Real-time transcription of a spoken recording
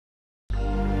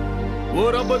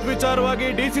ಊರಬ್ಬದ ವಿಚಾರವಾಗಿ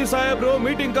ಡಿಸಿ ಸಾಹೇಬ್ರು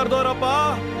ಮೀಟಿಂಗ್ ಕರೆದವರಪ್ಪ.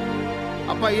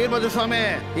 ಅಪ್ಪ ಏನ್ ಮದುವೆ ಸ್ವಾಮಿ,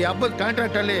 ಈ ಹಬ್ಬದ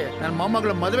ಕಾಂಟ್ರಾಕ್ಟ್ ಅಲ್ಲಿ ನನ್ನ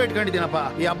ಮೊಮ್ಮಗಳ ಮದುವೆ ಇಟ್ಕೊಂಡಿದ್ದೀನಪ್ಪ.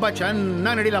 ಈ ಹಬ್ಬ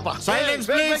ಚೆನ್ನಾಗಿ ನಡೀಲಪ್ಪ. ಸೈಲೆನ್ಸ್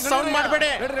ಪ್ಲೀಸ್, ಸೌಂಡ್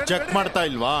ಮಾಡಬೇಡಿ. ಚೆಕ್ ಮಾಡ್ತಾ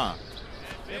ಇಲ್ವಾ?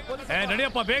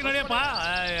 ನಡಿಯಪ್ಪ, ಬೇಗ ನಡಿಯಪ್ಪ.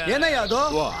 ಏನಯ್ಯ ಅದು?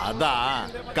 ಓ ಅದಾ,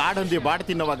 ಕಾಡಂದಿ ಬಾಡ್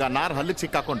ತಿನ್ನೋವಾಗ ನಾರ್ ಹಲ್ಲಿಗೆ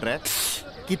ಸಿಕ್ಕಾಕೊಂಡ್ರೆ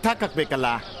ಕಿತ್ತಾಕಬೇಕಲ್ಲ.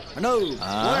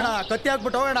 ಕತ್ತಿ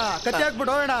ಹಾಕ್ಬಿಟ್ಟು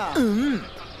ಹೋಗೋಣ.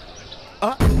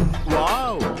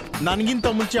 ವಾವ್, ನನ್ಗಿಂತ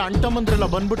ಮುಂಚೆ ಅಂಟಮಂದ್ರೆಲ್ಲ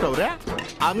ಬಂದ್ಬಿಟ್ಟವ್ರೆ.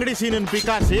 ಅಂಗಡಿ ಸೀನನ್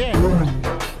ಪಿಕಾಸಿ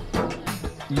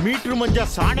ಮೀಟ್ರ್ ಮಂಜ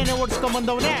ಸಾಣೆನೆ ಓಡಿಸ್ಕೊಂಡ್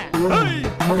ಬಂದವನೇ.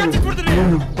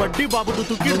 ಬಡ್ಡಿ ಬಾಬುದು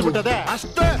ತುಕ್ಕಿಡ್ಬಿಟ್ಟದೆ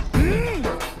ಅಷ್ಟೇ.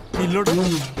 ಇಲ್ಲೋಡು,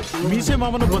 ಮೀಸೆ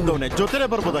ಮಾಮನು ಬಂದವನೆ, ಜೊತೆಲೆ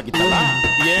ಬರ್ಬೋದಾಗಿತ್ತಲ್ಲ.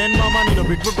 ಏನ್ ಮಾಮ ನೀನು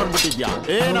ಬಿಟ್ಬಿಟ್ಟು ಬಂದ್ಬಿಟ್ಟಿದ್ಯಾ?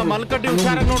 ನಮ್ಮ ಮಲ್ಕಡ್ಡಿ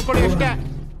ಹುಷಾರಾಗಿ ನೋಡ್ಕೊಳ್ಳಿ ಅಷ್ಟೇ.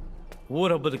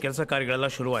 ಊರ ಹಬ್ಬದ ಕೆಲಸ ಕಾರ್ಯಗಳೆಲ್ಲ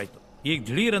ಶುರುವಾಯ್ತು. ಈಗ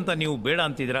ದಿಢೀರಂತ ನೀವು ಬೇಡ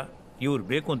ಅಂತಿದ್ದೀರಾ, ಇವ್ರು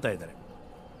ಬೇಕು ಅಂತ ಇದ್ದಾರೆ.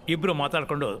 ಇಬ್ರು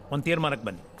ಮಾತಾಡ್ಕೊಂಡು ಒಂದು ತೀರ್ಮಾನಕ್ಕೆ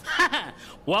ಬನ್ನಿ.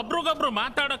 ಒಬ್ರಿಗೊಬ್ರು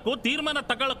ಮಾತಾಡಕ್ಕೂ ತೀರ್ಮಾನ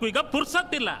ತಗೊಳಕ್ಕೂ ಈಗ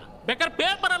ಪುರ್ಸತ್ತಿಲ್ಲ. ಬೇಕಾದ್ರೆ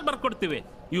ಪೇಪರ್ ಅಲ್ಲಿ ಬರ್ಕೊಡ್ತೀವಿ.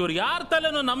 ಇವ್ರು ಯಾರ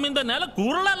ತಲೆನೂ ನಮ್ಮಿಂದ ನೆಲ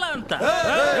ಕೂರ್ಲಲ್ಲ ಅಂತ.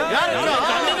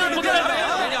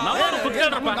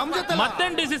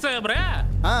 ಮತ್ತೇನ್ ಡಿಸಿ ಸಾಹೇಬ್ರೆ?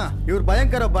 ಇವ್ರು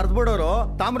ಭಯಂಕರ ಬರ್ದ್ಬಿಡೋರು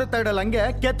ತಾಮ್ರ ತೈಡಲ್ ಹಂಗೆ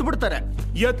ಕೆತ್ ಬಿಡ್ತಾರೆ.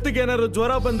 ಎತ್ತಿಗೇನಾದ್ರು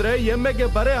ಜ್ವರ ಬಂದ್ರೆ ಎಮ್ಮೆಗೆ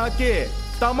ಬರೆ ಹಾಕಿ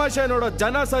ತಮಾಷೆ ನೋಡೋ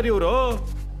ಜನ ಸರ್ ಇವ್ರು.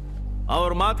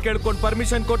 ಅವ್ರ ಮಾತ್ ಕೇಳ್ಕೊಂಡು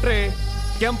ಪರ್ಮಿಷನ್ ಕೊಟ್ರಿ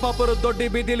ಕೆಂಪಾಪುರ ದೊಡ್ಡ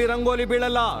ಬೀದಿಲಿ ರಂಗೋಲಿ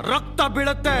ಬೀಳಲ್ಲ, ರಕ್ತ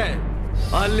ಬೀಳತ್ತೆ.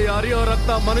 ಅಲ್ಲಿ ಹರಿಯೋ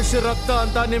ರಕ್ತ ಮನುಷ್ಯ ರಕ್ತ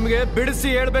ಅಂತ ನಿಮ್ಗೆ ಬಿಡಿಸಿ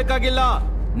ಹೇಳ್ಬೇಕಾಗಿಲ್ಲ.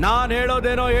 ನಾನ್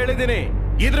ಹೇಳೋದೇನೋ ಹೇಳಿದೀನಿ,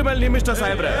 ಇದ್ರ ಮೇಲೆ ನಿಮ್ಮಿಷ್ಟ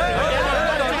ಸಾಹೇಬ್ರೆ.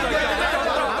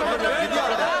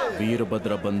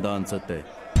 ವೀರಭದ್ರ ಬಂದ ಅನ್ಸತ್ತೆ.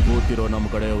 ಕೂತಿರೋ ನಮ್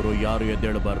ಕಡೆಯವರು ಯಾರು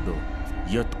ಎದ್ದೇಳಬಾರ್ದು.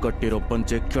 ಎತ್ ಕಟ್ಟಿರೋ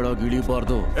ಪಂಚೆ ಕೆಳಗೆ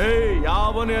ಇಳಿಬಾರ್ದು.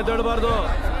 ಯಾವನು ಎದ್ದೇಳಬಾರ್ದು.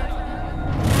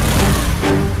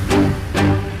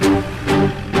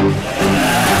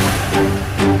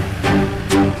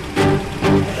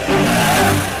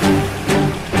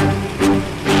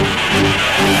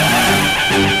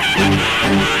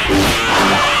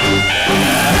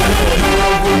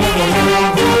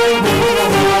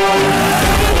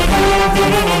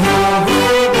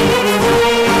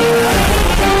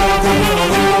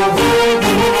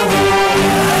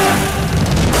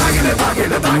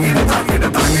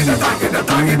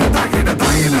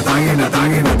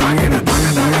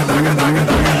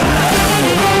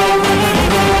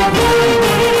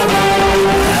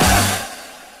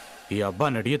 ಈ ಹಬ್ಬ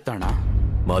ನಡೆಯುತ್ತಣ್ಣ?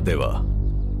 ಮಾದೇವ,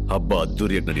 ಹಬ್ಬ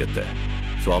ಅದ್ದೂರಿಯಾಗಿ ನಡೆಯುತ್ತೆ.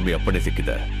 ಸ್ವಾಮಿ ಅಪ್ಪಣೆ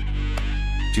ಸಿಕ್ಕಿದೆ,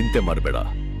 ಚಿಂತೆ ಮಾಡಬೇಡ,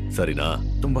 ಸರಿನಾ?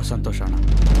 ತುಂಬಾ ಸಂತೋಷ ಅಣ್ಣ.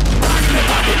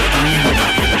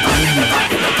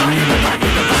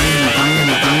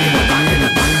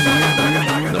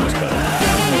 ನಮಸ್ಕಾರ.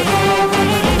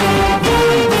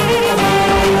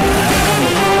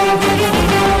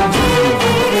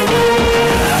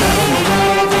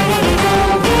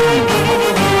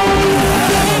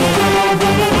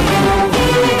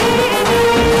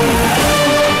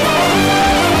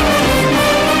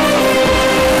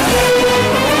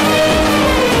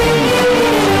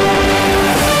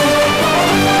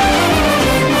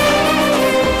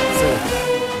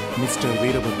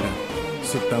 ವೀರಭದ್ರ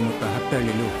ಸುತ್ತಮುತ್ತ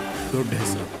ಹತ್ತಳ್ಳಿಲು ದೊಡ್ಡ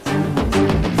ಹೆಸರು.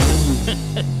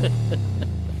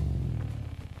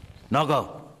 ನಾಗ,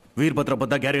 ವೀರಭದ್ರ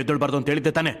ಬಂದಾಗ ಯಾರು ಎದ್ದೇಳಬಾರ್ದು ಅಂತ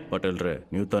ಹೇಳಿದ್ದೆ ತಾನೆ? ಪಟೇಲ್ರೆ,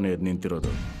 ನೀವು ತಾನೇ ಎದ್ದು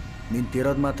ನಿಂತಿರೋದು.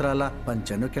 ನಿಂತಿರೋದು ಮಾತ್ರ ಅಲ್ಲ,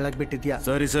 ಪಂಚನ್ನು ಕೆಳಗ್ ಬಿಟ್ಟಿದ್ಯಾ.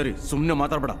 ಸರಿ ಸರಿ, ಸುಮ್ನೆ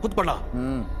ಮಾತಾಡ್ಬೇಡ, ಕೂತ್ಕೊಳ್ಳ.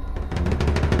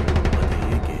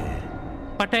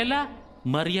 ಪಟೇಲ,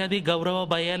 ಮರ್ಯಾದೆ ಗೌರವ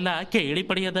ಭಯ ಎಲ್ಲ ಕೇಳಿ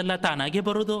ಪಡೆಯೋದಲ್ಲ, ತಾನಾಗೆ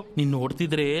ಬರೋದು. ನೀನ್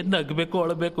ನೋಡ್ತಿದ್ರೆ ನಗ್ಬೇಕು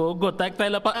ಅಳಬೇಕು ಗೊತ್ತಾಗ್ತಾ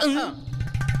ಇಲ್ಲಪ್ಪ.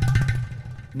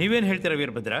 ನೀವೇನ್ ಹೇಳ್ತೀರಾ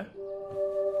ವೀರಭದ್ರ?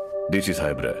 ಡಿಸಿ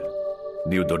ಸಾಹೇಬ್ರೆ,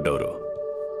 ನೀವು ದೊಡ್ಡವರು,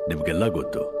 ನಿಮ್ಗೆಲ್ಲ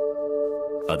ಗೊತ್ತು.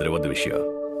 ಆದ್ರೆ ಒಂದು ವಿಷಯ,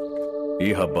 ಈ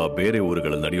ಹಬ್ಬ ಬೇರೆ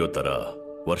ಊರುಗಳಲ್ಲಿ ನಡೆಯೋ ತರ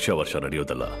ವರ್ಷ ವರ್ಷ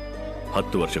ನಡೆಯೋದಲ್ಲ.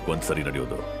 10 ವರ್ಷಕ್ಕೊಂದ್ಸರಿ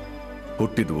ನಡೆಯೋದು.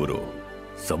 ಹುಟ್ಟಿದ ಊರು,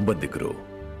 ಸಂಬಂಧಿಕರು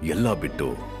ಎಲ್ಲ ಬಿಟ್ಟು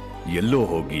ಎಲ್ಲೋ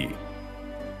ಹೋಗಿ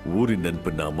ಊರಿನ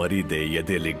ನೆನಪನ್ನ ಮರೀದೆ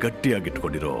ಎದೆಯಲ್ಲಿ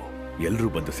ಗಟ್ಟಿಯಾಗಿಟ್ಕೊಂಡಿರೋ ಎಲ್ಲರೂ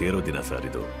ಬಂದು ಸೇರೋ ದಿನ ಸರ್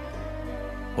ಇದು.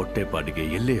 ಹೊಟ್ಟೆಪಾಡಿಗೆ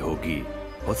ಎಲ್ಲೇ ಹೋಗಿ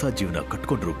ಹೊಸ ಜೀವನ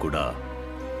ಕಟ್ಕೊಂಡ್ರು ಕೂಡ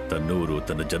ತನ್ನೂರು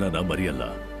ತನ್ನ ಜನನ ಮರೆಯಲ್ಲ.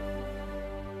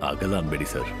 ಆಗಲ್ಲ ಅನ್ಬೇಡಿ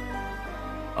ಸರ್.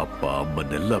 ಅಪ್ಪ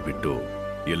ಅಮ್ಮನ್ನೆಲ್ಲ ಬಿಟ್ಟು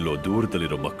ಎಲ್ಲೋ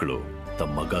ದೂರದಲ್ಲಿರೋ ಮಕ್ಕಳು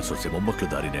ತಮ್ಮ ಮಗ ಸೊಸೆ ಮೊಮ್ಮಕ್ಕಳು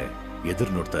ದಾರಿನೇ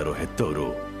ಎದುರು ನೋಡ್ತಾ ಇರೋ ಹೆತ್ತವರು,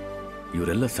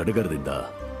 ಇವರೆಲ್ಲ ಸಡಗರದಿಂದ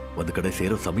ಒಂದು ಕಡೆ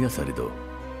ಸೇರೋ ಸಮಯ ಸರ್ ಇದು.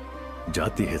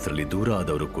 ಜಾತಿ ಹೆಸರಲ್ಲಿ ದೂರ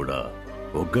ಆದವರು ಕೂಡ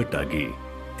ಒಗ್ಗಟ್ಟಾಗಿ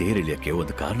ತೇರಿಳಿಯಕ್ಕೆ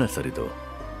ಒಂದು ಕಾರಣ ಸರ್ ಇದು.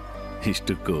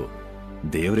 ಇಷ್ಟಕ್ಕೂ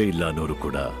ದೇವರೇ ಇಲ್ಲ ಅನ್ನೋರು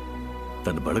ಕೂಡ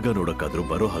ತನ್ನ ಬಳಗ ನೋಡಕ್ಕಾದ್ರೂ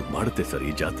ಬರೋ ಹಾಗೆ ಮಾಡುತ್ತೆ ಸರ್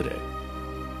ಈ ಜಾತ್ರೆ.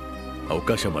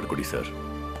 ಅವಕಾಶ ಮಾಡಿಕೊಡಿ ಸರ್,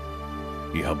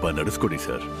 ಈ ಹಬ್ಬ ನಡೆಸ್ಕೊಡಿ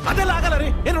ಸರ್. ಅದೆಲ್ಲ ಆಗಲ್ಲ ರೀ,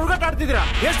 ಏನು ಹುಡುಗಾಟ ಆಡ್ತಿದ್ದೀರಾ?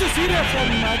 ಎಷ್ಟು ಸೀರಿಯಸ್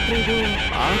ಇದು.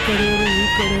 ಆ ಕಡೆಯವರು ಈ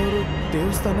ಕಡೆಯವರು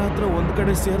ದೇವಸ್ಥಾನ ಹತ್ರ ಒಂದ್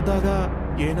ಕಡೆ ಸೇರಿದಾಗ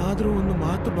ಏನಾದ್ರೂ ಒಂದು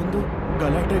ಮಾತು ಬಂದು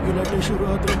ಗಲಾಟೆ ಗಿಲಾಟೆ ಶುರು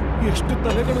ಆದ್ರೆ ಎಷ್ಟು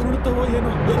ತಲೆಗಳು ಉಳ್ತಾವೋ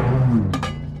ಏನೋ.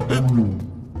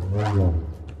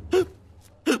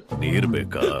 ನೀರ್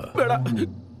ಬೇಕಾ? ಬೇಡ.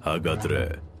 ಹಾಗಾದ್ರೆ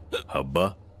ಹಬ್ಬ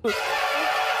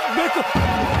ಬೇಕು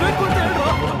ಬೇಕು ಅಂತ ಹೇಳ್ರು,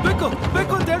 ಬೇಕು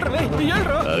ಬೇಕು ಅಂತ ಹೇಳ್ರಿ,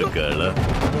 ಹೇಳ್ರು. ಆಗಳ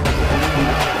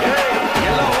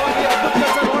ಎಲ್ಲ ಹೋಗಿ ಹಬ್ಬದ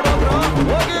ಕೆಲಸ ನೋಡೋದ್ರು,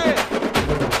 ಹೋಗಿ.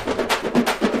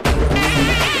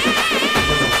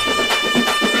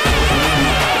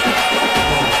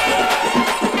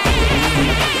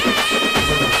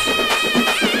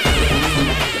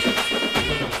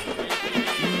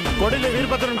 ಕೊಡಿಲಿ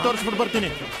ವೀರಭದ್ರನ್ ತೋರಿಸ್ಬಿಟ್ಟು ಬರ್ತೀನಿ.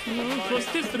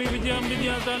 ಸ್ವಸ್ತಿ ಶ್ರೀ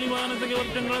ವಿಜಯಾಂಬಿದ್ಯಾ ತಾಲಿಮಾನತೆಗೆ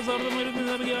ವರ್ಷಗಳ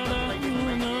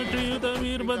 1900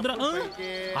 ವೀರಭದ್ರ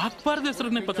ಹಾಕ್ಬಾರ್ದು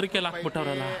ಹೆಸರನ್ನೇ ಪತ್ರಿಕೆಯಲ್ಲಿ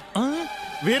ಹಾಕ್ಬಿಟ್ಟವ್ರಲ್ಲ.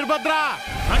 ವೀರಭದ್ರ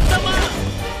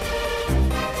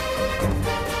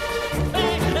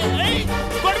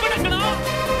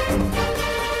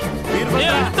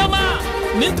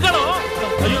ನಿಂತ್ಕೊಳ್ಳೋ.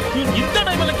 ಇಂಥ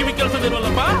ಟೈಮಲ್ಲಿ ಕಿವಿ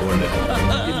ಕೆಲಸದಿಲ್ವಲ್ಲಪ್ಪ.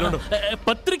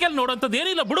 ಪತ್ರಿಕೆಯಲ್ಲಿ ನೋಡೋಂಥದ್ದು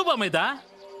ಏನಿಲ್ಲ ಬಿಡು ಬಾಮೈದ.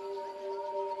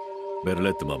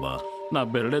 ಬೆರಳೆತ್ತು ಮಾಮ. ನಾ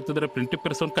ಬೆರಳೆತ್ತಿದ್ರೆ ಪ್ರಿಂಟಿಂಗ್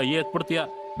ಪ್ರೆಸ್ ಒಂದು ಕೈಯೇ ಎತ್ಬಿಡ್ತೀಯ.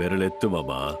 ಬೆರಳೆತ್ತು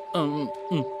ಮಾಮ.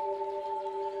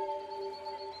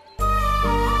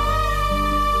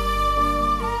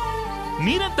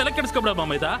 ನೀನೇನ್ ತಲೆ ಕೆಡಿಸ್ಕೊಬಿಡ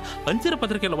ಮಾಮೈದ. ಅಂಚಿನ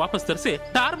ಪತ್ರಿಕೆಲ್ಲ ವಾಪಸ್ ತರಿಸಿ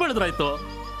ಟಾರ್ ಬೆಳೆದ್ರಾಯ್ತು.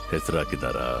 ಹೆಸರು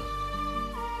ಹಾಕಿದಾರ?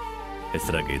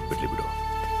 ಹೆಸರಾಗೆ ಇದ್ಬಿಡ್ಲಿ ಬಿಡು.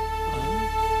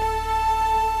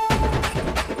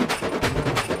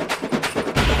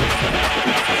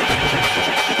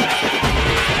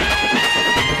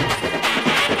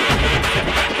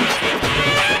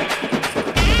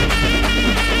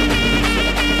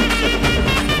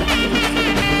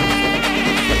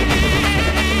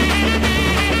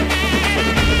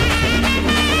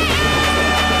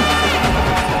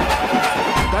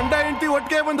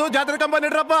 ಒಟ್ಟಿಗೆ ಬಂದು ಜಾತ್ರೆ ಕಂಬ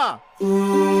ನೆಡ್ರಪ್ಪ.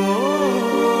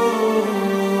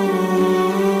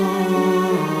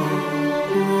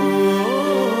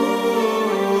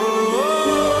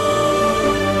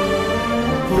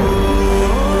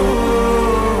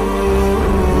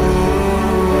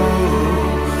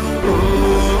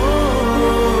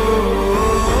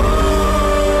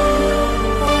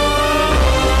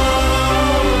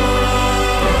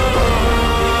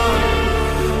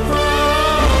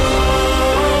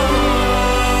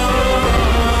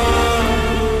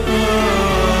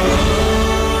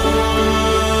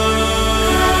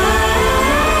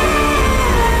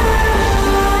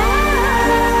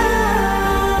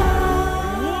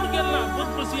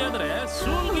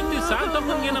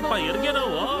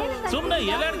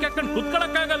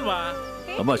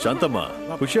 ಅಮ್ಮ ಶಾಂತಮ್ಮ,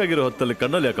 ಖುಷಿಯಾಗಿರೋ ಹೊತ್ತಲ್ಲಿ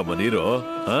ಕಣ್ಣಲ್ಲಿ ಯಾಕಮ್ಮ ನೀರು?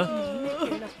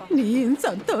 ನೀನ್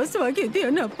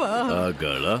ಸಂತೋಷವಾಗಿದ್ಯನಪ್ಪ.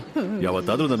 ಆಗಳ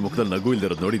ಯಾವತ್ತಾದ್ರೂ ನನ್ನ ಮುಖದಲ್ಲಿ ನಗು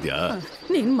ಇಲ್ದಿರೋದು ನೋಡಿದ್ಯಾ?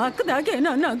 ನಿನ್ ಮಕ್ಕದಾಗೆ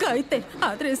ನಗ ಐತೆ,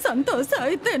 ಆದ್ರೆ ಸಂತೋಷ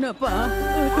ಐತೇನಪ್ಪ.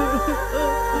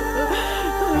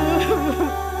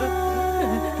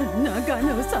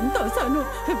 ನಗನು ಸಂತೋಷನು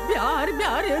ಬ್ಯಾರ್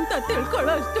ಬ್ಯಾರೆ ಅಂತ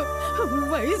ತಿಳ್ಕೊಳ್ಳೋಷ್ಟು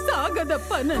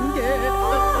ವಯಸ್ಸಾಗದಪ್ಪ ನನ್ಗೆ.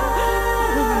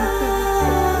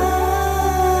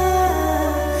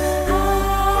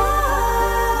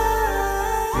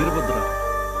 ವೀರಭದ್ರ,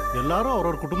 ಎಲ್ಲಾರು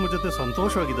ಅವ್ರವ್ರ ಕುಟುಂಬ ಜೊತೆ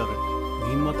ಸಂತೋಷವಾಗಿದ್ದಾರೆ.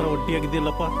 ನೀನ್ ಮಾತ್ರ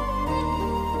ಒಟ್ಟಿಯಾಗಿದ್ದಿಲ್ಲಪ್ಪ.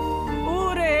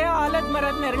 ಊರೇ ಆಲದ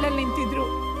ಮರದ ನೆರಳಲ್ಲಿ ನಿಂತಿದ್ರು,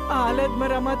 ಆಲದ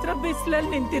ಮರ ಮಾತ್ರ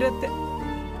ಬಿಸಿಲಲ್ಲಿ ನಿಂತಿರತ್ತೆ.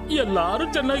 ಎಲ್ಲಾರು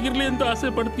ಚೆನ್ನಾಗಿರ್ಲಿ ಅಂತ ಆಸೆ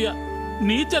ಪಡ್ತೀಯ.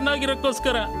 ನೀ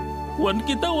ಚೆನ್ನಾಗಿರಕ್ಕೋಸ್ಕರ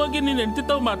ಒಂದ್ಕಿಂತ ಹೋಗಿ ನೀನ್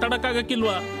ಹೆಂಡ್ತಿತಾವ್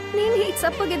ಮಾತಾಡಕ್ಕಾಗಕ್ಕಿಲ್ವಾ? ನೀನ್ ಹೀಗ್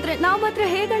ಸಪ್ಪಗಿದ್ರೆ ನಾವ್ ಮಾತ್ರ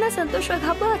ಹೇಗಣ್ಣ ಸಂತೋಷವಾಗಿ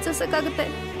ಹಬ್ಬ ಆಚರಿಸಕ್ಕಾಗತ್ತೆ?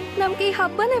 ನಮ್ಗೆ ಈ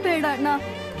ಹಬ್ಬನೇ ಬೇಡ ಅಣ್ಣ.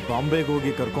 ಬಾಂಬೆಗೆ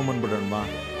ಹೋಗಿ ಕರ್ಕೊಂಬಂದ್ಬಿಡಣ್ಣ.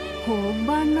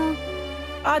 ಹೋಗ್ಬಣ್ಣ.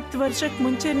 10 ವರ್ಷಕ್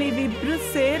ಮುಂಚೆ ನೀವಿಬ್ರು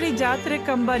ಸೇರಿ ಜಾತ್ರೆ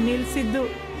ಕಂಬ ನಿಲ್ಸಿದ್ದು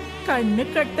ಕಣ್ಣು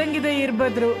ಕಟ್ಟಂಗಿದೆ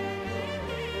ಇರ್ಬದ್ರು.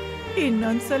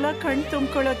 ಇನ್ನೊಂದ್ಸಲ ಕಣ್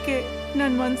ತುಂಬ್ಕೊಳಕ್ಕೆ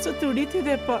ನನ್ ಮನ್ಸು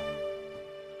ತುಡಿತಿದೆಪ್ಪ.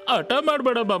 ಆಟ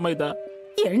ಮಾಡ್ಬೇಡ ಬಾಮೈದ.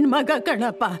 ಹೆಣ್ಮಗ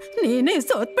ಕಣಪ್ಪ, ನೀನೇ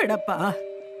ಸೋತ್ಬೇಡಪ್ಪ.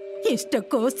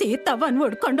 ಇಷ್ಟಕ್ಕೂ ಸೀತವನ್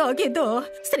ಉಡ್ಕೊಂಡು ಹೋಗಿದ್ದು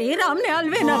ಶ್ರೀರಾಮ್ನೇ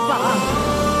ಅಲ್ವೇನಪ್ಪ.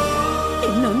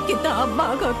 ಇನ್ನೊಂದ್ಕಿತ ಹಬ್ಬ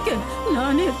ಆಗೋಕ್ಕೆ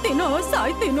ನಾನಿರ್ತೀನೋ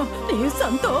ಸಾಯ್ತೀನೋ, ನೀವು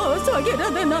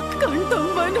ಸಂತೋಷವಾಗಿರೋದನ್ನ ಕಣ್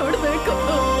ತುಂಬ ನೋಡ್ಬೇಕು.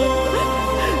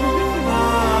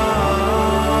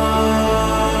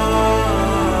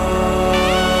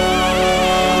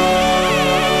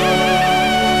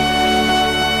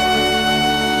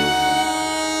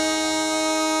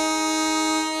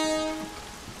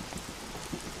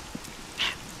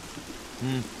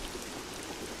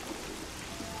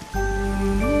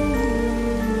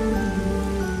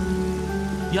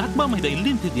 ಯಾಕೆ ಬಾಮೈದ ಇಲ್ಲಿ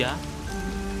ನಿಂತಿದ್ಯಾ?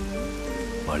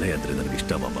 ಮಳೆ ಅಂದ್ರೆ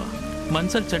ನನಗಿಷ್ಟ ಮಾಮ.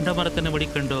 ಮನ್ಸಲ್ಲಿ ಚಂಡಮಾರುತನೆ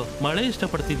ಮಡಿಕೊಂಡು ಮಳೆ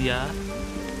ಇಷ್ಟಪಡ್ತಿದ್ಯಾ?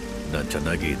 ನಾನ್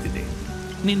ಚೆನ್ನಾಗಿ ಇದ್ದೀನಿ.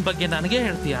 ನಿನ್ ಬಗ್ಗೆ ನನಗೆ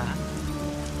ಹೇಳ್ತೀಯಾ?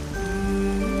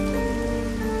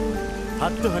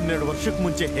 10-12 ವರ್ಷಕ್ಕೆ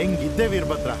ಮುಂಚೆ ಹೆಂಗಿದ್ದೆ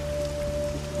ವೀರಭದ್ರ?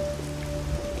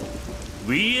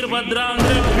 ವೀರಭದ್ರ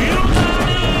ಅಂದ್ರೆ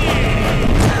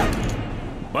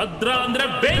ಭದ್ರ ಅಂದ್ರೆ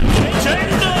ಬೆಂಕಿ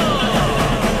ಚೆಂಡು.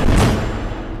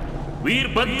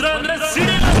 ವೀರಭದ್ರ ಅಂದ್ರೆ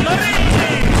ಸಿಡಿಲ ಮರಿ.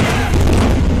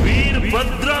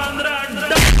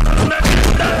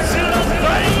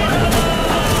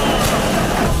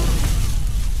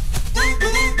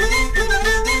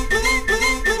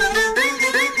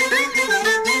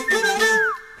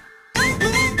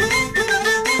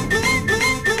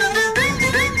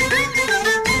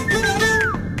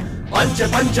 ಪಂಚೆ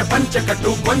ಪಂಚೆ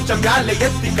ಪಂಚಕಟ್ಟು ಕೊಂಚ ಮ್ಯಾಲೆ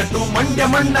ಎತ್ತಿ ಕಟ್ಟು ಮಂಡ್ಯ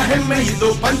ಮಣ್ಣ ಹೆಮ್ಮೆ ಇದು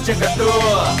ಪಂಚಕಟ್ಟು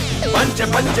ಪಂಚೆ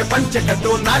ಪಂಚೆ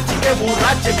ಪಂಚಕಟ್ಟು ನಾಚಿಕೆ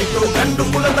ರಾಜ್ಯ ಬಿಟ್ಟು ಗಂಡು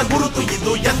ಕುಲದ ಗುರುತು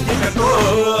ಇದು ಎತ್ತಿ ಕಟ್ಟು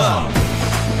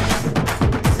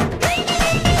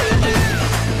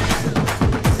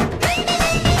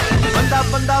ಬಂದ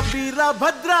ಬಂದ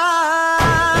ವೀರಭದ್ರ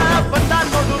ಬಂದ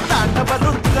ನೋಡು ತಾಂಡವ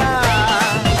ರುದ್ರ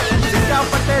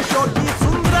ಸಿಕ್ಕಾಪಟ್ಟೆ ಶೋಕಿ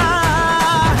ಸುಂದ್ರ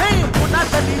ಹೇ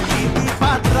ಪುನದಲ್ಲಿ ಪ್ರೀತಿ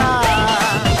ಪಾತ್ರ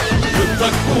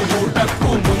ಯುದ್ಧಕ್ಕೂ ಊಟಕ್ಕೂ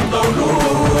ಮುಂದೋರು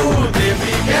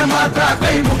ದೇವಿಗೆ ಮಾತ್ರ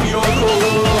ಕೈ ಮುಗಿಯೋರು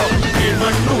ಈ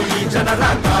ಮಣ್ಣು ಈ ಜನರ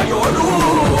ಕಾಯೋರು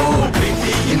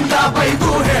ಪ್ರೀತಿಯಿಂದ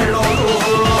ಬೈದು ಹೇಳೋರು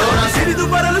ಸಿರಿದು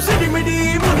ಬರಲು ಸಿಡಿಮಿಡಿ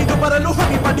ಮುನಿದು ಬರಲು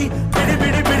ಹೊಡಿಪಡಿ ಬಿಡಿ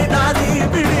ಬಿಡಿ ಬಿಡಿ ದಾರಿ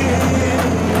ಬಿಡಿ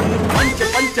ಪಂಚ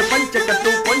ಪಂಚ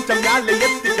ಪಂಚಕಟ್ಟು ಕೊಂಚ ಮ್ಯಾಲೆ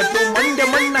ಎತ್ತಿ ಕಟ್ಟು ಮಂಡ್ಯ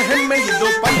ಮಣ್ಣ ಹೆಮ್ಮೆ ಇದು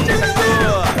ಪಂಚಕಟ್ಟು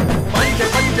ಪಂಚ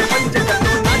ಪಂಚ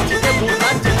ಪಂಚಕಟ್ಟು ನಾಚಿಕೆ ರಾಜ್ಯಕಟ್ಟು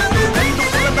ಗಂಡು ಕುಲದ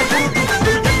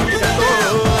ಗುರುತು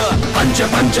ಪಂಚ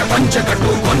ಪಂಚ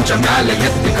ಪಂಚಕಟ್ಟು ಕೊಂಚ ಮ್ಯಾಲೆ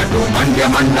ಎತ್ತಿ ಕಟ್ಟು ಮಂಡ್ಯ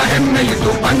ಮಣ್ಣ ಹೆಮ್ಮೆ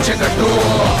ಇದು ಪಂಚಕಟ್ಟು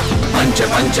ಪಂಚ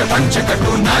ಪಂಚ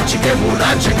ಪಂಚಕಟ್ಟು ನಾಚಿಕೆ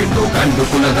ರಾಜ್ಯಗಿಟ್ಟು ಗಂಡು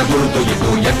ಕುಲದ ಗುರುತು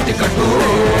ಇದು ಎತ್ತಿ ಕಟ್ಟು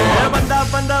ಬಂದ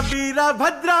ಬಂದ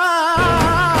ವೀರಭದ್ರ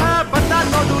ಬಂದ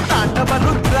ನೋಡು ತಾಂಡವ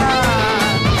ರುದ್ರ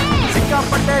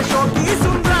ಸಿಕ್ಕಾಪಟ್ಟೆ ಶೋಕಿ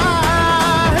ಸುಂದ್ರ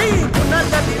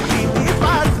ಪುನದಲ್ಲಿ ಪ್ರೀತಿ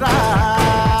ಪಾತ್ರ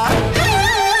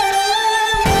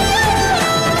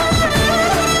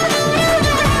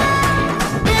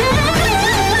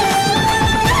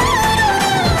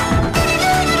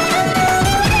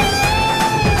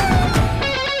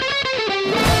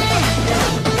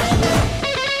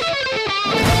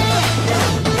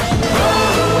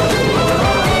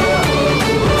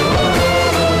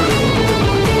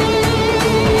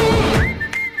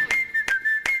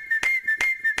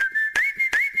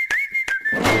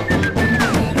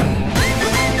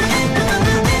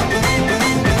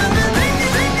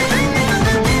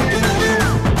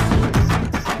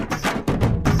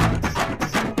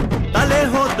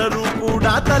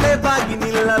ತಲೆ ಬಾಗಿ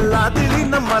ನಿಲ್ಲಲ್ಲ ತಿಳಿ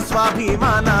ನಮ್ಮ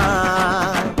ಸ್ವಾಭಿಮಾನ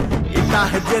ಇಲ್ಲ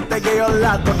ಹೆಜ್ಜೆ ತೆಗೆಯಲ್ಲ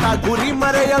ತೊಟ್ಟ ಗುರಿ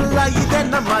ಮರೆಯಲ್ಲ ಇದೆ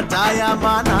ನಮ್ಮ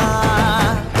ಜಾಯಮಾನ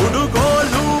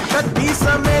ಹುಡುಗೋಲು ಕತ್ತಿ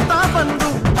ಸಮೇತ ಬಂದು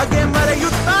ಹಾಗೆ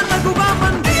ಮರೆಯುತ್ತ ನಗುವ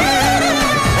ಮಂದಿ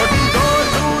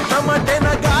ಹೊಡಿಗೋಲು ತಮಟೆನ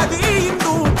ಗಾದಿ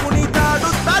ಇಂದು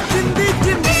ಕುಣಿದಾಡುತ್ತ ಚಿಂದಿ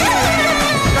ಚಿಂದಿ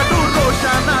ಕಡು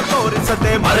ರೋಷಾನ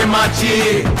ತೋರಿಸದೆ ಮರೆಮಾಚಿ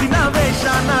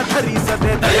ದಿನವೇಶಾನ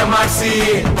ಧರಿಸದೆ ದಯಮಾಡಿಸಿ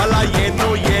ಫಲ ಏನು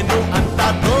ಏನು ಅಂತ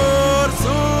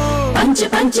ತೋರ್ಸು ಪಂಚ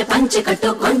ಪಂಚ ಪಂಚಕಟ್ಟು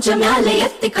ಕೊಂಚ ಮ್ಯಾಲೆ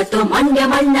ಎತ್ತಿ ಕಟ್ಟು ಮಂಡ್ಯ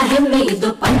ಮಣ್ಣ ಹೆಮ್ಮೆ ಇದು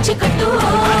ಪಂಚಕಟ್ಟು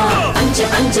ಪಂಚ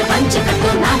ಪಂಚ ಪಂಚಕಟ್ಟು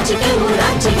ನಾಚಿಕೆ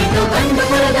ರಾಜ್ಯಗಿಟ್ಟು ಗಂಡು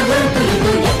ಕುಲದ ಗುರುತು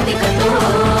ಇದು ಎತ್ತಿ ಕಟ್ಟು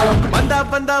ಬಂದ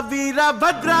ಬಂದ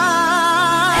ವೀರಭದ್ರ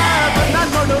ಬಂದ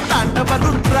ನೋಡು ತಾಂಡವ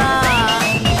ರುದ್ರ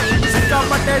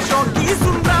ಸಿಕ್ಕಾಪಟ್ಟೆ ಶೋಕಿ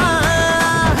ಸುಂದ್ರ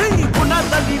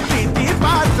ಪುನದಲ್ಲಿ ಪ್ರೀತಿ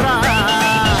ಪಾತ್ರ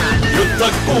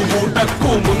ಯುದ್ಧಕ್ಕೂ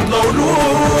ಊಟಕ್ಕೂ ಮುಂದೋರು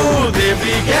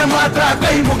ದೇವಿಗೆ ಮಾತ್ರ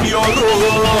ಕೈ ಮುಗಿಯೋರು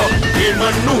ಈ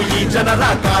ಮಣ್ಣು ಈ ಜನರ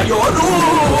ಕಾಯೋರು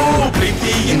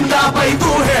ಪ್ರೀತಿಯಿಂದ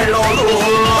ಬೈದು ಹೇಳೋರು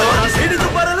ಸಿಡಿದು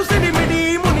ಬರಲು ಸಿಡಿಮಿಡಿ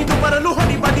ಮುನಿದು ಬರಲು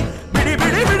ಹೊಡಿಬಡಿ ಬಿಡಿ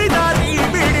ಬಿಡಿ ಬಿಡಿ ದಾರಿ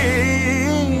ಬಿಡಿ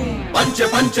ಪಂಚ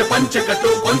ಪಂಚ ಪಂಚಕಟ್ಟು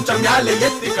ಕೊಂಚ ಮ್ಯಾಲೆ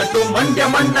ಎತ್ತಿ ಕಟ್ಟು ಮಂಡ್ಯ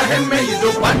ಮಣ್ಣ ಹೆಮ್ಮೆ ಇದು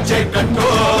ಪಂಚಕಟ್ಟು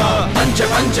ಪಂಚ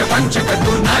ಪಂಚ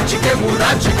ಪಂಚಕಟ್ಟು ನಾಚಿಕೆ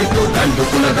ರಾಜ್ಯಗಿಟ್ಟು ಗಂಡು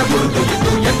ಕುಲದ ಗುರುತು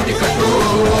ಇದು ಎತ್ತಿ ಕಟ್ಟು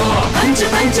ಪಂಚ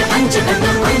ಪಂಚ ಪಂಚಕಟ್ಟು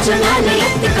ಕೊಂಚ ಮ್ಯಾಲೆ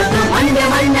ಎತ್ತಿ ಕಟ್ಟು ಮಂಡ್ಯ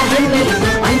ಮಣ್ಣ ಹೆಮ್ಮೆ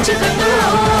ಇದು ಪಂಚಕಟ್ಟು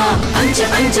ಪಂಚ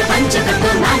ಪಂಚ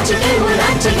ಪಂಚಕಟ್ಟು ನಾಚಿಕೆ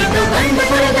ರಾಜ್ಯಗಿಟ್ಟು ಗಂಡು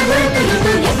ಕುಲದ ಗುರುತು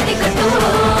ಇದು ಎತ್ತಿ ಕಟ್ಟು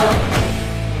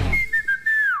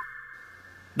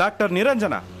ಡಾಕ್ಟರ್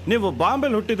ನಿರಂಜನ, ನೀವು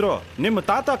ಬಾಂಬೆಲ್ ಹುಟ್ಟಿದ್ರು ನಿಮ್ಮ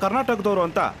ತಾತ ಕರ್ನಾಟಕದವರು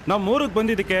ಅಂತ ನಮ್ಮ ಊರಿಗೆ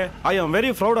ಬಂದಿದ್ದಕ್ಕೆ I am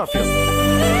very proud of you.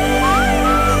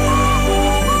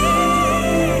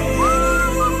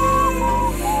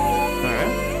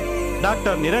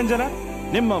 Doctor ನಿರಂಜನ,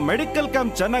 ನಿಮ್ಮ ಮೆಡಿಕಲ್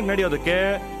ಕ್ಯಾಂಪ್ ಚೆನ್ನಾಗಿ ನಡೆಯೋದಕ್ಕೆ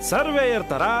ಸರ್ವೇಯರ್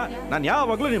ತರ ನಾನು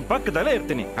ಯಾವಾಗ್ಲೂ ನಿಮ್ ಪಕ್ಕದಲ್ಲೇ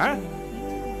ಇರ್ತೀನಿ.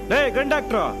 ಲೇ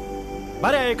ಗಂಡಾಕ್ಟ್ರು,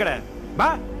 ಬರೇ ಈ ಕಡೆ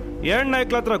ಬಾ.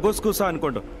 ಎಣ್ಣೈಕ್ಲ ಹತ್ರ ಗುಸ್ಗುಸ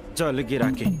ಅನ್ಕೊಂಡು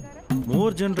ಜಲಗಿರಾಕಿ 3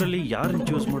 ಜನರಲ್ಲಿ ಯಾರನ್ನ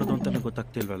ಚೂಸ್ ಮಾಡೋದು ಅಂತಾನೆ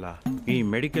ಗೊತ್ತಾಗ್ತಿಲ್ವಲ್ಲ. ಈ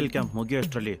ಮೆಡಿಕಲ್ ಕ್ಯಾಂಪ್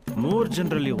ಮುಗಿಯೋಷ್ಟ್ರಲ್ಲಿ 3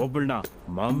 ಜನರಲ್ಲಿ ಒಬ್ಬಳನ್ನ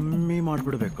ಮಮ್ಮಿ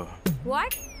ಮಾಡ್ಬಿಡ್ಬೇಕು.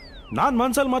 ನಾನ್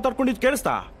ಮನ್ಸಲ್ಲಿ ಮಾತಾಡ್ಕೊಂಡಿದ್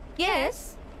ಕೇಳಿಸ್ತಾ?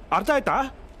 ಅರ್ಥ ಆಯ್ತಾ?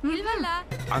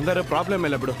 ಹಂಗಾರೆ ಪ್ರಾಬ್ಲಮ್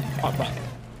ಇಲ್ಲ ಬಿಡು.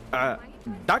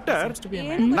 ಡಾಕ್ಟರ್,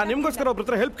 ನಾನ್ ನಿಮ್ಗೋಸ್ಕರ ಒಬ್ರ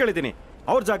ಹತ್ರ ಹೆಲ್ಪ್ ಕೇಳಿದೀನಿ.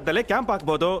 ಅವ್ರ ಜಾಗದಲ್ಲೇ ಕ್ಯಾಂಪ್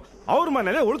ಹಾಕ್ಬೋದು, ಅವ್ರ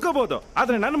ಮನೇಲೆ ಉಳ್ಕೋಬಹುದು.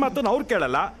 ಆದ್ರೆ ನನ್ನ ಮಾತನ್ನ ಅವ್ರು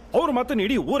ಕೇಳಲ್ಲ, ಅವ್ರ ಮಾತನ್ನ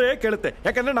ಇಡೀ ಊರೇ ಕೇಳುತ್ತೆ.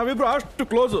 ಯಾಕಂದ್ರೆ ನಾವಿಬ್ರು ಅಷ್ಟು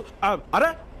ಕ್ಲೋಸ್.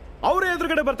 ಅರೆ, ಅವರೇ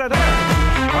ಎದುರುಗಡೆ ಬರ್ತಾ ಇದಾರೆ.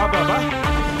 ಬಾ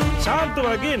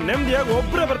ಶಾಂತವಾಗಿ ನೆಮ್ಮದಿಯಾಗಿ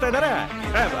ಒಬ್ಬರೇ ಬರ್ತಾ ಇದಾರೆ.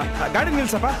 ಗಾಡಿ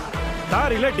ನಿಲ್ಸಪ್ಪ,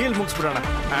 ದಾರಿಲೇ ಡೀಲ್ ಮುಗಿಸ್ಬಿಡೋಣ.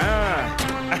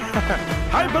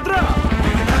 ಹಾಯ್ ಭದ್ರ.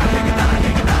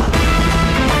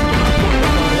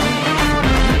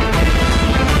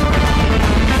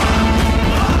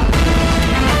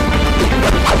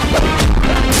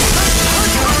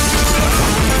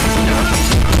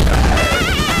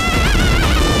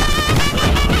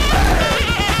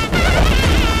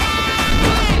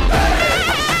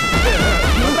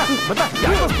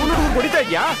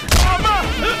 ಇದ್ಯಾ?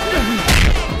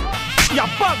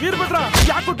 ಯಪ್ಪ ವೀರಭದ್ರ,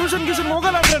 ಯಾಕೋ ಟ್ಯೂಷನ್ ಗೀಷನ್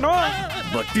ಹೋಗಲ್ಲ ಅಂದ್ರೇನು?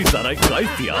 ಬಟ್ಟಿ ಸಾರಾಯಿ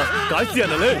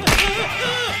ಕಾಯ್ತೀಯನಲ್ಲೇ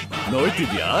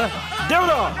ನೋಯ್ತಿದ್ಯಾ?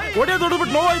 ದೇವ್ರು ಒಡೆಯೋದು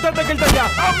ಹೊಡ್ಬಿಟ್ಟು ನೋವಾಯ್ತಾ ಅಂತ ಕೇಳ್ತಾ ಇದ್ಯಾ?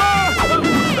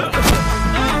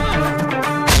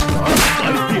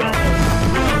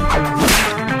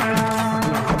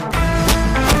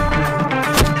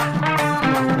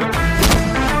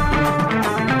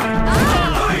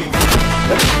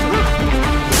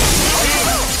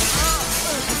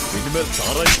 ಇನ್ಮೇಲೆ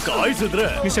ಸಾರಾಯಿ ಕಾಯಿಸಿದ್ರೆ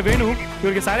ಮಿಸ್ಟರ್ ವೇಣು,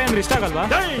 ಇವ್ರಿಗೆ ಸಾರಾಯಿ ಅಂದ್ರೆ ಇಷ್ಟ ಆಗಲ್ವಾ?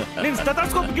 ನೀನ್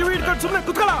ಸ್ಟೆಥೋಸ್ಕೋಪ್ ಕಿವಿ ಹಿಡ್ಕೊಂಡು ಸುಮ್ಮನೆ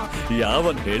ಕುತ್ಕೊಳ್ಳ.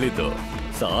 ಯಾವನ್ ಹೇಳಿದ್ದು?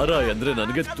 ಸಾರಾಯಿ ಅಂದ್ರೆ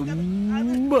ನನಗೆ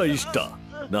ತುಂಬಾ ಇಷ್ಟ.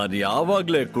 ನಾನು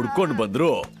ಯಾವಾಗ್ಲೇ ಕುಡ್ಕೊಂಡ್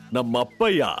ಬಂದ್ರು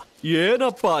ನಮ್ಮಪ್ಪಯ್ಯ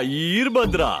ಏನಪ್ಪ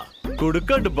ಈರ್ಭದ್ರ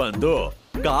ಕುಡ್ಕೊಂಡ್ ಬಂದು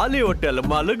ಖಾಲಿ ಹೊಟ್ಟೆಲ್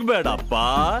ಮಲಗ್ಬೇಡಪ್ಪ,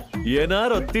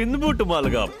 ಏನಾರು ತಿಂದ್ಬಿಟ್ಟು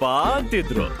ಮಲಗಪ್ಪ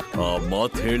ಅಂತಿದ್ರು. ಆ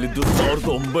ಮಾತು ಹೇಳಿದ್ದು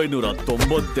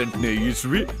 1998ನೇ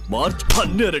ಇಸ್ವಿ ಮಾರ್ಚ್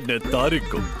 12ನೇ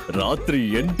ತಾರೀಕು ರಾತ್ರಿ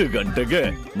 8 ಗಂಟೆಗೆ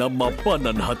ನಮ್ಮಪ್ಪ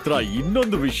ನನ್ನ ಹತ್ರ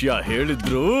ಇನ್ನೊಂದು ವಿಷಯ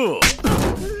ಹೇಳಿದ್ರು.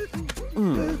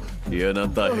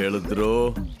 ಏನಂತ ಹೇಳಿದ್ರು?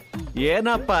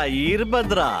 ಏನಪ್ಪ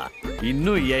ಈರ್ಭದ್ರ,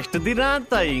 ಇನ್ನು ಎಷ್ಟು ದಿನ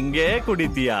ಅಂತ ಹಿಂಗೆ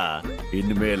ಕುಡಿತೀಯ?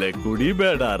 ಇನ್ಮೇಲೆ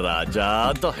ಕುಡಿಬೇಡ ರಾಜ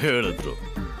ಅಂತ ಹೇಳಿದ್ರು.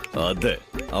 ಅದೇ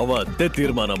ಅವತ್ತೇ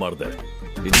ತೀರ್ಮಾನ ಮಾಡ್ದೆ,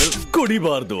 ಇನ್ನು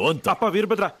ಕುಡಿಬಾರ್ದು ಅಂತ. ಅಪ್ಪ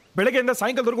ವೀರಭದ್ರ, ಬೆಳಗ್ಗೆಯಿಂದ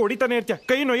ಸಾಯಂಕಾಲದವರೆಗೂ ಹೊಡಿತಾನೆ ಇರ್ತೀಯ,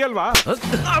 ಕೈ ನೋಯಲ್ವಾ?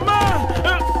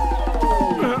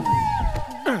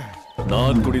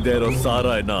 ನಾನ್ ಕುಡಿದೇ ಇರೋ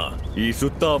ಸಾರಾಯನ ಈ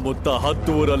ಸುತ್ತಮುತ್ತ 10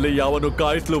 ಊರಲ್ಲಿ ಯಾವನು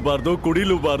ಕಾಯಿಸ್ಲೂಬಾರ್ದು,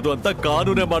 ಕುಡಿಲೂಬಾರ್ದು ಅಂತ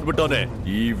ಕಾನೂನೇ ಮಾಡ್ಬಿಟ್ಟವನೆ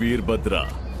ಈ ವೀರಭದ್ರ.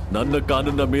 ನನ್ನ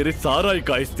ಕಾನೂನ ಮೀರಿ ಸಾರಾಯಿ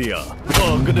ಕಾಯಿಸ್ತೀಯ?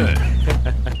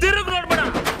 ತಿರುಗಿ ನೋಡ್ಬೇಡ.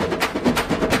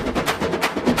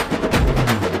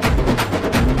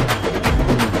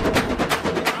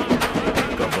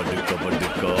 ಕಬಡ್ಡಿ ಕಬಡ್ಡಿ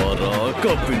ಕಾರ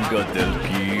ಕಬ್ಬಿಂಗದಲ್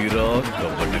ಕೀರ,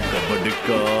 ಕಬಡ್ಡಿ ಕಬಡ್ಡಿ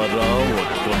ಕಾರ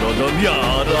ಒತ್ಕೊಂಡೋದ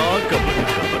ಯಾರ, ಕಬಡ್ಡಿ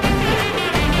ಕಬಡ್ಡಿ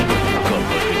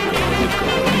ಕಬಡ್ಡಿ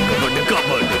ಕಬಡ್ಡಿ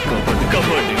ಕಬಡ್ಡಿ ಕಬಡ್ಡಿ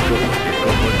ಕಬಡ್ಡಿ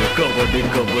ಕಬಡ್ಡಿ ಕಬಡ್ಡಿ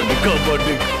ಕಬಡ್ಡಿ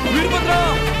ಕಬಡ್ಡಿ. ವೀರಭದ್ರ,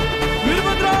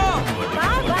 ವೀರಭದ್ರ,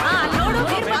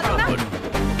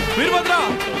 ವೀರಭದ್ರ,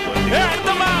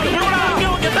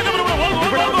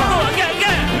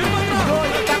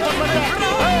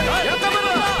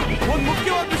 ಒಂದ್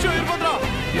ಮುಖ್ಯವಾದ ವಿಷಯ ವೀರಭದ್ರ.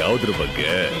 ಯಾವ್ದ್ರ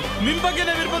ಬಗ್ಗೆ? ನಿನ್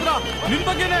ಬಗ್ಗೆನೆ ವೀರಭದ್ರ, ನಿನ್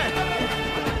ಬಗ್ಗೆನೆ.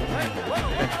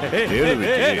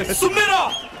 ಸುಮ್ಮಿರೋ,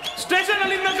 ಸ್ಟೇಷನ್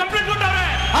ಅಲ್ಲಿ ಕಂಪ್ಲೇಂಟ್ ಕೊಟ್ಟವ್ರೆ.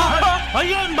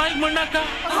 ಅಯ್ಯೋ ಬೈಕ್ ಮಣ್ಣಾಕ.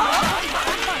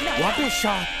 What is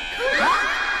shot?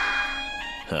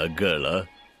 ಹಗ್ಗಳ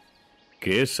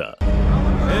ಕೇಸ.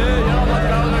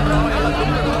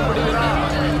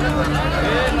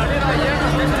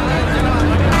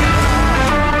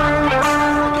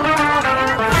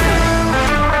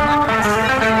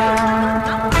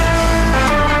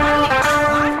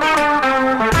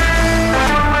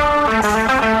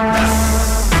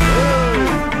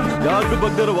 ಯಾರು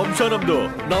ಬಂದಿರೋ ವಂಶ ನಮ್ದು,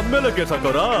 ನಮ್ಮೇಲೆ ಕೇಸ್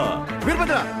ಹಾಕೋರ?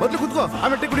 ವೀರಭದ್ರ ಮೊದ್ಲು ಕುತ್ಕೋ,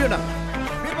 ಆಮೇಲೆ ಕುಡಿಯೋಣ.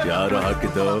 ಯಾರು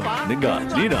ಹಾಕಿದ್ದು? ನಿಂಗ?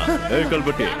 ನೀನಾ?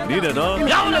 ಕಳ್ಬಿಟ್ಟಿ ನೀನೇನೋ?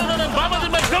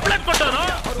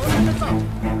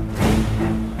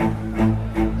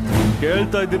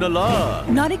 ಕೇಳ್ತಾ ಇದ್ದೀನಲ್ಲ.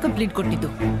 ನಾನೇ ಕಂಪ್ಲೇಂಟ್ ಕೊಟ್ಟಿದ್ದು.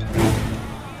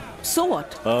 So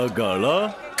what? ಆಗಾಳ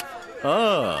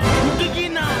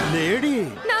ಲೇಡಿ,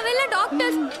 ನಾವೆಲ್ಲ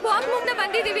ಡಾಕ್ಟರ್ಸ್ ವಾಕ್ ಮುಂದೆ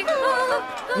ಬಂದಿದೀವಿ.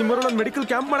 ನಿಮ್ಮೂರಲ್ಲಿ ಮೆಡಿಕಲ್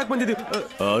ಕ್ಯಾಂಪ್ ಮಾಡಕ್ ಬಂದಿದೀವಿ.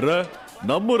 ಅರೆ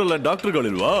ನಮ್ಮೂರಲ್ಲ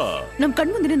ಡಾಕ್ಟರ್ಗಳಿಲ್ವಾ? ನಮ್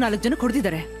ಕಣ್ಮುಂದಿನ 4 ಜನ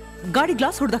ಹೊಡೆದಿದ್ದಾರೆ, ಗಾಡಿ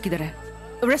ಗ್ಲಾಸ್ ಹೊಡೆದಾಕಿದ್ದಾರೆ.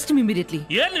 Arrest him immediately.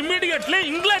 ಏನ್ ಇಮಿಡಿಯೇಟ್ಲಿ?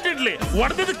 ಇಂಗ್ಲೆಂಡ್ ಇಡ್ಲಿ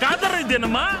ಹೊಡೆದಿದ್ದು ಕಾತರ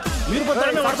ಇದ್ದೇನಮ್ಮ?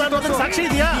 ಸಾಕ್ಷಿ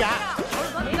ಇದೆಯಾ?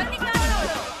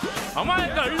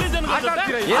 ಅಮಾಯಕ ಹಳ್ಳಿ ಜನ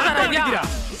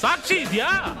ಸಾಕ್ಷಿ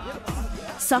ಇದೆಯಾ?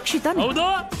 ಸಾಕ್ಷಿ ತಾನೆ? ಹೌದು,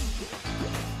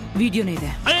 ವಿಡಿಯೋನೇ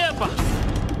ಇದೆ. ಅಯ್ಯಪ್ಪ,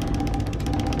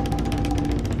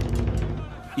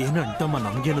 ಏನಂತಮ್ಮ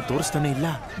ನಮ್ಗೇನು ತೋರಿಸ್ತಾನೆ ಇಲ್ಲ.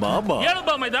 ಮಾಮ ಹೇಳು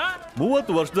ಬಾಮೈದ.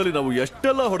 30 ವರ್ಷದಲ್ಲಿ ನಾವು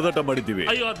ಎಷ್ಟೆಲ್ಲ ಹೊಡೆದಾಟ ಮಾಡಿದ್ದೀವಿ.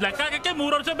 ಅಯ್ಯೋ ಅದ್ ಲೆಕ್ಕ ಆಗಕ್ಕೆ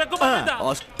 3 ವರ್ಷ ಬೇಕು.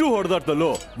 ಅಷ್ಟು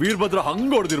ಹೊಡೆದಾಟದಲ್ಲೂ ವೀರಭದ್ರ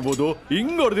ಹಂಗ್ ಹೊಡೆದಿರ್ಬೋದು,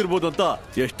 ಹಿಂಗ್ ಹೊಡೆದಿರ್ಬೋದು ಅಂತ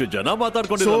ಎಷ್ಟು ಜನ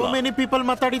ಮಾತಾಡ್ಕೊಂಡಿದ್ದಾರೆ. So many people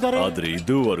ಮಾತಾಡಿದ್ದಾರೆ. ಆದ್ರೆ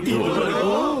ಇದುವರೆಗೂ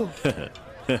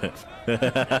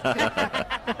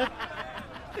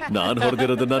ನಾನ್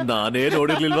ಹೊಡೆದಿರೋದನ್ನ ನಾನೇ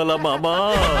ನೋಡಿರ್ಲಿಲ್ವಲ್ಲ ಮಾಮ.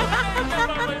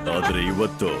 ಆದ್ರೆ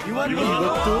ಇವತ್ತು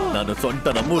ನಾನು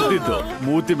ಸೊಂಟನ ಮುರಿದಿದ್ದು,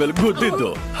 ಮೂತಿ ಮೇಲೆ ಗುದ್ದಿದ್ದು,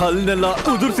 ಹಲ್ನೆಲ್ಲ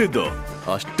ಉದುರ್ಸಿದ್ದು,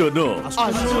 ಅಷ್ಟನು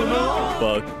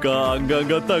ಪಕ್ಕ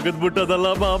ಹಂಗಂಗ ತೆಗೆದ್ಬಿಟ್ಟದಲ್ಲ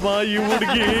ಮಾಮ ಈ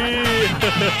ಹುಡುಗಿ.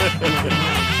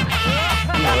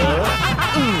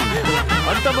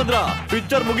 ಅಂತ ಬಂದ್ರ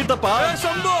ಪಿಕ್ಚರ್ ಮುಗಿತಪ್ಪ.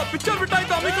 ಪಿಕ್ಚರ್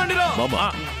ಬಿಟ್ಟಾಯ್ತು ಅಮ್ಮಿಕೊಂಡಿರೋ ಮಾಮ.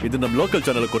 ಇದು ನಮ್ ಲೋಕಲ್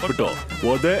ಚಾನಲ್ ಕೊಟ್ಬಿಟ್ಟು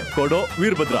ಓದೆ ಕೊಡೋ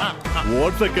ವೀರಭದ್ರ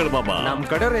ಓಡ್ಸ ಕೇಳ ಮಾಮ. ನಮ್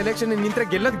ಕಡೆಯವ್ರ ಎಲೆಕ್ಷನ್ ನಿಂತ್ರೆ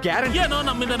ಗೆಲ್ಲದ್ ಗ್ಯಾರಂಟಿ. ಏನೋ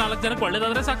ನಮ್ಮಿಂದ 4 ಜನಕ್ಕೆ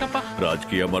ಒಳ್ಳೇದಾದ್ರೆ ಸಾಕಪ್ಪ.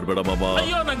 ರಾಜಕೀಯ ಮಾಡ್ಬೇಡ ಮಾಮ.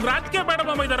 ಅಯ್ಯೋ ನಂಗೆ ರಾಜಕೀಯ ಬೇಡ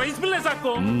ಮಾಮ, ಇದು ರೈಸ್ ಮಿಲ್ಲೇ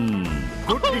ಸಾಕು.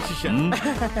 Good decision.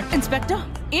 ಇನ್ಸ್ಪೆಕ್ಟರ್,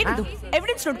 ಏನಿದು?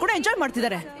 ಎವಿಡೆನ್ಸ್ ನೋಡ್ಕೊಂಡು ಎಂಜಾಯ್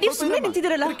ಮಾಡ್ತಿದ್ದಾರೆ, ನೀವು ಸುಮ್ಮನೆ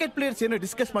ನಿಂತಿದ್ದೀರಲ್ಲ. ಕ್ರಿಕೆಟ್ ಪ್ಲೇಯರ್ಸ್ ಏನೋ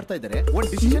ಡಿಸ್ಕಸ್ ಮಾಡ್ತಾ ಇದ್ದಾರೆ, ಒಂದ್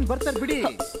ಡಿಸಿಷನ್ ಬರ್ತಾರೆ ಬಿಡಿ.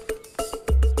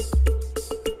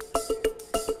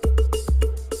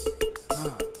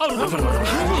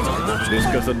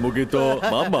 ಡಿಸ್ಕಷನ್ ಮುಗೀತು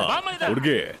ಮಾಮ.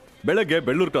 ಹುಡುಗಿ ಬೆಳಗ್ಗೆ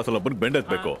ಬೆಳ್ಳೂರು ಕ್ರಾಸಲ್ಲಿ ಒಬ್ಬನ್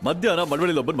ಬೆಂಡೆತ್ಬೇಕು, ಮಧ್ಯಾಹ್ನ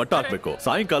ಮಳವಳ್ಳಿಲಿ ಒಬ್ಬನ್ ಮಟ್ಟ ಹಾಕ್ಬೇಕು,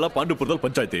 ಸಾಯಂಕಾಲ ಪಾಂಡುಪುರದಲ್ಲಿ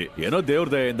ಪಂಚಾಯತಿ. ಏನೋ ದೇವ್ರ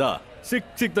ದಯೆಯಿಂದ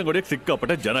ಸಿಕ್ತಂಗ್ ಹೊಡಿಯಕ್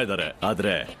ಸಿಕ್ಕಾಪಟ್ಟೆ ಜನ ಇದಾರೆ.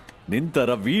 ಆದ್ರೆ ನಿಂತರ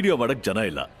ವಿಡಿಯೋ ಮಾಡಕ್ ಜನ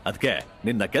ಇಲ್ಲ. ಅದಕ್ಕೆ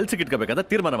ನಿನ್ನ ಕೆಲ್ಸಕ್ಕೆ ಇಟ್ಕೋಬೇಕಂತ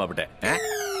ತೀರ್ಮಾನ ಮಾಡ್ಬಿಟ್ಟೆ.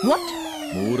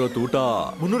 3 ಊಟ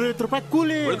 350 ರೂಪಾಯಿ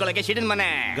ಕೂಲಿ, ಉಳ್ಕೊಳಕ್ಕೆ ಶೀಟಿನ ಮನೆ,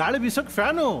 ಗಾಳಿ ಬೀಸಕ್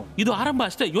ಫ್ಯಾನು. ಇದು ಆರಂಭ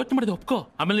ಅಷ್ಟೇ, ಯೋಚನೆ ಮಾಡಿದೆ ಒಪ್ಕೋ.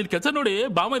 ಆಮೇಲೆ ನಿನ್ ಕೆಲಸ ನೋಡಿ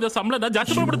ಬಾಮೈದ ಸಂಬಳನ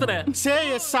ಜಾಸ್ತಿ ಮಾಡ್ಬಿಡ್ತಾರೆ.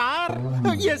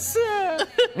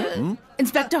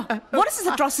 Inspector, what is this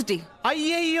atrocity?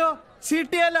 ಅಯ್ಯಯ್ಯೋ,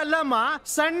 ಸಿಟಿಯಲ್ಲಿ ಅಲ್ಲಮ್ಮ,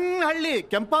 ಸಣ್ಣ ಹಳ್ಳಿ,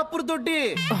 ಕೆಂಪಾಪುರ ದೊಡ್ಡಿ.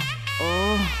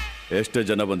 ಎಷ್ಟೇ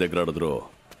ಜನ ಬಂದು ಎಗರಾಡಿದ್ರು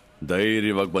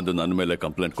ಧೈರ್ಯವಾಗಿ ಬಂದು ನನ್ನ ಮೇಲೆ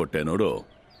ಕಂಪ್ಲೇಂಟ್ ಕೊಟ್ಟೆ ನೋಡು.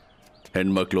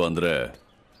 ಹೆಣ್ಮಕ್ಳು ಅಂದ್ರೆ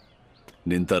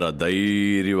ನಿಂತರ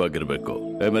ಧೈರ್ಯವಾಗಿರ್ಬೇಕು.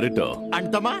 ಮೆರಿಟೋ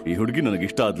ಅಂತಮ್ಮ, ಈ ಹುಡುಗಿ ನನಗೆ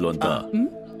ಇಷ್ಟ ಆದ್ಲು ಅಂತ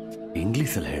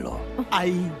ಇಂಗ್ಲಿಷ್ ಅಲ್ಲಿ ಹೇಳೋ. I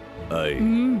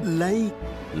like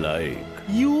like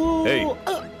you.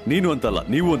 ನೀನು ಅಂತಲ್ಲ,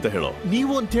 ನೀವು ಅಂತ ಹೇಳೋ.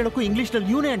 ನೀವು ಅಂತ ಹೇಳಕ್ಕೂ ಇಂಗ್ಲಿಷ್ ನಲ್ಲಿ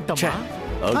ಯೂನೇ ಅಂತಮ್ಮ.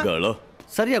 ಹೌದಾಳು,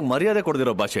 ಸರಿಯಾಗಿ ಮರ್ಯಾದೆ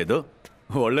ಕೊಡ್ದಿರೋ ಭಾಷೆ ಇದು.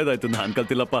 ಒಳ್ಳೇದಾಯ್ತು, ನಾನು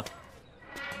ಕಲ್ತಿಲ್ಲಪ್ಪ.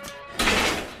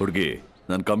 ಹುಡುಗಿ,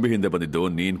 ನನ್ ಕಂಬಿ ಹಿಂದೆ ಬಂದಿದ್ದು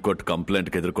ನೀನ್ ಕೊಟ್ಟು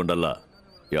ಕಂಪ್ಲೇಂಟ್ಗೆ ಹೆದರ್ಕೊಂಡಲ್ಲ,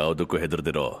 ಯಾವುದಕ್ಕೂ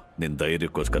ಹೆದರ್ದಿರೋ ನಿನ್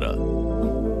ಧೈರ್ಯಕ್ಕೋಸ್ಕರ.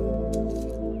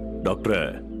 ಡಾಕ್ಟ್ರೇ,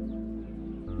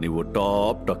 ನೀವು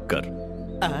ಟಾಪ್ ಟಕ್ಕರ್,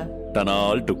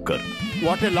 ಟನಾಲ್ ಟುಕ್ಕರ್.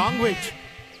 What A language.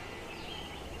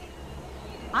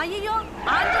 ಅಯ್ಯೋ,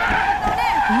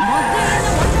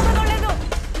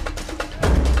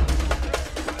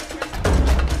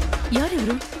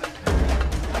 ಯಾರಿವ್ರು?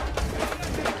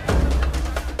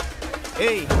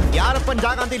 ಏಯ್, ಯಾರಪ್ಪನ್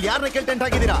ಜಾಗ ಅಂತ ಇಲ್ಲಿ ಯಾರನ್ನ ಕೇಳಿ ಟೆಂಟ್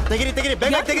ಹಾಕಿದೀರಾ? ತೆಗಿರಿ ತೆಗಿರಿ,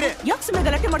 ಬೇಗ ತೆಗಿರಿ. ಯಾಕೆ ಸುಮ್ಮನೆ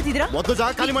ಗಲಾಟೆ ಮಾಡ್ತಿದ್ದೀರಾ? ಮೊದಲು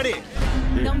ಜಾಗ ಖಾಲಿ ಮಾಡಿ.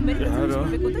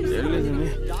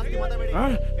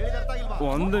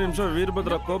 ಒಂದು ನಿಮಿಷ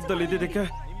ವೀರಭದ್ರ ಕೋಪದಲ್ಲಿ ಇದ್ದಿದ್ದಕ್ಕೆ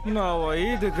ನಾವು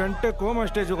 5 ಗಂಟೆ ಕೋಮಾ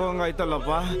ಸ್ಟೇಜ್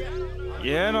ಹೋಗಂಗಾಯ್ತಲ್ಲಪ್ಪ.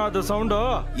 ಏನೋ ಅದು ಸೌಂಡು.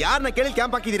 ಯಾರನ್ನ ಕೇಳಿ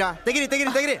ಕ್ಯಾಂಪ್ ಹಾಕಿದೀರಾ? ತೆಗಿರಿ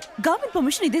ತೆಗಿರಿ ತೆಗಿರಿ. ಗವರ್ಮೆಂಟ್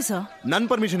ಪರ್ಮಿಷನ್ ಇದೆ ಸರ್. ನನ್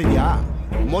ಪರ್ಮಿಷನ್ ಇದೆಯಾ?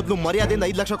 ಮೊದಲು ಮರ್ಯಾದೆಯಿಂದ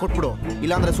 5 ಲಕ್ಷ ಕೊಟ್ಬಿಡು,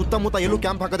 ಇಲ್ಲಾಂದ್ರೆ ಸುತ್ತಮುತ್ತ ಎಲ್ಲೂ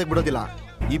ಕ್ಯಾಂಪ್ ಹಾಕೋದಕ್ಕೆ ಬಿಡೋದಿಲ್ಲ.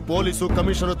 ಈ ಪೊಲೀಸು,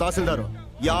 ಕಮಿಷನರ್, ತಹಸೀಲ್ದಾರು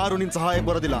ಯಾರು ನಿನ್ ಸಹಾಯಕ್ಕೆ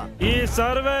ಬರೋದಿಲ್ಲ. ಈ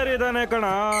ಸರ್ವೇರ್ ಇದಾನೆ ಕಣ.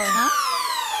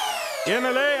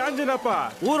 ಏನಲ್ಲೇ ಅಂಜಿನಪ್ಪ,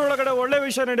 ಊರೊಳಗಡೆ ಒಳ್ಳೆ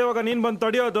ವಿಷಯ ನಡೆಯುವಾಗ ನೀನ್ ಬಂದು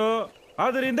ತಡೆಯೋದು,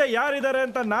 ಅದರಿಂದ ಯಾರಿದ್ದಾರೆ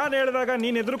ಅಂತ ನಾನ್ ಹೇಳಿದಾಗ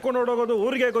ನೀನ್ ಎದುರ್ಕೊಂಡು ಹೋಗೋದು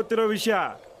ಊರಿಗೆ ಗೊತ್ತಿರೋ ವಿಷಯ.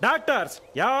 ಡಾಕ್ಟರ್ಸ್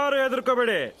ಯಾರು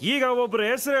ಎದುರ್ಕೋಬೇಡಿ. ಈಗ ಒಬ್ರು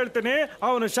ಹೆಸರು ಹೇಳ್ತೀನಿ,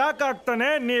 ಅವನು ಶಾಕ್ ಆಗ್ತಾನೆ,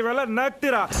 ನೀವೆಲ್ಲ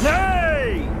ನಗ್ತೀರಾ.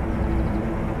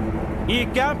 ಈ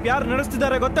ಕ್ಯಾಂಪ್ ಯಾರು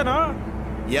ನಡೆಸ್ತಿದ್ದಾರೆ ಗೊತ್ತೇನೋ?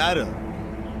 ಯಾರು?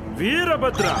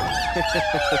 ವೀರಭದ್ರ.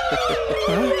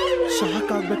 Shock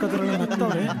ಆಗ್ಬೇಕಾದ್ರಲ್ಲ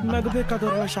ನಗ್ತವ್ರೆ,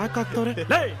 ನಗಬೇಕಾದ್ರಲ್ಲ shock ಆಗ್ತವ್ರೆ.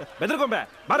 ಬೆದರ್ಕೊಂಬೆ,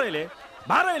 ಬಾರ ಇಲ್ಲಿ,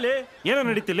 ಬಾರ ಇಲ್ಲಿ. ಏನೋ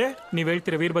ನಡೀತಿಲ್ಲಿ? ನೀವ್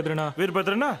ಹೇಳ್ತೀರ ವೀರಭದ್ರನ?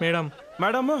 ವೀರಭದ್ರನ ಮೇಡಮ್,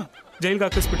 ಮೇಡಮ್ ಜೈಲ್ಗೆ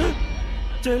ಹಾಕಿಸ್ಬಿಟ್ರು.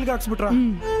 ಜೈಲ್ಗೆ ಹಾಕ್ಸ್ಬಿಟ್ರ?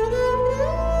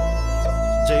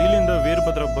 ಜೈಲಿಂದ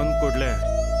ವೀರಭದ್ರ ಬಂದ್ ಕೂಡ್ಲೆ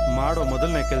ಮಾಡೋ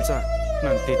ಮೊದಲನೇ ಕೆಲ್ಸ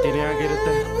ನನ್ ತಿಥಿನೇ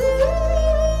ಆಗಿರುತ್ತೆ.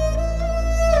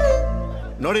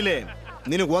 ನೋಡಿಲಿ,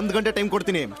 ನಿನಗ್ 1 ಗಂಟೆ ಟೈಮ್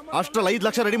ಕೊಡ್ತೀನಿ, ಅಷ್ಟ್ರಲ್ಲಿ 5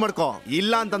 ಲಕ್ಷ ರೆಡಿ ಮಾಡ್ಕೋ.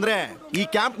 ಇಲ್ಲ ಅಂತಂದ್ರೆ ಈ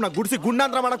ಕ್ಯಾಂಪ್ ನ ಗುಡ್ಸಿ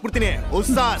ಗುಂಡಾಂತರ ಮಾಡಕ್ ಬಿಡ್ತೀನಿ.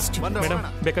 ಮೇಡಮ್,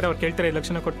 ಬೇಕಾದ್ರೆ ಅವ್ರು ಕೇಳ್ತಾರೆ 5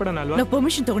 ಲಕ್ಷನ ಕೊಟ್ಬಿಡೋಣ ಅಲ್ವಾ? ನಾವು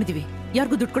ಪರ್ಮಿಷನ್ ತಗೊಂಡಿದೀವಿ,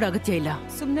 ಯಾರಿಗೂ ದುಡ್ಡು ಕೊಡೋ ಅಗತ್ಯ ಇಲ್ಲ.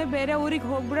 ಸುಮ್ನೆ ಬೇರೆ ಊರಿಗೆ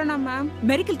ಹೋಗ್ಬಿಡೋಣ ಮ್ಯಾಮ್.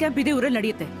 ಮೆಡಿಕಲ್ ಕ್ಯಾಂಪ್ ಇದೆ, ಊರಲ್ಲಿ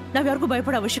ನಡೆಯುತ್ತೆ. ನಾವ್ ಯಾರಿಗೂ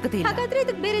ಭಯಪಡೋ ಅವಶ್ಯಕತೆ ಇಲ್ಲ. ಹಾಗಾದ್ರೆ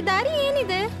ಇದಕ್ಕೆ ಬೇರೆ ದಾರಿ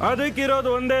ಏನಿದೆ?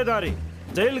 ಅದಕ್ಕಿರೋದು ಒಂದೇ ದಾರಿ.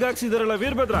 ಜೈಲ್ಗೆ ಹಾಕ್ಸಿದಾರಲ್ಲ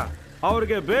ವೀರಭದ್ರ,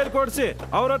 ಅವ್ರಿಗೆ ಬೇರ್ ಕೊಡ್ಸಿ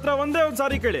ಅವ್ರ ಹತ್ರ ಒಂದೇ ಒಂದ್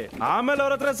ಸಾರಿ ಕೇಳಿ, ಆಮೇಲೆ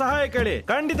ಅವ್ರ ಹತ್ರ ಸಹಾಯ ಕೇಳಿ,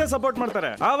 ಖಂಡಿತ ಸಪೋರ್ಟ್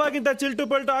ಮಾಡ್ತಾರೆ. ಆವಾಗಿಂತ ಚಿಲ್ಟು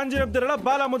ಪಲ್ಟು ಆಂಜಿನಪ್ತಿರಲ್ಲ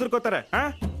ಬಾಲ ಮುದ್ರಕೋತಾರೆ.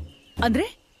 ಅಂದ್ರೆ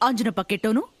ಆಂಜನಪ್ಪ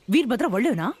ಕೆಟ್ಟವನು, ವೀರಭದ್ರ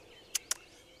ಒಳ್ಳೆಯವನಾ?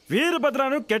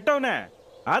 ವೀರಭದ್ರನು ಕೆಟ್ಟವನೇ,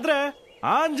 ಆದ್ರೆ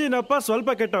ಆಂಜಿನಪ್ಪ ಸ್ವಲ್ಪ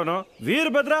ಕೆಟ್ಟವನು.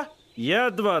 ವೀರಭದ್ರ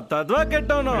ಯದ್ವಾ ತದ್ವಾ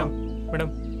ಕೆಟ್ಟವನು.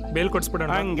 Madam, bale ಕೊಡ್ಸ್ಬಿಡೋಣ.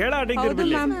 ಹಂಗೇಳ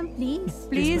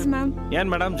please ma'am. ಏನ್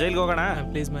ಮೇಡಮ್, ಜೈಲ್ಗೆ ಹೋಗೋಣ?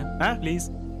 Please ma'am, please.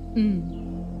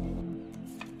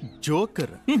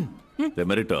 Joker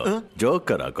ಮೆರಿಟೋ,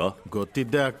 joker ಹಾಕೋ.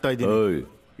 ಗೊತ್ತಿದ್ದೇ ಆಗ್ತಾ ಇದೀನಿ.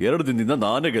 2 ದಿನದಿಂದ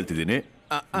ನಾನೇ ಗೆಲ್ತಿದ್ದೀನಿ.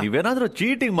 ನೀವೇನಾದ್ರೂ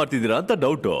ಚೀಟಿಂಗ್ ಮಾಡ್ತಿದ್ದೀರಾ ಅಂತ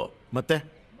ಡೌಟು. ಮತ್ತೆ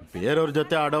ಬೇರೆಯವ್ರ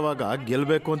ಜೊತೆ ಆಡೋವಾಗ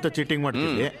ಗೆಲ್ಬೇಕು ಅಂತ ಚೀಟಿಂಗ್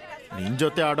ಮಾಡ್ತೀವಿ, ನಿನ್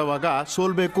ಜೊತೆ ಆಡೋವಾಗ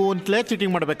ಸೋಲ್ಬೇಕು ಅಂತಲೇ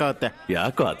ಚೀಟಿಂಗ್ ಮಾಡ್ಬೇಕಾಗತ್ತೆ.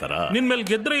 ಯಾಕೋ ಆತರ? ನಿನ್ ಮೇಲೆ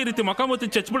ಗೆದ್ರೆ ಈ ರೀತಿ ಮಕಾಮತಿ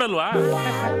ಚಚ್ಬಿಡಲ್ವಾ?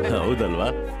 ಹೌದಲ್ವಾ,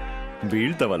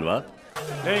 ಬೀಳ್ತಾವಲ್ವಾ?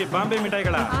 ಏಯ್ ಬಾಂಬೆ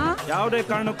ಮಿಠಾಯಿಗಳ, ಯಾವುದೇ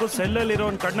ಕಾರಣಕ್ಕೂ ಸೆಲ್ಲಲ್ಲಿ ಇರೋ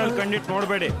ಕಣ್ಣಲ್ಲಿ ಕಣ್ಣಿಟ್ಟು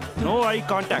ನೋಡ್ಬೇಡಿ. No eye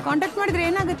contact. ಕಾಂಟ್ಯಾಕ್ಟ್ ಮಾಡಿದ್ರೆ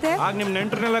ಏನಾಗುತ್ತೆ? ಆಗ ನಿಮ್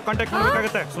ನೆಂಟರನ್ನೆಲ್ಲ ಕಾಂಟ್ಯಾಕ್ಟ್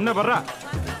ಮಾಡ್ಬೇಕಾಗತ್ತೆ. ಸುಮ್ನೆ ಬರ್ರ.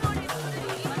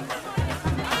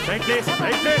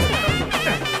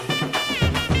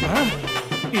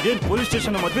 ಇದೇನ್ ಪೊಲೀಸ್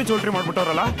ಸ್ಟೇಷನ್ ಮದ್ವೆ ಚೌಲ್ಟ್ರಿ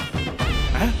ಮಾಡ್ಬಿಟ್ಟವ್ರಲ್ಲ.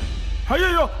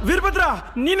 ಅಯ್ಯೋ ವೀರಭದ್ರ,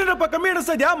 ನೀನೇನಪ್ಪ ಕಮ್ಮಿ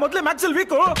ಅನಿಸ್ತಾ ಇದ್ಯಾ? ಮೊದ್ಲೇ ಮ್ಯಾಕ್ಸಲ್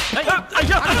ವೀಕು.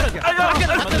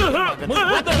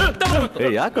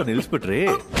 ಯಾಕೋ ನಿಲ್ಸ್ಬಿಟ್ರಿ?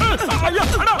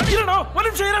 ಒಂದ್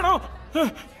ನಿಮಿಷ ಇರೋಣ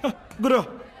ಗುರು.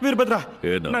 ವೀರಭದ್ರ,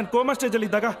 ನಾನ್ ಕೋಮಾ ಸ್ಟೇಜ್ ಅಲ್ಲಿ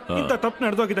ಇದ್ದಾಗ ಇಂತ ತಪ್ಪು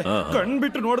ನಡೆದೋಗಿದೆ.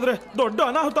 ಕಣ್ಬಿಟ್ಟು ನೋಡಿದ್ರೆ ದೊಡ್ಡ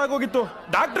ಅನಾಹುತ ಆಗೋಗಿತ್ತು.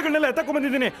 ಡಾಕ್ಟರ್ಗಳನ್ನೆಲ್ಲ ಎತ್ತಕೊಂಡ್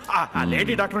ಬಂದಿದ್ದೀನಿ. ಆ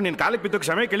ಲೇಡಿ ಡಾಕ್ಟರ್ ನಿನ್ ಕಾಲಿಗೆ ಬಿದ್ದು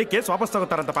ಕ್ಷಮೆ ಕೇಳಿ ಕೇಸ್ ವಾಪಸ್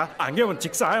ತಗೋತಾರಂತಪ್ಪ. ಹಂಗೆ ಒಂದ್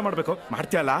ಚಿಕ್ಕ ಸಹಾಯ ಮಾಡ್ಬೇಕು,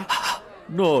 ಮಾಡ್ತೀಯಲ್ಲ?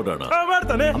 ನೋಡೋಣ.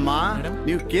 ಅಮ್ಮ,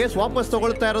 ನೀವು ಕೇಸ್ ವಾಪಸ್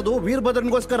ತಗೊಳ್ತಾ ಇರೋದು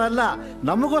ವೀರಭದ್ರನ್ಗೋಸ್ಕರ ಅಲ್ಲ,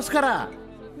 ನಮಗೋಸ್ಕರ.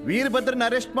 ವೀರಭದ್ರನ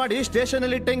ಅರೆಸ್ಟ್ ಮಾಡಿ ಸ್ಟೇಷನ್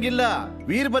ಅಲ್ಲಿ ಇಟ್ಟಂಗಿಲ್ಲ,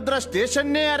 ವೀರಭದ್ರ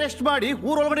ಸ್ಟೇಷನ್ನೇ ಅರೆಸ್ಟ್ ಮಾಡಿ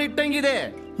ಊರೊಳಗಡೆ ಇಟ್ಟಂಗಿದೆ.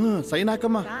 ಸೈನ್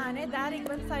ಹಾಕಮ್ಮ.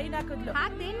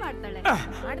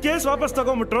 ಕೇಸ್ ವಾಪಸ್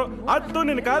ತಗೊಂಡ್ಬಿಟ್ರು, ಅದು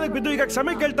ನಿನ್ನ ಕಾಲಿಗೆ ಬಿದ್ದು ಈಗ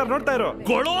ಕ್ಷಮೆ ಕೇಳ್ತಾರೆ. ನೋಡ್ತಾ ಇರೋ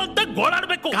ಗೋಳು ಅಂತ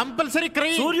ಗೋಳಾಡ್ಬೇಕು. Compulsory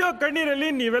CRY. ಸೂರ್ಯ ಕಣ್ಣೀರಲ್ಲಿ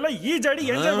ನೀವೆಲ್ಲ ಈ ಜಾಡಿ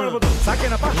ಎಂಜಾಯ್ ಮಾಡ್ಬೋದು.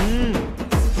 ಸಾಕೇನಪ್ಪ?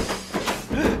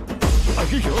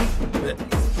 ಅಯ್ಯೋ,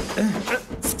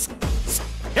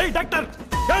 ಏಯ್ ಡಾಕ್ಟರ್,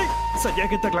 ಏಯ್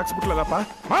ಸರಿಯಾಗಿ ತಗ್ಲಾಕ್ಸ್ಬಿಟ್ಲಲ್ಲಪ್ಪ.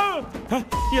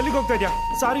 ಎಲ್ಲಿಗೆ ಹೋಗ್ತಾ ಇದ್ಯಾ?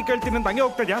 ಸಾರಿ ಕೇಳ್ತೀನಿ ಅಂತ ಹಂಗೆ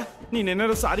ಹೋಗ್ತಾ ಇದ್ಯಾ?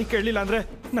 ನೀನೇನಾದ್ರು ಸಾರಿ ಕೇಳಲಿಲ್ಲ ಅಂದ್ರೆ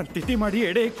ನನ್ ತಿಥಿ ಮಾಡಿ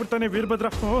ಎಡೆ ಇಕ್ಬಿಡ್ತಾನೆ ವೀರಭದ್ರ.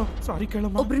 ಸಾರಿ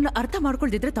ಕೇಳಮ್ಮ. ಒಬ್ರನ್ನ ಅರ್ಥ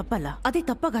ಮಾಡ್ಕೊಳ್ದಿದ್ರೆ ತಪ್ಪಲ್ಲ, ಅದೇ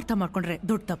ತಪ್ಪಾಗ ಅರ್ಥ ಮಾಡ್ಕೊಂಡ್ರೆ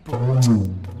ದೊಡ್ಡ ತಪ್ಪು.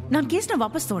 ನಾನ್ ಕೇಸ್ನ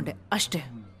ವಾಪಸ್ ತಗೊಂಡೆ ಅಷ್ಟೇ.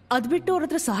 ಅದ್ ಬಿಟ್ಟು ಅವ್ರ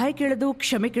ಹತ್ರ ಸಹಾಯ ಕೇಳೋದು,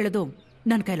 ಕ್ಷಮೆ ಕೇಳೋದು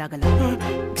ನನ್ ಕೈಲಾಗಲ್ಲ.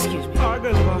 Excuse me.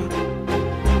 ಆಗಲ್ವಾ?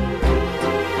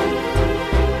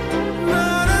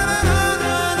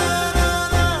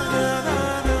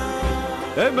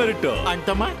 ಮೆರಿಟ್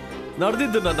ಅಂತಮ್ಮ,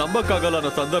 ನಡೆದಿದ್ದನ್ನ ನಂಬಕ್ಕಾಗಲ್ಲ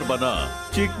ಅನ್ನೋ ಸಂದರ್ಭನ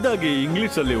ಚಿಕ್ಕದಾಗಿ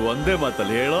ಇಂಗ್ಲಿಷ್ ಅಲ್ಲಿ ಒಂದೇ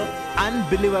ಮಾತಲ್ಲಿ ಹೇಳೋ.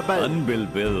 ಅನ್ಬಿಲಿವಬಲ್.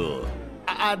 ಅನ್ಬಿಲ್ಬಿಲ್.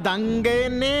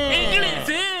 ಅದಂಗೇನೆ.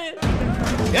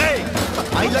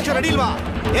 5 ಲಕ್ಷ ರೆಡಿ ಇಲ್ವಾ?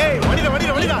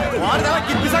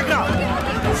 ಕಿತ್ಬಿಸಾಕ್ರ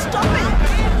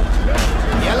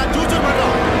ಎಲ್ಲ ಚೂಚು ಮಾಡ್ರ.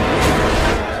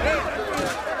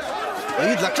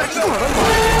 5 ಲಕ್ಷ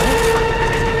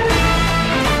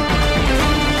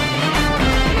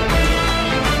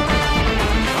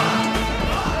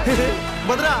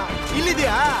ಭದ್ರ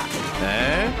ಇಲ್ಲಿದ್ಯಾ?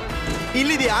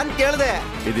 ಇಲ್ಲಿದ್ಯಾ ಅಂತ ಕೇಳ್ದೆ.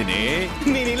 ಇದೀನಿ.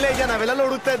 ನೀನ್ ಇಲ್ಲೇ ಇದ್ಯಾ? ನಾವೆಲ್ಲ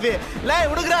ಹುಡುಕ್ತಾ ಇದ್ವಿ. ಲೇ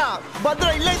ಹುಡುಗ್ರ, ಭದ್ರ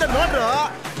ಇಲ್ಲೇ ಇದ್ದ ನೋಡ್ರು.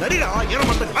 ನಡೀರ, ಏನೋ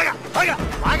ಮಾಡ್ತಾರೆ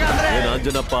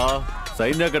ಅಂಜನಪ್ಪ.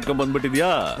 ಸೈನ್ಯ ಕಟ್ಕೊಂಡ್ ಬಂದ್ಬಿಟ್ಟಿದ್ಯಾ?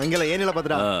 ಹಂಗೆಲ್ಲ ಏನಿಲ್ಲ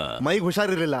ಭದ್ರ, ಮೈಗ್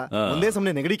ಹುಷಾರಿರ್ಲಿಲ್ಲ, ಒಂದೇ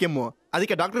ಸಮನೆ ನೆಗಡಿ ಕೆಮ್ಮು,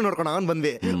 ಅದಕ್ಕೆ ಡಾಕ್ಟರ್ ನೋಡ್ಕೊಂಡು ಅವನ್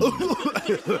ಬಂದ್ವಿ.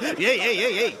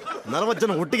 40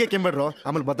 ಜನ ಒಟ್ಟಿಗೆ ಕೆಮ್ಬೇಡ್ರು,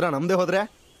 ಆಮೇಲೆ ಭದ್ರ ನಮ್ದೇ ಹೋದ್ರೆ.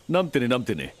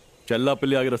 ನಂಬ್ತೀನಿ.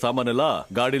 ಚೆಲ್ಲಾಪಿಲ್ಲಿ ಆಗಿರೋ ಸಾಮಾನೆಲ್ಲ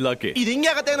ಗಾಡಿಲಿ ಹಾಕಿ. ಇದು ಹಿಂಗೆ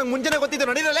ಆಗತ್ತೆ ನಂಗೆ ಮುಂಚೆನೆ ಗೊತ್ತಿತ್ತು.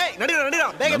 ನಡೀರ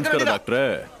ಡಾಕ್ಟ್ರೆ,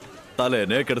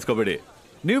 ತಲೆನೇ ಕೆಡಿಸ್ಕೋಬೇಡಿ.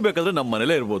 ನೀವು ಬೇಕಾದ್ರೆ ನಮ್ಮ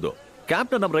ಮನೇಲೇ ಇರ್ಬೋದು.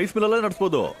 ಕ್ಯಾಂಪ್ ನ ನಮ್ ರೈಸ್ ಮಿಲ್ ಅಲ್ಲೇ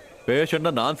ನಡೆಸಬಹುದು. ಪೇಷಂಟ್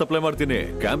ನ ನಾನ್ ಸಪ್ಲೈ ಮಾಡ್ತೀನಿ.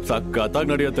 ಕ್ಯಾಂಪ್ ಸಕ್ಕತ್ತಾಗಿ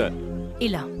ನಡೆಯುತ್ತೆ.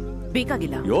 ಇಲ್ಲ,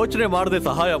 ಬೇಕಾಗಿಲ್ಲ. ಯೋಚನೆ ಮಾಡದೆ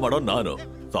ಸಹಾಯ ಮಾಡೋ ನಾನು,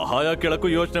 ಸಹಾಯ ಕೇಳಕ್ಕೂ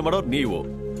ಯೋಚನೆ ಮಾಡೋರು ನೀವು.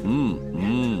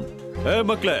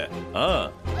 ಮಕ್ಳೇ,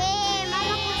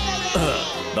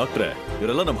 ಡಾಕ್ಟ್ರೆ,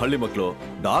 ಇವರೆಲ್ಲ ನಮ್ ಹಳ್ಳಿ ಮಕ್ಳು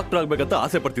ಡಾಕ್ಟರ್ ಆಗ್ಬೇಕಂತ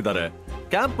ಆಸೆ ಪಡ್ತಿದ್ದಾರೆ.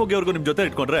 ಕ್ಯಾಂಪ್ ಹೋಗಿಯವ್ರಿಗೂ ನಿಮ್ ಜೊತೆ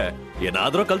ಇಟ್ಕೊಂಡ್ರೆ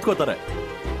ಏನಾದ್ರೂ ಕಲ್ತ್ಕೋತಾರೆ.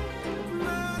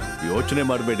 ಯೋಚನೆ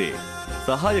ಮಾಡಬೇಡಿ.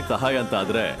 ಸಹಾಯಕ್ಕೆ ಸಹಾಯ ಅಂತ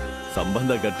ಆದ್ರೆ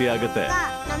ಸಂಬಂಧ ಗಟ್ಟಿ ಆಗತ್ತೆ.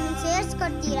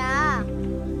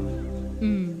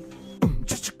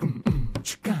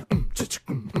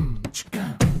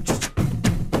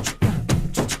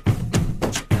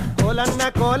 ಕೋಲನ್ನ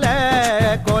ಕೋಲೆ,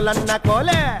 ಕೋಲನ್ನ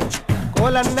ಕೋಲೆ,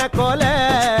 ಕೋಲನ್ನ ಕೋಲೆ,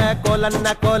 ಕೋಲನ್ನ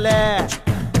ಕೋಲೆ.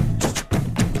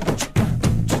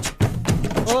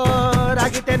 ಓ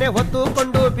ರಾಗಿತೇನೆ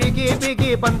ಹೊತ್ತುಕೊಂಡು ಬಿಗಿ ಬಿಗಿ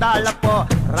ಬಂದಾಳಪ್ಪೋ,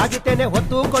 ರಾಗಿತೇನೆ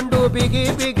ಹೊತ್ತುಕೊಂಡು ಬಿಗಿ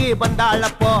ಬಿಗಿ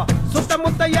ಬಂದಾಳಪ್ಪೋ.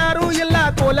 ಸುತ್ತಮುತ್ತ ಯಾರೂ ಇಲ್ಲ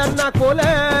ಕೋಲನ್ನ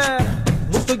ಕೋಲೆ.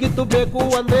 ಮುತ್ತುಗಿತ್ತು ಬೇಕು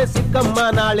ಅಂದ್ರೆ ಸಿಕ್ಕಮ್ಮ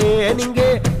ನಾಳೆ ನಿಂಗೆ,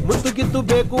 ಮುತ್ತುಗಿತ್ತು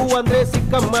ಬೇಕು ಅಂದ್ರೆ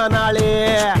ಸಿಕ್ಕಮ್ಮ ನಾಳೆ.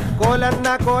 ಕೋಲನ್ನ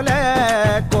ಕೋಲೆ,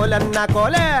 ಕೋಲನ್ನ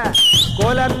ಕೋಲೆ,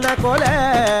 ಕೋಲನ್ನ ಕೋಲೆ,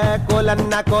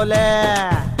 ಕೋಲನ್ನ ಕೋಲೆ.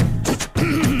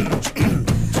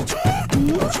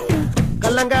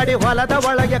 ಕಲ್ಲಂಗಾಡಿ ಹೊಲದ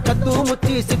ಒಳಗೆ ಕದ್ದು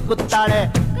ಮುಚ್ಚಿ ಸಿಕ್ಕುತ್ತಾಳೆ,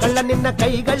 ಕಳ್ಳ ನಿನ್ನ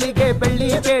ಕೈಗಳಿಗೆ ಬೆಳ್ಳಿ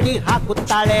ಬೇಡಿ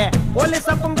ಹಾಕುತ್ತಾಳೆ. ಪೊಲೀಸ್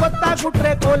ಅಪ್ಪಂಗ್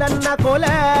ಗೊತ್ತಾಗ್ಬಿಟ್ರೆ ಕೋಲನ್ನ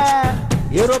ಕೋಲೆ,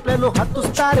 ಏರೋಪ್ಲೇನು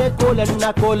ಹತ್ತಿಸ್ತಾರೆ ಕೋಲನ್ನ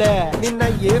ಕೋಲೆ. ನಿನ್ನ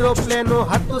ಏರೋಪ್ಲೇನು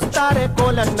ಹತ್ತಿಸ್ತಾರೆ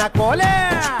ಕೋಲನ್ನ ಕೋಲೆ.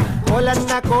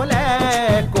 ಕೋಲನ್ನ ಕೋಲೆ,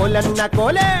 ಕೋಲನ್ನ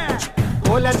ಕೋಲೆ,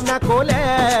 ಕೋಲನ್ನ ಕೋಲೆ,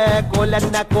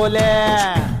 ಕೋಲನ್ನ ಕೋಲೆ.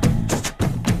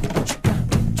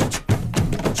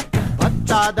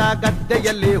 ಭತ್ತಾದ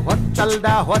ಗದ್ದೆಯಲ್ಲಿ ಹೊತ್ತಲ್ದ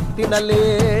ಹೊತ್ತಿನಲ್ಲಿ,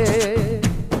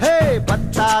 ಹೇ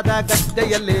ಭತ್ತಾದ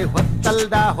ಗದ್ದೆಯಲ್ಲಿ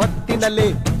ಹೊತ್ತಲ್ದ ಹೊತ್ತಿನಲ್ಲಿ,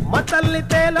 ಮತ್ತಲ್ಲಿ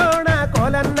ತೇಲೋಣ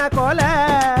ಕೋಲನ್ನ ಕೋಲೆ.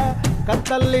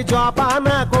 ಕತ್ತಲ್ಲಿ ಜ್ವಾಪಾನ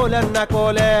ಕೋಲನ್ನ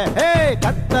ಕೋಲೆ, ಹೇ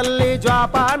ಕತ್ತಲ್ಲಿ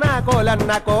ಜ್ವಾಪಾನ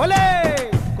ಕೋಲನ್ನ ಕೋಲೆ.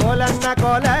 ಕೋಲನ್ನ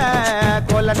ಕೋಲೆ,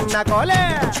 ಕೋಲನ್ನ ಕೋಲೆ,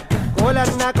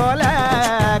 ಕೋಲನ್ನ ಕೋಲೆ,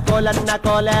 ಕೋಲನ್ನ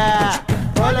ಕೋಲೆ,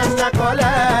 ಕೋಲನ್ನ ಕೋಲೆ,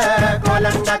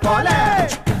 ಕೋಲನ್ನ ಕೋಲೆ,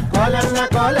 ಕೋಲನ್ನ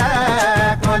ಕೋಲೆ,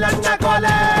 ಕೋಲನ್ನ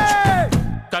ಕೋಲೆ.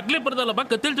 ತಗ್ಲಿ ಬರ್ದಲ್ಲ ಬಾ,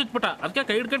 ಕತ್ತಿಲ್ ಚುಚ್ಬಿಟ್ಟ, ಅದಕ್ಕೆ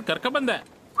ಕೈ ಹಿಡ್ಕೊಂಡು ಕರ್ಕ ಬಂದೆ.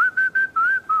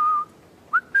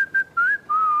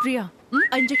 ಪ್ರಿಯಾ,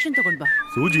 ಇಂಜೆಕ್ಷನ್ ತಗೊಂಡ್ ಬಾ.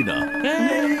 ಸೂಜಿನ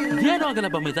ಏನೂ ಆಗಲ್ಲ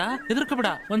ಬಮ್ಮಿದ, ಹೆದರ್ಕೋಬೇಡ.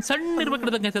 ಒಂದ್ ಸಣ್ಣ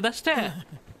ಇರ್ಬೇಕಿಡ್ದಂಗೆ ಅಷ್ಟೇ.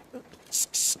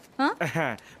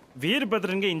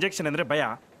 ವೀರಭದ್ರನ್ಗೆ ಇಂಜೆಕ್ಷನ್ ಅಂದ್ರೆ ಭಯ.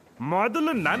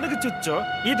 ಮೊದಲು ನನಗೆ ಚುಚ್ಚು,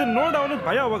 ಇದನ್ನ ನೋಡ ಅವನಿಗೆ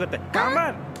ಭಯ ಹೋಗುತ್ತೆ.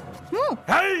 ಕಾಮನ್.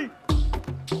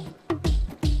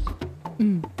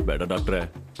 ಬೇಡ ಡಾಕ್ಟ್ರೆ,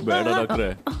 ಬೇಡ ಡಾಕ್ಟ್ರೆ,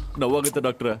 ನೋವಾಗುತ್ತೆ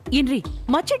ಡಾಕ್ಟ್ರೆ. ಏನ್ರಿ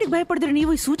ಮಚ್ಚಟಿಗೆ ಭಯ ಪಡಿದ್ರೆ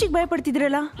ನೀವು ಸೂಚಿಗೆ ಭಯ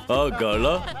ಪಡ್ತಿದ್ರಲ್ಲ?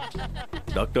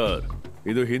 ಡಾಕ್ಟರ್,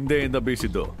 ಇದು ಹಿಂದೆಯಿಂದ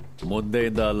ಬೀಸಿದ್ದು,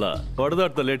 ಮುಂದೆಯಿಂದ ಅಲ್ಲ.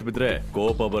 ಹೊಡೆದಾಡ್ತಾ ಲೇಟ್ ಬಿದ್ರೆ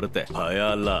ಕೋಪ ಬರುತ್ತೆ, ಭಯ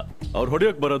ಅಲ್ಲ. ಅವ್ರು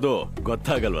ಹೊಡಿಯೋಕ್ ಬರೋದು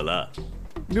ಗೊತ್ತಾಗಲ್ವಲ್ಲ.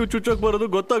 ನೀವು ಚುಚ್ಚೋಕ್ ಬರೋದು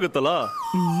ಗೊತ್ತಾಗುತ್ತಲ್ಲ.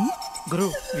 ಗುರು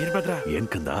ವೀರಭದ್ರ, ಏನ್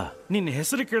ಕಂದ? ನಿನ್ನ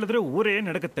ಹೆಸರು ಕೇಳಿದ್ರೆ ಊರೇ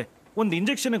ನಡಗತ್ತೆ. ಒಂದ್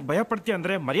ಇಂಜೆಕ್ಷನ್ ಭಯ ಪಡ್ತೀಯ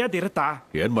ಅಂದ್ರೆ ಮರ್ಯಾದೆ ಇರತ್ತಾ?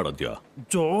 ಏನ್ ಮಾಡೋದ್ಯಾ?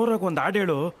 ಜೋರಾಗಿ ಒಂದ್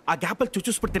ಹಾಡೇಳು, ಆ ಗ್ಯಾಪಲ್ಲಿ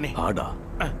ಚುಚ್ಚಿಸ್ಬಿಡ್ತೀನಿ. ಹಾಡ?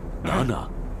 ನಾನಾ?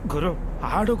 ಗುರು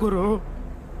ಹಾಡು ಗುರು.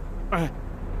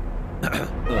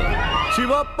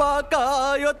 ಶಿವಪ್ಪ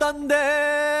ಕಾಯೋ ತಂದೆ,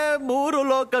 ಮೂರು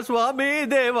ಲೋಕ ಸ್ವಾಮಿ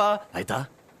ದೇವ. ಆಯ್ತಾ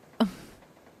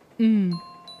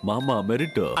ಮಾಮ?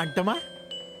 ಮೆರಿಟ್ ಅಂಟಮ್ಮ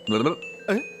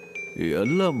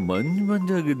ಎಲ್ಲ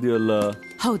ಮಂಜಾಗಿದ್ಯಲ್ಲ.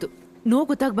 ಹೌದು, ನೋವು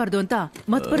ಗೊತ್ತಾಗಬಾರ್ದು ಅಂತ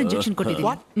ಮತ್ಪರ್ ಇಂಜೆಕ್ಷನ್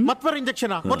ಕೊಟ್ಟಿದ್ದೀನಿ. ಮತ್ಪರ್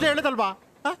ಇಂಜೆಕ್ಷನ್ ಮೊದಲೇ ಹೇಳದಲ್ವಾ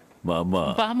ಮಾಮ?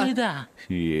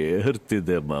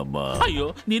 ಏರ್ತಿದೆ ಮಾಮ. ಅಯ್ಯೋ,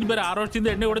 ನೀನ್ ಬೇರೆ 6 ವರ್ಷದಿಂದ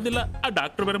ಎಣ್ಣೆ ಹೊಡೆದಿಲ್ಲ. ಆ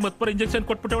ಡಾಕ್ಟರ್ ಬೇರೆ ಮತ್ಪರ್ ಇಂಜೆಕ್ಷನ್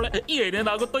ಕೊಟ್ಬಿಟ್ಟವಳೆ.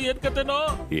 ಏನೇನಾಗುತ್ತೋ ಏನ್ ಕತೆನೋ.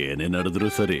 ಏನೇ ನಡೆದ್ರು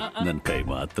ಸರಿ, ನನ್ ಕೈ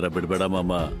ಮಾತ್ರ ಬಿಡ್ಬೇಡ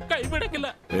ಮಾಮ. ಕೈ ಬಿಡಕ್ಕಿಲ್ಲ.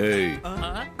 ಏಯ್,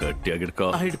 ಗಟ್ಟಿಯಾಗಿಡ್ಕೋ.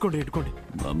 ಹಿಡ್ಕೊಂಡು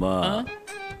ಮಾಮ,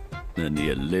 ನನ್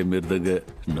ಎಲ್ಲೇ ಮಿರ್ದಾಗ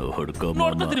ನೋಡ್ಕೋ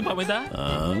ನೋಡ್ಕೊತೀನಿ ಮಾಮದ.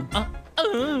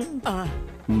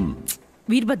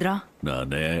 ವೀರಭದ್ರ,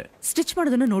 ನಾನೇ ಸ್ಟಿಚ್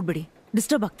ಮಾಡೋದನ್ನ ನೋಡ್ಬಿಡಿ,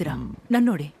 ಡಿಸ್ಟರ್ಬ್ ಆಗ್ತೀರಾ. ನನ್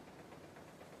ನೋಡಿ,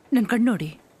 ನನ್ ಕಣ್ ನೋಡಿ.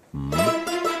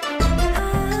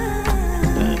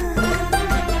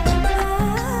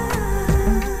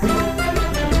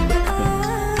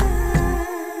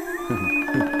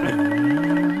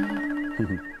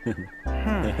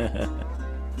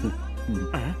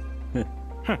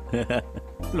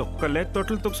 ಲೊಕ್ಕಲ್ಲೇ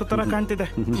ತೊಟ್ಲು ತುಪ್ಸೋ ತರ ಕಾಣ್ತಿದೆ.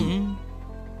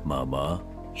 ಮಾಮ,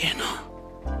 ಏನು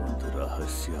ಒಂದು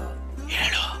ರಹಸ್ಯ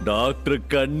ಹೇಳು. ಡಾಕ್ಟರ್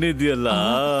ಕಣ್ಣಿದ್ಯಲ್ಲ,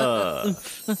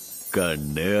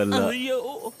 ಕಣ್ಣೇ ಅಲ್ಲ,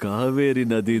 ಕಾವೇರಿ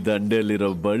ನದಿ ದಂಡೆಯಲ್ಲಿರೋ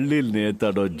ಬಳ್ಳಿಲ್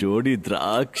ನೇತಾಡೋ ಜೋಡಿ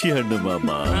ದ್ರಾಕ್ಷಿ ಹಣ್ಣು ಮಾಮ.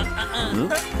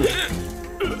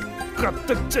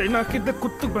 ಕತ್ತ ಚೈನ್ ಹಾಕಿದ್ದೆ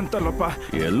ಕುತ್ತಿಗೆ ಬಂತಲ್ಲಪ್ಪ.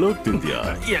 ಎಲ್ಲೋಗ್ತಿದ್ಯಾ?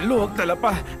 ಎಲ್ಲೂ ಹೋಗ್ತಲ್ಲಪ್ಪ.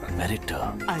 ಮೆರಿಟ್,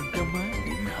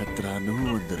 ನಿನ್ನ ಹತ್ರನೂ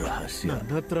ಒಂದು ರಹಸ್ಯ.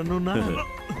 ನನ್ನ ಹತ್ರನೂ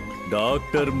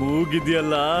ಡಾಕ್ಟರ್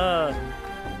ಮೂಗಿದ್ಯಲ್ಲ,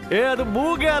 ಅದು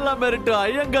ಮೂಗೆ ಅಲ್ಲ ಮೆರಿಟ್,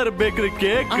 ಅಯ್ಯಂಗಾರ್ ಬೇಕ್ರಿ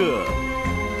ಕೇಕ್.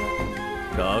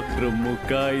 ಡಾಕ್ಟರ್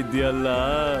ಮುಖ ಇದೆಯಲ್ಲ,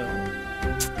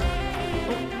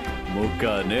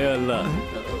 ಮುಖನೇ ಅಲ್ಲ,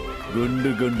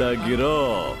 ಗುಂಡು ಗುಂಡಾಗಿರೋ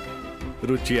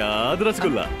ರುಚಿಯಾದ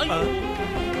ರಸಗುಲ್ಲ.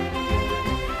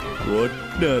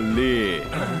 ಒಟ್ಟಿನಲ್ಲಿ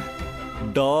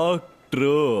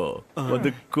ಡಾಕ್ಟ್ರು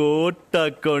ಒಂದು ಕೋಟ್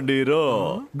ಹಾಕೊಂಡಿರೋ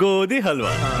ಗೋಧಿ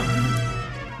ಹಲ್ವಾ.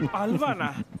 ಅಲ್ವಾನಾ?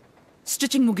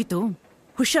 ಸ್ಟಿಚಿಂಗ್ ಮುಗೀತು,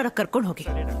 ಹುಷಾರಾಗಿ ಕರ್ಕೊಂಡು ಹೋಗಿ.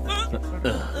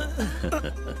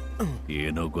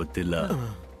 ಏನೋ ಗೊತ್ತಿಲ್ಲ,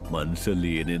 ಮನ್ಸಲ್ಲಿ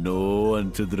ಏನೇನೋ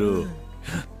ಅನ್ಸಿದ್ರು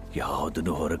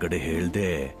ಯಾವ್ದನ್ನು ಹೊರಗಡೆ ಹೇಳ್ದೆ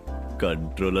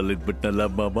ಕಂಟ್ರೋಲ್ ಅಲ್ಲಿ ಇದ್ಬಿಟ್ಟಲ್ಲ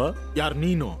ಮಾಮ. ಯಾರು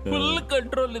ನೀನು? ಫುಲ್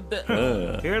ಕಂಟ್ರೋಲ್ ಇದ್ದೆ.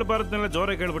 ಹೇಳ್ಬಾರ್ದನ್ನೆಲ್ಲ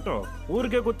ಜೋರಾಗಿ ಹೇಳ್ಬಿಟ್ಟು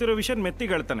ಊರಿಗೆ ಗೊತ್ತಿರೋ ವಿಷಯ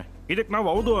ಮೆತ್ತಿಗೆ ಹೇಳ್ತಾನೆ. ಇದಕ್ ನಾವು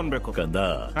ಹೌದು ಅನ್ಬೇಕು. ಕಂದ,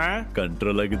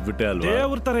 ಕಂಟ್ರೋಲ್ ಆಗಿದ್ಬಿಟ್ಟೆ ಅಲ್ವಾ?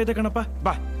 ದೇವ್ರ ತರ ಇದೆ ಕಣಪ್ಪ.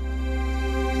 ಬಾ.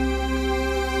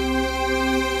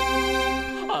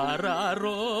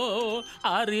 ಆರಾರೋ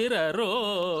ಆರೀರಾರೋ.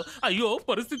 ಅಯ್ಯೋ,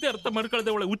 ಪರಿಸ್ಥಿತಿ ಅರ್ಥ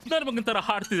ಮಾಡ್ಕೊಳ್ದೆ ಒಳ್ಳೆ ಉಚ್ಚಾರ ಮಗನ್ ತರ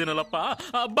ಹಾಡ್ತಿದ್ದೀನಲ್ಲಪ್ಪ.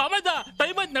 ಬಾಮದ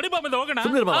ಟೈಮ್ ಆಯ್ತು, ನಡಿ ಬಾಮದ ಹೋಗೋಣ.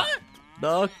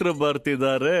 ಡಾಕ್ಟರ್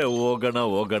ಬರ್ತಿದ್ದಾರೆ, ಹೋಗೋಣ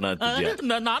ಹೋಗೋಣ ಅಂತಿದ್ಯಾ?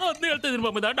 ನಾನು ಅದನ್ನ ಹೇಳ್ತಾ ಇದೀನಿ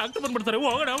ಬಾಮದ. ಡಾಕ್ಟರ್ ಬಂದ್ಬಿಡ್ತಾರೆ,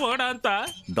 ಹೋಗೋಣ ಹೋಗೋಣ ಅಂತ.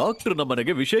 ಡಾಕ್ಟರ್ ನಮ್ಮ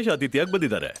ಮನೆಗೆ ವಿಶೇಷ ಅತಿಥಿಯಾಗಿ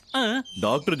ಬಂದಿದ್ದಾರೆ.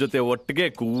 ಡಾಕ್ಟರ್ ಜೊತೆ ಒಟ್ಟಿಗೆ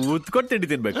ಕೂತ್ಕೊಂಡು ತಿಂಡಿ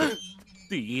ತಿನ್ಬೇಕು.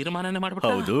 ತೀರ್ಮಾನನೇ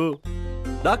ಮಾಡ್ಬಿಟ್ಟು. ಹೌದು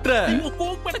ಡಾಕ್ಟ್ರೇ,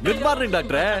 ಗುಡ್ ಮಾರ್ನಿಂಗ್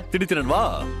ಡಾಕ್ಟ್ರೇ. ತಿಂಡಿ ತಿನ್ನಲ್ವಾ?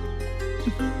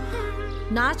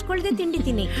 ನಾಚ್ಕೊಳ್ದೆ ತಿಂಡಿ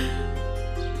ತಿನ್ನಿ.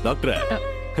 ಡಾಕ್ಟ್ರೇ,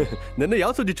 ನೆನ್ನೆ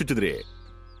ಯಾವ ಸುದ್ದಿ ಚುಚ್ಚಿದ್ರಿ?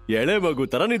 ಎಳೆ ಮಗು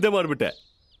ತರ ನಿದ್ದೆ ಮಾಡ್ಬಿಟ್ಟೆ.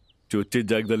 ಚುಚ್ಚಿದ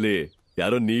ಜಾಗದಲ್ಲಿ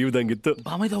ಯಾರೋ ನೀವ್ದಂಗಿತ್ತು.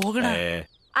 ಹೋಗೋಣ.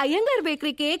 ಅಯ್ಯಂಗಾರ್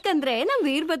ಬೇಕ್ರಿ ಕೇಕ್ ಅಂದ್ರೆ ನಮ್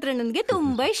ವೀರಭದ್ರಣ್ಣನ್ಗೆ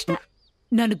ತುಂಬಾ ಇಷ್ಟ.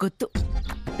 ನನಗ್ ಗೊತ್ತು.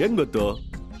 ಹೆಂಗ್ ಗೊತ್ತು?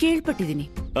 ಕೇಳ್ಪಟ್ಟಿದೀನಿ.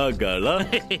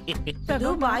 ಅದು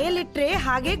ಬಾಯಲ್ಲಿಟ್ರೆ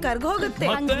ಹಾಗೆ ಕರ್ಗೋಗುತ್ತೆ.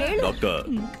 ಡಾಕ್ಟರ್,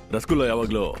 ರಸಗುಲ್ಲ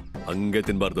ಯಾವಾಗ್ಲೂ ಹಂಗೆ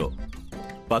ತಿನ್ಬಾರ್ದು,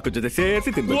 ಪಾಕು ಜೊತೆ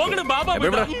ಸೇರಿಸಿ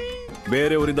ತಿನ್ಬೇಕು.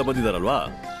 ಬೇರೆ ಊರಿಂದ ಬಂದಿದಾರಲ್ವಾ,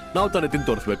 ನಾವು ತಾನೇ ತಿನ್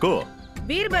ತೋರಿಸ್ಬೇಕು.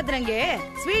 ವೀರಭದ್ರಂಗೆ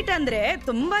ಸ್ವೀಟ್ ಅಂದ್ರೆ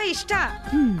ತುಂಬಾ ಇಷ್ಟ.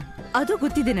 ಅದು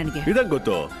ಗೊತ್ತಿದೆ ನನಗೆ. ಇದಂಗ್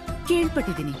ಗೊತ್ತು?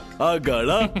 ಕೇಳ್ಪಟ್ಟಿದ್ದೀನಿ. ಆಗಳ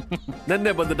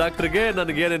ನೆನ್ನೆ ಬಂದ ಡಾಕ್ಟರ್ಗೆ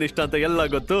ನನಗೆ ಏನೇನ್ ಇಷ್ಟ ಅಂತ ಎಲ್ಲ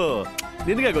ಗೊತ್ತು,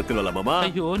 ನಿನಗೆ ಗೊತ್ತಿಲ್ಲಲ್ಲ ಮಾಮ.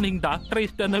 ಅಯ್ಯೋ, ನಿಂಗ್ ಡಾಕ್ಟರ್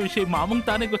ಇಷ್ಟ ಅನ್ನೋ ವಿಷಯ ಮಾಮಂಗ್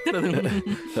ತಾನೇ ಗೊತ್ತಿರೋದು.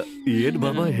 ಏನ್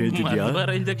ಮಾಮ ಹೇಳ್ತಿದ್ಯಾ?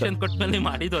 ಇಂಜೆಕ್ಷನ್ ಕೊಟ್ಮೇಲೆ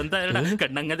ಮಾಡಿದ್ದು ಅಂತ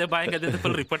ಕಣ್ಣಂಗದೆ ಬಾಯಂಗದೆ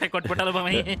ಫುಲ್ ರಿಪೋರ್ಟೇ ಕೊಟ್ಬಿಟ್ಟಲ್ಲ ಮಾಮ.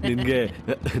 ನಿನ್ಗೆ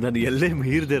ನಾನು ಎಲ್ಲೇ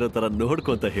ಮೀರ್ದೆ ಇರೋ ತರ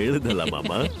ನೋಡ್ಕೊಂತ ಹೇಳಿದಲ್ಲ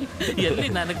ಮಾಮ. ಎಲ್ಲಿ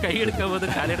ನಾನು ಕೈ ಹಿಡ್ಕೋಬಹುದು,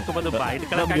 ಕಾಲು ಹಿಡ್ಕೋಬಹುದು, ಬಾಯಿ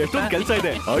ಹಿಡ್ಕೊಳ್ಳೋದು. ಎಷ್ಟೊಂದು ಕೆಲಸ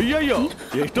ಇದೆ. ಅಯ್ಯಯ್ಯೋ,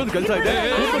 ಎಷ್ಟೊಂದು ಕೆಲಸ ಇದೆ.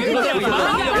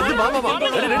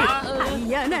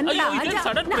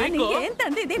 ಏನ್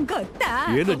ತಂದಿದ್ದೀನಿ ಗೊತ್ತಾ?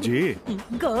 ಏನಜ್ಜಿ?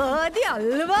 ಗೋಧಿ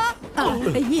ಅಲ್ವಾ.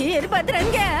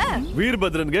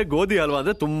 ವೀರಭದ್ರನ್ಗೆ ಗೋಧಿ ಹಲ್ವಾ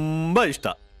ಅಂದ್ರೆ ತುಂಬಾ ಇಷ್ಟ.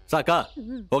 ಸಾಕಾ?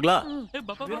 ಹೋಗ್ಲಾ?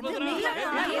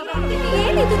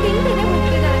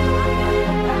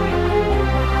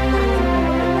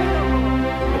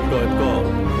 ಎತ್ಕೋ,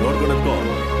 ನೋಡ್ಕೊಂಡು ಎತ್ಕೋ.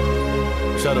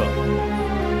 ಹುಷಾರು,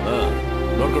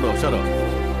 ನೋಡ್ಕೊಂಡು ಹುಷಾರು.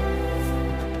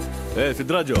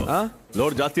 ಸಿದ್ದರಾಜು,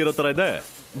 ಲೋಡ್ ಜಾಸ್ತಿ ಇರೋ ತರ ಇದೆ.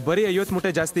 ಬರೀ 50 ಮೂಟೆ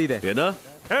ಜಾಸ್ತಿ ಇದೆ. ಏನ?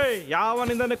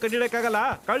 ಯಾವನಿಂದನೂ ಕಂಡಿಡಕ್ಕಾಗಲ್ಲ.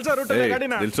 ಕಳ್ಸೋ ರೂಟ್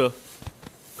ಗಾಡಿನ. ನಿಲ್ಸು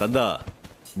ಕಂದ,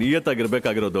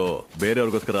 ನಿಯತ್ತಾಗಿರ್ಬೇಕಾಗಿರೋದು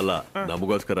ಬೇರೆಯವ್ರಿಗೋಸ್ಕರ ಅಲ್ಲ,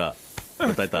 ನಮಗೋಸ್ಕರ.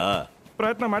 ಗೊತ್ತಾಯ್ತಾ?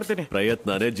 ಪ್ರಯತ್ನ ಮಾಡ್ತೀನಿ.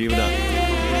 ಪ್ರಯತ್ನನೇ ಜೀವನ.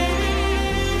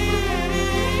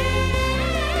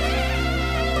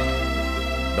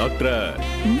 ಡಾಕ್ಟ್ರೇ,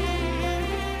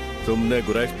 ಸುಮ್ನೆ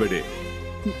ಗುರಾಯಿಸ್ಬೇಡಿ.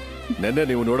 ನೆನ್ನೆ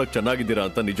ನೀವು ನೋಡಕ್ ಚೆನ್ನಾಗಿದ್ದೀರಾ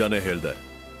ಅಂತ ನಿಜಾನೇ ಹೇಳ್ದೆ.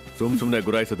 ಸುಮ್ನೆ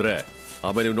ಗುರಾಯಿಸಿದ್ರೆ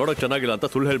ಆಮೇಲೆ ನೀವು ನೋಡಕ್ ಚೆನ್ನಾಗಿಲ್ಲ ಅಂತ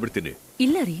ಸುಳ್ಳು ಹೇಳ್ಬಿಡ್ತೀನಿ.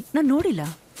 ಇಲ್ಲ ರೀ, ನಾನ್ ನೋಡಿಲ್ಲ.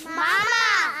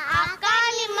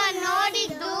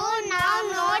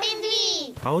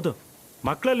 ಹೌದು,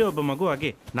 ಮಕ್ಕಳಲ್ಲಿ ಒಬ್ಬ ಮಗು ಆಗಿ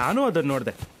ನಾನು ಅದನ್ನ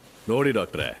ನೋಡ್ದೆ. ನೋಡಿ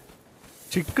ಡಾಕ್ಟ್ರೆ,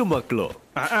 ಚಿಕ್ಕ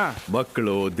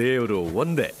ಮಕ್ಕಳು ದೇವ್ರು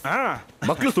ಒಂದೇ.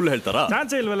 ಮಕ್ಕಳು ಸುಳ್ಳು ಹೇಳ್ತಾರಾ?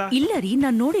 ಚಾನ್ಸೇ ಇಲ್ವಲ್ಲ. ಇಲ್ಲ ರೀ,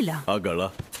 ನಾನ್ ನೋಡಿಲ್ಲ. ಆಗಲ್ಲ.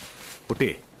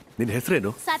 ಪುಟಿ, ನಿನ್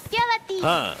ಹೆಸರೇನು? ಸತ್ಯವತಿ.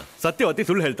 ಹಾ, ಸತ್ಯವತಿ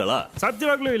ಸುಳ್ಳು ಹೇಳ್ತಾಳ?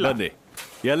 ಸತ್ಯವಾಗ್ಲೂ ಇಲ್ಲ. ಬನ್ನಿ,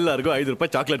 ಎಲ್ಲರಿಗೂ 5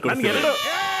 ರೂಪಾಯಿ ಚಾಕ್ಲೇಟ್ ಕೊಡ್ತೀನಿ.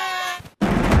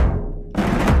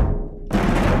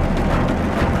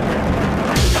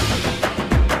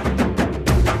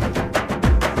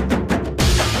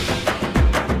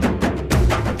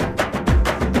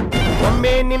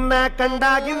 ನಿನ್ನ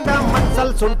ಕಂಡಾಗಿಂದ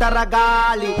ಮನ್ಸಲ್ ಸುಂಟರ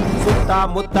ಗಾಳಿ,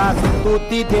 ಸುತ್ತಮುತ್ತ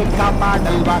ಸುತ್ತುತ್ತಿದೆ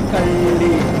ಕಾಪಾಡಲ್ವಾ ಕಳ್ಳಿ.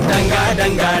 Danga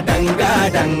Danga Danga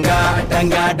Danga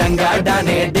Danga Danga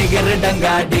ಡಾನೆ digger Danga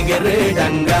digger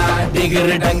Danga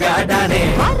digger Danga ಡಾನೆ.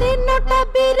 ಅರೆ ನೋಟ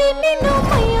ಬೇರೆ ನೀನು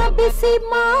ಮೈಯ ಬಿಸಿ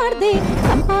ಮಾಡ್ದೆ,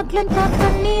 ಸಂಪಾಗ್ಲಂತ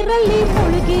ಕಣ್ಣೀರಲ್ಲಿ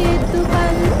ಮುಳುಗಿ ಎದ್ದು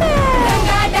ಬಂದೆ.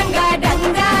 Danga Danga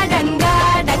Danga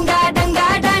Danga Danga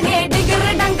ಡಾನೆ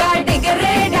digger Danga digger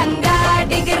Danga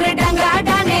digger Danga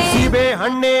ಡಾನೆ. ಸೀಬೆ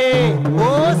ಹಣ್ಣೆ ಓ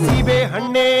ಸೀಬೆ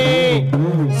ಹಣ್ಣೆ,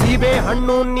 ಸೀಬೆ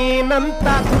ಹಣ್ಣು ನೀನಂತ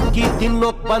ಕುಕ್ಕಿ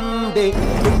ತಿನ್ನೋಕ್ ಬಂದೆ,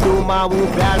 ತುಂಡು ಮಾವು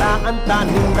ಬೇಡ ಅಂತ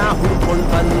ನಿನ್ನ ಹುಡ್ಕೊಂಡ್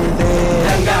ಬಂದೆ.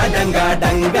 Danga Danga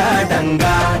Danga Danga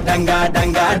Danga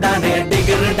Danga ಡಾನೆ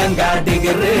digger Danga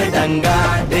digger Danga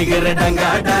digger Danga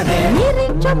ಡಾನೆ.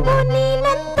 ನೀರಿನ ಚೊಂಬು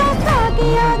ನೀನಂತ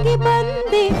ಕಾಗೆಯಾಗಿ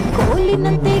ಬಂದೆ,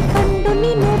 ಕೋಲಿನಂತೆ ಕಂಡು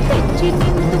ನೀನು ಬೆಚ್ಚಿ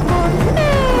ನಿಂತುಕೊಂಡೆ.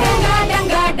 Danga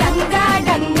Danga Danga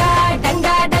Danga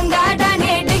Danga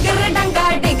ಡಾನೆ digger Danga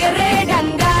digger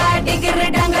Danga digger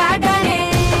Danga ಡಾನೆ.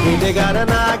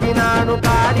 ಬಿಡೆಗಾರನಾಗಿ ನಾನು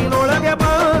ಕಾಡಿನೊಳಗೆ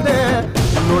ಬಂದೆ,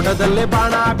 ನೋಟದಲ್ಲೇ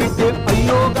ಬಾಣ ಬಿಟ್ಟೆ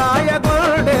ಅಯ್ಯೋ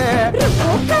ಗಾಯಗೊಂಡೆ.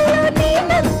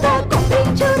 ನೀನಂತ ಕೊಬ್ಬರಿ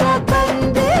ಚೂರ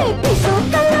ಬಂದೆ, ಪಿಸೋ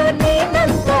ಕಲ್ಲು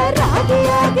ನೀನಂತ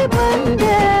ರಾಗಿಯಾಗಿ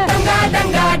ಬಂದೆ. Danga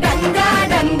Danga Danga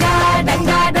Danga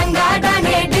Danga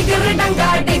ಡಾನೆ digger Danga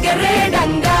digger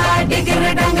Danga digger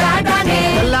Danga ಡಾನೆ.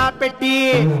 ಗಲ್ಲಾಪೆಟ್ಟಿ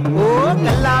ಓ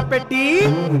ಗಲ್ಲಾಪೆಟ್ಟಿ,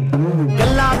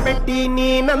 ಗಲ್ಲಾಪೆಟ್ಟಿ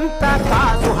ನೀನಂತ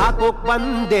ಕಾಸು ಹಾಕೋಕ್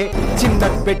ಬಂದೆ,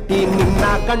 ಚಿನ್ನದ ಪೆಟ್ಟಿ ನಿನ್ನ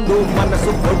ಕಂಡು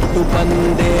ಮನಸ್ಸು ಕೊಟ್ಟು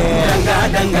ಬಂದೆ. Danga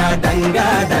Danga Danga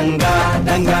Danga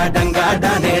Danga Danga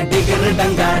ಡಾನೆ digger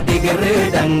Danga digger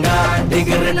Danga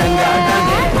digger Danga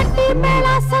ಡಾನೆ. ಕಟ್ಟಿ ಮೇಳ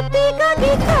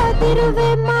ಸತಿಗಾಗಿ ಕಾದಿರುವೆ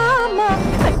ಮಾಮ,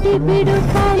 ಕಟ್ಟಿ ಬಿಡು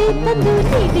ತಾಳಿ ತಂದು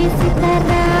ನೀಡಿಸಿದ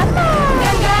Rama.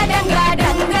 Danga Danga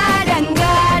Danga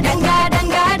Danga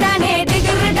Danga ಡಾನೆ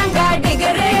digger Danga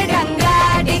digger Danga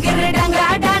digger Danga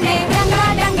ಡಾನೆ. Danga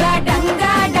Danga Danga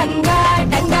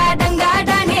Danga Danga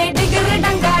ಡಾನೆ digger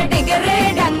Danga digger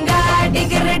Danga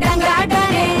digger Danga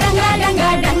ಡಾನೆ. Danga Danga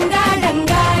Danga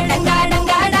Danga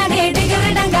Danga ಡಾನೆ digger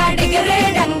Danga digger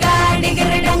Danga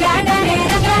digger Danga ಡಾನೆ.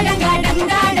 Danga Danga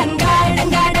Danga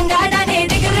Danga Danga ಡಾನೆ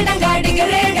digger Danga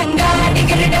digger Danga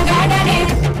digger Danga ಡಾನೆ.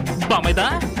 ಬಾಮೈದ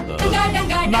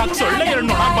ನಾಲ್ಕು ಸೊಳ್ಳೆ 2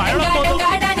 ನೊಣ ಬಾಯೊಳಕೋದು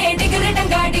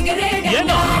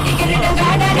ಏನು?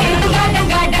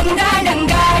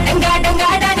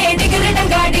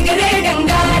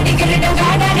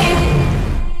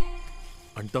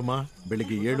 ಅಂಟಮ್ಮ,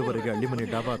 ಬೆಳಿಗ್ಗೆ 7:15 ಹಳ್ಳಿ ಮನೆ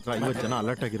ಡಾಬಾ ಹತ್ರ 50 ಜನ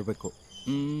ಅಲರ್ಟ್ ಆಗಿರ್ಬೇಕು.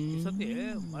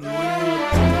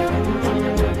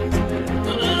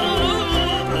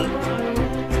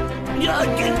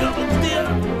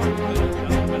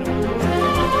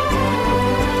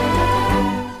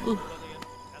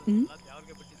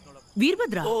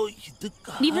 ವೀರಭದ್ರ,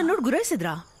 ನೀವ್ ನನ್ನ ನೋಡಿ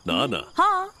ಗುರಾಯಿಸಿದ್ರಾ? ನಾನಾ? ಹಾ.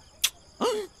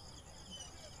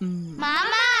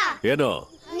 ಏನೋ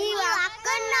ನೀವು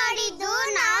ಅಕ್ಕನ್ ನೋಡಿದ್ದು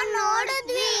ನಾವು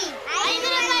ನೋಡಿದ್ವಿ. 5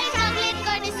 ರೂಪಾಯಿ ಚಾಕ್ಲೇಟ್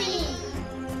ಕೊಡಿಸಿ.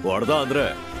 ಹೊಡ್ದ ಅಂದ್ರೆ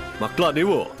ಮಕ್ಳ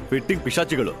ನೀವು? ಫಿಟ್ಟಿಂಗ್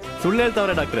ಪಿಶಾಚಿಗಳು ಸುಳ್ಳು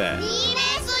ಹೇಳ್ತಾವ್ರೆ ಡಾಕ್ಟ್ರೆ.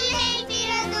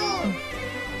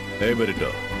 ಹೇ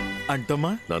ಮೆರಿಟು, ಅಂಟಮ್ಮ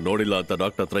ನಾನ್ ನೋಡಿಲ್ಲ ಅಂತ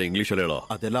ಡಾಕ್ಟರ್ ಹತ್ರ ಇಂಗ್ಲಿಷಲ್ಲಿ ಹೇಳೋ.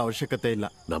 ಅದೆಲ್ಲ ಅವಶ್ಯಕತೆ ಇಲ್ಲ.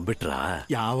 ನಂಬಿಟ್ರಾ?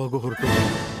 ಯಾವಾಗೂ ಹೊರಟು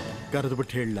ಕರೆದು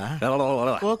ಬಿಟ್ಟು ಹೇಳ.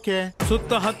 ಓಕೆ.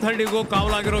 ಸುತ್ತ 10 ಹಳ್ಳಿಗೂ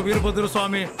ಕಾವಲಾಗಿರೋ ವೀರಭದ್ರ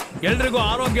ಸ್ವಾಮಿ ಎಲ್ರಿಗೂ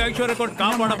ಆರೋಗ್ಯ ಐಶ್ವರ್ಯ ಕೊಟ್ಟು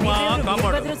ಕಾಪಾಡಪ್ಪ,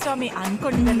 ಕಾಪಾಡು ಸ್ವಾಮಿ.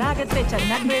 ಅನ್ಕೊಂಡಿದ್ದೆಲ್ಲ ಆಗತ್ತೆ,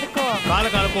 ಚೆನ್ನಾಗಿ ಬೇಡ್ಕೋ.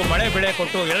 ಕಾಲಕಾಲಕ್ಕೂ ಮಳೆ ಬೆಳೆ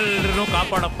ಕೊಟ್ಟು ಎಲ್ರನ್ನೂ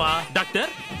ಕಾಪಾಡಪ್ಪ. ಡಾಕ್ಟರ್,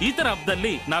 ಈ ತರ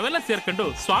ಹಬ್ಬದಲ್ಲಿ ನಾವೆಲ್ಲ ಸೇರ್ಕೊಂಡು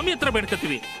ಸ್ವಾಮಿ ಹತ್ರ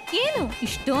ಬೇಡ್ಕತೀವಿ. ಏನು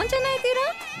ಇಷ್ಟೊಂದ್ ಜನ ಇದ್ದೀರಾ?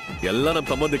 ಎಲ್ಲ ನಮ್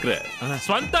ಸಂಬಂಧಿಕರೇ.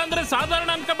 ಸ್ವಂತ ಅಂದ್ರೆ ಸಾಧಾರಣ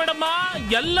ಅನ್ಕೋಬೇಡಮ್ಮ,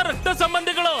 ಎಲ್ಲ ರಕ್ತ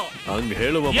ಸಂಬಂಧಿಗಳು. ಹಂಗ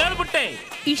ಹೇಳುವ ಹೇಳ್ಬಿಟ್ಟೆ.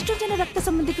 ಇಷ್ಟು ಜನ ರಕ್ತ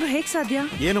ಸಂಬಂಧಿಕರು ಹೇಗ್ ಸಾಧ್ಯ?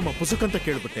 ಏನಮ್ಮ ಪುಸುಕಂತ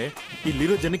ಕೇಳ್ಬಿಟ್ಟೆ.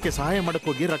 ಇಲ್ಲಿರೋ ಜನಕ್ಕೆ ಸಹಾಯ ಮಾಡಕ್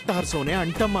ಹೋಗಿ ರಕ್ತ ಹರಿಸೋನೆ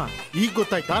ಅಂಟಮ್ಮ. ಈಗ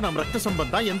ಗೊತ್ತಾಯ್ತಾ ನಮ್ ರಕ್ತ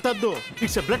ಸಂಬಂಧ ಎಂತದ್ದು?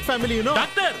 It's A blood family.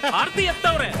 Doctor Aarti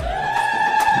ಎತ್ತವ್ರೆ.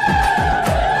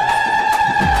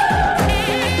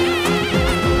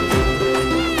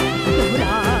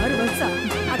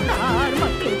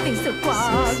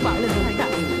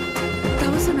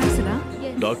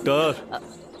 Doctor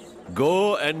go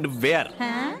and wear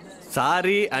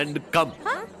sorry and come.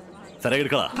 ಸರಿಯಾಗಿ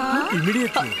ಇಟ್ಕೊಳ್ಳ.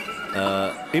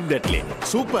 ಇಮಿಡಿಯೇಟ್ಲಿ.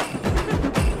 ಸೂಪರ್.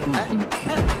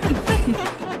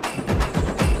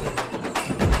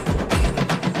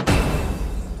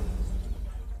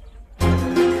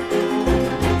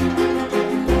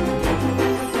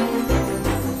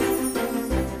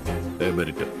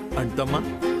 ಮೆರಿಟ್ ಅಂತಮ್ಮ.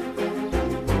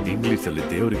 ಇಂಗ್ಲಿಷ್ ಅಲ್ಲಿ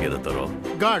ದೇವರಿಗೆ ಏನಂತಾರೋ?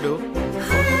 ಗಾಡು.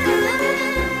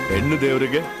 ಹೆಣ್ಣು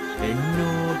ದೇವರಿಗೆ? ಹೆಣ್ಣು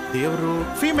ದೇವರು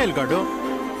ಫೀಮೇಲ್ ಗಾಡು.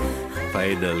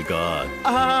 Final god.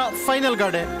 ಫೈನಲ್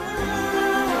ಗಾಡೆ.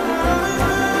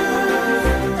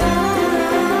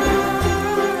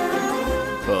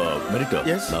 ಮೆರಿಟ್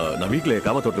ನಾವೀಗ್ಲೇ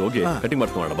ಕಾಮತೋಟ ಹೋಗಿ ಕಟಿಂಗ್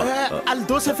ಮಾಡ್ಸ್ಕೊಳ್ಳೋಣ ಬಾ. ಅಲ್ಲಿ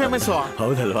ದೋಸೆ ಫೇಮಸ್.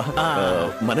 ಹೌದಲ್ವಾ?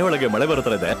 ಮನೆ ಒಳಗೆ ಮಳೆ ಬರೋ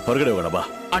ಇದೆ, ಹೊರಗಡೆ ಹೋಗೋಣ ಬಾ.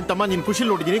 ಅಂತಮ್ಮ ನೀನ್ ಖುಷಿ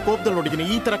ನೋಡಿದೀನಿ, ಕೋಪದಲ್ಲಿ ನೋಡಿದೀನಿ,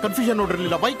 ಈ ತರ ಕನ್ಫ್ಯೂಷನ್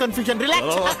ನೋಡಿರ್ಲಿಲ್ಲ. Y confusion?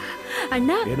 ರಿಲ್ಯಾಕ್ಸ್.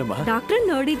 ಅಣ್ಣ ಡಾಕ್ಟರ್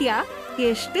ನೋಡಿದ್ಯಾ?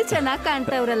 ಎಷ್ಟು ಚೆನ್ನಾಗಿ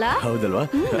ಕಾಣ್ತಾವ್ರಲ್ಲ. ಹೌದಲ್ವಾ?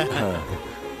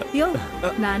 ಯೋ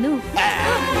ನಾನು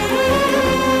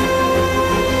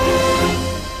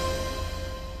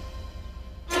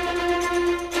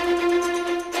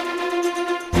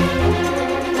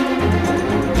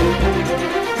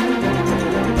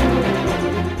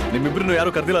ನಿಮ್ಮಿಬ್ರು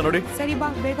ಯಾರು ಕರ್ದಿಲ್ಲ ನೋಡಿ. ಸರಿ ಬಾ,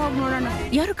 ಬೇಗ ಹೋಗಿ ನೋಡೋಣ.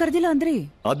 ಯಾರು ಕರ್ದಿಲ್ಲ ಅಂದ್ರಿ?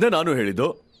 ಅದನ್ನೇ ನಾನು ಹೇಳಿದ್ದು.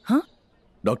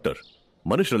 ಡಾಕ್ಟರ್,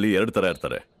 ಮನುಷ್ಯರಲ್ಲಿ 2 ತರ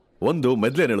ಇರ್ತಾರೆ. ಒಂದು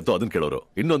ಮೆದ್ಲೆ ಏನ್ ಹೇಳುತ್ತೋ ಅದನ್ನ ಕೇಳೋರು,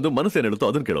 ಇನ್ನೊಂದು ಮನಸ್ಸು ಏನ್ ಹೇಳುತ್ತೋ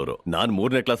ಅದನ್ನ ಕೇಳೋರು. ನಾನ್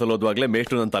 3ನೇ ಕ್ಲಾಸಲ್ಲಿ ಓದುವಾಗ್ಲೇ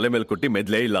ಮೇಷ್ಟ್ರು ನನ್ನ ತಲೆ ಮೇಲೆ ಕೊಟ್ಟಿ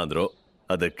ಮೆದ್ಲೆ ಇಲ್ಲ ಅಂದ್ರು.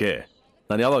 ಅದಕ್ಕೆ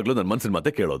ನಾನು ಯಾವಾಗ್ಲೂ ನನ್ನ ಮನಸ್ಸಿನ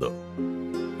ಮಾತೆ ಕೇಳೋದು.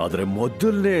 ಆದ್ರೆ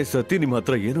ಮೊದಲನೇ ಸತಿ ನಿಮ್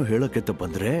ಹತ್ರ ಏನು ಹೇಳಕ್ಕೆ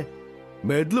ಬಂದ್ರೆ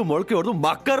ಮೆದ್ಲು ಮೊಳಕೆ ಹೊಡೆದು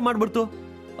ಮಕ್ಕಾರ್ ಮಾಡ್ಬಿಡ್ತು.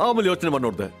 ಆಮೇಲೆ ಯೋಚನೆ ಮಾಡಿ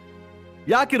ನೋಡ್ದೆ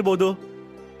ಯಾಕಿರ್ಬೋದು,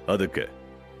 ಅದಕ್ಕೆ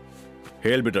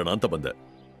ಹೇಳ್ಬಿಟ್ಟಣ ಅಂತ ಬಂದೆ.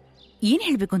 ಏನ್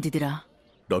ಹೇಳ್ಬೇಕು ಅಂತಿದ್ದೀರಾ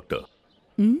ಡಾಕ್ಟರ್?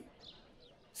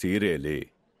 ಸೀರೆಯಲ್ಲಿ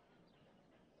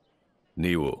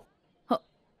ನೀವು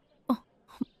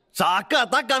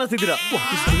ಸಾಕಾಗಿ ಕಾಣಿಸ್ತಿದ್ದೀರಾ.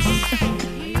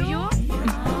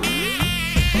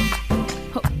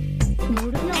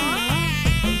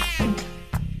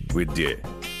 ವಿದ್ಯೆ,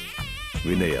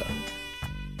 ವಿನಯ,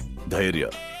 ಧೈರ್ಯ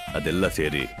ಅದೆಲ್ಲ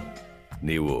ಸೇರಿ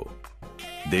ನೀವು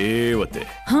ದೇವತೆ.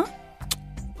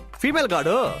 ಫೀಮೇಲ್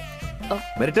ಗಾಡು.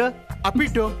 ಮೆರಿಟ್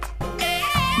ಅಪ್ಪಿಟ್ಟು.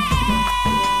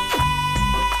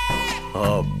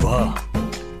 ಅಬ್ಬಾ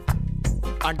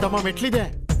ಅಂಟಮ್ಮ ಮೆಟ್ಲಿದೆ.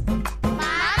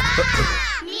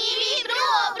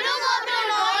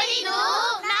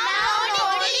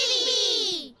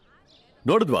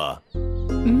 ನೋಡಿದ್ವಾ?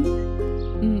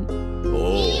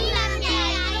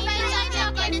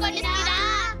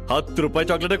 ₹10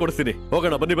 ಚಾಕ್ಲೇಟೇ ಕೊಡಿಸ್ತೀನಿ.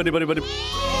 ಹೋಗೋಣ ಬನ್ನಿ ಬನ್ನಿ ಬನ್ನಿ ಬನ್ನಿ.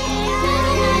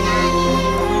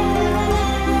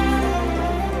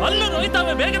 ಅಲ್ಲೂ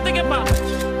ನೋಯ್ತಾವೆ, ಬೇಗ ತೆಗೆಪ್ಪ.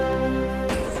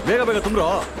 ಬೇಗ ಬೇಗ ತುಂಬ್ರೋ.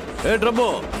 ಡ್ರಮ್ಮು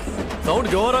ಸೌಂಡ್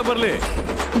ಜೋರಾಗಿ ಬರ್ಲಿ.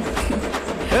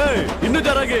 ಇನ್ನೂ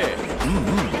ಜೋರಾಗಿ.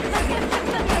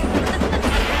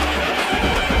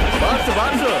 Bars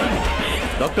bars.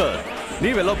 ಡಾಕ್ಟರ್,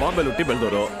 ನೀವೆಲ್ಲ ಬಾಂಬೆಲ್ ಹುಟ್ಟಿ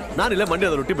ಬೆಳೆದವರು, ನಾನಿಲ್ಲ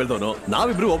ಮಂಡ್ಯದ ಹುಟ್ಟಿ ಬೆಳೆದವನು.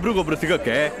 ನಾವಿಬ್ರು ಒಬ್ರಿಗೊಬ್ರು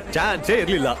ಸಿಗಕ್ಕೆ ಚಾನ್ಸೇ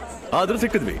ಇರ್ಲಿಲ್ಲ. ಆದ್ರೂ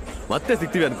ಸಿಕ್ಕಿದ್ವಿ. ಮತ್ತೆ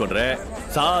ಸಿಗ್ತೀವಿ ಅನ್ಕೊಂಡ್ರೆ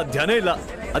ಸಾಧ್ಯನೇ ಇಲ್ಲ.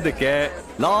 ಅದಕ್ಕೆ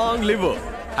long live,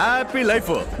 happy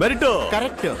life. Merit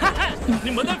correct.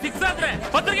 ನಿಮ್ ಮದುವೆ ಫಿಕ್ಸ್ ಆದ್ರೆ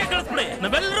ಪತ್ರಿಕೆ ಕಳಿಸ್ಬಿಡಿ,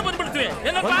 ನಾವೆಲ್ಲರೂ ಬಂದ್ಬಿಡ್ತೀವಿ.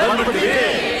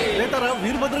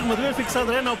 ವೀರಭದ್ರಗ್ ಮದುವೆ ಫಿಕ್ಸ್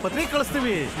ಆದ್ರೆ ನಾವು ಪತ್ರಿಕೆ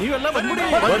ಕಳಿಸ್ತೀವಿ, ನೀವೆಲ್ಲ ಬಂದ್ಬಿಡಿ.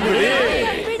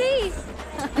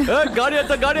 ಗಾಡಿ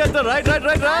ಅಂತ ಗಾಡಿ ಅಂತ. Right right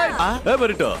right right.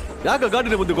 Merit, ಯಾಕ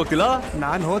ಗಾಡಿನ ಮುಂದಕ್ಕೆ ಹೋಗ್ತಿಲ್ಲ?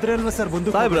 ನಾನ್ ಹೋದ್ರೆ ಅಲ್ವಾ ಸರ್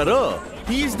ಬಂದು ಸಾಹೇಬ್ರಾರು?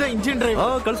 Is the engine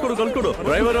driver. ಕಳ್ಸ್ಕೊಡು ಕಳ್ಸ್ಕೊಡು.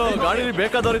 Driver ಗಾಡಿಲಿ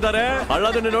ಬೇಕಾದವರಿದ್ದಾರೆ,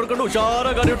 ಹಳ್ಳದನ್ನೇ ನೋಡ್ಕೊಂಡು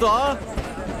ಹುಷಾರಾಗಿ ಗಾಡಿ ಇಡ್ತು.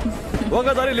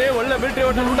 ಹೋಗೋ ದಾರಿಲಿ ಒಳ್ಳೆ ಮಿಲಿಟರಿ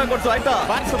ಹೋಟೆಲ್ ಊಟ ಕೊಡ್ಸು, ಆಯ್ತಾ?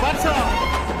 Bars bars.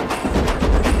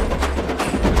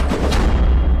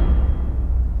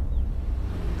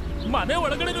 ಮನೆ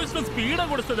ಒಳಗಡೆ ಇಷ್ಟು ಸ್ಪೀಡ್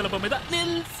ಆಗಿ ಓಡಿಸ್ತದಲ್ಲ ಬಮ್ಮೆದ.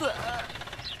 ನಿಲ್ಸ.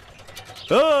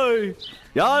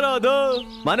 ಯಾರದು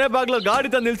ಮನೆ ಬಾಗ್ಲ ಗಾಡಿ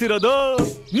ತಂದು ನಿಲ್ಸಿರೋದು?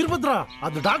 ವೀರಭದ್ರ,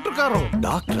 ಅದು ಡಾಕ್ಟರ್ ಕಾರು.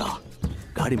 ಡಾಕ್ಟ್ರಾ?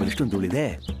 ಗಾಡಿ ಮೇಲೆ ಇಷ್ಟೊಂದು ಧೂಳಿದೆ.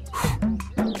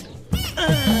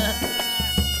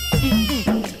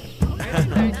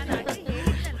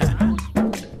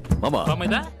 ಮಾಮ,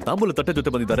 ತಾಂಬೂಲ ತಟ್ಟೆ ಜೊತೆ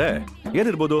ಬಂದಿದ್ದಾರೆ.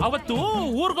 ಏನಿರ್ಬೋದು? ಅವತ್ತು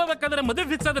ಊರ್ಗ್ ಹೋಗ್ಬೇಕಾದ್ರೆ ಮದುವೆ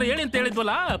ಫಿಕ್ಸ್ ಆದ್ರೆ ಹೇಳಿ ಅಂತ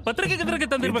ಹೇಳಿದ್ವಲ್ಲ, ಪತ್ರಿಕೆ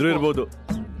ತಂದಿರ್ಬೋದು.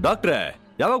 ಡಾಕ್ಟ್ರೆ,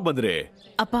 ಯಾವಾಗ ಬಂದ್ರಿ?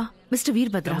 ಅಪ್ಪ, ಮಿಸ್ಟರ್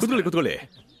ವೀರಭದ್ರ. ಕುತ್ಕೊಳ್ಳಿ ಕುತ್ಕೊಳ್ಳಿ.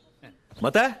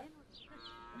 ಮತ್ತೆ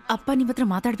ಅಪ್ಪ ನಿಮ್ ಹತ್ರ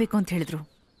ಮಾತಾಡ್ಬೇಕು ಅಂತ ಹೇಳಿದ್ರು.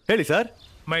 ಹೇಳಿ sir.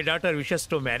 My daughter wishes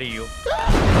to marry you.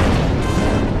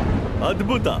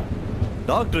 ಅದ್ಭುತ.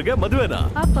 ಡಾಕ್ಟರ್ಗೆ ಮದುವೆನಾ?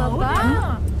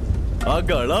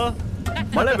 ಆಗಾಳ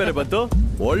ಮಳೆ ಬೇರೆ ಬಂತು,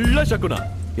 ಒಳ್ಳೆ ಶಕುನ.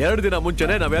 2 ದಿನ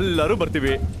ಮುಂಚೆನೆ ನಾವೆಲ್ಲರೂ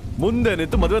ಬರ್ತೀವಿ, ಮುಂದೆ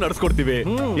ನಿಂತು ಮದುವೆ ನಡೆಸ್ಕೊಡ್ತೀವಿ.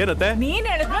 ಏನತ್ತೆ? ನೀನ್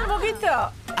ಹೇಳಿದ್ರೆ ಮುಗೀತು.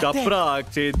 ಚಪ್ರ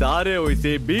ಹಾಕ್ಸಿ ದಾರೆ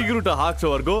ಒಯ್ಸಿ ಬೀಗ್ರೂಟ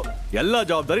ಹಾಕ್ಸೋವರ್ಗು ಎಲ್ಲಾ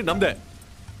ಜವಾಬ್ದಾರಿ ನಮ್ದೆ.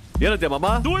 ಏನತ್ತೆ ಮಾಮ?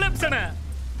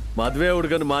 ಮದ್ವೆ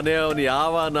ಹುಡ್ಗನ್ ಮನೆ ಅವನು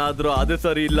ಯಾವನಾದ್ರೂ ಅದು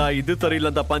ಸರಿ ಇಲ್ಲ ಇದು ಸರಿ ಇಲ್ಲ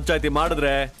ಅಂತ ಪಂಚಾಯತಿ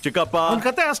ಮಾಡಿದ್ರೆ ಚಿಕ್ಕಪ್ಪ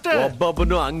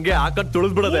ಒಬ್ಬೊಬ್ಬನು ಹಂಗೆ ಹಾಕೊಂಡ್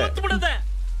ತುಳಿದ್ಬಿಡದೆ.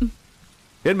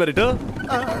 ಏನ್ ಮೆರಿಟು?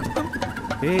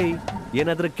 ಏಯ್,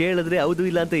 ಏನಾದ್ರೂ ಕೇಳಿದ್ರೆ ಹೌದು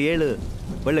ಇಲ್ಲ ಅಂತ ಹೇಳು.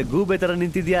 ಒಳ್ಳೆ ಗೂಬೆ ತರ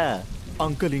ನಿಂತಿದ್ಯಾ.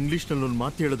 ಅಂಕಲ್ ಇಂಗ್ಲಿಷ್ ನಲ್ಲಿ ಒಂದು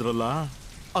ಮಾತು ಹೇಳಿದ್ರಲ್ಲ,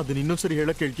 ಅದನ್ನ ಇನ್ನೊಂದ್ಸರಿ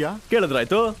ಹೇಳಕ್ ಕೇಳ್ತೀಯಾ?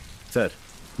 ಕೇಳಿದ್ರಾಯ್ತು ಸರ್.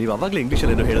 ನೀವು ಅವಾಗ್ಲೇ ಇಂಗ್ಲಿಷ್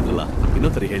ಅಲ್ಲಿ ಏನೋ ಹೇಳಿದ್ರಲ್ಲ,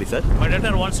 ಇನ್ನೊಂದ್ಸರಿ ಹೇಳಿ sir. My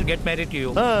daughter wants to get married to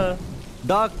you.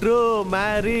 Doctor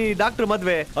marry, doctor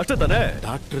ಮದ್ವೆ ಅಷ್ಟೇ ತಾನೆ?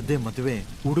 ಡಾಕ್ಟರ್ದೇ ಮದ್ವೆ.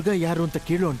 ಹುಡುಗ ಯಾರು ಅಂತ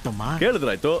ಕೇಳು ಅಂತಮ್ಮ.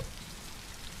 ಕೇಳಿದ್ರಾಯ್ತು.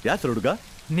 ಯಾರು ಹುಡುಗ?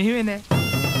 ನೀವೇನೆ.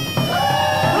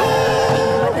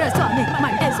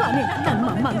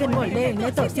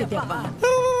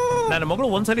 ನನ್ನ ಮಗಳು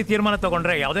ಒಂದ್ಸಲಿ ತೀರ್ಮಾನ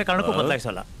ತಗೊಂಡ್ರೆ ಯಾವುದೇ ಕಾರಣಕ್ಕೂ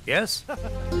ಬದಲಾಯಿಸಲ್ಲ. ಎಸ್.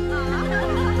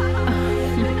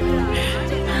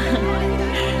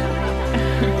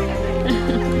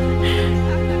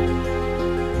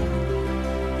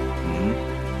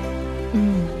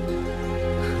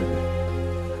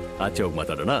 ಆಚೆ ಹೋಗಿ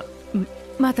ಮಾತಾಡೋಣ.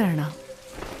 ಮಾತಾಡೋಣ.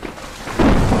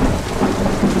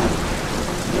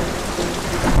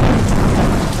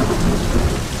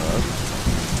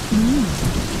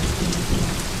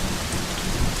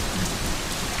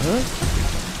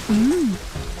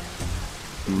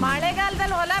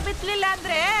 ಮಳೆಗಾಲದಲ್ಲಿ ಹೊಲ ಬಿತ್ತಲಿಲ್ಲ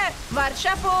ಅಂದ್ರೆ ವರ್ಷ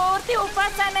ಪೂರ್ತಿ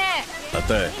ಉಪವಾಸನೆ.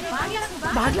 ಅತ್ತೆ,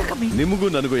 ನಿಮಗೂ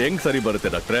ನನಗೂ ಹೆಂಗ್ ಸರಿ ಬರುತ್ತೆ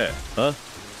ಡಾಕ್ಟ್ರೆ?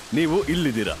 ನೀವು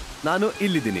ಇಲ್ಲಿದ್ದೀರಾ, ನಾನು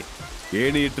ಇಲ್ಲಿದ್ದೀನಿ.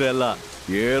 ಏಣಿ ಇಟ್ರೆ ಅಲ್ಲ,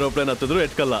 ಏರೋಪ್ಲೇನ್ ಹತ್ತಿದ್ರು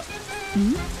ಎಟ್ಕಲ್ಲ.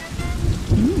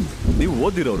 ನೀವು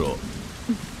ಓದಿರೋರು.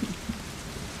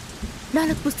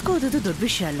 4 ಪುಸ್ತಕ ಓದೋದು ದೊಡ್ಡ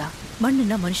ವಿಷಯ ಅಲ್ಲ,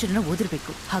 ಮಣ್ಣನ್ನ ಮನುಷ್ಯರನ್ನ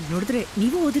ಓದಿರ್ಬೇಕು. ಹಾಗೆ ನೋಡಿದ್ರೆ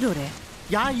ನೀವು ಓದಿರೋರೆ.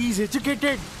 ಯಾ ಈಸ್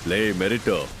ಎಜುಕೇಟೆಡ್. ಲೇ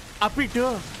ಮೆರಿಟು, ಅಪಿಟು,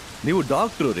 ನೀವು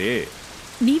ಡಾಕ್ಟ್ರು ರೀ.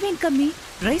 ನೀವೇನ್ ಕಮ್ಮಿ,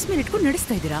 ರೈಸ್ ಮಿಲ್ ಇಟ್ಕೊಂಡು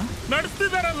ನಡೆಸ್ತಾ ಇದ್ದೀರಾ?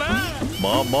 ನಡೆಸ್ತಿದಾರಲ್ಲ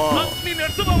ಮಾಮಾ. ನೀನ್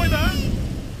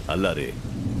ಅಲ್ಲ ರೀ,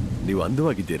 ನೀವು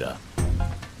ಅಂದವಾಗಿದ್ದೀರಾ.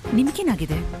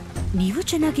 ನಿಮ್ಗೇನಾಗಿದೆ? ನೀವು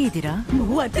ಚೆನ್ನಾಗೇ ಇದ್ದೀರಾ.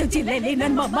 30 ಜಿಲ್ಲೆಯಲ್ಲಿ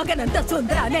ನನ್ನ ಮೊಮ್ಮಗನಂತ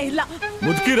ಸುಂದರನೇ ಇಲ್ಲ.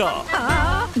 ಮುದ್ಕಿರಾ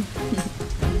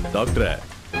ಡಾಕ್ಟ್ರೆ,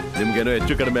 ನಿಮ್ಗೇನೋ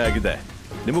ಹೆಚ್ಚು ಕಡಿಮೆ ಆಗಿದೆ.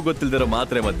 ನಿಮಗ್ ಗೊತ್ತಿಲ್ದಿರೋ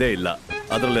ಮಾತ್ರೆ ಮಧ್ಯೆ ಇಲ್ಲ.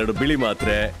 ಅದ್ರಲ್ಲಿ 2 ಬಿಳಿ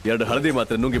ಮಾತ್ರೆ, 2 ಹಳದಿ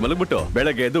ಮಾತ್ರೆ ನುಂಗಿ ಮಲಗ್ಬಿಟ್ಟು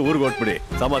ಬೆಳಗ್ಗೆ ಎದ್ದು ಊರ್ಗ್ ಹೊಟ್ಬಿಡಿ.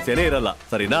 ಸಮಸ್ಯೆನೇ ಇರಲ್ಲ,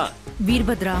 ಸರಿನಾ?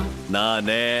 ವೀರಭದ್ರ,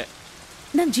 ನಾನೇ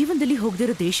ನನ್ ಜೀವನದಲ್ಲಿ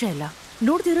ಹೋಗ್ದಿರೋ ದೇಶ ಇಲ್ಲ,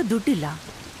 ನೋಡ್ದಿರೋ ದುಡ್ಡಿಲ್ಲ.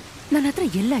 ನನ್ನ ಹತ್ರ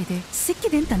ಎಲ್ಲ ಇದೆ,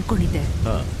 ಸಿಕ್ಕಿದೆ ಅಂತ ಅನ್ಕೊಂಡಿದ್ದೆ.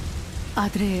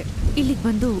 ಆದ್ರೆ ಇಲ್ಲಿಗೆ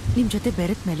ಬಂದು ನಿಮ್ ಜೊತೆ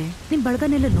ಬೆರೆತ್ಮೇಲೆ, ನಿಮ್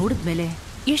ಬಳಗನೆಲ್ಲ ನೋಡಿದ್ಮೇಲೆ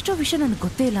ಎಷ್ಟೋ ವಿಷಯ ನನ್ಗೆ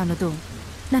ಗೊತ್ತೇ ಇಲ್ಲ ಅನ್ನೋದು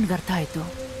ನನ್ಗೆ ಅರ್ಥ ಆಯ್ತು.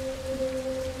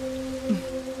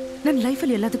 ನನ್ನ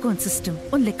ಲೈಫಲ್ಲಿ ಎಲ್ಲದಕ್ಕೂ ಒಂದು ಸಿಸ್ಟಮ್,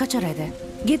 ಒಂದು ಲೆಕ್ಕಾಚಾರ ಇದೆ.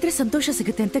 ಗೆದ್ರೆ ಸಂತೋಷ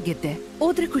ಸಿಗುತ್ತೆ ಅಂತ ಗೆದ್ದೆ,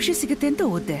 ಓದ್ರೆ ಖುಷಿ ಸಿಗುತ್ತೆ ಅಂತ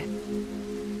ಓದ್ದೆ.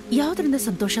 ಯಾವ್ದ್ರಿಂದ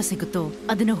ಸಂತೋಷ ಸಿಗುತ್ತೋ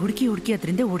ಅದನ್ನ ಹುಡುಕಿ ಹುಡುಕಿ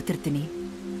ಅದರಿಂದ ಓಡ್ತಿರ್ತೀನಿ.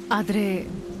 ಆದ್ರೆ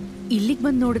ಇಲ್ಲಿಗೆ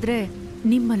ಬಂದು ನೋಡಿದ್ರೆ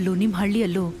ನಿಮ್ಮಲ್ಲೂ ನಿಮ್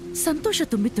ಹಳ್ಳಿಯಲ್ಲೂ ಸಂತೋಷ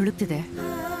ತುಂಬಿ ತುಳುಕ್ತಿದೆ.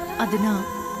 ಅದನ್ನ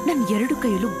ನನ್ 2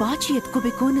 ಕೈಯಲ್ಲೂ ಬಾಚಿ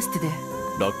ಎತ್ಕೋಬೇಕು ಅನ್ನಿಸ್ತಿದೆ.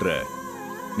 ಡಾಕ್ಟ್ರೆ,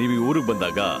 ನೀವು ಈ ಊರಿಗೆ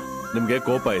ಬಂದಾಗ ನಿಮ್ಗೆ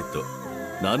ಕೋಪ ಇತ್ತು.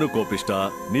 ನಾನು ಕೋಪಿಷ್ಟ,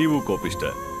 ನೀವು ಕೋಪಿಷ್ಟ.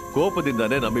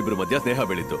 ಕೋಪದಿಂದಾನೇ ನಮ್ಮಿಬ್ರು ಮಧ್ಯ ಸ್ನೇಹ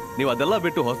ಬೆಳೀತು. ನೀವು ಅದೆಲ್ಲ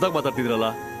ಬಿಟ್ಟು ಹೊಸದಾಗಿ ಮಾತಾಡ್ತಿದ್ರಲ್ಲ,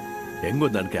 ಹೆಂಗ್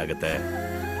ಹೊಂದಾಣಿಕೆ ಆಗತ್ತೆ?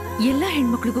 ಎಲ್ಲಾ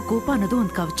ಹೆಣ್ಮಕ್ಳಿಗೂ ಕೋಪ ಅನ್ನೋದು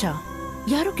ಒಂದ್ ಕವಚ.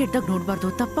 ಯಾರು ಕೆಟ್ಟದಾಗ ನೋಡ್ಬಾರ್ದು,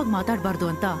 ತಪ್ಪಾಗಿ ಮಾತಾಡ್ಬಾರ್ದು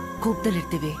ಅಂತ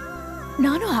ಕೋಪದಲ್ಲಿರ್ತೀವಿ.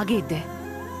 ನಾನು ಹಾಗೆ ಇದ್ದೆ.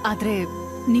 ಆದ್ರೆ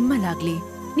ನಿಮ್ಮಲ್ಲಾಗ್ಲಿ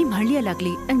ನಿಮ್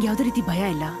ಹಳ್ಳಿಯಲ್ಲಾಗ್ಲಿ ನಂಗೆ ಯಾವ್ದೇ ರೀತಿ ಭಯ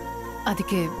ಇಲ್ಲ.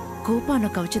 ಅದಕ್ಕೆ ಕೋಪ ಅನ್ನೋ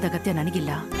ಕವಚದ ಅಗತ್ಯ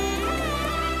ನನಗಿಲ್ಲ.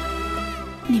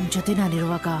 ನಿಮ್ ಜೊತೆ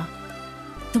ನಾನಿರುವಾಗ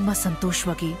ತುಂಬಾ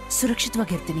ಸಂತೋಷವಾಗಿ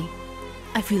ಸುರಕ್ಷಿತವಾಗಿರ್ತೀನಿ.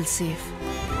 I feel safe.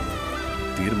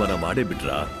 ತೀರ್ಮಾನ ಮಾಡೇ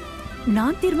ಬಿಟ್ರಾ?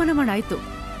 ನಾನ್ ತೀರ್ಮಾನ ಮಾಡಾಯ್ತು.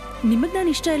 ನಿಮಗ್ ನಾನು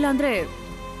ಇಷ್ಟ ಇಲ್ಲ ಅಂದ್ರೆ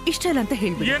ಇಷ್ಟ ಇಲ್ಲ ಅಂತ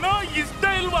ಹೇಳ್ಬಿಡಿ. ಏನೋ ಇಷ್ಟ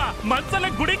ಇಲ್ವಾ? ಮನ್ಸಲ್ಲೇ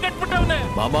ಗುಡಿ ಕಟ್ಬಿಟ್ಟವನೆ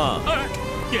ಮಾಮಾ.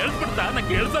 ಕೇಳಿಸ್ಬಿಡ್ತಾ? ನಾ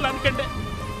ಕೇಳಿಸಲ್ಲ ಅನ್ಕಂಡೆ.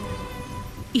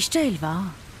 ಇಷ್ಟ ಇಲ್ವಾ?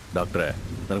 ಡಾಕ್ಟ್ರೆ,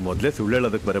 ನನಗೆ ಮೊದಲೇ ಸುಳ್ಳು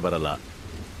ಹೇಳೋದಕ್ಕೆ ಬರೇ ಬರಲ್ಲ.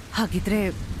 ಹಾಗಿದ್ರೆ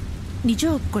ನಿಜ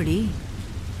ಒಪ್ಕೊಳ್ಳಿ.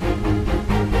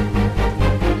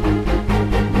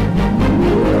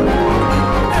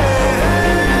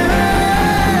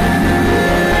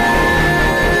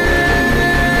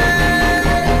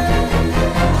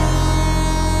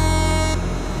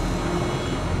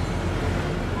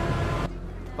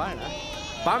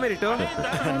 ಬಾಮೇರಿಟ್ಟು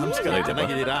ನಮಸ್ಕಾರ.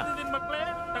 ಚೆನ್ನಾಗಿದ್ದೀರಾ?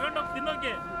 ತಗೊಂಡೋಗಿ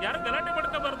ತಿನ್ನೋಕೆ ಯಾರು ಗಲಾಟೆ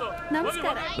ಮಾಡ್ಕೋಬಾರ್ದು.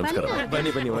 ನಮಸ್ಕಾರ.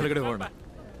 ಬನ್ನಿ ಬನ್ನಿ, ಹೊರಗಡೆ ಹೋಗೋಣ.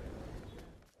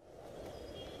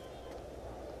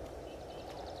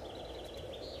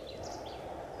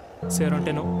 ಸರ್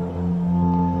ಹೊಂಟೇನು?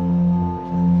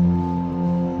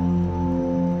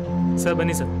 ಸರ್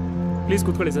ಬನ್ನಿ ಸರ್, ಪ್ಲೀಸ್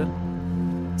ಕೂತ್ಕೊಳ್ಳಿ ಸರ್.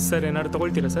 ಸರ್ ಏನಾದ್ರು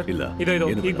ತಗೊಳ್ತೀರಾ ಸರ್? ಇಲ್ಲ.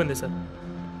 ಇದು ಈಗ ಬಂದೆ ಸರ್.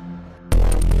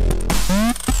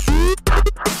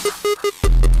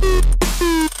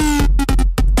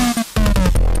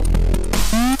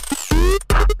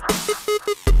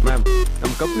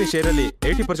 ಶೇರಲ್ಲಿ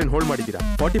 80% ಹೋಲ್ಡ್ ಮಾಡಿದ್ದೀರಾ.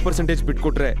 40%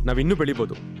 ಬಿಟ್ಕೊಟ್ರೆ ನಾವಿನ್ನೂ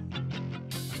ಬೆಳಿಬೋದು.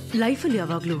 ಲೈಫಲ್ಲಿ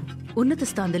ಯಾವಾಗ್ಲೂ ಉನ್ನತ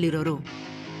ಸ್ಥಾನದಲ್ಲಿರೋರು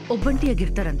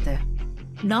ಒಬ್ಬಂಟಿಯಾಗಿರ್ತಾರಂತೆ.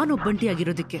 ನಾನು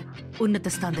ಒಬ್ಬಂಟಿಯಾಗಿರೋದಕ್ಕೆ ಉನ್ನತ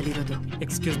ಸ್ಥಾನದಲ್ಲಿರೋದು.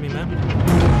 Excuse me ma'am.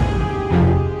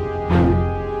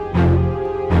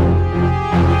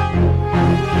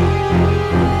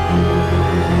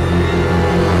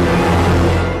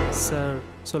 ಸರ್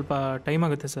ಸ್ವಲ್ಪ ಟೈಮ್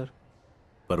ಆಗುತ್ತೆ ಸರ್.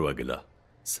 ಪರವಾಗಿಲ್ಲ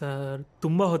ಸರ್,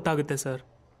 ತುಂಬ ಹೊತ್ತಾಗುತ್ತೆ ಸರ್.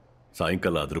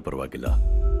 ಸಾಯಂಕಾಲ ಆದರೂ ಪರವಾಗಿಲ್ಲ.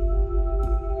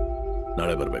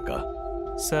 ನಾಳೆ ಬರಬೇಕಾ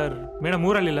sir? Madam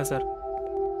ಊರಲ್ಲಿಲ್ಲ sir.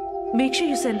 Make sure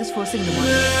you send this first in the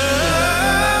morning.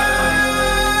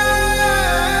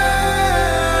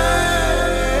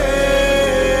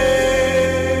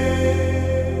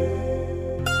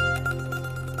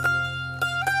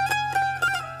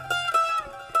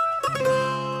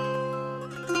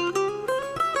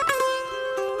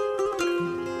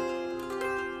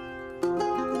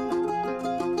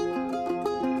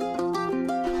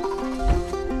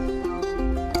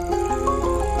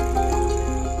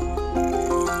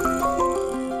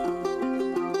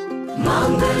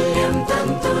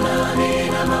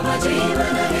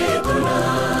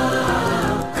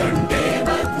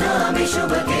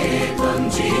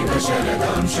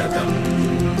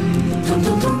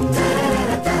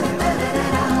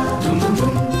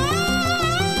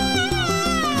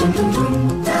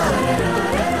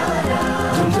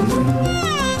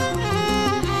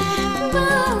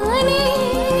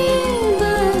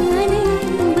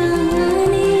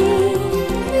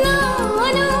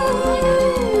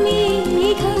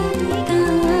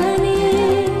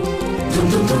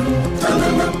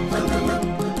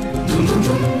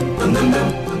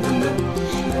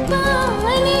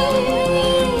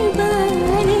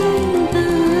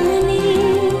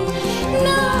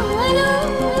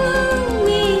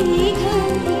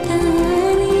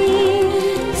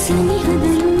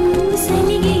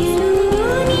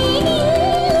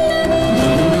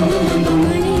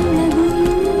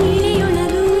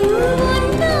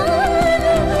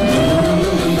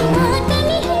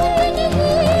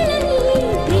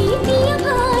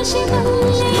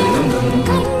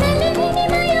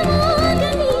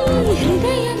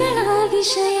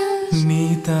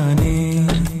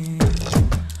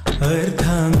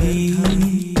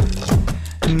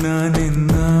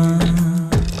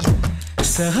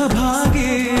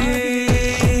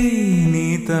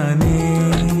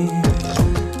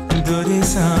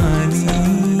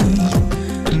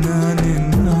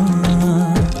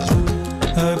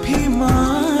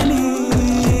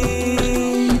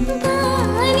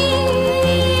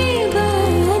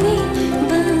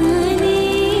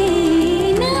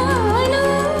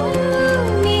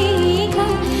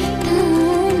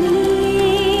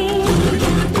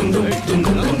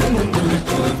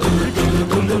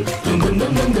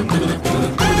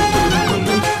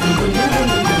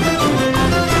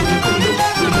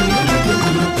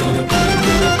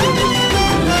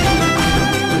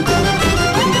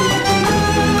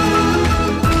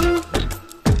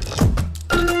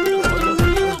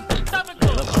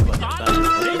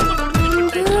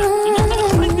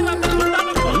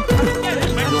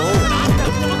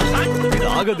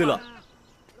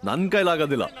 ನನ್ನ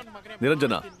ಕೈಲಾಗೋದಿಲ್ಲ.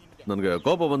 ನಿರಂಜನ, ನನಗೆ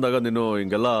ಕೋಪ ಬಂದಾಗ ನೀನು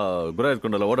ಹಿಂಗೆಲ್ಲ ಗುರ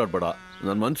ಎತ್ಕೊಂಡೆಲ್ಲ ಓಡಾಡ್ಬೇಡ.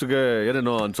 ನನ್ನ ಮನ್ಸಿಗೆ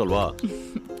ಏನೇನೋ ಅನ್ಸಲ್ವಾ?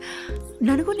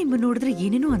 ನನಗೂ ನಿಮ್ಮ ನೋಡಿದ್ರೆ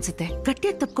ಏನೇನೋ ಅನ್ಸುತ್ತೆ.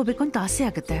 ಗಟ್ಟಿಯಾಗಿ ತಪ್ಕೋಬೇಕು ಅಂತ ಆಸೆ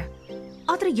ಆಗುತ್ತೆ.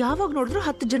 ಆದ್ರೆ ಯಾವಾಗ ನೋಡಿದ್ರು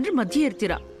 10 ಜನರ ಮಧ್ಯೆ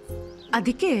ಇರ್ತೀರಾ.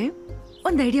 ಅದಕ್ಕೆ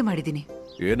ಒಂದ್ ಐಡಿಯಾ ಮಾಡಿದೀನಿ.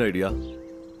 ಏನ್ ಐಡಿಯಾ?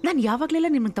 ನಾನ್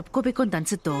ಯಾವಾಗ್ಲೆಲ್ಲ ನಿಮ್ಮನ್ನ ತಪ್ಕೋಬೇಕು ಅಂತ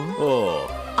ಅನ್ಸುತ್ತೋ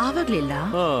ಆವಾಗ್ಲೆಲ್ಲ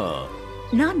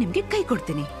ನಾನ್ ನಿಮ್ಗೆ ಕೈ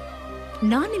ಕೊಡ್ತೀನಿ.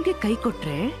 ನಾನ್ ನಿಮ್ಗೆ ಕೈ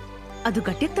ಕೊಟ್ರೆ ಅದು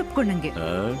ಗಟ್ಟಿಯಾಗಿ ತಪ್ಕೊಂಡಂಗೆ.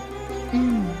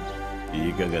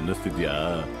 ಈಗ ಅನ್ನಿಸ್ತಿದ್ಯಾ?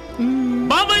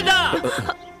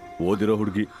 ಓದಿರೋ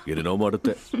ಹುಡುಗಿ ಏನೇನೋ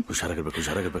ಮಾಡುತ್ತೆ.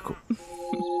 ಹುಷಾರಾಗಿರ್ಬೇಕು.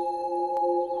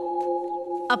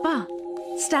 ಅಪ್ಪ,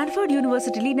 ಸ್ಟ್ಯಾನ್ಫೋರ್ಡ್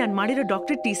ಯೂನಿವರ್ಸಿಟಿಲಿ ನಾನು ಮಾಡಿರೋ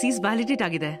ಡಾಕ್ಟರೇಟ್ ಥೀಸಿಸ್ ವ್ಯಾಲಿಡೇಟ್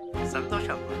ಆಗಿದೆ. ಸಂತೋಷ.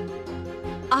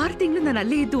 6 ತಿಂಗಳು ನಾನು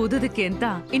ಅಲ್ಲೇ ಇದ್ದು ಓದೋದಕ್ಕೆ ಅಂತ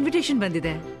ಇನ್ವಿಟೇಷನ್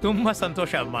ಬಂದಿದೆ. ತುಂಬಾ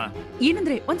ಸಂತೋಷ ಅಮ್ಮ.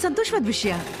 ಏನಂದ್ರೆ ಒಂದ್ ಸಂತೋಷವಾದ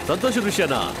ವಿಷಯ. ಸಂತೋಷದ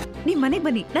ವಿಷಯನಾ? ನಿಮ್ ಮನೆಗ್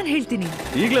ಬನ್ನಿ, ನಾನು ಹೇಳ್ತೀನಿ.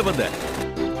 ಈಗ್ಲೇ ಬಂದೆ.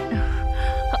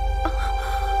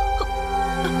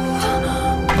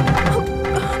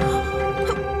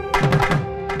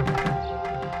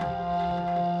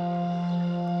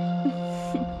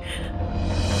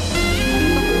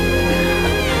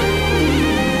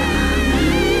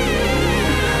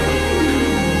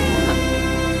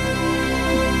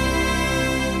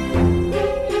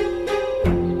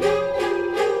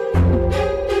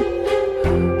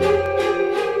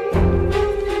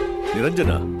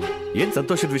 ನಿರಂಜನ, ಏನ್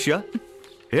ಸಂತೋಷದ ವಿಷಯ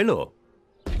ಹೇಳು.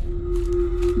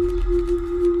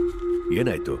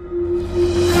 ಏನಾಯ್ತು?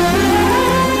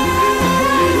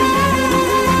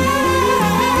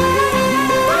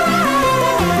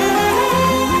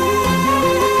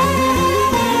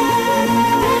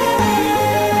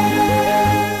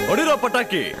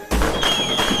 ಪಟಾಕಿ.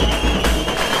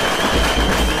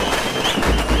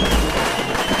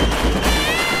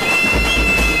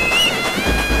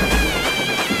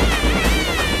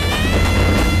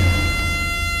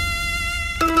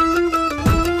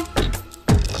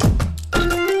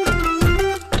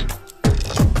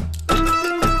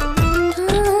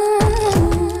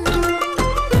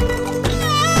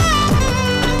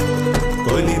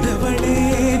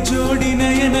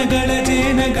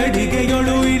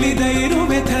 ಗಡಿಗೆಯೊಳು ಇಳಿದ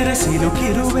ಇರುವೆ ಥರ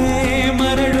ಸಿಲುಕಿರುವೆ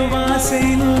ಮರಳುವ ಆಸೆ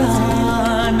ಇಲ್ಲ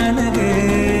ನನಗೆ.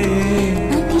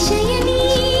 ಅತಿಶಯ ನೀ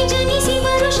ಜನಿಸಿ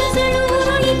ವರುಷಗಳು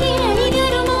ಉರುಳಿದೆ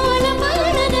ಅಳಿದರು ಮೌನ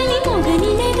ಪಾನದಲ್ಲಿ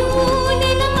ಮೊಗನಿನದು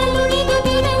ನೆನಪಲುಳಿದು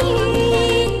ಬಿಡಲಿ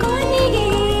ಕೊನೆಗೆ.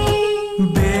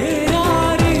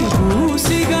 ಬೇರಾರಿಗೂ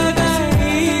ಸಿಗದ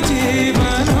ಈ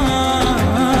ಜೀವನ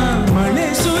ಮಳೆ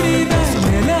ಸುರಿದ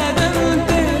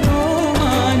ನೆಲದಂತೆ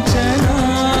ರೋಮಾಂಚನ.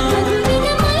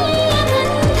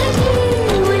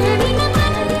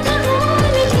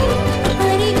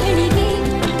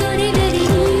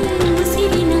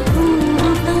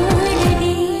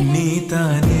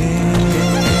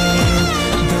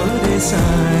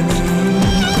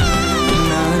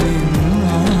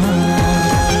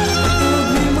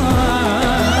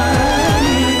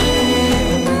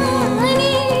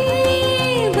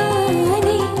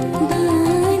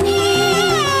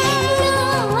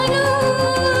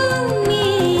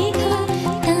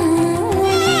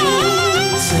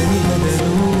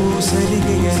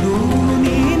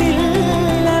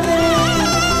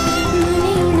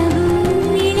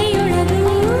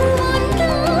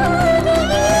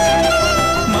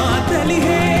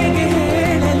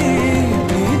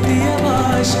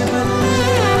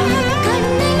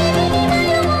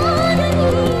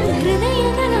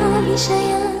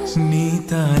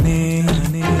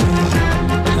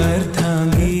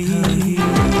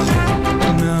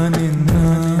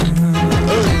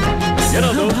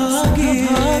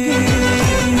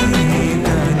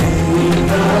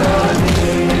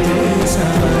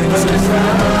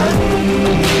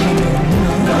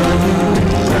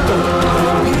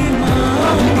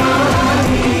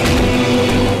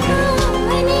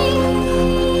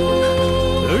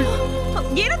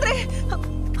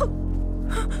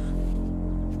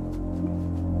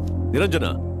 ನಿರಂಜನ,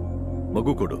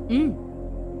 ಮಗು ಕೊಡು.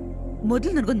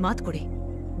 ಮೊದಲು ನನಗೊಂದು ಮಾತು ಕೊಡಿ,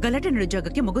 ಗಲಾಟೆ ನಡೆಯೋ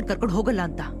ಜಾಗಕ್ಕೆ ಮಗುನ್ ಕರ್ಕೊಂಡು ಹೋಗಲ್ಲ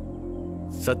ಅಂತ.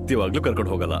 ಸತ್ಯವಾಗ್ಲೂ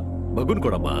ಕರ್ಕೊಂಡು ಹೋಗಲ್ಲ. ಮಗುನ್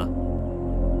ಕೊಡಮ್ಮ.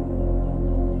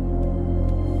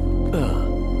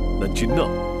 ನನ್ ಚಿನ್ನ.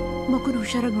 ಮಗುನ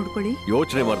ಹುಷಾರಾಗಿ ನೋಡ್ಕೊಳ್ಳಿ.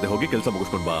 ಯೋಚನೆ ಮಾಡದೆ ಹೋಗಿ ಕೆಲಸ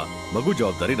ಮುಗಿಸ್ಕೊಂಡ್ ಬಾ. ಮಗು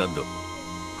ಜವಾಬ್ದಾರಿ ನಂದು.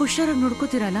 ಹುಷಾರಾಗಿ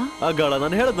ನೋಡ್ಕೋತೀರಲ್ಲ? ಆಗಾಳ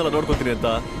ನಾನು ಹೇಳದ್ನಲ್ಲ ನೋಡ್ಕೋತೀನಿ ಅಂತ.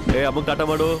 ಅಮ್ಮ ಟಾಟಾ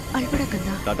ಮಾಡು. ಅಳ್ಬೇಡ ಕಂದ.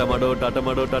 ಟಾಟಾ ಮಾಡು, ಟಾಟಾ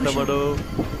ಮಾಡು, ಟಾಟಾ ಮಾಡು.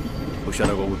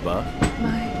 ಹುಷಾರಾಗಿ ಹೋಗ್ಬಿಟ್ ಬಾ.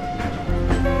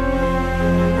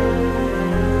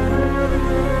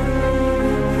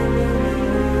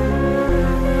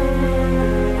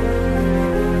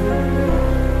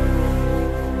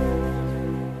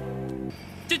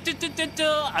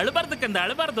 ಅಳಬಾರ್ದು ಕಂದ,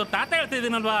 ಅಳಬಾರ್ದು. ತಾತ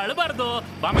ಹೇಳ್ತಿದ್ದೀನಲ್ವಾ, ಅಳಬಾರ್ದು.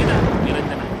 ಬಾಮಿದ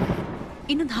ನಿರಂಜನ,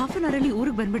 ಇನ್ನೊಂದು ಹಾಫ್ ಅನ್ ಅವರ್ ಅಲ್ಲಿ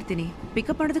ಊರಿಗೆ ಬಂದ್ಬಿಡ್ತೀನಿ.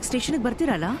 ಪಿಕಪ್ ಮಾಡೋದಕ್ಕೆ ಸ್ಟೇಷನ್ಗೆ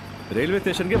ಬರ್ತೀರಲ್ಲ? ರೈಲ್ವೆ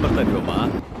ಸ್ಟೇಷನ್ಗೆ ಬರ್ತಾ ಇದೀವಮ್ಮ.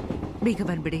 ಬೇಗ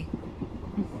ಬಂದ್ಬಿಡಿ.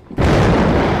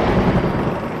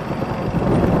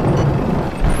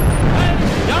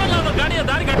 ಯಾವಲ್ಲ ಗಾಡಿಯ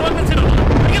ದಾರಿಗೆ ಅಡ್ವಾನ್ಸ್ ಇರೋ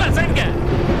ಇಲ್ಲ ಸೈಡ್ಗೆ.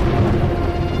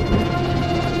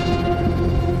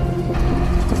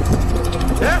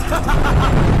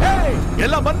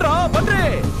 ಎಲ್ಲ ಬನ್ರಿ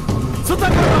ಸುತ್ತ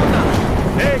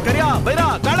ಕರಿಯ ಬೈರ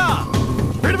ಕಾಳ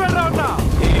ಬಿಡ್ಬೇಡ್ರ ಅವನ್ನ.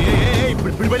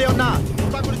 ಬಿಡ್ಬೇಡಿ ಅವನ್ನ.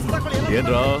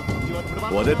 ಏನ್ರ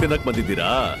ಒದೆ ತಿನ್ನಕ್ ಬಂದಿದ್ದೀರಾ?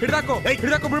 ಹಿಡ್ದಾಕೋ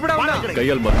ಬಿಡ್ಬೇಡ.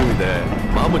 ಕೈಯಲ್ಲಿ ಮಗು ಇದೆ,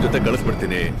 ಮಾಮ ಜೊತೆ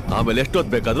ಕಳಿಸ್ಬಿಡ್ತೀನಿ. ಆಮೇಲೆ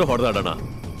ಎಷ್ಟೊತ್ ಬೇಕಾದ್ರೂ ಹೊಡೆದಾಡೋಣ.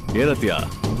 ಏನತ್ತೀಯ?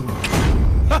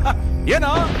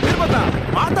 ಏನೋ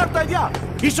ಮಾತಾಡ್ತಾ ಇದ್ಯಾ?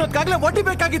 ಇಷ್ಟೊತ್ತಾಗ್ಲೇ ಒಟ್ಟಿ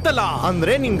ಬೇಕಾಗಿತ್ತಲ್ಲ.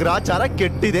 ಅಂದ್ರೆ ನಿನ್ ಗ್ರಾಚಾರ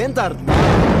ಕೆಟ್ಟಿದೆ ಅಂತ ಅರ್ಥ.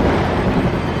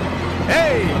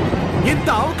 ಇಂಥ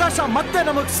ಅವಕಾಶ ಮತ್ತೆ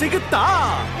ನಮಗ್ ಸಿಗುತ್ತಾ?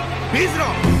 ಬೀಸ್ರೋ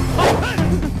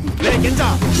ಗೆಂಜ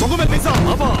ಮಗು ಮೇಲೆ ಬೀಸೋ.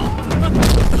 ಬಾಬಾ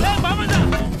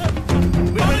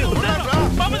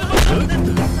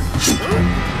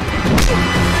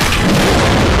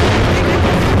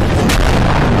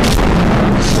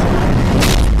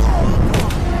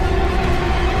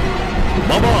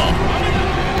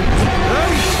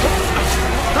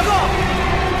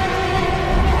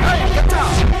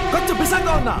ಕೊಚ್ಚು ಬಿಸಾಕ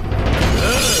ಅವನ್ನ.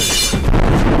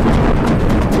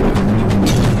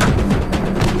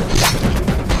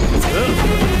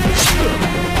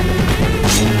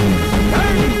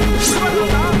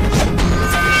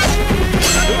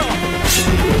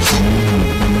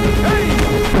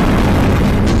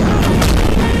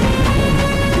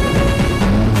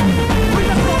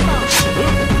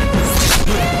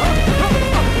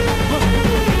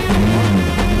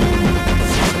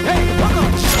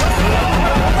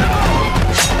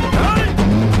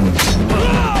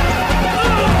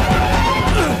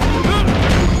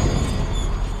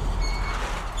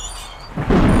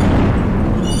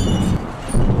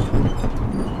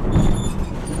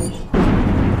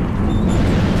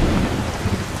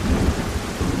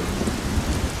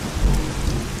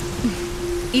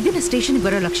 ಇದನ್ನ ಸ್ಟೇಷನ್ಗೆ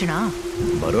ಬರೋ ಲಕ್ಷಣ?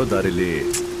 ಬರೋ ದಾರಿಲಿ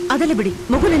ಅದೆಲ್ಲ ಬಿಡಿ,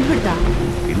 ಮಗು ನೆನ್ಬಿಡ್ತಾ?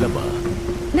 ಇಲ್ಲಮ್ಮ,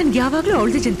 ನನ್ಗೆ ಯಾವಾಗ್ಲೂ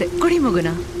ಅವಳ್ದೆ ಚಿಂತೆ. ಕೊಡಿ ಮಗುನ.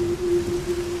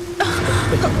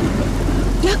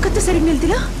 ಯಾಕತ್ತ ಸರಿ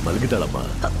ನಿಲ್ತಿಲ್ಲ? ಮಲಗಿದಾಳಮ್ಮ.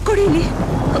 ಕೊಡಿ ಇಲ್ಲಿ.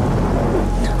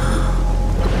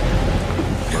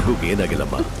 ಮಗುಗೆ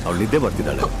ಏನಾಗಿಲ್ಲಮ್ಮ, ಅವಳು ನಿದ್ದೆ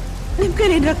ಮಾಡ್ತಿದ್ದಾಳೆ. ನಿಮ್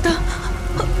ಕೈಲಿ ಏನ್ ರಕ್ತ?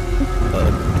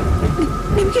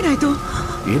 ನಿಮ್ಗೇನಾಯ್ತು?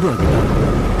 ಏನೂ ಆಗಿಲ್ಲ.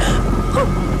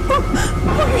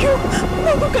 ಅಯ್ಯೋ,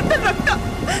 ಮಗು ಕತ್ತಲ್ ರಕ್ತ.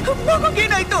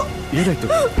 ಮಗುಗೇನಾಯ್ತು? ಏನಾಯ್ತು?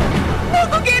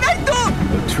 ಮಗುಗೇನಾಯ್ತು?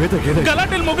 ಶ್ವೇತ ಏನಾಯ್ತು?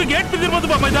 ಗಲಾಟೆಲ್ ಮಗು ಗೇಟ್ ಬಿದ್ದಿರ್ಬೋದು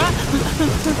ಬಾಮೈದ.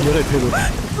 ಏನಾಯ್ತು ಹೇಳು,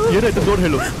 ಏನಾಯ್ತು ನೋಡ್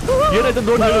ಹೇಳು, ಏನಾಯ್ತು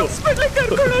ನೋಡ್ ಹೇಳು. ಹಾಸ್ಪಿಟ್ಲಿಗೆ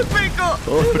ಕರ್ಕೊಂಡು ಹೋಗ್ಬೇಕು.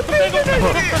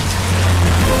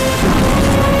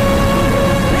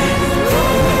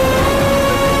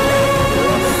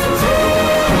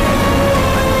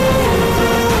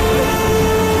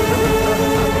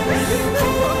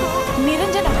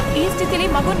 ನಿರಂಜನ, ಈ ಸ್ಥಿತಿಲಿ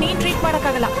ಮಗು ನೀನ್ ಟ್ರೀಟ್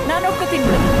ಮಾಡಕ್ಕಾಗಲ್ಲ, ನಾನು ನೋಡ್ಕೋತೀನಿ.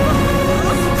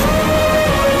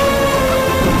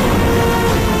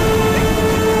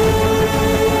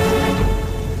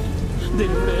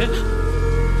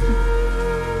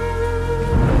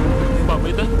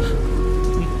 ಬಾಮೈದ,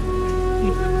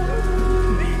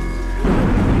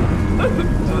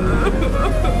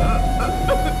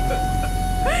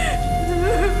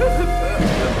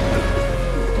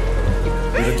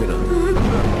 ನಿರಂಜನ,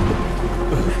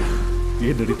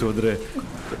 ಏನ್ ನಡೀತು ಅಂದ್ರೆ,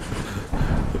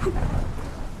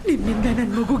 ನಿನ್ನಿಂದ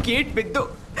ನನ್ ಮಗು ಗೇಟ್ ಬಿದ್ದು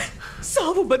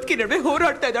ಸಾವು ಬದುಕಿ ನಡುವೆ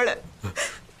ಹೋರಾಡ್ತಾ ಇದ್ದಾಳೆ.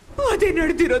 ಅದೇ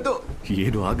ನಡೆದಿರೋದು.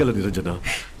 ಏನು ಆಗಲ್ಲ ನಿರಂಜನ.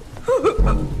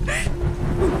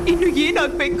 ಇನ್ನು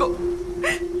ಏನಾಗ್ಬೇಕು?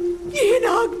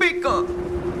 ಏನಾಗ್ಬೇಕು?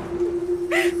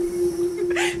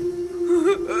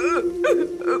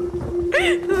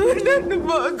 ನನ್ನ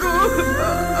ಮಗು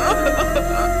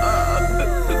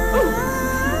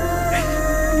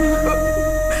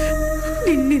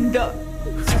ನಿನ್ನಿಂದಾನೆ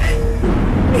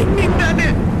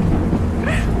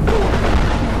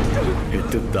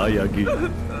ಹೆತ್ತ ತಾಯಿಯಾಗಿ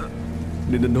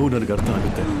ನಿನ್ನ ನೋವು ನನಗೆ ಅರ್ಥ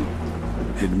ಆಗುತ್ತೆ.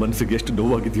 ನಿನ್ನ ಮನಸ್ಸಿಗೆ ಎಷ್ಟು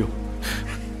ನೋವಾಗಿದೆಯೋ,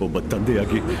 ಒಬ್ಬ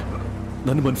ತಂದೆಯಾಗಿ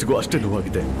ನನ್ನ ಮನಸ್ಸಿಗೂ ಅಷ್ಟೇ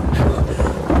ನೋವಾಗಿದೆ.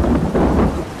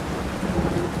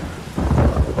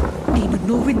 ನೀನು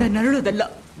ನೋವಿಂದ ನರಳೋದಲ್ಲ,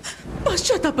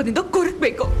 ಪಶ್ಚಾತ್ತಾಪದಿಂದ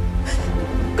ಕೊರಕ್ಬೇಕು.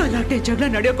 ಗಲಾಟೆ ಜಗಳ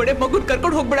ನಡೆಯೋ ಕಡೆ ಮಗುನ್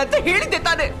ಕರ್ಕೊಂಡು ಹೋಗ್ಬೇಡ ಅಂತ ಹೇಳಿದ್ದೆ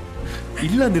ತಾನೆ.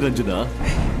 ಇಲ್ಲ ನಿರಂಜನ,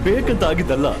 ಬೇಕಂತ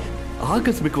ಆಗಿದ್ದಲ್ಲ,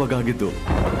 ಆಕಸ್ಮಿಕವಾಗಿ ಆಗಿದ್ದು.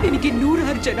 ನಿನಗೆ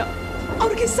 100 ಜನ,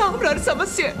 ಅವ್ರಿಗೆ 1000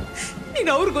 ಸಮಸ್ಯೆ. ನೀನು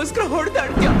ಅವ್ರಿಗೋಸ್ಕರ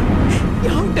ಹೊಡೆದಾಡ್ತೀಯ.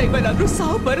 ಯಾವ ಟೈಮಲ್ಲಾದ್ರೂ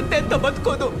ಸಾವು ಬರುತ್ತೆ ಅಂತ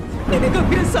ಬದುಕೋದು ನಿನಗೆ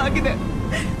ಅಭ್ಯಾಸ ಆಗಿದೆ.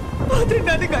 ಆದ್ರೆ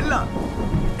ನನಗಲ್ಲ.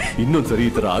 ಇನ್ನೊಂದ್ಸರಿ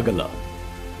ಈ ತರ ಆಗಲ್ಲ,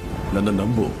 ನನ್ನ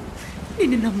ನಂಬು.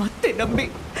 ನಿನ್ನ ಮತ್ತೆ ನಂಬಿ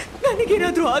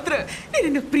ನನಗೇನಾದ್ರೂ ಆದ್ರೆ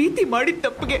ನಿನ್ನ ಪ್ರೀತಿ ಮಾಡಿದ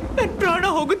ತಪ್ಪಿಗೆ ನನ್ನ ಪ್ರಾಣ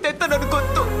ಹೋಗುತ್ತೆ ಅಂತ ನನಗೆ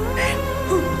ಗೊತ್ತು.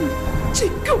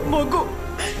 ಚಿಕ್ಕ ಮಗು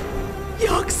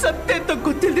ಯಾಕೆ ಸತ್ತೆ ಅಂತ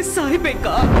ಗೊತ್ತಿಲ್ಲದೆ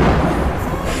ಸಾಯ್ಬೇಕಾ?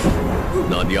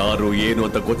 ನಾನು ಯಾರು ಏನು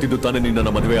ಅಂತ ಗೊತ್ತಿದ್ದು ತಾನೇ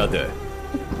ನಿನ್ನ ಮದುವೆ ಆದೆ.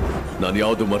 ನಾನು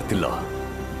ಯಾವುದು ಮರ್ತಿಲ್ಲ,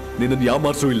 ನಿನ್ನನ್ನು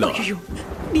ಯಾಮಾರ್ಸೂ ಇಲ್ಲ. ಅಯ್ಯೋ,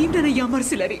 ನೀನ್ ನನ್ನ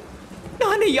ಯಾಮಾರ್ಸಿಲ್ಲ ರೀ,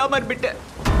 ನಾನೇ ಯಾಮಾರ್ಬಿಟ್ಟೆ.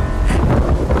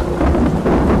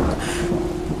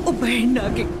 ಒಬ್ಬ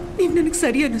ಹೆಣ್ಣಾಗಿ ನೀನ್ ನನಗೆ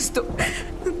ಸರಿ ಅನ್ನಿಸ್ತು.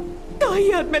 ತಾಯಿ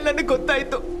ಆದ್ಮೇಲೆ ನನಗೆ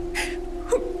ಗೊತ್ತಾಯ್ತು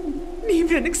ನೀವ್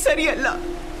ನನಗೆ ಸರಿಯಲ್ಲ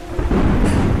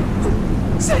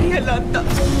ಅಂತ.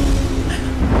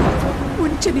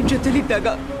 ಮುಂಚೆ ನಿನ್ ಜೊತೆಲಿದ್ದಾಗ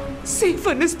ಸೇಫ್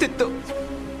ಅನ್ನಿಸ್ತಿತ್ತು,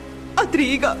 ಆದ್ರೆ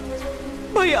ಈಗ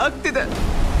ಭಯ ಆಗ್ತಿದೆ.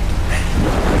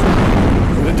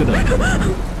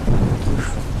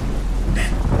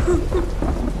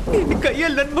 ನಿನ್ನ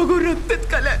ಕೈಯಲ್ಲಿ ನನ್ನ ಮಗು ರಕ್ತದ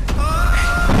ಕಲೆ.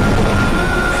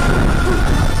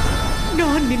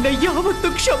 ನಾನ್ ನಿನ್ನ ಯಾವತ್ತೂ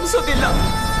ಕ್ಷಮಿಸೋದಿಲ್ಲ.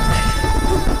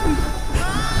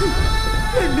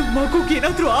 ನನ್ನ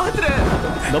ಮಗುಗೇನಾದ್ರೂ ಆದ್ರೆ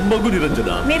ನಮ್ಮ ಮಗು ನಿರಂಜನ.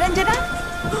 ನಿರಂಜನ,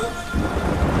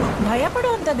 ಭಯ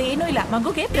ಪಡುವಂಥದ್ದು ಏನೂ ಇಲ್ಲ.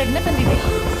 ಮಗುಗೆ ಪ್ರಜ್ಞೆ ಬಂದಿದೆ.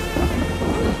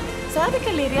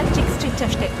 ಸರ್ವಿಕಲ್ ಏರಿಯಾ ಚಿಕ್ಕ ಸ್ಟಿಚ್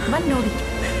ಅಷ್ಟೇ, ಬಂದು ನೋಡಿ.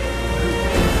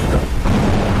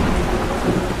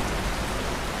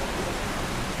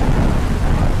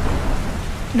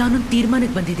 ನಾನೊಂದು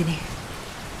ತೀರ್ಮಾನಕ್ಕೆ ಬಂದಿದ್ದೀನಿ.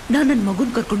 ನಾನು ನನ್ನ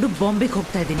ಮಗುನ್ ಕರ್ಕೊಂಡು ಬಾಂಬೆಗೆ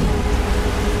ಹೋಗ್ತಾ ಇದ್ದೀನಿ.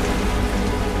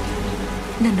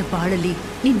 ನನ್ನ ಬಾಳಲ್ಲಿ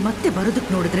ನೀನ್ ಮತ್ತೆ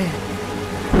ಬರೋದಕ್ಕೆ ನೋಡಿದ್ರೆ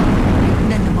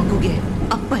ನನ್ನ ಮಗುಗೆ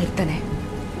ಅಪ್ಪ ಇರ್ತಾನೆ,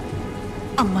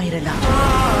 ಅಮ್ಮ ಇರಲ್ಲ.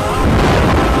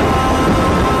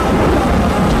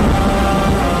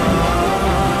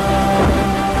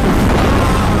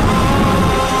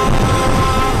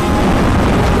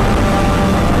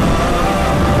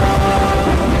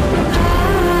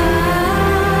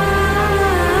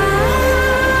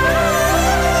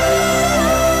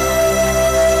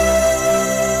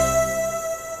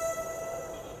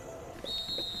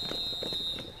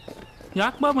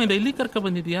 ಯಾಕೆ ಬಾಮೈದ ಇಲ್ಲಿ ಕರ್ಕ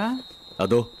ಬಂದಿದ್ಯಾ?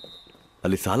 ಅದೋ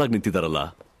ಅಲ್ಲಿ ಸಾಲಾಗಿ ನಿಂತಿದ್ದಾರಲ್ಲ,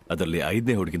 ಅದರಲ್ಲಿ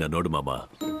 5ನೇ ಹುಡುಗಿನ ನೋಡು ಮಾಮ.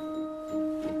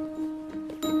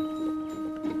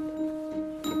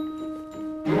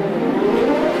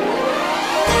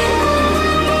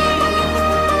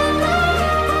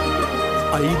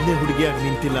 ಹುಡುಗಿಯಾಗಿ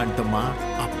ನಿಂತಿಲ್ಲ ಅಂತಮ್ಮ,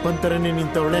 ಅಪ್ಪನ ಥರನೇ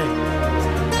ನಿಂತವಳೆ.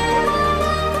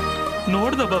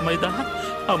 ನೋಡ್ದಬ್ಬ ಮೈದ,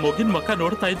 ಆ ಮಗಿನ ಮುಖ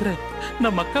ನೋಡ್ತಾ ಇದ್ರೆ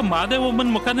ನಮ್ಮ ಅಕ್ಕ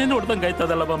ಮಾದೇವಮ್ಮನ ಮುಖನೇ ನೋಡ್ದಂಗ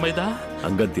ಆಯ್ತದಲ್ಲಬ್ಬ ಮೈದ.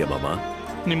 ಹಂಗಂತೀಯ ಮಾಮ?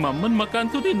 ನಿಮ್ಮ ಅಮ್ಮನ ಮುಖ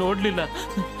ಅಂತೂ ನೀ ನೋಡ್ಲಿಲ್ಲ,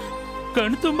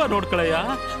 ಕಣ್ ತುಂಬಾ ನೋಡ್ಕೊಳಯ್ಯ.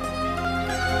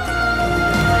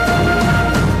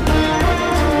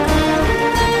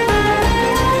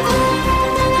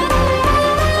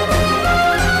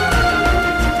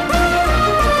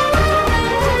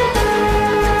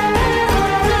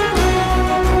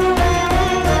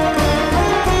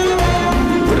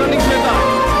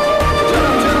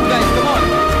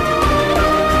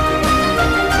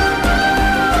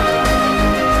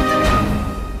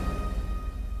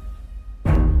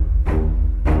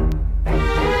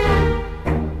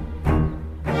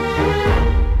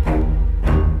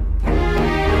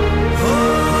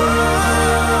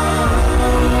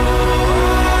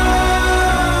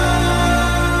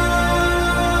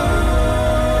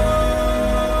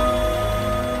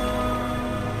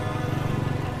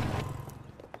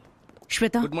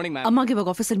 ಶ್ವೇತಾ, ಅಮ್ಮಗೆ ಇವಾಗ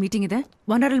ಆಫೀಸಲ್ಲಿ ಮೀಟಿಂಗ್ ಇದೆ.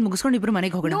 1 hour ಅಲ್ಲಿ ಮುಗಿಸ್ಕೊಂಡು ಇಬ್ರು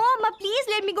ಮನೆಗೆ ಹೋಗೋಣ. ನೋ ಅಮ್ಮ, please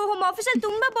let me go home. ಆಫೀಸಲ್ಲಿ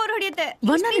ತುಂಬಾ ಬೋರ್ ಹೊಡೆಯುತ್ತೆ.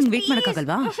 1 hour white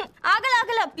ಮಾಡಕ್ಕಾಗಲ್ವಾ?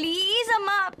 ಆಗಲ್ಲ ಪ್ಲೀಸ್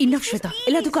ಅಮ್ಮ. ಇಲ್ಲ ಶ್ವೇತಾ,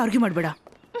 ಎಲ್ಲದಕ್ಕೂ ಆರ್ಗ್ಯೂ ಮಾಡಬೇಡ.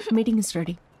 Meeting is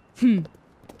ready.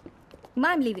 ಮಾ,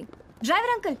 I am living.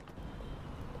 Driver uncle.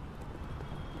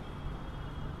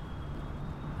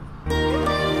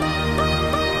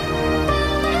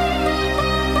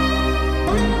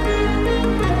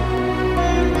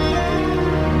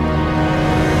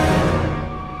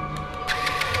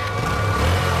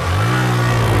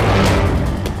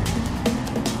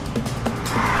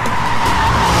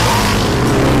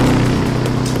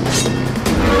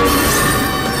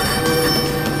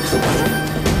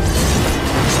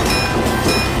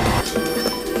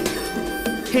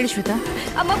 ಹೇಳಿ ಶ್ವೇತಾ.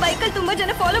 ಅಮ್ಮ, ಬೈಕಲ್ಲಿ ತುಂಬಾ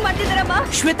ಜನ ಫಾಲೋ ಮಾಡ್ತಿದಾರಮ್ಮ.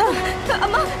 ಶ್ವೇತಾ,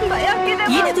 ಅಮ್ಮ ಭಯ ಆಗ್ತಿದೆ.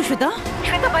 ಏನಿದು ಶ್ವೇತಾ?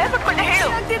 ಶ್ವೇತಾ, ಭಯ ಪಟ್ಕೊಂಡೆ ಹೇಳು.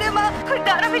 ಆಗ್ತಿದೆ ಅಮ್ಮ,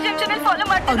 ಧಾರಾವಿ ಜಂಕ್ಷನ್ ಅಲ್ಲಿ ಫಾಲೋ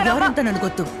ಮಾಡ್ತಿದಾರೆ. ಯಾರು ಅಂತ ನನಗೆ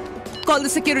ಗೊತ್ತು. Call the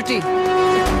security.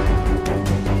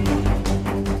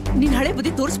 ನೀನ್ ಹಳೆ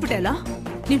ಬುದ್ಧಿ ತೋರಿಸ್ಬಿಟ್ಟೆ ಅಲ್ಲ.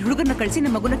 ನೀನ್ ಹುಡುಗರನ್ನ ಕಳಿಸಿ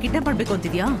ನಮ್ಮ ಮಗುನ ಕಿಡ್ನಾಪ್ ಮಾಡ್ಬೇಕು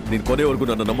ಅಂತಿದ್ಯಾ? ನೀನ್ ಕೊನೆವರೆಗೂ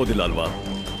ನನ್ನ ನಂಬೋದಿಲ್ಲ ಅಲ್ವಾ?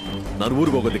 ನಾನು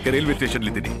ಊರಿಗೆ ಹೋಗೋದಕ್ಕೆ ರೈಲ್ವೆ ಸ್ಟೇಷನ್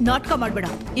ಇದ್ದೀನಿ. ನಾಟಕ ಮಾಡ್ಬೇಡ.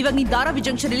 ಇವಾಗ ನೀನ್ ಧಾರಾವಿ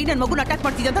ಜಂಕ್ಷನ್ ಅಲ್ಲಿ ನನ್ನ ಮಗುನ ಅಟ್ಯಾಕ್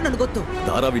ಮಾಡ್ತಿದ್ಯಾ ಅಂತ ನನಗೆ ಗೊತ್ತು.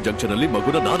 ಧಾರಾವಿ ಜಂಕ್ಷನ್ ಅಲ್ಲಿ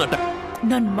ಮಗುನ ನಾನು ಅಟ್ಯಾಕ್.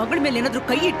 ನನ್ನ ಮಗಳ ಮೇಲೆ ಏನಾದ್ರೂ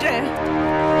ಕೈ ಇಟ್ರೆ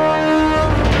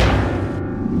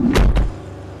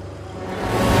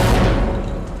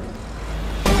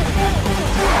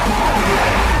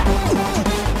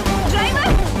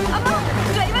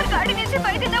ಡ್ರೈವರ್ ಗಾಡಿ ನಿಲ್ಸಿ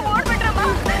ಬೈದಿಂದ ಓಡ್ಬಿಟ್ರಮ್ಮ.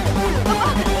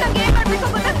 ನಂಗೆ ಏನ್ ಮಾಡ್ಬೇಕು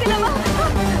ಗೊತ್ತಾಗ್ತಿಲ್ಲಮ್ಮ.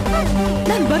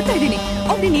 ನಾನು ಬರ್ತಾ ಇದ್ದೀನಿ.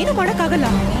 ಅವ್ರು ನೀನೇನು ಮಾಡಕ್ಕಾಗಲ್ಲ.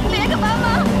 ಬೇಗ ಬಾಮ್ಮ.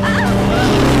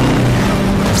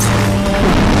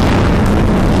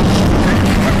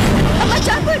 ಅಮ್ಮ,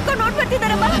 ಚಾಕು ಇಟ್ಕೊಂಡು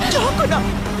ನೋಡ್ಬಿಡ್ತಿದಾರಮ್ಮ. ಚಾಕುನ?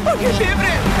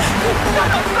 ದೇವ್ರೆ,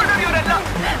 ನಾನು ಅನ್ಕೊಂಡವ್ರು ಇವರೆಲ್ಲ.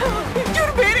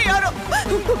 ಇವ್ರು ಬೇರೆ ಯಾರು?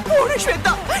 ಓಡು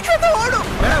ಶ್ವೇತಾ, ಶ್ವೇತಾ ಓಡು.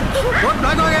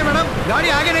 ಮೇಡಮ್, ಗಾಡಿ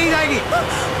ಆगे नहीं जाएगी.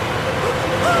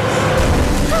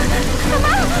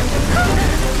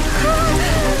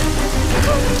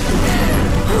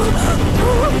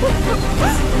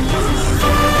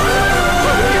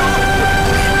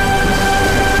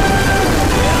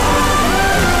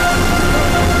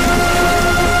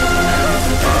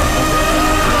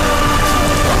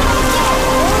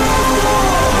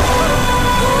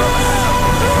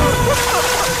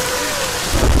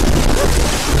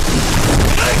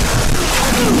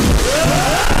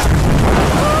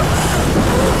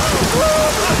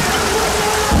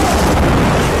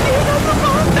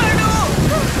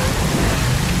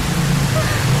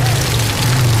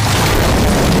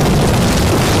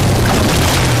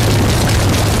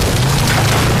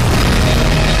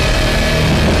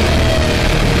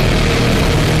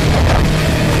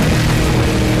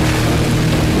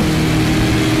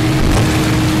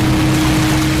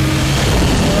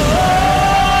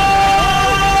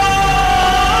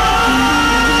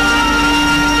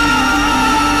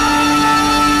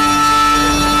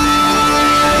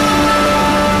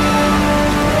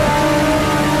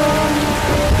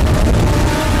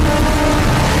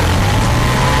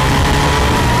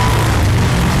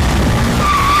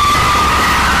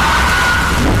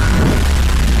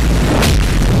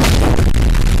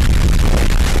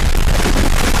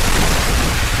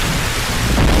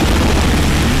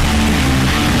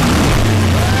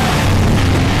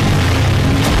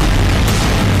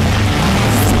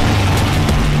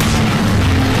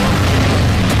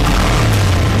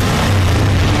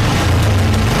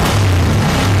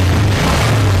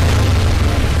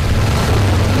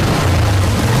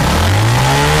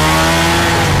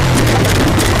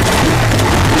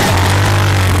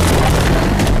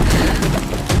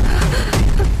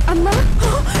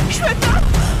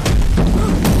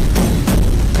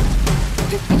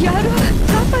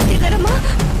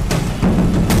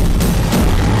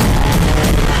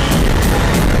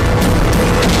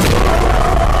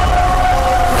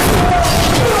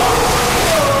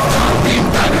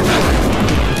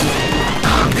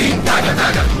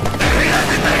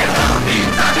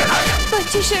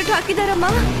 ಶರ್ಟ್ ಹಾಕಿದಾರಮ್ಮ.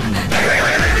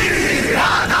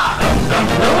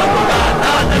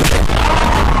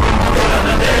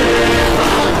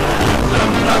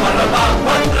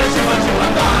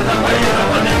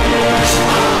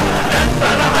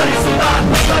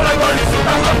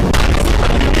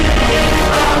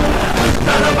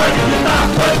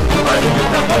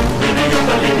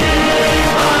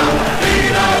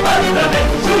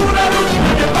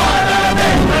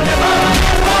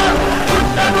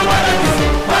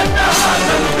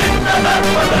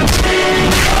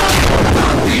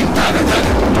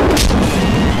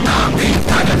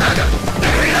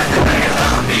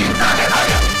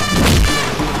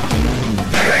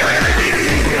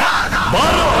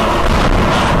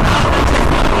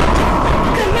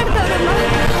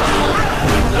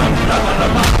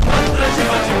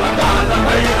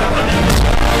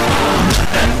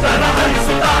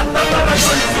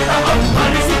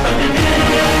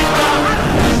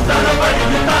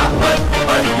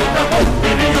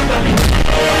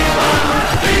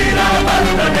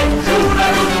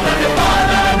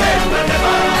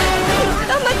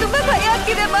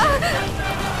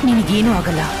 ನಿನಗೇನೂ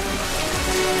ಆಗಲ್ಲ,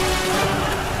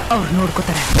 ಅವ್ರು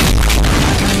ನೋಡ್ಕೋತಾರೆ.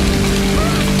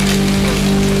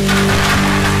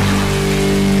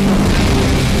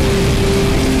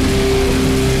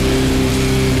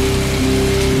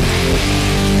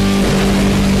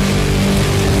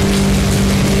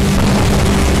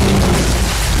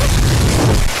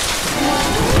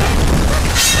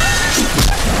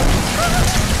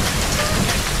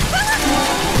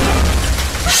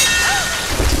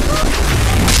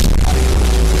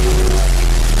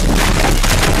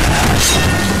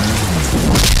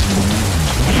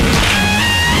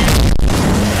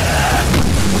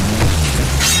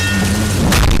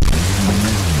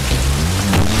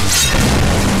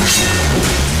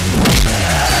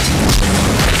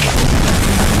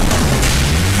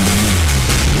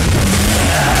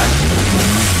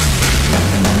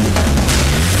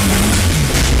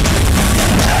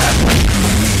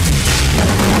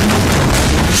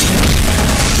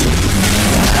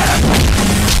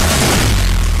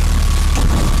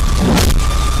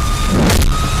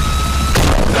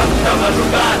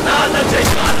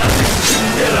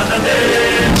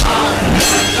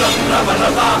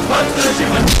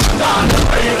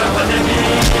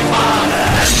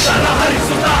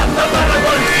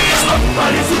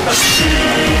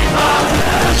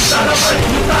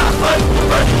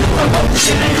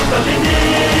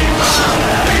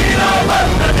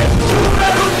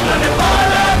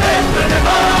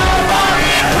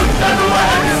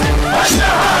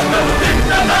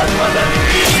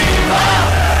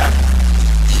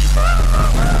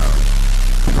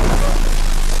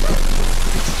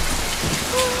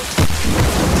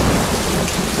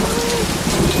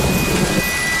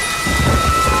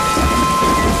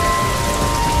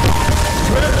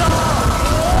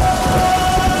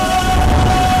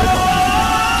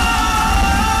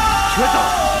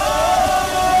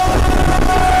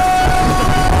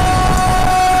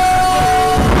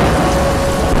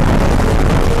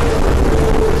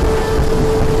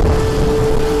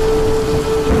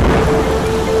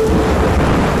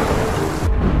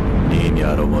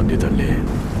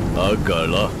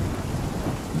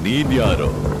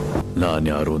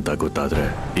 ನಾನ್ಯಾರು ಅಂತ ಗೊತ್ತಾದ್ರೆ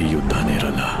ಈ ಯುದ್ಧನೇ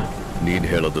ಇರಲ್ಲ. ನೀನ್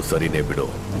ಹೇಳೋದು ಸರಿನೇ ಬಿಡು.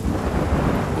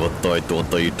 ಗೊತ್ತಾಯ್ತು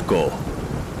ಅಂತ ಇಟ್ಕೋ,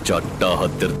 ಚಟ್ಟ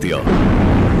ಹತ್ತಿರ್ತೀಯ.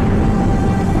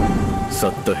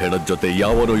 ಸತ್ತ ಹೆಣದ ಜೊತೆ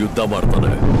ಯಾವನೋ ಯುದ್ಧ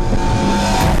ಮಾಡ್ತಾನೆ.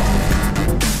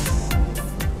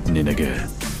 ನಿನಗೆ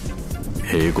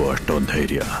ಹೇಗೋ ಅಷ್ಟೊಂದು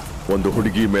ಧೈರ್ಯ. ಒಂದು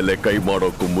ಹುಡುಗಿ ಮೇಲೆ ಕೈ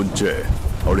ಮಾಡೋಕ್ಕೂ ಮುಂಚೆ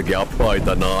ಅವಳಿಗೆ ಅಪ್ಪ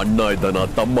ಇದ್ದಾನ, ಅಣ್ಣ ಇದ್ದಾನ,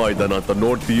 ತಮ್ಮ ಇದ್ದಾನ ಅಂತ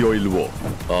ನೋಡ್ತೀಯೋ ಇಲ್ವೋ?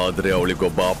 ಆದ್ರೆ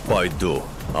ಅವಳಿಗೊಬ್ಬ ಅಪ್ಪ ಇದ್ದು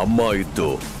ಅಮ್ಮ ಇದ್ದು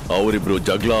ಅವರಿಬ್ರು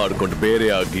ಜಗಳ ಆಡ್ಕೊಂಡು ಬೇರೆ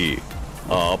ಆಗಿ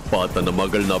ಆ ಅಪ್ಪ ತನ್ನ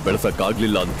ಮಗಳನ್ನ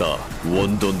ಬೆಳೆಸಕ್ಕಾಗ್ಲಿಲ್ಲ ಅಂತ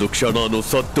ಒಂದೊಂದು ಕ್ಷಣನೂ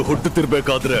ಸತ್ತು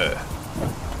ಹುಟ್ಟುತ್ತಿರ್ಬೇಕಾದ್ರೆ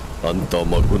ಅಂತ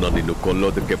ಮಗುನ ನೀನು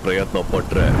ಕೊಲ್ಲೋದಕ್ಕೆ ಪ್ರಯತ್ನ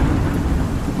ಪಟ್ರೆ,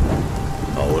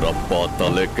 ಅವರಪ್ಪ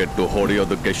ತಲೆ ಕೆಟ್ಟು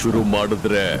ಹೊಡೆಯೋದಕ್ಕೆ ಶುರು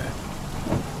ಮಾಡಿದ್ರೆ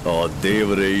ಆ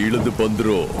ದೇವರೇ ಇಳಿದು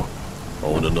ಬಂದ್ರು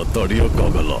ಅವನನ್ನ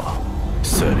ತಡೆಯೋಕ್ಕಾಗಲ್ಲ.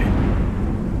 ಸರಿ,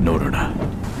 ನೋಡೋಣ.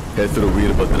 ಹೆಸರು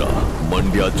ವೀರಭದ್ರ,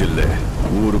 ಮಂಡ್ಯ ಜಿಲ್ಲೆ,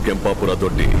 ಊರು ಕೆಂಪಾಪುರ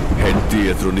ದೊಡ್ಡಿ. ಹೆಂಡತಿ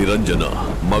ಹೆಸರು ನಿರಂಜನ,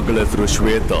 ಮಗಳ ಹೆಸರು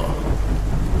ಶ್ವೇತಾ.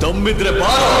 ತಮ್ಮಿದ್ರೆ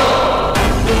ಬಾರ.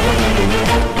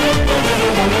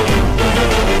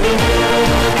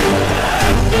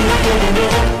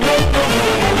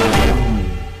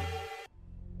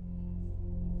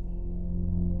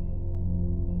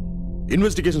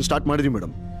 ಇನ್ವೆಸ್ಟಿಗೇಷನ್ ಸ್ಟಾರ್ಟ್ ಮಾಡಿದ್ವಿ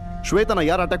ಮೇಡಮ್. ಶ್ವೇತನ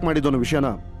ಯಾರು ಅಟ್ಯಾಕ್ ಮಾಡಿದ್ದು ಅನ್ನೋ ವಿಷಯನ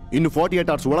ಇನ್ನು 48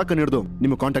 hours ಒಳಕ್ಕೆ ಹಿಡಿದು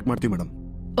ನಿಮಗೆ ಕಾಂಟ್ಯಾಕ್ಟ್ ಮಾಡ್ತೀವಿ madam.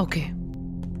 Okay.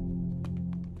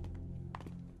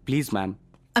 Please ma'am.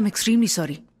 I am extremely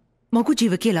sorry. ಮಗು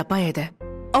ಜೀವಕ್ಕೆ ಇಲ್ಲಿ ಅಪಾಯ ಇದೆ.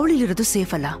 ಅವಳಿಲ್ಲಿರೋದು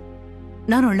ಸೇಫ್ ಅಲ್ಲ.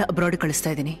 ನಾನು ಅವಳನ್ನ ಅಬ್ರಾಡ್ ಕಳಿಸ್ತಾ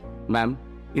ಇದ್ದೀನಿ. ಮ್ಯಾಮ್,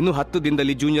 ಇನ್ನು 10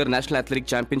 ದಿನದಲ್ಲಿ ಜೂನಿಯರ್ ನ್ಯಾಷನಲ್ ಅಥ್ಲೆಟಿಕ್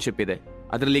ಚಾಂಪಿಯನ್ಶಿಪ್ ಇದೆ.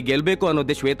 ಅದರಲ್ಲಿ ಗೆಲ್ಬೇಕು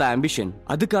ಅನ್ನೋದೇ ಶ್ವೇತಾ ಆಂಬಿಷನ್.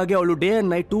 ಅದಕ್ಕಾಗಿ ಅವಳು day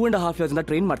and night 2.5 years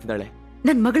train ಮಾಡ್ತಿದ್ದಾಳೆ.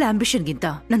 ನನ್ನ ಮಗಳ ಆಂಬಿಷನ್ಗಿಂತ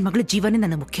ನನ್ನ ಮಗಳ ಜೀವನೇ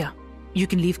ನನ್ನ ಮುಖ್ಯ. You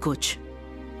can leave coach.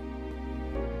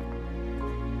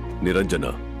 Niranjana,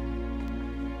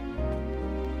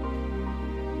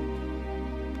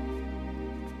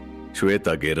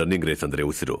 ಶ್ವೇತಾಗೆ running race ಅಂದ್ರೆ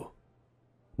ಉಸಿರು.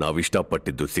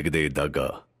 ನಾವಿಷ್ಟಪಟ್ಟಿದ್ದು ಸಿಗದೇ ಇದ್ದಾಗ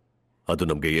ಅದು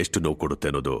ನಮ್ಗೆ ಎಷ್ಟು ನೋವು ಕೊಡುತ್ತೆ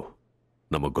ಅನ್ನೋದು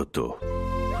ನಮಗ್ ಗೊತ್ತು.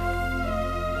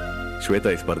 ಶ್ವೇತಾ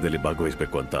ಈ ಸ್ಪರ್ಧೆಯಲ್ಲಿ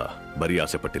ಭಾಗವಹಿಸಬೇಕು ಅಂತ ಬರೀ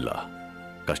ಆಸೆ ಪಟ್ಟಿಲ್ಲ,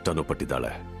 ಕಷ್ಟನೂ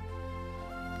ಪಟ್ಟಿದ್ದಾಳೆ.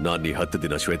 ನಾನು ಈ 10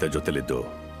 ದಿನ ಶ್ವೇತಾ ಜೊತೆಲಿದ್ದು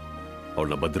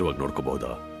ಅವಳನ್ನ ಭದ್ರವಾಗಿ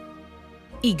ನೋಡ್ಕೋಬಹುದಾ?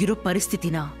 ಈಗಿರೋ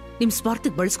ಪರಿಸ್ಥಿತಿನ ನಿಮ್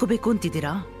ಸ್ವಾರ್ಥಕ್ಕೆ ಬಳಸ್ಕೋಬೇಕು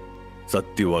ಅಂತಿದ್ದೀರಾ?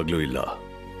 ಸತ್ಯವಾಗ್ಲೂ ಇಲ್ಲ.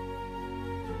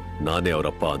 ನಾನೇ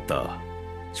ಅವರಪ್ಪ ಅಂತ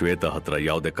ಶ್ವೇತಾ ಹತ್ರ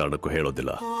ಯಾವುದೇ ಕಾರಣಕ್ಕೂ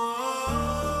ಹೇಳೋದಿಲ್ಲ.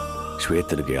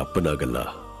 ಶ್ವೇತನಿಗೆ ಅಪ್ಪನಾಗಲ್ಲ,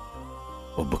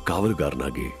 ಒಬ್ಬ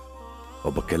ಕಾವಲುಗಾರನಾಗಿ,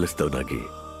 ಒಬ್ಬ ಕೆಲಸದವನಾಗಿ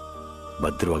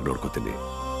ಭದ್ರವಾಗಿ ನೋಡ್ಕೋತೀನಿ.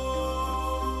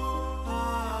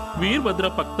 ವೀರಭದ್ರ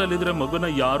ಪಕ್ಕದಲ್ಲಿದ್ರೆ ಮಗುನ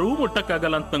ಯಾರೂ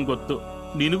ಮುಟ್ಟಕ್ಕಾಗಲ್ಲ ಅಂತ ನಂಗೆ ಗೊತ್ತು.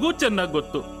 ನಿನಗೂ ಚೆನ್ನಾಗಿ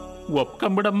ಗೊತ್ತು.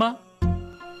 ಒಪ್ಕೊಂಬಿಡಮ್ಮ.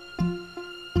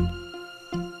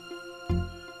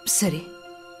 ಸರಿ,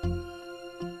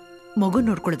 ಮಗು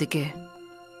ನೋಡ್ಕೊಳ್ಳೋದಕ್ಕೆ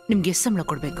ನಿಮ್ಗೆ ಎಷ್ಟು ಸಂಬಳ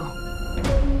ಕೊಡ್ಬೇಕು?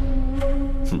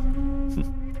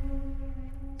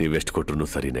 ನೀವೆಷ್ಟು ಕೊಟ್ರು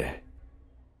ಸರಿನೇ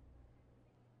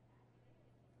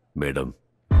ಮೇಡಮ್.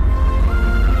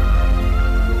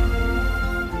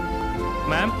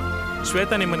 ಮ್ಯಾಮ್,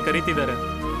 ಶ್ವೇತಾ ನಿಮ್ಮನ್ನು ಕರೀತಿದ್ದಾರೆ.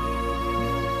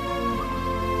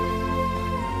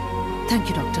 Thank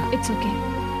you doctor. It's okay.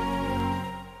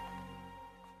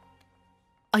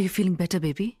 Are you feeling better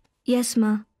baby? S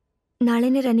ಮಾ.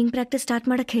 ನಾಳೆನೇ ರನ್ನಿಂಗ್ ಪ್ರಾಕ್ಟೀಸ್ ಸ್ಟಾರ್ಟ್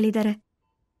ಮಾಡಕ್ ಹೇಳಿದ್ದಾರೆ.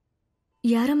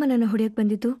 ಯಾರಮ್ಮ ನನ್ನ ಹೊಡೆಯಕ್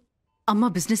ಬಂದಿದ್ದು? ಅಮ್ಮ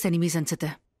ಬಿಸ್ನೆಸ್ ಎನಿಮೀಸ್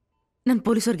ಅನ್ಸುತ್ತೆ. ನಾನು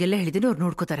ಪೊಲೀಸವ್ರಿಗೆಲ್ಲ ಹೇಳಿದ್ದೀನಿ, ಅವ್ರು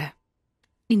ನೋಡ್ಕೋತಾರೆ.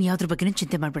 ನೀನ್ ಯಾವ್ದ್ರ ಬಗ್ಗೆನೂ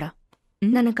ಚಿಂತೆ ಮಾಡ್ಬೇಡ.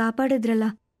 ನನ್ನ ಕಾಪಾಡಿದ್ರಲ್ಲ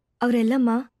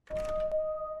ಅವರೆಲ್ಲಮ್ಮ.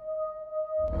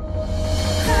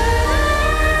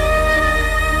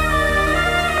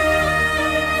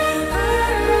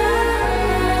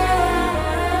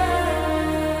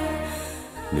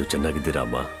 ನೀವು ಚೆನ್ನಾಗಿದ್ದೀರಾ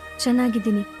ಅಮ್ಮ?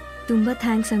 ಚೆನ್ನಾಗಿದ್ದೀನಿ. ತುಂಬಾ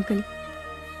ಥ್ಯಾಂಕ್ಸ್ ಅಂಕಲ್.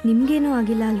 ನಿಮ್ಗೇನೂ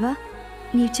ಆಗಿಲ್ಲ ಅಲ್ವಾ?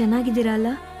 ನೀವು ಚೆನ್ನಾಗಿದ್ದೀರಾ ಅಲ್ಲ?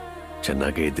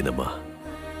 ಚೆನ್ನಾಗೇ ಇದ್ದೀನಮ್ಮ.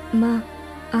 ಮಾ,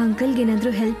 ಆ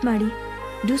ಅಂಕಲ್ಗೇನಾದ್ರೂ ಹೆಲ್ಪ್ ಮಾಡಿ.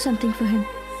 Do something for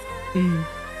him.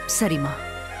 ಸರಿಮಾ.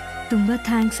 ತುಂಬಾ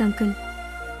ಥ್ಯಾಂಕ್ಸ್ ಅಂಕಲ್.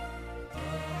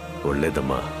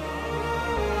 ಒಳ್ಳೇದಮ್ಮ.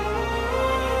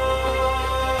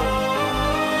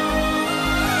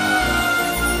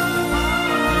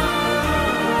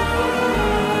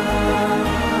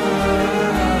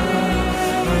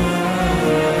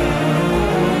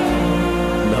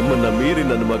 ನಮ್ಮನ್ನ ಮೀರಿ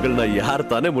ನನ್ನ ಮಗಳನ್ನ ಯಾರು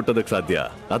ತಾನೇ ಮುಟ್ಟೋದಕ್ಕೆ ಸಾಧ್ಯ?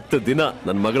 10 ದಿನ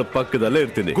ನನ್ನ ಮಗಳ ಪಕ್ಕದಲ್ಲೇ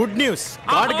ಇರ್ತೀನಿ. Good news.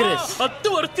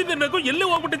 10 ವರ್ಷದಿಂದ ನಗು ಎಲ್ಲಿ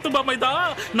ಹೋಗ್ಬಿಟ್ಟಿತ್ತು ಬಾಮೈದ?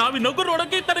 ನಾವಿ ನಗು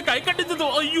ನೋಡಕ್ಕೆ ತಾನೇ ಕೈ ಕಟ್ಟಿದ್ದು.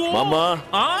 ಅಯ್ಯೋ ಮಾಮ,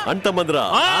 ಅಣ್ಣ ತಮ್ಮಂದ್ರ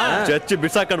ಚಚ್ಚಿ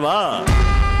ಬಿಸಾಕಣ್ವಾ?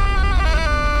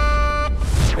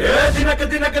 ದಿನಕ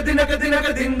ದಿನಕ ದಿನಕ ದಿನಕ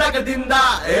ದಿಂದಕ ದಿಂದ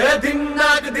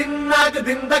ದಿನ್ನಾಕ ದಿನ್ನಾಕ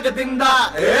ದಿಂದಕ ದಿಂದ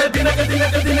ದಿನಕ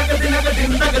ದಿನಕ ದಿನಕ ದಿನಕ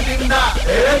ದಿಂದಕ ದಿಂದ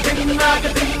ದಿನ್ನಾಕ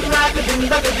ದಿನ್ನಾಕ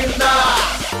ದಿಂದಕ ದಿಂದ.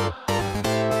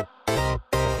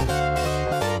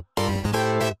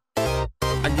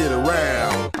 I get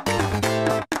around.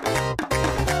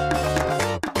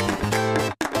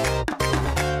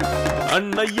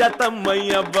 ಅಣ್ಣಯ್ಯ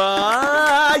ತಮ್ಮಯ್ಯ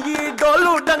ಬಾಯಿ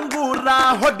ಡೋಲು ಡಂಗೂರ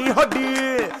ಹೊಡಿ ಹೊಡಿ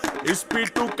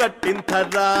ಇಸ್ಪಿಟು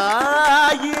ಕಟ್ಟಿಂಥರ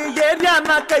ಈ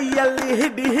ಏರಿಯಾನ ಕೈಯಲ್ಲಿ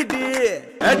ಹಿಡಿ ಹಿಡಿ.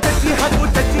 ಚಚ್ಚಿ ಹಾಕು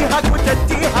ಚಚ್ಚಿ ಹಾಕು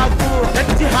ಚಚ್ಚಿ ಹಾಕು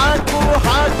ಚಚ್ಚಿ ಹಾಕು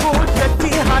ಹಾಕು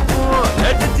ಚಚ್ಚಿ ಹಾಕು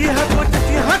ಚಚ್ಚಿ ಹಾಕು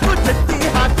ಚಚ್ಚಿ ಹಾಕು ಚಚ್ಚಿ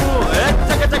ಹಾಕು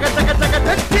ಚಕ ಚಕ ಚಕ ಚಕ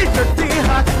ಚಚ್ಚಿ ಚಚ್ಚಿ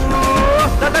ಹಾಕು.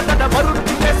 ತಡ ತಡ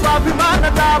ಬರುತ್ತಿದೆ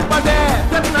ಸ್ವಾಭಿಮಾನದ ಪಡೆ,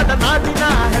 ಕನ್ನಡ ನಾಡಿನ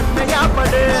ಹೆಮ್ಮೆಯ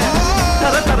ಪಡೆ.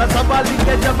 ತರ ತರ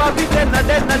ಸವಾಲಿಗೆ ಜವಾಬಿಗೆ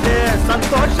ನಡೆ ನಡೆ,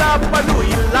 ಸಂತೋಷ ಪಡು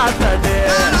ಇಲ್ಲ ತಡೆ.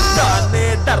 ತಾನೇ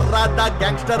ಟರ್ರಾದ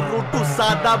ಗ್ಯಾಂಗ್ಸ್ಟರ್ ರೂಟು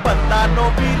ಸಾದ ಬಂದಾನೋ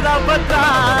ವೀರಭದ್ರ.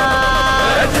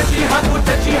 ಚಚ್ಚಿ ಹಾಕು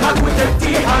ಚಚ್ಚಿ ಹಾಕು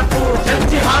ಚಚ್ಚಿ ಹಾಕು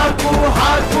ಚಚ್ಚಿ ಹಾಕು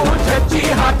ಹಾಕು ಚಚ್ಚಿ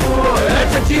ಹಾಕು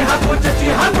ಚಚ್ಚಿ ಹಾಕು ಚಚ್ಚಿ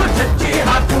ಹಾಕು ಚಚ್ಚಿ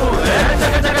ಹಾಕು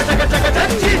ಜಗ ಜಗ ಜಗ ಜಗ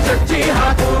ಚಚ್ಚಿ ಚಚ್ಚಿ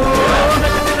ಹಾಕು.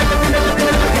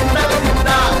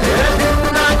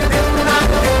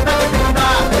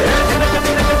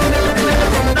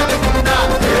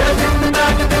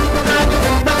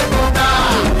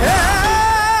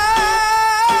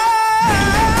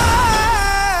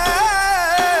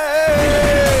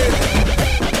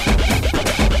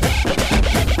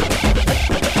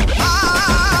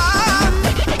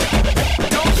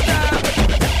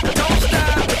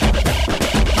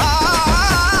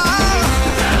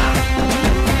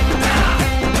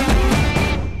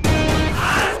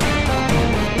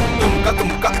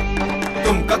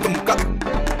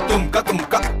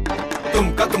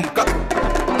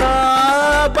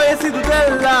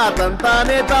 ಉಳಿದುದೆಲ್ಲ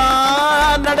ತಂತಾನೆ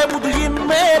ನಡೆವುದು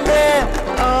ಇನ್ಮೇಲೆ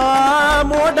ಆ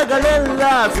ಮೋಡಗಳೆಲ್ಲ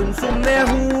ಸುಮ್ನೆ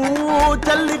ಹೂ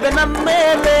ಚಲ್ಲಿವೆ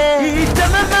ನಮ್ಮೇಲೆ ಈ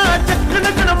ಜನನ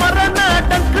ಚಕ್ಕಣಕಣ ಮರಣ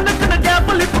ಟಂಕಣಕಣ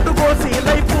ಗ್ಯಾಪಲ್ಲಿ ಪುಟುಗೋಸಿ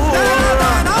ಲೈಫು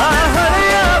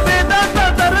ಹಳೆಯ ವೇದಾಂತ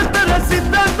ತರತರ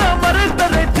ಸಿದ್ಧಾಂತ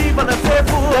ಮರೆತರೆ ಜೀವನ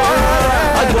ಸೇಫು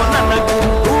ಅದು ನನಗೂ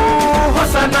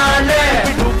ಹೊಸ ನಾಳೆ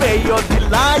ಬಿಡು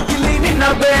ಬೇಯೋದಿಲ್ಲ ಇಲ್ಲಿ ನಿನ್ನ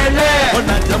ಬೇಳೆ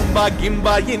ಒಣ ಜಂಬ ಗಿಂಬ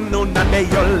ಇನ್ನು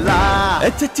ನಡೆಯೊಲ್ಲ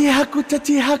ಚಚ್ಚಿ ಹಾಕು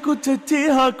ಚಚ್ಚಿ ಹಾಕು ಚಚ್ಚಿ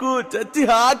ಹಾಕು ಚಚ್ಚಿ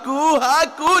ಹಾಕು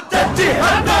ಹಾಕು ಚಚ್ಚಿ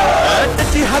ಹಾಕು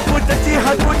ಚಚ್ಚಿ ಹಾಕು ಚಚ್ಚಿ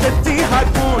ಹಾಕು ಚಚ್ಚಿ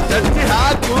ಹಾಕು ಚಚ್ಚಿ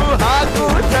ಹಾಕು ಹಾಕು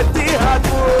ಚಚ್ಚಿ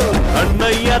ಹಾಕು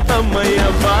ಅಣ್ಣಯ್ಯ ತಮ್ಮಯ್ಯ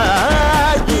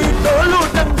ಬಾಗಿ ತೋಳು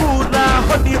ಟಂಗೂರ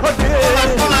ಹೊಡಿ ಹೊಡೆ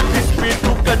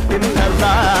ಬಿಸ್ಬಿಟ್ಟು ಕಟ್ಟಿನಲ್ಲ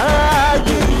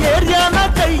ಈ ಏರಿಯಾನ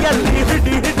ಕೈಯಲ್ಲಿ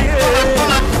ಹಿಡಿ ಹಿಡಿ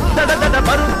ದಡ ದಡ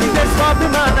ಬರುತ್ತಿದೆ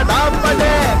ಸ್ವಾಭಿಮಾನದ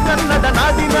ಪಡೆ ಕನ್ನಡ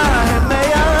ನಾಡಿನ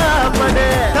ಹೆಮ್ಮೆಯ ಪಡೆ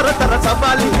ತರ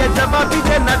ಸವಾಲಿಗೆ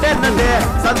ಜವಾಬಿಗೆ ನಡೆ ನಡೆ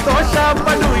ಸಂತೋಷ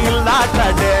ಪಡು ಇಲ್ಲ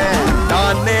ಕಡೆ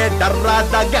ನಾನೇ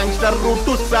ಡರ್ರಾದ ಗ್ಯಾಂಗ್ಸ್ಟರ್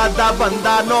ಟುಸ್ಸಾದ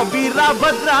ಬಂದಾನೋ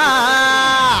ವೀರಭದ್ರ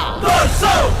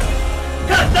ತೋರ್ಸೋ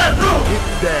ಗದ್ದರು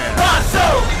ಇದ್ದೆ ಬಾಸೋ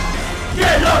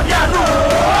ಕೇಳೋ ಯಾರು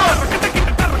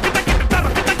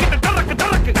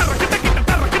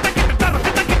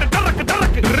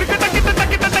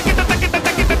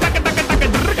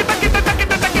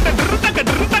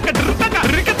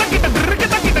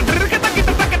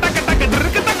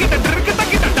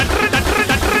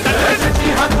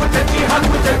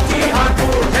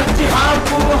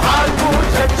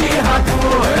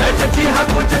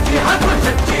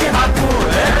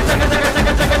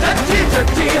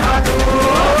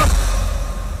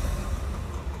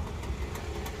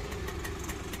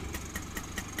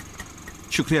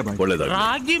ಶುಕ್ರಿಯಾ ಬಾಯ್. ಒಳ್ಳೆದಾಗಿ.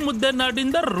 ರಾಗಿ ಮುದ್ದೆ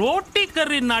ನಾಡಿಂದ ರೋಟಿ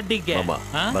ಕರಿ ನಾಡಿಗೆ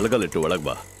ಬಲಗಲಿಟ್ಟು ಒಳಗ್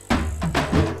ಬಾ.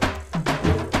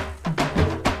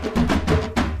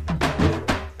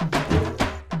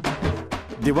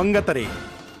 ದಿವಂಗತರೇ,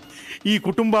 ಈ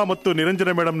ಕುಟುಂಬ ಮತ್ತು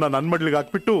ನಿರಂಜನ ಮೇಡಮ್ನ ನನ್ನ ಮಡ್ಲಿಗೆ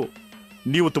ಹಾಕ್ಬಿಟ್ಟು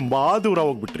ನೀವು ತುಂಬಾ ದೂರ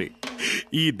ಹೋಗ್ಬಿಟ್ರಿ.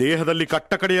 ಈ ದೇಹದಲ್ಲಿ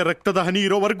ಕಟ್ಟಕಡೆಯ ರಕ್ತದ ಹನಿ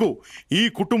ಇರೋವರೆಗೂ ಈ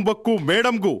ಕುಟುಂಬಕ್ಕೂ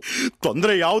ಮೇಡಮ್ಗೂ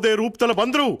ತೊಂದರೆ ಯಾವುದೇ ರೂಪದಲ್ಲಿ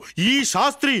ಬಂದ್ರು ಈ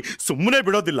ಶಾಸ್ತ್ರಿ ಸುಮ್ಮನೆ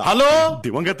ಬಿಡೋದಿಲ್ಲ. ಹಲೋ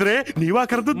ದಿವಂಗತರೇ, ನೀವಾ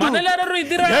ಕರೆದದ್ದು?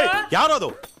 ಯಾರೋದು?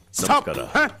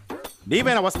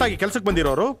 ನೀವೇನ ಹೊಸದಾಗಿ ಕೆಲ್ಸಕ್ಕೆ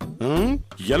ಬಂದಿರೋರು?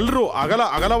 ಎಲ್ರು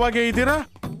ಅಗಲವಾಗೇ ಇದ್ದೀರಾ?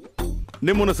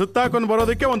 ನಿಮ್ಮನ್ನು ಸುತ್ತಾಕೊಂಡು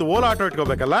ಬರೋದಕ್ಕೆ ಒಂದು Ola auto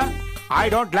ಇಟ್ಕೋಬೇಕಲ್ಲ. I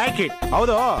don't like it.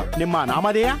 ಹೌದು, ನಿಮ್ಮ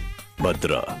ನಾಮಧೇಯ?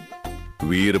 ಭದ್ರ,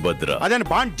 ವೀರಭದ್ರ. ಅದೇನು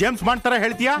ಬಾಂಡ್ ಜೇಮ್ಸ್ ಬಾಂಡ್ ತರ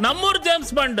ಹೇಳ್ತೀಯಾ? ನಮ್ಮೂರ್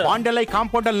ಜೇಮ್ಸ್ ಬಾಂಡ್. ಬಾಂಡ್ ಎಲ್ಲ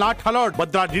ಕಾಂಪೌಂಡ್ ಅಲ್ಲಿ not allowed,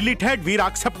 Bhadra deleted, Veer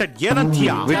accepted.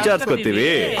 ಏನಂತೀಯಾ? ವಿಚಾರಿಸ್ಕೊತೀವಿ.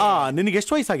 ನಿನಗೆ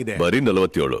ಎಷ್ಟು ವಯಸ್ಸಾಗಿದೆ? ಬರೀ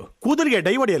 47. ಕೂದಲಿಗೆ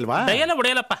ಡೈ ಹೊಡಿಯಲ್ವಾ?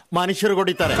 ಹೊಡೆಯಲ್ಲಪ್ಪ, ಮನುಷ್ಯರು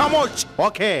ಹೊಡಿತಾರೆ.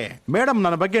 ಓಕೆ ಮೇಡಮ್,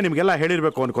 ನನ್ನ ಬಗ್ಗೆ ನಿಮ್ಗೆಲ್ಲ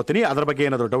ಹೇಳಿರ್ಬೇಕು ಅನ್ಕೋತೀನಿ. ಅದ್ರ ಬಗ್ಗೆ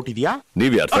ಏನಾದ್ರು ಡೌಟ್ ಇದೆಯಾ?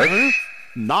 ನೀವ್ ಯಾರು ಸರ್?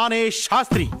 ನಾನೇ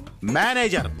ಶಾಸ್ತ್ರಿ,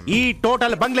 ಮ್ಯಾನೇಜರ್. ಈ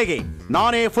ಟೋಟಲ್ ಬಂಗ್ಲೆಗೆ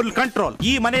ನಾನೇ ಫುಲ್ ಕಂಟ್ರೋಲ್.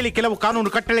 ಈ ಮನೆಯಲ್ಲಿ ಕೆಲವು ಕಾನೂನು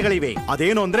ಕಟ್ಟಳೆಗಳಿವೆ.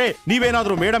 ಅದೇನು ಅಂದ್ರೆ,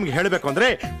 ನೀವೇನಾದ್ರೂ ಮೇಡಮ್ಗೆ ಹೇಳಬೇಕು ಅಂದ್ರೆ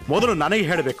ಮೊದಲು ನನಗೆ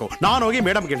ಹೇಳಬೇಕು, ನಾನು ಹೋಗಿ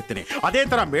ಮೇಡಮ್ಗೆ ಹೇಳ್ತೀನಿ. ಅದೇ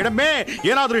ತರ ಮೇಡಮ್ಮೇ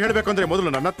ಏನಾದ್ರೂ ಹೇಳಬೇಕು ಅಂದ್ರೆ ಮೊದಲು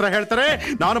ನನ್ನ ಹತ್ರ ಹೇಳ್ತಾರೆ,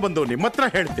 ನಾನು ಬಂದು ನಿಮ್ಮ ಹತ್ರ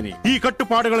ಹೇಳ್ತೀನಿ. ಈ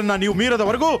ಕಟ್ಟುಪಾಡುಗಳನ್ನ ನೀವು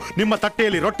ಮೀರದವರೆಗೂ ನಿಮ್ಮ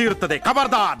ತಟ್ಟೆಯಲ್ಲಿ ರೊಟ್ಟಿ ಇರುತ್ತದೆ.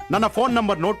 ಖಬರ್ದಾರ್. ನನ್ನ ಫೋನ್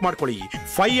ನಂಬರ್ ನೋಟ್ ಮಾಡ್ಕೊಳ್ಳಿ,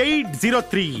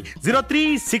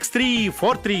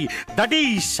 5803036343. That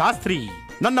is Shastri.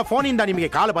 ನನ್ನ ಫೋನಿಂದ ನಿಮಗೆ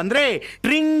ಕಾಲ್ ಬಂದ್ರೆ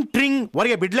ಟ್ರಿಂಗ್ ಟ್ರಿಂಗ್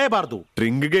ವರೆಗೆ ಬಿಡ್ಲೇಬಾರ್ದು.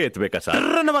 ಟ್ರಿಂಗ್ಗೆ ಎತ್ತಬೇಕಾ ಸರ್?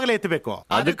 ನವಾಗಲೇ ಎತ್ತಬೇಕು.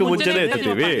 ಅದಕ್ಕೂ ಮುಂಚೆನೇ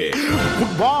ಎತ್ತೀವಿ.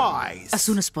 ಗುಡ್ ಬಾಯ್. as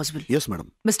soon as possible. Yes madam.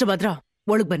 Mister Bhadra,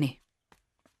 ಒಳಗ್ ಬನ್ನಿ.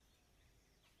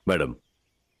 ಮೇಡಮ್,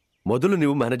 ಮೊದಲು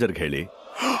ನೀವು ಮ್ಯಾನೇಜರ್ಗೆ ಹೇಳಿ,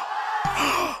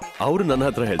 ಅವರು ನನ್ನ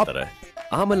ಹತ್ರ ಹೇಳ್ತಾರೆ,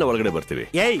 ಆಮೇಲೆ ಒಳಗಡೆ ಬರ್ತೀವಿ.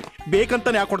 ಏಯ್,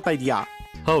 ಬೇಕಂತಾನೆ ಯಾಕೆ ಕೊಡ್ತಾ ಇದೀಯಾ?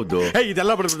 ಹೌದು,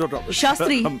 ಇದೆಲ್ಲ ಬಿಡ್ಬಿಟ್ಟು.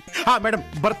 ಶಾಸ್ತ್ರಿ. ಮೇಡಮ್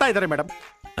ಬರ್ತಾ ಇದ್ದಾರೆ ಮೇಡಮ್.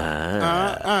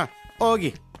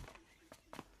 ಹೋಗಿ.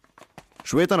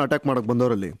 ಶ್ವೇತನ ಅಟ್ಯಾಕ್ ಮಾಡಕ್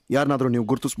ಬಂದವರಲ್ಲಿ ಯಾರನ್ನಾದ್ರೂ ನೀವು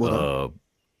ಗುರುತಿಸಬಹುದು?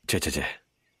 ಛೇ,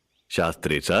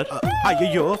 ಶಾಸ್ತ್ರಿ ಸರ್.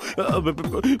 ಅಯ್ಯೋ,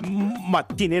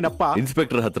 ಮತ್ತಿನೇನಪ್ಪ?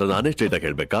 ಇನ್ಸ್ಪೆಕ್ಟರ್ ಹತ್ರ ನಾನೇ ಸ್ಟ್ರೇಟ್ ಆಗಿ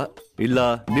ಹೇಳ್ಬೇಕಾ, ಇಲ್ಲ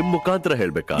ನಿಮ್ ಮುಖಾಂತರ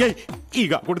ಹೇಳ್ಬೇಕಾ?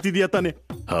 ಈಗ ಕೊಡ್ತಿದೀಯ ತಾನೆ?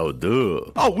 ಹೌದು.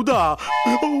 ಹೌದಾ?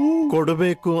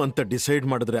 ಕೊಡಬೇಕು ಅಂತ ಡಿಸೈಡ್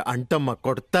ಮಾಡಿದ್ರೆ ಅಂಟಮ್ಮ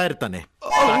ಕೊಡ್ತಾ ಇರ್ತಾನೆ.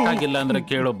 ಸಾಕಾಗಿಲ್ಲ ಅಂದ್ರೆ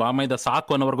ಕೇಳು, ಬಾಮೈದ ಸಾಕು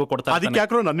ಅನ್ನೋವರೆಗೂ ಕೊಡ್ತಾ. ಅದಕ್ಕೆ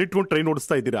ಯಾಕೋ ನನ್ನ ಇಟ್ಕೊಂಡು ಟ್ರೈನ್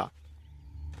ಓಡಿಸ್ತಾ ಇದ್ದೀರಾ?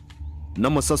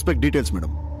 ನಮ್ಮ suspect details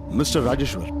madam, mister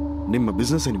Rajeshwar, ನಿಮ್ಮ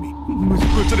ಬಿಸ್ನೆಸ್ ಎನಿಮಿ. मुझे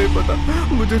कुछ नहीं पता,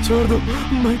 मुझे छोड़ दो,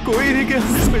 मैं कोई नहीं किया,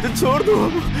 मुझे छोड़ दो,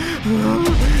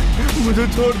 मुझे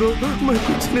छोड़ दो, मैं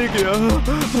कुछ नहीं किया.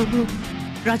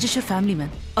 ರಾಜೇಶ್ವರ್ ಫ್ಯಾಮಿಲಿ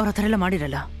ಮ್ಯಾನ್, ಅವ್ರ ಹತ್ರ ಎಲ್ಲ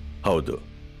ಮಾಡಿರಲ್ಲ. ಹೌದು,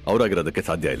 ಅವರಾಗಿರೋದಕ್ಕೆ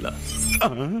ಸಾಧ್ಯ ಇಲ್ಲ.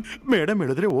 ಮೇಡಮ್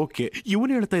ಹೇಳಿದ್ರೆ ಓಕೆ,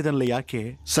 ಇವನು ಹೇಳ್ತಾ ಇದ್ದಾನಲ್ಲ ಯಾಕೆ?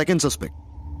 ಸೆಕೆಂಡ್ ಸಸ್ಪೆಕ್ಟ್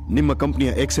ನಿಮ್ಮ ಕಂಪನಿಯ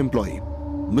X employee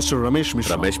mister Ramesh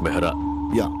Mehra.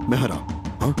 ಯಾ, ಮೆಹ್ರಾ.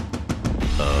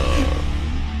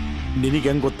 ನಿನಗೆ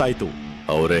ಹೆಂಗ್ ಗೊತ್ತಾಯ್ತು?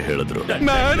 ಅವರೇ ಹೇಳಿದ್ರು.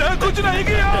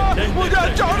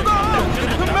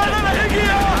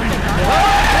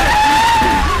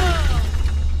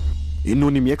 ಇನ್ನು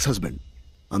ನಿಮ್ ಎಕ್ಸ್ ಹಸ್ಬೆಂಡ್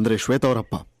ಅಂದ್ರೆ ಶ್ವೇತಾ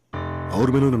ಅವರಪ್ಪ, ಅವ್ರ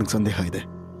ಮೇಲೂ ನನಗೆ ಸಂದೇಹ ಇದೆ.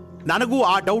 ನನಗೂ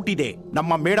ಆ ಡೌಟ್ ಇದೆ.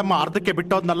 ನಮ್ಮ ಮೇಡಮ್ಮ ಅರ್ಧಕ್ಕೆ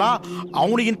ಬಿಟ್ಟೋದ್ನಲ್ಲ,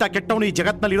 ಅವನಿಗಿಂತ ಕೆಟ್ಟವನು ಈ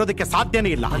ಜಗತ್ನಲ್ಲಿ ಇರೋದಕ್ಕೆ ಸಾಧ್ಯನೇ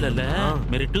ಇಲ್ಲ.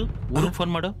 ಮೆರಿಟು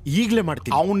ಫೋನ್ ಮಾಡು, ಈಗಲೇ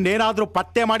ಮಾಡ್ತೀನಿ. ಅವನ್ನೇನಾದ್ರೂ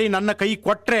ಪತ್ತೆ ಮಾಡಿ ನನ್ನ ಕೈ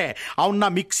ಕೊಟ್ರೆ ಅವನ್ನ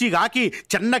ಮಿಕ್ಸಿಗೆ ಹಾಕಿ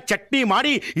ಚೆನ್ನಾಗಿ ಚಟ್ನಿ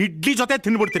ಮಾಡಿ ಇಡ್ಲಿ ಜೊತೆ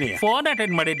ತಿನ್ಬಿಡ್ತೀನಿ. ಫೋನ್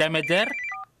ಅಟೆಂಡ್ ಮಾಡಿ ಡ್ಯಾಮೇಜರ್.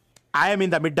 I am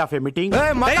in the mid of A meeting.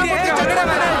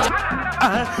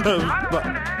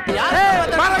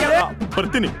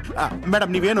 ಬರ್ತೀನಿ ಮೇಡಮ್,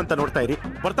 ನೀವೇನು ಅಂತ ನೋಡ್ತಾ ಇರಿ.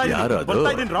 ಬರ್ತಾ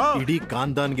ಇದ್ದೀನ್ರಾ? ಇಡೀ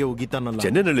ಕಾಂದಾನ್ಗೆ ಹೋಗಿತಾನಲ್ಲ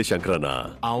ಚೆನ್ನೈನಲ್ಲಿ ಶಂಕರನ,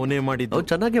 ಅವನೇ ಮಾಡಿದ್ದು.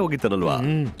 ಚೆನ್ನಾಗೇ ಹೋಗಿತಾನಲ್ವಾ?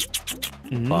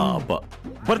 ಪಾಪ.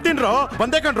 ಬರ್ತೀನ್ರೋ,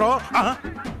 ಬಂದೇ ಕಣ್ರೋ.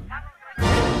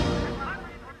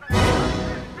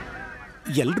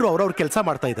 ಎಲ್ರು ಅವ್ರವ್ರ ಕೆಲಸ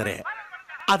ಮಾಡ್ತಾ ಇದ್ದಾರೆ,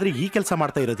 ಆದ್ರೆ ಈ ಕೆಲಸ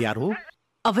ಮಾಡ್ತಾ ಇರೋದು ಯಾರು?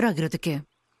 ಅವರಾಗಿರೋದಕ್ಕೆ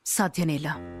ಸಾಧ್ಯನೇ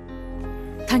ಇಲ್ಲ.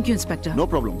 Thank you inspector. No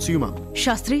problem. Seema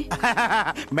Shastri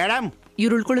madam,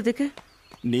 ಇವ್ರು ಉಳ್ಕೊಳ್ಳೋದಕ್ಕೆ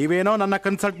ನೀವೇನೋ ನನ್ನ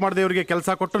ಕನ್ಸಲ್ಟ್ ಮಾಡದೆ ಇವ್ರಿಗೆ ಕೆಲಸ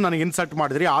ಕೊಟ್ಟು ನನಗೆ ಇನ್ಸಲ್ಟ್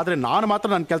ಮಾಡಿದ್ರಿ, ಆದ್ರೆ ನಾನು ಮಾತ್ರ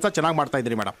ನನ್ನ ಕೆಲಸ ಚೆನ್ನಾಗಿ ಮಾಡ್ತಾ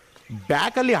ಇದ್ದೀನಿ ಮೇಡಮ್.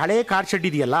 ಬ್ಯಾಕಲ್ಲಿ ಹಳೆ ಕಾರ್ ಶೆಡ್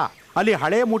ಇದೆಯಲ್ಲ, ಅಲ್ಲಿ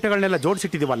ಹಳೆ ಮೂಟೆಗಳನ್ನೆಲ್ಲ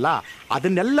ಜೋಡಿಸಿಟ್ಟಿದೀವಲ್ಲ,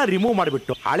 ಅದನ್ನೆಲ್ಲ ರಿಮೂವ್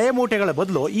ಮಾಡಿಬಿಟ್ಟು ಹಳೆ ಮೂಟೆಗಳ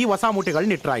ಬದಲು ಈ ಹೊಸ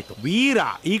ಮೂಟೆಗಳನ್ನ ಇಟ್ರಾಯ್ತು. ವೀರ,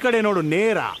 ಈ ಕಡೆ ನೋಡು,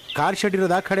 ನೇರ ಕಾರ್ ಶೆಡ್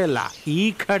ಇರೋದು ಆ ಕಡೆ ಅಲ್ಲ, ಈ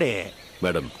ಕಡೆ.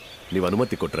 ಮೇಡಮ್, ನೀವು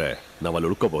ಅನುಮತಿ ಕೊಟ್ರೆ ನಾವು ಅಲ್ಲಿ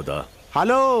ಉಳ್ಕೋಬಹುದಾ?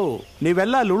 ಹಲೋ,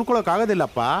 ನೀವೆಲ್ಲ ಅಲ್ಲಿ ಉಳ್ಕೊಳಕ್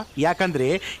ಆಗೋದಿಲ್ಲಪ್ಪ. ಯಾಕಂದ್ರೆ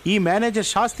ಈ ಮ್ಯಾನೇಜರ್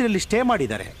ಶಾಸ್ತ್ರಿಯಲ್ಲಿ ಸ್ಟೇ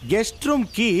ಮಾಡಿದ್ದಾರೆ. ಗೆಸ್ಟ್ ರೂಮ್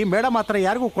ಕೀ ಮೇಡಮ್ ಹತ್ರ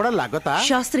ಯಾರಿಗೂ ಕೊಡಲ್ಲ, ಗೊತ್ತಾ?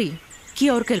 ಶಾಸ್ತ್ರಿ, ಕೀ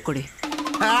ಅವ್ರ ಕೈಲಿ ಕೊಡಿ.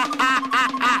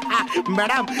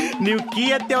 ಮೇಡಮ್, ನೀವು ಕೀ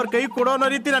ಎತ್ತಿ ಅವ್ರ ಕೈ ಕೊಡೋನೋ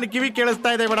ರೀತಿ ನನ್ನ ಕಿವಿ ಕೇಳಿಸ್ತಾ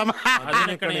ಇದೆ ಮೇಡಮ್.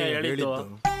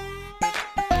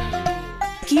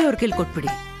 ಕೀ ಅವ್ರ ಕೈಲಿ ಕೊಟ್ಬಿಡಿ.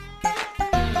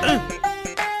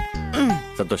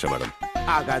 ಸಂತೋಷ ಮೇಡಮ್.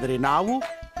 ಹಾಗಾದ್ರೆ ನಾವು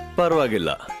ಪರವಾಗಿಲ್ಲ,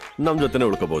 ನಮ್ ಜೊತೆನೆ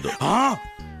ಉಳ್ಕೋಬಹುದು.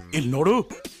 ಇಲ್ಲಿ ನೋಡು,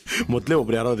 ಮೊದ್ಲೇ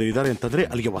ಒಬ್ರು ಯಾರಾದ್ರೂ ಇದಾರೆ ಅಂತಂದ್ರೆ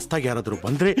ಅಲ್ಲಿಗೆ ಹೊಸ್ದಾಗಿ ಯಾರಾದ್ರೂ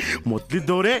ಬಂದ್ರೆ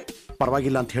ಮೊದ್ಲಿದ್ದವರೇ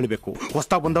ಪರವಾಗಿಲ್ಲ ಅಂತ ಹೇಳ್ಬೇಕು,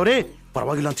 ಹೊಸ್ದಾಗಿ ಬಂದವರೇ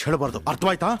ಪರವಾಗಿಲ್ಲ ಅಂತ ಹೇಳ್ಬಾರ್ದು.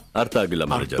 ಅರ್ಥವಾಯ್ತಾ? ಅರ್ಥ ಆಗಿಲ್ಲ.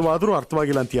 ಅರ್ಥವಾದ್ರೂ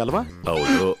ಅರ್ಥವಾಗಿಲ್ಲ ಅಂತೀಯಲ್ವಾ?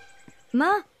 ಹೌದು. ಮಾ,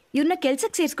 ಇವ್ರನ್ನ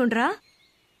ಕೆಲ್ಸಕ್ಕೆ ಸೇರ್ಸ್ಕೊಂಡ್ರಾ?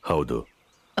 ಹೌದು.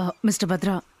 ಮಿಸ್ಟರ್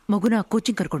ಭದ್ರಾ, ಮಗುನ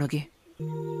ಕೋಚಿಂಗ್ ಕರ್ಕೊಂಡೋಗಿ.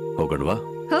 ಹೋಗೋಣವಾ?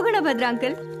 ಹೋಗೋಣ ಭದ್ರಾ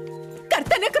ಅಂಕಲ್.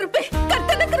 ಕರ್ತನ ಕೃಪೆ,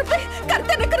 ಕರ್ತನ ಕೃಪೆ,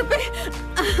 ಕರ್ತನ ಕೃಪೆ.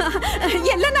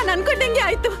 ಎಲ್ಲ ನಾನು ಅನ್ಕೊಂಡಂಗೆ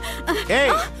ಆಯ್ತು.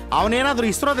 ಅವನೇನಾದ್ರೂ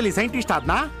ಇಸ್ರೋದಲ್ಲಿ ಸೈಂಟಿಸ್ಟ್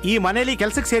ಆದ್ನಾ? ಈ ಮನೇಲಿ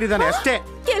ಕೆಲ್ಸಕ್ಕೆ ಸೇರಿದಾನೆ ಅಷ್ಟೇ.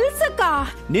 ಕೆಲ್ಸಕ್ಕ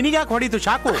ನಿನಗ್ಯಾಕೆ ಹೊಡಿತು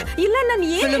ಶಾಕು? ಇಲ್ಲ, ನಾನು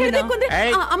ಏನ್ ಹೇಳ್ಬೇಕು ಅಂದ್ರೆ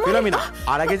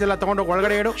ಆ ಲಗೇಜ್ ಎಲ್ಲ ತಗೊಂಡು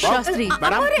ಒಳಗಡೆ ಇಡು. ಶಾಸ್ತ್ರಿ,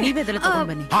 ನೀವೆಲ್ಲ ತಗೊಂಡ್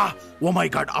ಬನ್ನಿ. ಓ ಮೈ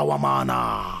ಗಾಡ್, ಅವಮಾನ.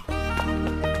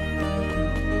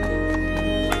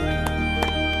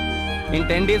 In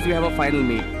 10 days we have a final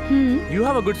meet. You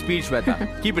have a good speech, Shweta.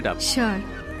 Keep it up. Sure.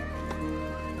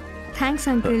 Thanks,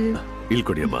 uncle. ಇಲ್ಲಿ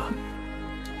ಕೊಡಿಯಮ್ಮ.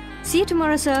 See you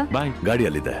tomorrow, sir. ಬಾಯ್.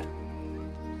 ಗಾಡಿಯಲ್ಲಿದೆ.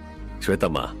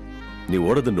 ಶ್ವೇತಮ್ಮ, ನೀವು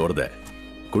ಓಡೋದನ್ನ ನೋಡ್ದೆ.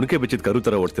 ಕುಣಿಕೆ ಬಿಚ್ಚಿದ ಕರು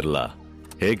ತರ ಓಡ್ತಿರಲ್ಲ,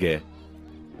 ಹೇಗೆ?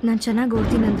 ನಾನು ಚೆನ್ನಾಗಿ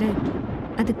ಓಡ್ತೀನಂದ್ರೆ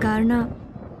ಅದಕ್ಕೆ ಕಾರಣ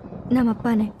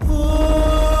ನಮ್ಮಪ್ಪನೇ.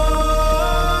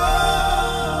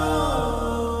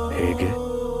 ಹೇಗೆ?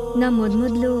 ನಾ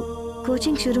ಮೊದಲು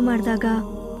ಕೋಚಿಂಗ್ ಶುರು ಮಾಡಿದಾಗ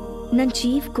ನನ್ನ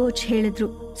ಚೀಫ್ ಕೋಚ್ ಹೇಳಿದ್ರು,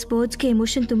 ಸ್ಪೋರ್ಟ್ಸ್ಗೆ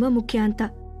ಎಮೋಷನ್ ತುಂಬಾ ಮುಖ್ಯ ಅಂತ.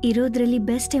 ಇರೋದ್ರಲ್ಲಿ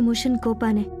ಬೆಸ್ಟ್ ಎಮೋಷನ್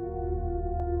ಕೋಪಾನೆ.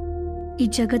 ಈ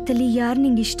ಜಗತ್ತಲ್ಲಿ ಯಾರು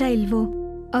ನಿಂಗೆ ಇಷ್ಟ ಇಲ್ವೋ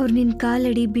ಅವ್ರು ನಿನ್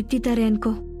ಕಾಲಡಿ ಬಿದ್ದಿದ್ದಾರೆ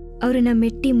ಅನ್ಕೋ, ಅವ್ರನ್ನ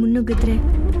ಮೆಟ್ಟಿ ಮುನ್ನುಗ್ಗಿದ್ರೆ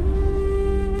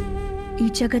ಈ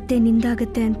ಜಗತ್ತೇ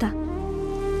ನಿಂದಾಗತ್ತೆ ಅಂತ.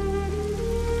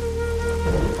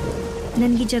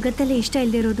 ನನ್ಗೆ ಈ ಜಗತ್ತಲ್ಲೇ ಇಷ್ಟ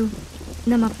ಇಲ್ದಿರೋದು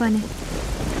ನಮ್ಮಪ್ಪನೇ.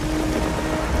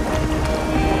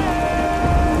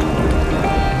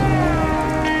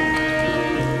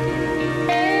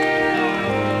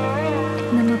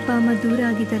 ನಮ್ಮಪ್ಪ ಅಮ್ಮ ದೂರ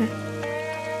ಆಗಿದ್ದಾರೆ.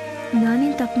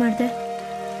 ನಾನೇನು ತಪ್ಪು ಮಾಡಿದೆ?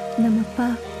 ನಮ್ಮಪ್ಪ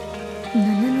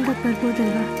ನನ್ನ ನೋಡಕ್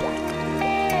ಬರ್ಬೋದಲ್ವಾ?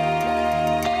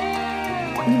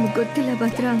 ನಿಮಗೆ ಗೊತ್ತಿಲ್ಲ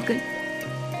ಭದ್ರಾ ಅಂಕಲ್,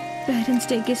 ಪೇರೆಂಟ್ಸ್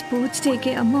ಡೇಗೆ ಸ್ಪೋರ್ಟ್ಸ್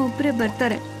ಡೇಗೆ ಅಮ್ಮ ಒಬ್ಬರೇ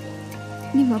ಬರ್ತಾರೆ.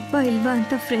 ನಿಮ್ಮಪ್ಪ ಇಲ್ವಾ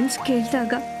ಅಂತ ಫ್ರೆಂಡ್ಸ್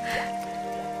ಕೇಳಿದಾಗ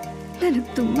ನನಗೆ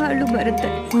ತುಂಬಾ ಅಳು ಬರುತ್ತೆ.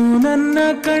 ನನ್ನ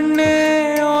ಕಣ್ಣೆ,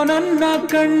 ಓ ನನ್ನ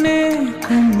ಕಣ್ಣೆ,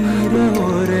 ಕಣ್ಣೀರ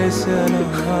ಒರೆಸಲ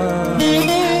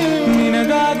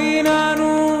ನಿನಗಾಗಿ ನಾನು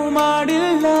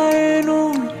ಮಾಡಿಲ್ಲ ಏನು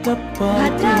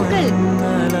ತಪ್ಪಾಗಲ್ಲ.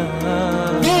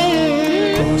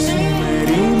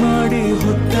 ಕೋಸಿಮರಿ ಮಾಡಿ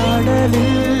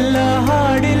ಹೊತ್ತಾಡಲಿಲ್ಲ,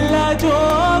 ಹಾಡಿಲ್ಲ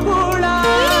ಜೋಗುಳ.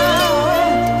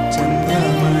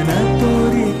 ಚಂದ್ರಮನ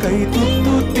ತೋರಿ ಕೈ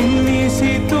ತುತ್ತು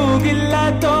ತಿನ್ನಿಸಿ ತೂಗಿಲ್ಲ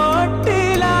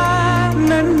ತೊಟ್ಟಿಲ್ಲ.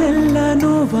 ನನ್ನೆಲ್ಲ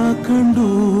ನೋವ ಕಂಡು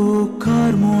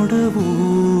ಕಾರ್ಮೋಡವು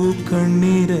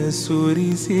ಕಣ್ಣೀರ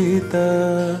ಸುರಿಸಿತ.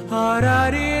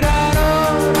 ಹಾರಾರಿರಾರೋ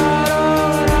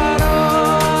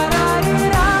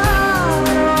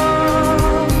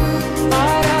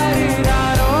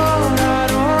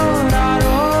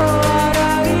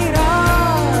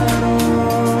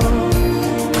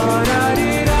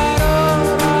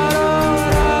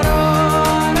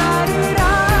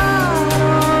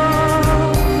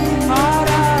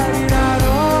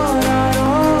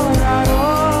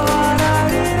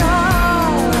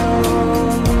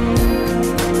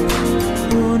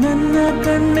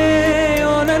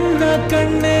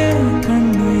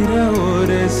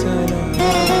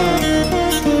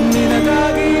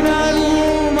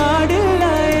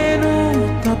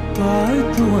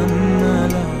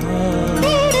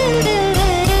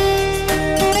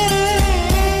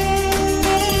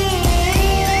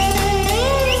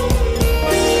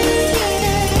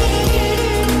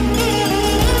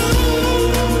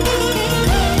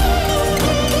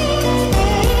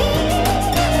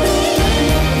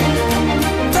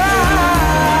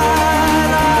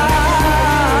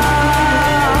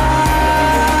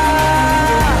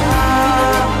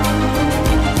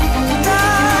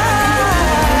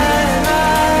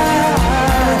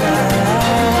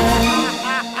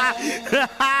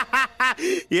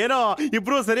ಏನೋ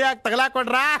ಇಬ್ರು ಸರಿಯಾಗಿ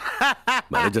ತಗಲಾಕೊಂಡ್ರಾ?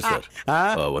 ಮ್ಯಾನೇಜರ್ ಸರ್,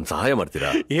 ಒಂದ್ ಸಹಾಯ ಮಾಡ್ತೀರಾ?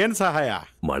 ಏನ್ ಸಹಾಯ?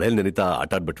 ಮಳೇಲಿ ನೆನಿತಾ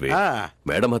ಆಟ ಆಡ್ಬಿಟ್ವಿ.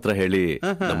 ಮೇಡಮ್ ಹತ್ರ ಹೇಳಿ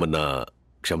ನಮ್ಮನ್ನ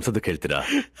ಕ್ಷಮಿಸೋದಕ್ಕೆ ಹೇಳ್ತೀರಾ?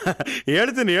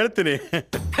 ಹೇಳ್ತೀನಿ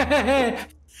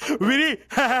ವಿರಿ.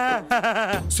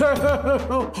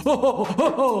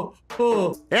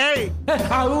 ಏಯ್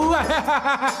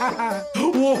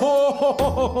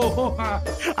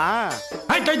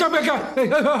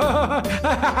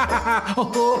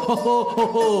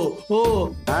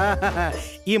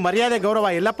ಈ ಮರ್ಯಾದೆ ಗೌರವ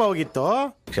ಎಲ್ಲಪ್ಪ ಹೋಗಿತ್ತು?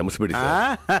 ಕ್ಷಮಿಸ್ಬಿಡಿ.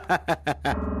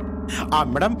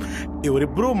 ಮೇಡಮ್,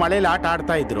 ಇವರಿಬ್ರು ಮಳೆಯಲ್ಲಿ ಆಟ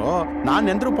ಆಡ್ತಾ ಇದ್ರು. ನಾನ್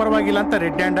ಎಂದ್ರೂ ಪರವಾಗಿಲ್ಲ ಅಂತ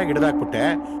ರೆಡ್ ಹ್ಯಾಂಡ್ ಆಗಿ ಹಿಡಿದಾಕ್ಬಿಟ್ಟೆ.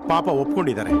 ಪಾಪ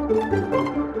ಒಪ್ಕೊಂಡಿದ್ದಾರೆ.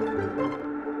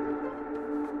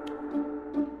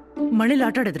 ಮಳೆಯಲ್ಲಿ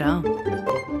ಆಟ ಆಡಿದ್ರಾ?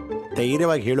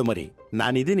 ಧೈರ್ಯವಾಗಿ ಹೇಳು ಮರಿ,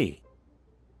 ನಾನಿದ್ದೀನಿ.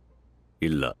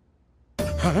 ಇಲ್ಲ.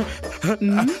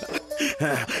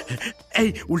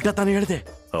 ಏಯ್, ಉಲ್ಟಾ ತಾನೇ ಹೇಳ್ದೆ.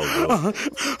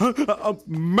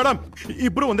 ಮೇಡಮ್,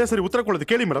 ಇಬ್ರು ಒಂದೇ ಸರಿ ಉತ್ತರ ಕೊಡೋದು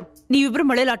ಕೇಳಿ ಮೇಡಮ್. ನೀವಿಬ್ರು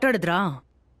ಮಳೆಯಲ್ಲಿ ಆಟ ಆಡಿದ್ರಾ?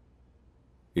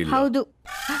 ಹೌದು.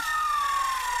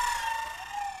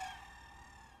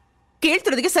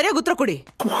 ಕೇಳ್ತಿರೋದಕ್ಕೆ ಸರಿಯಾಗಿ ಉತ್ತರ ಕೊಡಿ.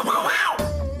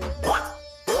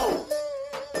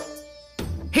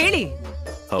 ಹೇಳಿ.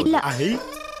 ಇಲ್ಲ.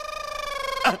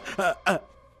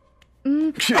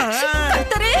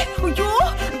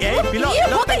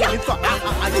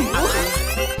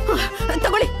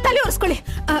 ತಗೊಳ್ಳಿ, ತಲೆ ಒರೆಸ್ಕೊಳ್ಳಿ.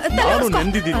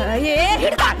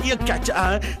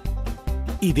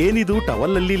 ಇದೇನಿದು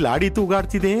ಟವಲ್ ಅಲ್ಲಿ ಲಾಡಿ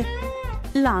ತೂಗಾಡ್ತಿದೆ?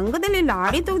 ಲಂಗದಲ್ಲಿ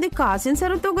ಲಾಡಿ ತೆಗ್ದು ಕಾಸಿನ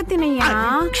ಸರ ತಗೋತೀನಯ್ಯ.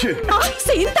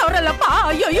 ಸೀಂತವ್ರಲ್ಲಪ್ಪ.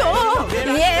 ಅಯ್ಯೋ,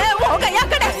 ಹೋಗಯ್ಯ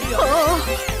ಕಡೆ.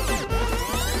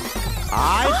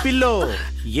 ಆಯ್ ಪಿಲ್ಲೋ,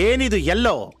 ಏನಿದು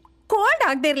ಎಲ್ಲೋ? ಕೋಲ್ಡ್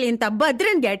ಆಗದೆ ಇರ್ಲಿ ಅಂತ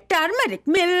ಭದ್ರನ್ಗೆ ಟರ್ಮರಿಕ್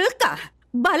ಮಿಲ್ಕ್,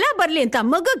 ಬಲ ಬರ್ಲಿ ಅಂತ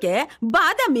ಮಗುಗೆ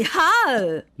ಬಾದಾಮಿ ಹಾಲ್.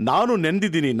 ನಾನು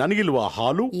ನೆಂದಿದ್ದೀನಿ, ನನಗಿಲ್ವಾ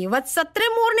ಹಾಲು? ಇವತ್ ಸತ್ರೆ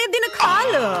 3ನೇ ದಿನಕ್ಕೆ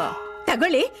ಹಾಲು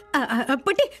ತಗೊಳ್ಳಿ.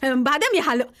 ಪುಟಿ, ಬಾದಾಮಿ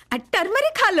ಹಾಲು,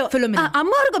 ಟರ್ಮರಿಕ್ ಹಾಲು.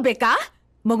 ಅಮ್ಮವ್ರಿಗೂ ಬೇಕಾ?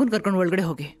 ಮಗುನ್ ಕರ್ಕೊಂಡು ಒಳಗಡೆ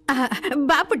ಹೋಗಿ.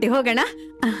 ಬಾ ಪುಟ್ಟಿ, ಹೋಗೋಣ.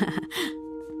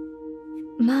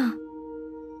 ಮಾ,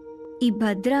 ಈ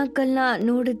ಭದ್ರ ಅಂಕಲ್ನ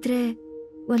ನೋಡಿದ್ರೆ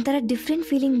ಒಂಥರ ಡಿಫ್ರೆಂಟ್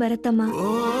ಫೀಲಿಂಗ್ ಬರತ್ತಮ್ಮ.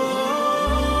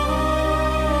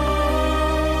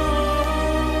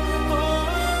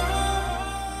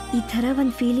 ಈ ತರ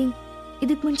ಒಂದ್ ಫೀಲಿಂಗ್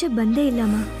ಇದಕ್ ಮುಂಚೆ ಬಂದೇ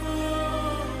ಇಲ್ಲಮ್ಮ.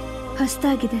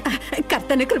 ಹೊಸ್ತಾಗಿದೆ.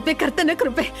 ಕರ್ತನ ಕೃಪೆ, ಕರ್ತನ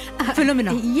ಕೃಪೆ.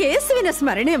 ಯೇಸುವಿನ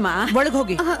ಸ್ಮರಣೆ ಅಮ್ಮ. ಒಳಗೆ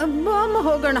ಹೋಗಿ. ಬಾಮ್ಮ,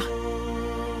 ಹೋಗೋಣ.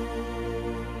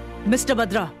 ಮಿಸ್ಟರ್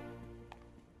ಭದ್ರಾ,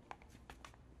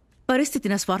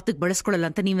 ಪರಿಸ್ಥಿತಿನ ಸ್ವಾರ್ಥಕ್ಕೆ ಬಳಸ್ಕೊಳ್ಳಲ್ಲ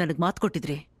ಅಂತ ನೀವು ನನಗೆ ಮಾತು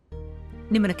ಕೊಟ್ಟಿದ್ರಿ.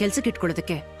 ನಿಮ್ಮನ್ನ ಕೆಲ್ಸಕ್ಕೆ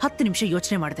ಇಟ್ಕೊಳ್ಳೋದಕ್ಕೆ 10 ನಿಮಿಷ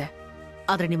ಯೋಚನೆ ಮಾಡಿದೆ.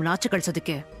 ಆದ್ರೆ ನಿಮ್ಮನ್ನ ಆಚೆ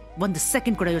ಕಳ್ಸೋದಕ್ಕೆ 1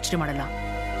 ಸೆಕೆಂಡ್ ಕೂಡ ಯೋಚನೆ ಮಾಡಲ್ಲ.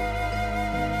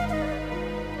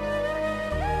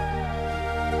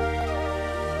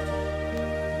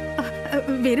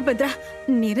 ವೀರಭದ್ರ,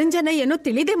 ನಿರಂಜನ ಏನೋ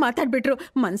ತಿಳಿದೇ ಮಾತಾಡ್ಬಿಟ್ರು.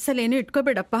 ಮನ್ಸಲ್ಲೇನೋ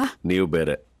ಇಟ್ಕೋಬೇಡಪ್ಪ. ನೀವು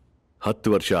ಬೇರೆ. 10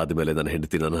 ವರ್ಷ ಆದ್ಮೇಲೆ ನನ್ನ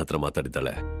ಹೆಂಡತಿ ನನ್ನ ಹತ್ರ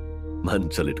ಮಾತಾಡಿದ್ದಾಳೆ.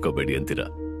 ಮನ್ಸಲ್ಲಿ ಇಟ್ಕೋಬೇಡಿ ಅಂತೀರ.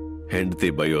 ಹೆಂಡತಿ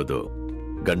ಬೈಯೋದು,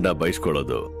 ಗಂಡ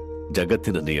ಬೈಸ್ಕೊಳ್ಳೋದು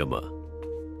ಜಗತ್ತಿನ ನಿಯಮ.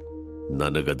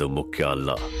 ನನಗದು ಮುಖ್ಯ ಅಲ್ಲ.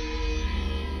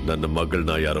 ನನ್ನ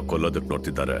ಮಗಳನ್ನ ಯಾರೋ ಕೊಲ್ಲೋದಕ್ಕೆ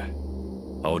ನೋಡ್ತಿದ್ದಾರೆ.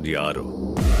 ಅವನು ಯಾರು?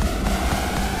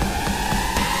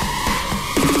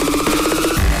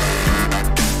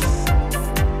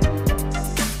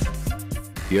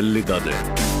 ಎಲ್ಲಿದ್ದಾನೆ?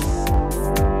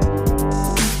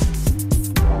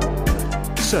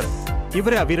 ಸರ್,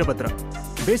 ಇವರೇ ಆ ವೀರಭದ್ರ.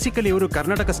 ಬೇಸಿಕಲಿ ಇವರು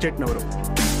ಕರ್ನಾಟಕ ಸ್ಟೇಟ್ನವರು.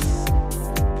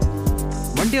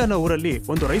 ಮಂಡ್ಯ ಅನ್ನೋ ಊರಲ್ಲಿ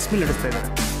ಒಂದು ರೈಸ್ ಮಿಲ್ ನಡೆಸ್ತಾ ಇದ್ದಾರೆ.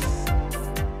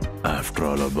 ಆಫ್ಟರ್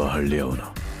ಆಲ್ ಒಬ್ಬ ಹಳ್ಳಿ ಅವನು.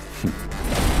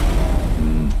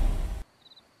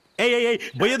 ಏಯ್,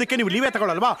 ಬೈಯೋದಕ್ಕೆ ನೀವು ಲೀವೇ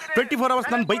ತಗೊಳ್ಳಲ್ವಾ? 24 ಅವರ್ಸ್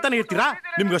ನಾನು ಬೈತಾನೆ ಇರ್ತೀರಾ?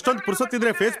 ನಿಮ್ಗೆ ಅಷ್ಟೊಂದು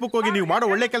ಪುರ್ಸೊತ್ತಿದ್ರೆ ಫೇಸ್ಬುಕ್ ಹೋಗಿ ನೀವು ಮಾಡೋ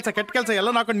ಒಳ್ಳೆ ಕೆಲಸ ಕೆಟ್ಟ ಕೆಲಸ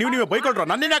ಎಲ್ಲ ಹಾಕೊಂಡು ನೀವೇ ಬೈಕೊಳ್ರೋ.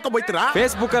 ನನ್ನೇನು ಯಾಕೋ ಬೈತೀರಾ?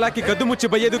 ಫೇಸ್ಬುಕ್ ಅಲ್ಲಿ ಹಾಕಿ ಕದ್ದು ಮುಚ್ಚಿ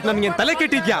ಬೈಯೋದಕ್ಕೆ ನನ್ಗೆ ತಲೆ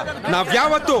ಕೆಟ್ಟಿದ್ಯಾ? ನಾವ್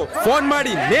ಯಾವತ್ತು ಫೋನ್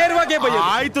ಮಾಡಿ ನೇರವಾಗಿ ಬೈಯೋದು.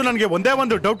 ಆಯ್ತು, ನನಗೆ ಒಂದೇ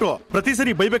ಒಂದು ಡೌಟ್. ಪ್ರತಿ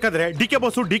ಸರಿ ಬೈಬೇಕಾದ್ರೆ ಡಿಕೆ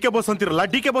ಬೋಸ್ ಅಂತಿರಲ್ಲ.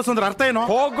 ಡಿಕೆ ಬೋಸ್ ಅಂದ್ರೆ ಅರ್ಥ ಏನೋ?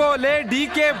 ಹೋಗೋಲೆ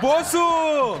ಡಿಕೆ ಬೋಸು.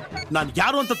 ನಾನು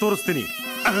ಯಾರು ಅಂತ ತೋರಿಸ್ತೀನಿ.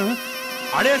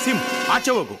 ಹಳೆಯ ಸಿಮ್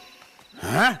ಆಚೆ ಹೋಗು.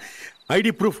 ID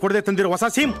ಪ್ರೂಫ್ ಕೊಡದೆ ತಂದಿರೋ ಹೊಸ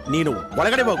ಸಿಮ್ ನೀನು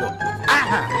ಒಳಗಡೆ ಹೋಗು.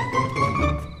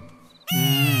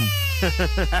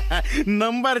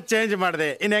 ನಂಬರ್ ಚೇಂಜ್ ಮಾಡಿದೆ.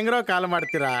 ಇನ್ ಹೆಂಗ್ರೋ ಕಾಲ್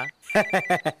ಮಾಡ್ತೀರಾ?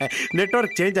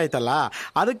 ನೆಟ್ವರ್ಕ್ ಚೇಂಜ್ ಆಯ್ತಲ್ಲ,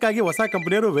 ಅದಕ್ಕಾಗಿ ಹೊಸ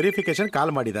ಕಂಪನಿಯವರು ವೆರಿಫಿಕೇಶನ್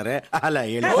ಕಾಲ್ ಮಾಡಿದ್ದಾರೆ. ಅಲ್ಲ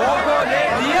ಹೇಳಿ,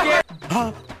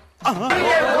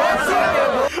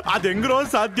 ಅದ್ ಹೆಂಗ್ರೋ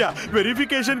ಸಾಧ್ಯ?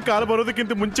 ವೆರಿಫಿಕೇಶನ್ ಕಾಲ್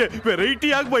ಬರೋದಕ್ಕಿಂತ ಮುಂಚೆ ವೆರೈಟಿ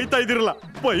ಆಗಿ ಬೈತಾ ಇದಿರಲ್ಲ.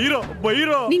 ಬೈರೋ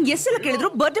ನಿಂಗೆ ಎಷ್ಟೆಲ್ಲ ಕೇಳಿದ್ರು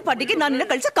ಬರ್ಡೇ ಪಾರ್ಟಿಗೆ ನಾನು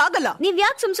ಕಳ್ಸಕ್ಕಾಗಲ್ಲ. ನೀವ್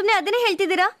ಯಾಕೆ ಸುಮ್ನೆ ಅದನ್ನೇ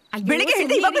ಹೇಳ್ತಿದ್ದೀರಾ? ಬೆಳಿಗ್ಗೆ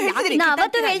ಹೇಳ್ದೆ, ಇವಾಗ ಹೇಳ್ತಿದ್ದೀನಿ.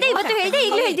 ಅವತ್ತು ಹೇಳ್ದೆ, ಇವತ್ತು ಹೇಳ್ದೆ,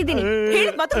 ಈಗಲೂ ಹೇಳ್ತಿದ್ದೀನಿ.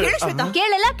 ಹೇಳಿದ ಮಾತು ಕೇಳು ಶ್ವೇತಾ.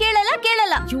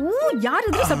 ಕೇಳಲ್ಲ.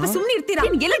 ಯಾರಿದ್ರು ಸ್ವಲ್ಪ ಸುಮ್ನೆ ಇರ್ತೀರಾ?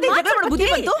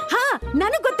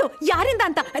 ನನಗ್ ಗೊತ್ತು ಯಾರಿಂದ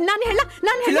ಅಂತ. ನಾನು ಹೇಳ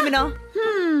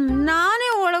ನಾನೇ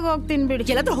ಒಳಗ್ ಹೋಗ್ತೀನಿ ಬಿಡಿ.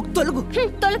 ಎಲ್ಲಾದ್ರೂ ಹೋಗಿ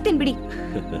ತೊಲಗ್ತೀನಿ ಬಿಡಿ.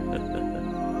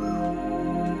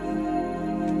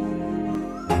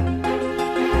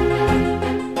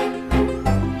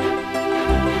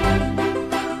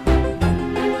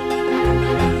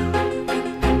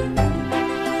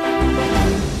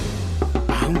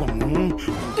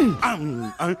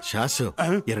 ಶಾಸು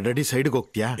 2 ಅಡಿ ಸೈಡ್ಗೆ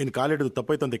ಹೋಗ್ತೀಯಾ? ಇನ್ ಕಾಲಿಡಿದು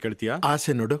ತಪ್ಪಾಯ್ತು ಅಂತ ಕೇಳ್ತೀಯಾ?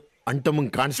 ಆಸೆ ನೋಡು,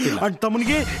 ಅಣ್ತಮ್ಮಂಗ್ ಕಾಣಿಸ್ತಿಲ್ಲ.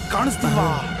 ಅಣ್ತಮ್ಮನಿಗೆ ಕಾಣಿಸ್ತಿಲ್ವಾ?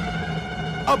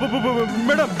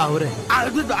 ಮೇಡಮ್ ಅವರೇ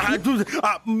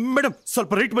ಮೇಡಮ್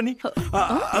ಸ್ವಲ್ಪ ರೈಟ್ ಬನ್ನಿ,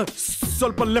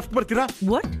 ಸ್ವಲ್ಪ ಲೆಫ್ಟ್ ಬರ್ತೀರಾ?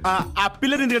 ಆ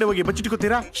ಪಿಲ್ಲರ್ ಹಿಂದ್ಗಡೆ ಹೋಗಿ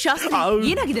ಬಚ್ಚಿಟ್ಕೋತೀರಾ?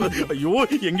 ಅಯ್ಯೋ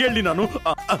ಹೆಂಗೆ ಹೇಳಿ ನಾನು,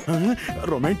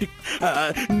 ರೊಮ್ಯಾಂಟಿಕ್.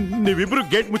 ನೀವಿಬ್ರು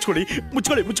ಗೇಟ್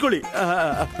ಮುಚ್ಕೊಳ್ಳಿ.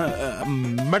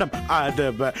 ಮೇಡಮ್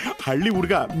ಹಳ್ಳಿ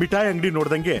ಹುಡುಗ ಮಿಠಾಯಿ ಅಂಗಡಿ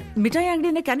ನೋಡ್ದಂಗೆ. ಮಿಠಾಯಿ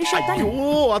ಅಂಗಡಿನ ಅಯ್ಯೋ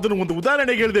ಅದನ್ನ ಒಂದು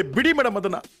ಉದಾಹರಣೆಗೆ ಹೇಳಿದೆ ಬಿಡಿ ಮೇಡಮ್.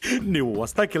 ಅದನ್ನ ನೀವು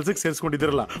ಹೊಸದಾಗಿ ಕೆಲ್ಸಕ್ಕೆ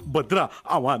ಸೇರಿಸ್ಕೊಂಡಿದ್ದೀರಲ್ಲ ಭದ್ರ,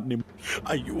 ಅವ ನಿಮ್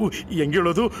ಅಯ್ಯೋ ಹೆಂಗೆ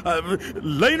ಹೇಳೋದು,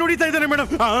 ಲೈನ್ ಹೊಡಿತಾ ಇದ್ದಾನೆ ಮೇಡಮ್.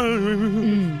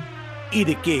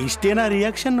 ಇದಕ್ಕೆ ಇಷ್ಟೇನಾ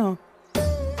ರಿಯಾಕ್ಷನ್?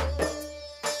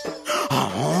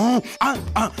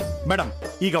 ಮೇಡಮ್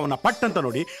ಈಗ ಅವನ ಪಟ್ ಅಂತ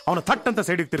ನೋಡಿ, ಅವನ ಥಟ್ ಅಂತ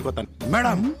ಸೈಡಿಗೆ ತಿರ್ಕೋತಾನೆ.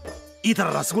 ಮೇಡಮ್ ಈ ತರ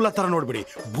ರಸಗುಲ್ಲ ತರ ನೋಡ್ಬಿಡಿ,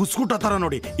 ಬುಸ್ಕುಟ ತರ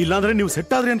ನೋಡಿ, ಇಲ್ಲಾಂದ್ರೆ ನೀವು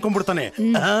ಸೆಟ್ ಆದ್ರಿ ಅನ್ಕೊಂಡ್ಬಿಡ್ತಾನೆ.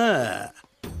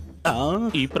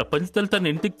 ಈ ಪ್ರಪಂಚದಲ್ಲಿ ತನ್ನ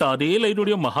ಹೆಂಡತಿಗೆ ತಾನೇ ಲೈನ್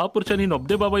ಹೊಡಿಯೋ ಮಹಾಪುರುಷ ನೀನ್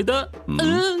ಒಬ್ದೇ ಬಾಬಾ ಇದ್ದ.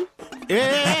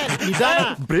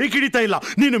 ಬ್ರೇಕ್ ಹಿಡಿತಾ ಇಲ್ಲ.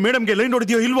 ನೀನು ಮೇಡಮ್ಗೆ ಲೈನ್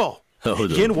ಹೊಡೆದಿಯೋ ಇಲ್ವೋ?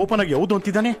 ಏನು ಓಪನ್ ಆಗಿ ಹೌದು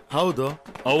ಅಂತಿದ್ದಾನೆ.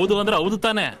 ಹೌದು ಅಂದ್ರೆ ಹೌದು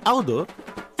ತಾನೆ. ಹೌದು.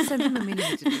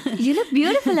 You look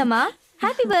beautiful ಅಮ್ಮ.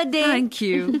 Happy birthday. ಥ್ಯಾಂಕ್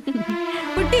ಯು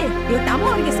ಪುಟ್ಟಿ. ಇವತ್ತು ಅಮ್ಮ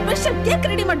ಅವರಿಗೆ ಸ್ಪೆಷಲ್ ಕೇಕ್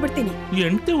ರೆಡಿ ಮಾಡ್ಬಿಡ್ತೀನಿ.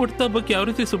 ಹೆಂಡತಿ ಹುಡ್ತಾ ಬಗ್ಗೆ ಯಾವ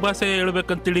ರೀತಿ ಶುಭಾಶಯ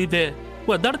ಹೇಳ್ಬೇಕಂತ ತಿಳಿದೆ.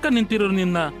 ಒದ್ದಾಡ್ಕ ನಿಂತಿರೋ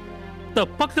ನಿನ್ನ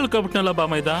ತಪ್ಪಾಗಿ ತಿಳ್ಕೊಬಿಟ್ನಲ್ಲ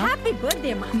ಬಾಮೈದ. ಹ್ಯಾಪಿ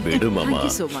ಬರ್ತ್ಡೇ ಅಮ್ಮ. ಬಿಡು ಮಾಮ. Thank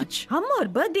you so much. ಅಮ್ಮ ಅವ್ರ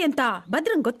ಬರ್ತ್ಡೇ ಅಂತ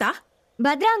ಭದ್ರಂಗ್ ಗೊತ್ತಾ?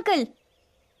 ಭದ್ರಾ ಅಂಕಲ್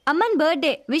ಅಮ್ಮನ್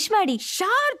ಬರ್ತ್ಡೇ ವಿಶ್ ಮಾಡಿ.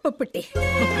 ಶಾರ್ಪ್ ಪುಟ್ಟಿ.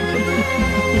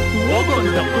 ಹೋಗೋ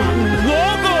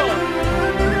ಹೋಗೋ.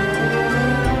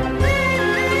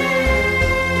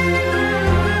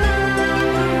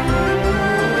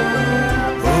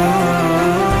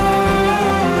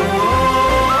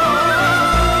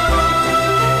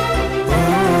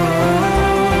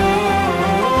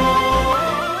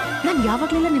 ನಾನು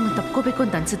ಯಾವಾಗ್ಲೆಲ್ಲ ನಿಮ್ಮನ್ನು ತಪ್ಕೋಬೇಕು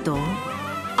ಅಂತ ಅನ್ಸುತ್ತೋ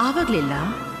ಆವಾಗ್ಲೆಲ್ಲ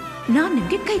ನಾನ್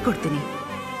ನಿಮ್ಗೆ ಕೈ ಕೊಡ್ತೀನಿ.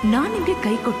 ನಾನ್ ನಿಮ್ಗೆ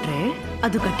ಕೈ ಕೊಟ್ರೆ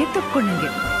ಅದು ಗಟ್ಟಿಗೆ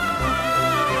ತಪ್ಕೊಂಡಂಗೆ.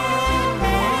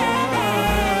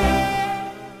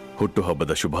 ಹುಟ್ಟು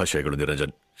ಹಬ್ಬದ ಶುಭಾಶಯಗಳು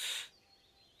Niranjan.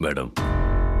 Madam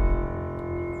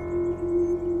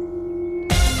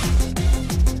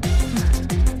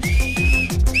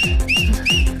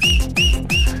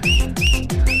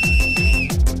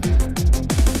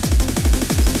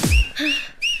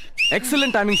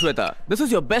excellent timing Shweta. This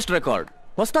is your best record.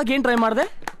 ಹೊಸದಾಗಿ ಏನ್ ಟ್ರೈ ಮಾಡಿದೆ?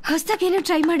 ಹೊಸದಾಗಿ ಏನು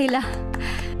ಟ್ರೈ ಮಾಡಿಲ್ಲ.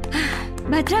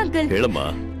 ಭದ್ರಾ ಅಂಕಲ್ ಹೇಳಮ್ಮ.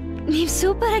 ನೀವ್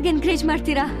ಸೂಪರ್ ಆಗಿ ಎನ್ಕರೇಜ್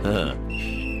ಮಾಡ್ತೀರಾ.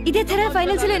 ಇದೇ ತರ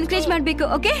ಫೈನಲ್ಸ್ ಅಲ್ಲಿ ಎನ್ಕರೇಜ್ ಮಾಡ್ಬೇಕು.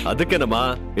 ಓಕೆ? ಅದಕ್ಕೇನಮ್ಮ,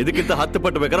 ಇದಕ್ಕಿಂತ 10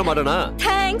 ಪಟ್ಟು ಬೇಕಾದ್ರೆ ಮಾಡೋಣ.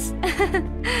 ಥ್ಯಾಂಕ್ಸ್.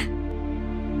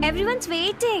 ಎವ್ರಿವನ್ಸ್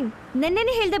ವೇಟಿಂಗ್.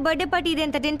 ನೆನ್ನೆನೇ ಹೇಳ್ದೆ ಬರ್ತ್ಡೇ ಪಾರ್ಟಿ ಇದೆ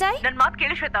ಅಂತ. Didn't I? ನನ್ನ ಮಾತು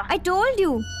ಕೇಳಿ Shweta. I told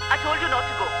you not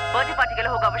to go. Birthday ಪಾರ್ಟಿಗೆಲ್ಲ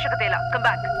ಹೋಗೋ ಅವಶ್ಯಕತೆ ಇಲ್ಲ. Come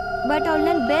back. ಬಟ್ ಅವಳು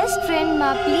ನನ್ನ ಬೆಸ್ಟ್ ಫ್ರೆಂಡ್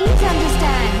ಮಾ. Please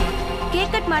understand.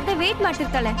 ಕೇಕ್ ಕಟ್ ಮಾಡ್ದೆ wait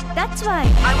ಮಾಡ್ತಿರ್ತಾಳೆ. That's why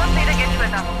I want pay again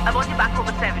Shweta. I want you back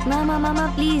over 7. ಮಾಮಾ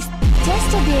ಪ್ಲೀಸ್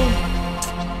ಜಸ್ಟ್ ಅ ಡೇ.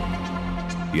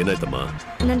 ಏನಾಯ್ತಮ್ಮ?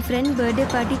 ನನ್ನ ಫ್ರೆಂಡ್ ಬರ್ತ್ಡೇ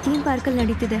ಪಾರ್ಟಿ ಥೀಮ್ ಪಾರ್ಕಲ್ಲಿ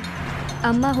ನಡೀತಿದೆ.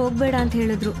 ಅಮ್ಮ ಹೋಗ್ಬೇಡ ಅಂತ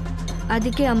ಹೇಳಿದ್ರು.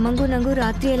 ಅದಕ್ಕೆ ಅಮ್ಮಂಗೂ ನಂಗೂ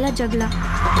ರಾತ್ರಿ ಎಲ್ಲ ಜಗಳ.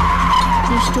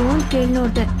 ಎಷ್ಟೊಂದು ಕೇಳಿ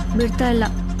ನೋಡ್ದೆ, ಬಿಡ್ತಾ ಇಲ್ಲ.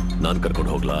 ನಾನ್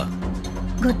ಕರ್ಕೊಂಡು ಹೋಗ್ಲಾ?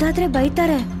 ಗೊತ್ತಾದ್ರೆ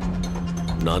ಬೈತಾರೆ.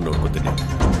 ನಾನ್ ನೋಡ್ಕೊತೀನಿ.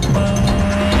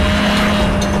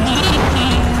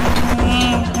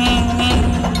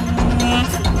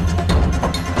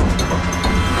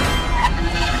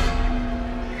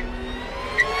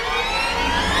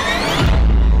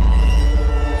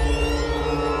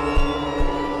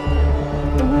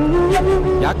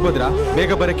 ಯಾಕೆ ಭದ್ರಾ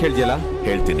ಬೇಗ ಬರಕ್ ಹೇಳ್ದಿಯಲ್ಲ?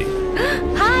 ಹೇಳ್ತೀನಿ.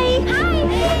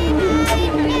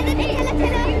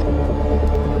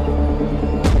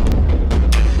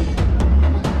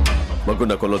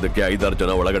 ಮಗುನ ಕೊಲ್ಲೋದಕ್ಕೆ 5-6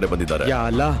 ಜನ ಒಳಗಡೆ ಬಂದಿದ್ದಾರೆ.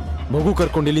 ಅಲ್ಲ, ಮಗು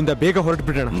ಕರ್ಕೊಂಡು ಇಲ್ಲಿಂದ ಬೇಗ ಹೊರಟು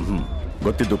ಬಿಡೋಣ.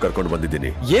 ಗೊತ್ತಿದ್ದು ಕರ್ಕೊಂಡು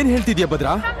ಬಂದಿದ್ದೀನಿ. ಏನ್ ಹೇಳ್ತಿದ್ಯಾ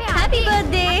ಭದ್ರಾ? Happy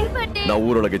birthday. ನಾವು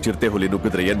ಊರೊಳಗೆ ಚಿರತೆ ಹುಲಿ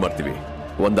ನುಗ್ಗಿದ್ರೆ ಏನ್ ಮಾಡ್ತೀವಿ?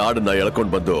 ಒಂದ್ ಆಡನ್ನ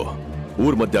ಎಳ್ಕೊಂಡ್ ಬಂದು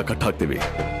ಊರ್ ಮಧ್ಯ ಕಟ್ ಹಾಕ್ತಿವಿ.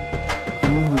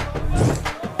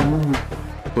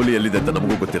 ಹುಲಿ ಎಲ್ಲಿದೆ ಅಂತ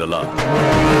ನಮಗೂ ಗೊತ್ತಿರಲ್ಲ,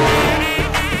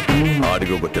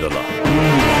 ಆಡಿಗೂ ಗೊತ್ತಿರಲ್ಲ.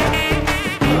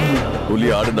 ಹುಲಿ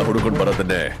ಆಡನ್ನ ಹುಡುಕೊಂಡು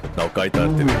ಬರೋದನ್ನೇ ನಾವು ಕಾಯ್ತಾ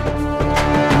ಇರ್ತೀವಿ.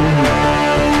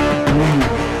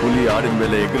 ಹುಲಿ ಆಡಿನ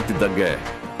ಮೇಲೆ ಎಗರ್ತಿದ್ದಂಗೆ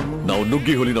ನಾವು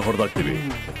ನುಗ್ಗಿ ಹುಲಿನ ಹೊಡೆದಾಕ್ತಿವಿ.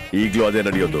 ಈಗ್ಲೂ ಅದೇ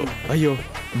ನಡೆಯೋದು. ಅಯ್ಯೋ,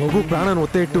 ಮಗು ಪ್ರಾಣನ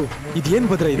ಒತ್ತೆ ಇಟ್ಟು ಇದೇನ್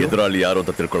ಭದ್ರ ಇದು? ಎದುರಾಳಿ ಯಾರು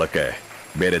ಅಂತ ತಿಳ್ಕೊಳಕ್ಕೆ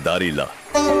ಬೇರೆ ದಾರಿ ಇಲ್ಲ.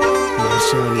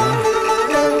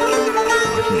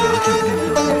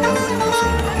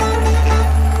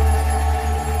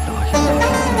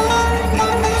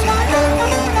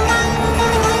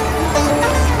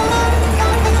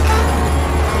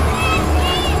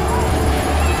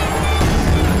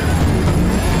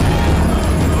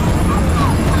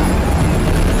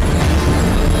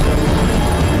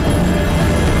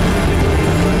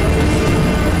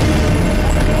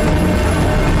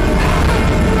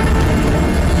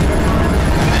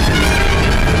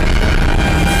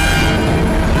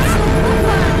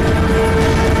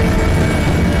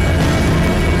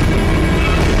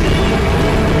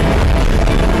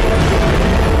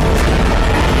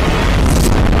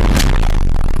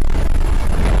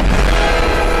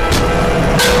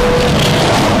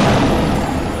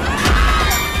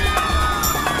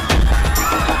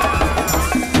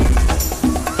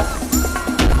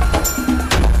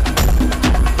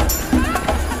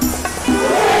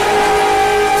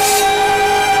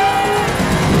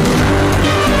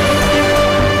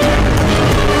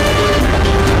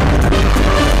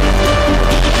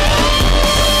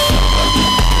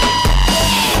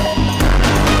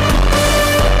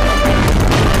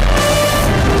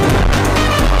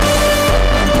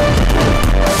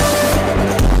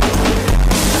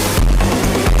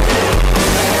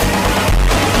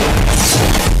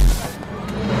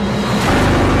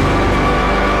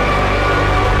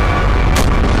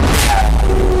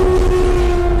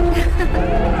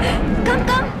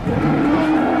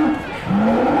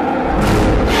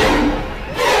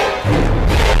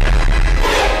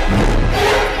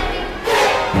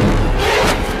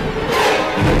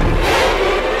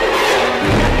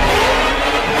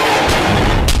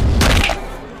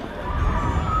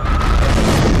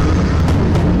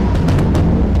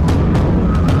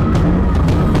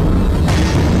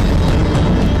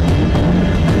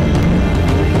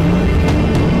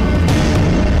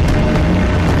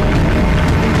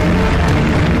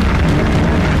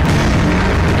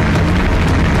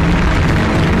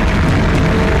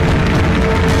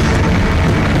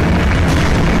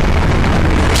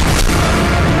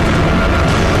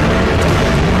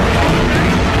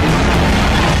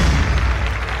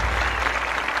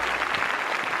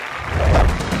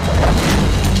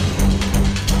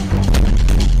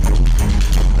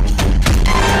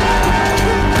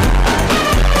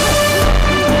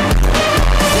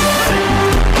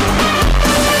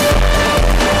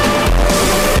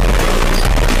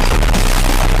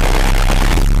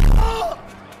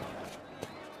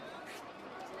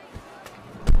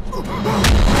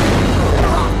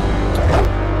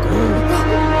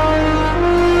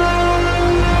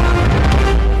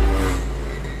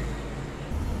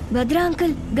 ಭದ್ರ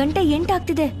ಅಂಕಲ್, ಗಂಟೆ 8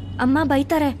 ಆಗ್ತಿದೆ. ಅಮ್ಮ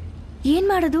ಬೈತಾರೆ. ಏನ್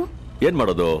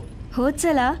ಮಾಡೋದು?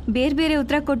 ಹೋದ್ಸಲ ಬೇರೆ ಬೇರೆ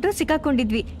ಉತ್ತರ ಕೊಟ್ಟು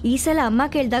ಸಿಕ್ಕಾಕೊಂಡಿದ್ವಿ. ಈ ಸಲ ಅಮ್ಮ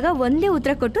ಕೇಳಿದಾಗ ಒಂದೇ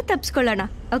ಉತ್ತರ ಕೊಟ್ಟು ತಪ್ಸ್ಕೊಳ್ಳೋಣ.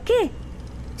 ಓಕೆ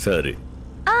ಸರಿ.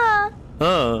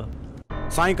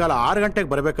 ಸಾಯಂಕಾಲ 6 ಗಂಟೆಗೆ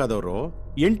ಬರಬೇಕಾದವರು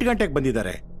 8 ಗಂಟೆಗೆ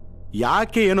ಬಂದಿದ್ದಾರೆ.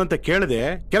 ಯಾಕೆ ಏನು ಅಂತ ಕೇಳದೆ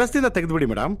ಕೆಲಸದಿಂದ ತೆಗೆದ್ಬಿಡಿ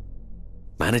ಮೇಡಮ್.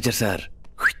 ಮ್ಯಾನೇಜರ್ ಸರ್,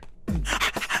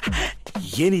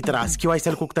 ಏನ್ ಈ ತರ ಅಸ್ಕಿ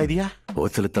ವಾಯ್ಸಲ್ಲಿ ಕೂಗ್ತಾ ಇದೀಯಾ?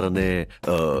 ಹೋದ್ಸಲ ತರನೇ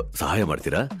ಸಹಾಯ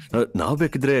ಮಾಡ್ತೀರಾ? ನಾವ್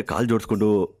ಬೇಕಿದ್ರೆ ಕಾಲ್ ಜೋಡಿಸ್ಕೊಂಡು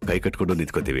ಕೈ ಕಟ್ಕೊಂಡು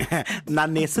ನಿಂತ್ಕೋತೀವಿ.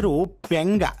 ನನ್ನ ಹೆಸರು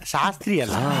ಪೆಂಗ, ಶಾಸ್ತ್ರಿ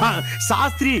ಅಲ್ಲ.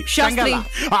 ಶಾಸ್ತ್ರಿ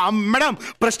ಮೇಡಮ್.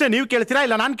 ಪ್ರಶ್ನೆ ನೀವು ಕೇಳ್ತೀರಾ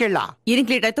ಇಲ್ಲ ನಾನ್ ಕೇಳಲ್ಲ?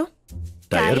 ಏನಕ್ಕೆ ಲೇಟ್ ಆಯ್ತು?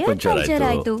 ಟೈರ್ ಪಂಚರ್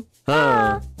ಆಯ್ತು.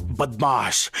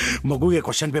 ಬದ್ಮಾಶ್, ಮಗುಗೆ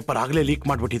ಕ್ವಶನ್ ಪೇಪರ್ ಆಗ್ಲೇ ಲೀಕ್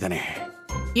ಮಾಡ್ಬಿಟ್ಟಿದ್ದಾನೆ.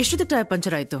 ಎಷ್ಟೊತ್ತಿಗೆ ಟೈರ್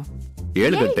ಪಂಚರ್ ಆಯ್ತು?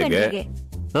 7 ಗಂಟೆಗೆ.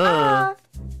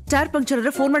 ಟೈರ್ ಪಂಚರ್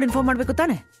ಆದ್ರೆ ಫೋನ್ ಮಾಡಿ ಇನ್ಫಾರ್ಮ್ ಮಾಡ್ಬೇಕು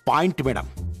ತಾನೆ? Point madam.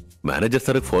 Manager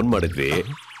sir phone ಮಾಡಿದ್ವಿ,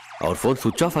 ಅವ್ರ ಫೋನ್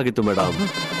ಸ್ವಿಚ್ ಆಫ್ ಆಗಿತ್ತು ಮೇಡಮ್.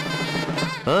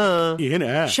 ಏನ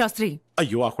ಶಾಸ್ತ್ರಿ?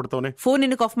 ಅಯ್ಯೋ ಹಾಕೊಡ್ತವನೆ. ಫೋನ್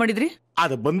ಏನಕ್ಕೆ ಆಫ್ ಮಾಡಿದ್ರಿ?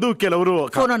 ಅದು ಬಂದು ಕೆಲವರು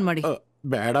ಫೋನ್ ಆನ್ ಮಾಡಿ.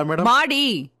 ಬೇಡ ಮೇಡಮ್. ಮಾಡಿ.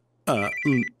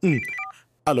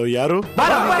 ಹಲೋ, ಯಾರು?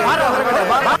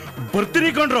 ಬರ್ತೀನಿ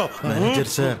ಕೊಂಡ್ರು.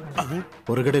 ಮ್ಯಾನೇಜರ್ ಸರ್,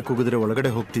 ಹೊರಗಡೆ ಕೂಗಿದ್ರೆ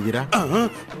ಒಳಗಡೆ ಹೋಗ್ತಿದ್ದೀರಾ?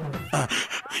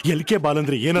 ಎಲ್ಕೆ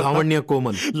ಬಾಲಂದ್ರೆ ಏನು? ಲಾವಣ್ಯ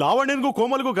ಕೋಮಲ್. ಲಾವಣ್ಯನ್ಗೂ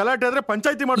ಕೋಮಲ್ಗೂ ಗಲಾಟೆ ಆದ್ರೆ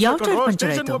ಪಂಚಾಯತಿ ಮಾಡ್ಬೇಕು.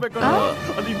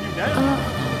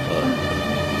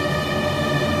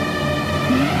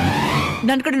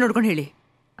 ನನ್ ಕಡೆ ನೋಡ್ಕೊಂಡು ಹೇಳಿ.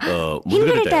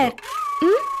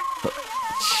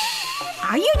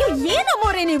 ಅಯ್ಯೋ,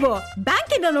 ಏನಮ್ಮೋರೆ ನೀವು?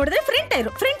 ಬ್ಯಾಂಕ್ ಇಂದ ನೋಡಿದ್ರೆ ಫ್ರಂಟ್ ಟೈರು,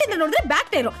 ಫ್ರಂಟ್ ಇಂದ ನೋಡಿದ್ರೆ ಬ್ಯಾಕ್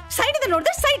ಟೈರು, ಸೈಡ್ ಇಂದ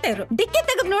ನೋಡಿದ್ರೆ ಸೈಡ್ ಟೈರು, ಡಿಕ್ಕಿ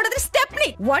ತೆಗೆದು ನೋಡಿದ್ರೆ ಸ್ಟೆಪ್ನಿ.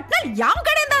 ಒಟ್ನಲ್ಲಿ ಯಾವ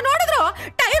ಕಡೆಯಿಂದ ನೋಡಿದ್ರು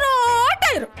ಟೈರು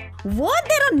ಟೈರು.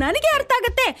 ಓದಿರೋ ನನಗೆ ಅರ್ಥ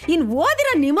ಆಗತ್ತೆ, ಇನ್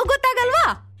ಓದಿರೋ ನಿಮಗ್ ಗೊತ್ತಾಗಲ್ವಾ?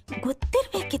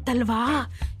 ಗೊತ್ತಿರ್ಬೇಕಿತ್ತಲ್ವಾ?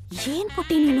 ಏನ್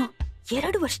ಪುಟ್ಟಿ ನೀನು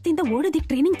 2 ವರ್ಷದಿಂದ ಓಡೋದಿಕ್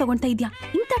ಟ್ರೈನಿಂಗ್ ತಗೊಂತಾ ಇದ್ಯಾ.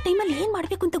 ಇಂಥ ಟೈಮಲ್ಲಿ ಏನ್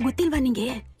ಮಾಡ್ಬೇಕು ಅಂತ ಗೊತ್ತಿಲ್ವಾ ನಿಂಗೆ?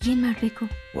 ಏನ್ ಮಾಡ್ಬೇಕು?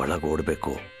 ಒಳಗ್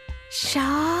ಓಡ್ಬೇಕು.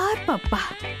 ಶಾರ್ಪ್ ಅಪ್ಪ.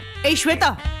 ಏಯ್ ಶ್ವೇತಾ,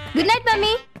 ಗುಡ್ ನೈಟ್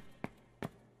ಮಮ್ಮಿ.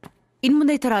 ಇನ್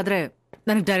ಮುಂದೆ ಈ ತರ ಆದ್ರೆ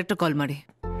ನನಗೆ ಡೈರೆಕ್ಟ್ ಕಾಲ್ ಮಾಡಿ.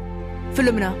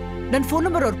 ಫಿಲೋಮಿನಾ, ನನ್ನ ಫೋನ್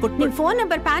ನಂಬರ್ ಅವ್ರು ಕೊಟ್ಟು. ನಿಮ್ phone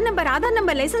number, PAN number, Aadhaar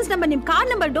number, licence number, ನಿಮ್ car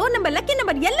number, door number, lucky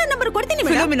number ಎಲ್ಲ ನಂಬರ್ ಕೊಡ್ತೀನಿ.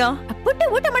 ಫಿಲೋಮಿನಾ, ಪುಟ್ಟಿ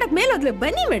ಊಟ ಮಾಡಕ್ ಮೇಲೆ ಹೋದ್ಲು.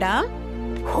 ಬನ್ನಿ ಮೇಡಮ್.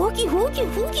 ಹೋಗಿ ಹೋಗಿ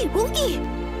ಹೋಗಿ ಹೋಗಿ.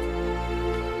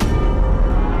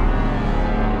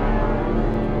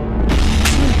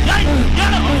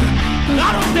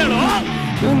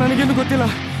 ನನಗೇನು ಗೊತ್ತಿಲ್ಲ.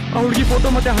 ಆ ಹುಡುಗಿ ಫೋಟೋ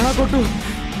ಮತ್ತೆ ಹಣ ಕೊಟ್ಟು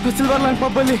ಸಿಲ್ವರ್ ಲೈನ್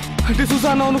ಪಬ್ ಅಲ್ಲಿ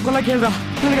ಸುಸಾನ ಅವನು ಕೊಲ್ಲಕ್ಕೆ ಹೇಳ್ದ.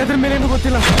 ನನಗೆ ಅದ್ರ ಮೇಲೆ ಏನು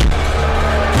ಗೊತ್ತಿಲ್ಲ.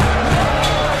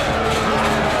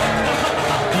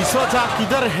 ಪಿಸೋಚಾ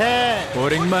ಕಿಧರ್ ಹೈ?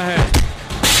 बोरिंग में है.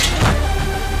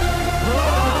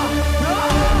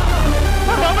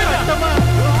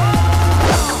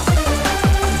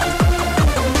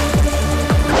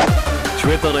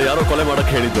 ಶ್ವೇತನ ಯಾರೋ ಕೊಲೆ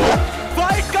ಮಾಡಕ್ ಹೇಳಿದ್ದು.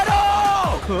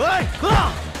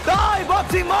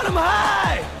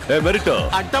 ಮೆರಿಟ್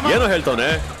ಏನೋ ಹೇಳ್ತಾನೆ.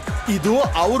 ಇದು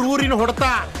ಅವ್ರ ಊರಿನ ಹೊಡೆತ.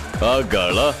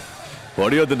 ಆಗಳ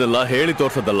ಹೊಡೆಯೋದನ್ನೆಲ್ಲ ಹೇಳಿ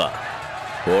ತೋರ್ಸೋದಲ್ಲ,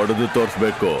 ಹೊಡೆದು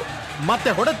ತೋರ್ಸ್ಬೇಕು. ಮತ್ತೆ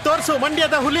ಹೊಡೆದು ತೋರ್ಸು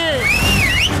ಮಂಡ್ಯದ ಹುಲಿ.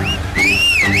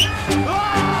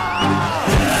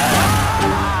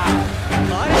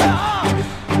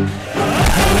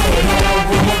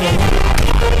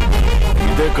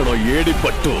 ಇದೇ ಕಣೋ ಏಡಿ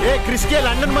ಪಟ್ಟು. ಕ್ರಿಸ್ಕೇಲ್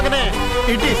ಅಣ್ಣನ ಮಗನೇ.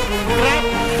 ಇಟ್ ಈಸ್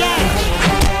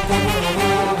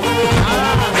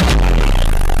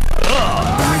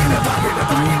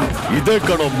ಇದೇ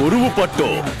ಕಣೋ ಮುರುವು ಪಟ್ಟು.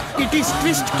 It is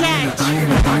twist catch.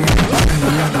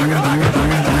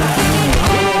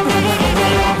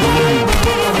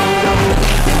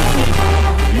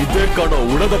 ಇದೇ ಕಣೋ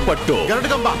ಉಡದ ಪಟ್ಟು.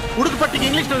 ಗರಡ್ಗಂಬ. ಉಡುಗ ಪಟ್ಟಿಗೆ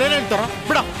ಇಂಗ್ಲಿಷ್ ನಲ್ಲಿ ಏನ್ ಹೇಳ್ತಾರ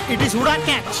ಬಿಡ. It is Uda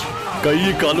catch. ಕೈ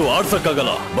ಕಾಲು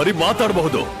ಆಡ್ಸಕ್ಕಾಗಲ್ಲ, ಬರೀ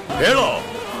ಮಾತಾಡಬಹುದು. ಹೇಳೋ.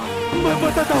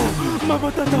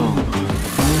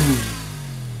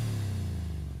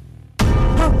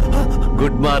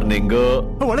 Good morning.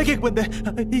 ಒಳಗೆ ಬಂದೆ.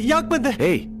 ಯಾಕೆ ಬಂದೆ?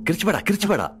 ಏಯ್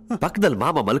ಕಿರ್ಚಬೇಡ. ಪಕ್ಕದಲ್ಲಿ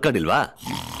ಮಾಮ ಮಲ್ಕೊಂಡಿಲ್ವಾ?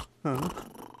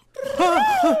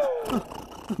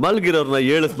 ಮಲ್ಗಿರೋರ್ನ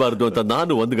ಏಳಿಸಬಾರ್ದು ಅಂತ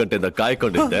ನಾನು 1 ಗಂಟೆಯಿಂದ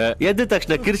ಕಾಯ್ಕೊಂಡಿದ್ದೆ. ಎದ್ದ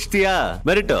ತಕ್ಷಣ ಕಿರ್ಚ್ತೀಯಾ?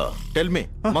 ಮೆರಿಟ್ ಟೆಲ್ಮಿ,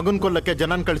 ಮಗನ್ ಕೊಲ್ಲಕ್ಕೆ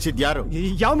ಜನನ್ ಕಳ್ಸಿದ್ ಯಾರು?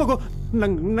 ಯಾವ ಮಗು?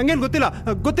 ನಂಗೇನ್ ಗೊತ್ತಿಲ್ಲ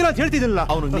ಅಂತ ಹೇಳ್ತಿದ್ದಿಲ್ಲ.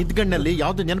 ಅವನು ನಿದ್ಗಣ್ಣಲ್ಲಿ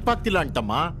ಯಾವ್ದು ನೆನಪಾಗ್ತಿಲ್ಲ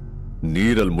ಅಂತಮ್ಮ.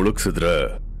 ನೀರಲ್ಲಿ ಮುಳುಗ್ಸಿದ್ರೆ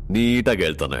ನೀಟಾಗಿ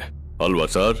ಹೇಳ್ತಾನೆ ಅಲ್ವಾ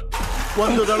ಸರ್?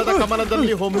 ಒಂದು ದಳದ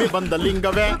ಕಮಲದಲ್ಲಿ ಹೊಮ್ಮಿ ಬಂದ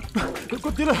ಲಿಂಗವೇ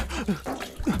ಗೊತ್ತಿಲ್ಲ.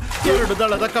 2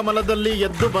 ದಳದ ಕಮಲದಲ್ಲಿ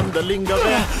ಎದ್ದು ಬಂದ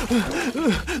ಲಿಂಗವೇ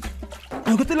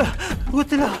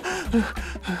ಗೊತ್ತಿಲ್ಲ.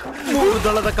 3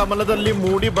 ದಳದ ಕಮಲದಲ್ಲಿ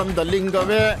ಮೂಡಿ ಬಂದ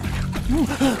ಲಿಂಗವೇ.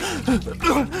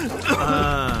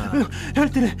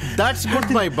 ಹೇಳ್ತೀನಿ. ದಟ್ಸ್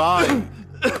ಗುಡ್ ಮೈ ಬಾಯ್.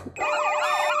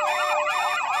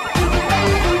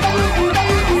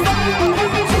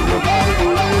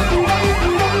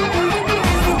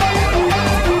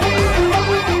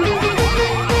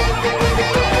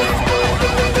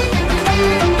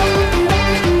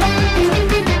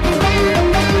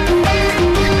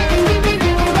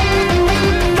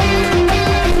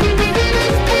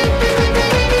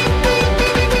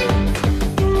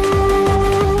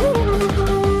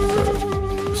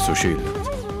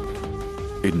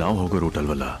 ಇದು ನಾವು ಹೋಗೋ ರೂಟ್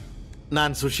ಅಲ್ವಲ್ಲ?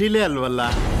 ನಾನ್ ಸುಶೀಲೇ ಅಲ್ವಲ್ಲ?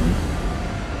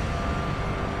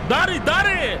 ದಾರಿ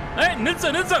ದಾರಿ ನಿಲ್ಸ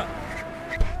ನಿಲ್ಸ.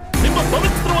 ನಿಮ್ಮ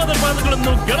ಪವಿತ್ರವಾದ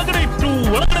ಪಾದಗಳನ್ನು ಕೆಳಗಡೆ ಇಟ್ಟು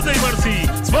ಒಳಗಡೆ ದಯಮಾಡಿಸಿ.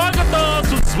 ಸ್ವಾಗತ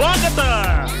ಸುಸ್ವಾಗತ.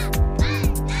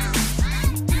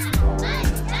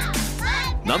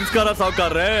 ನಮಸ್ಕಾರ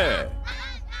ಸಾವುಕಾರ್ರೆ.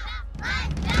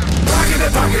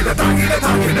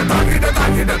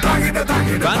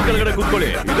 ಫ್ಯಾನ್ ಕೆಳಗಡೆ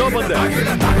ಕೂತ್ಕೊಳ್ಳಿ. ಇದೋ ಬಂದೆ.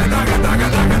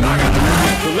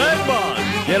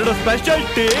 ಎರಡು ಸ್ಪೆಷಲ್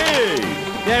ಟೀ.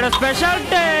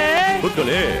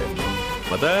 ಕೂತ್ಕೊಳ್ಳಿ.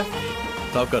 ಮತ್ತೆ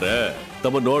ಸಾವುಕಾರ್ರೆ,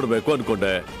 ತಮ್ಮ ನೋಡ್ಬೇಕು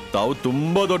ಅನ್ಕೊಂಡೆ. ತಾವು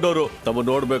ತುಂಬಾ ದೊಡ್ಡವರು. ತಮ್ಮ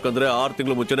ನೋಡ್ಬೇಕಂದ್ರೆ 6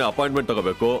 ತಿಂಗಳು ಮುಂಚೆನೆ ಅಪಾಯಿಂಟ್ಮೆಂಟ್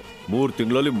ತಗೋಬೇಕು. 3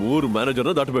 ತಿಂಗಳಲ್ಲಿ 3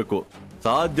 ಮ್ಯಾನೇಜರ್ನ ದಾಟಬೇಕು.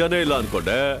 ಸಾಧ್ಯನೇ ಇಲ್ಲ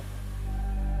ಅನ್ಕೊಂಡೆ.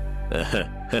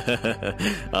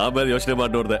 ಆಮೇಲೆ ಯೋಚನೆ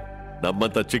ಮಾಡಿ ನೋಡ್ದೆ,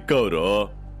 ನಮ್ಮಂತ ಚಿಕ್ಕವರು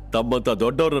ತಮ್ಮಂತ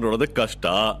ದೊಡ್ಡವ್ರನ್ನ ನೋಡೋದಕ್ಕೆ ಕಷ್ಟ,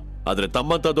 ಆದ್ರೆ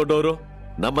ತಮ್ಮಂತ ದೊಡ್ಡವರು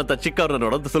ನಮ್ಮಂತ ಚಿಕ್ಕವ್ರನ್ನ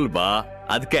ನೋಡೋದು ಸುಲಭ.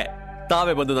 ಅದಕ್ಕೆ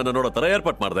ತಾವೇ ಬಂದು ನನ್ನ ನೋಡೋ ತರ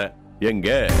ಏರ್ಪಾಟ್ ಮಾಡ್ದೆ.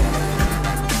 ಹೆಂಗೆ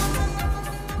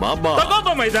ಮಾಮ?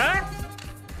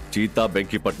 ಚೀತಾ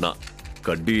ಬೆಂಕಿಪಟ್ನ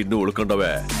ಕಡ್ಡಿ ಇನ್ನೂ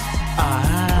ಉಳ್ಕೊಂಡವೆ.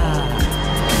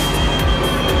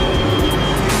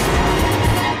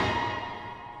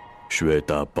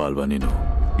 ಶ್ವೇತಾ ಅಪ್ಪ ಅಲ್ವಾ ನೀನು?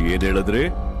 ಏನ್ ಹೇಳಿದ್ರಿ?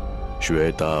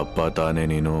 ಶ್ವೇತಾ ಅಪ್ಪ ತಾನೇ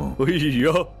ನೀನು?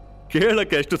 ಅಯ್ಯೋ,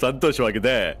 ಕೇಳಕ್ಕೆ ಎಷ್ಟು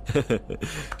ಸಂತೋಷವಾಗಿದೆ.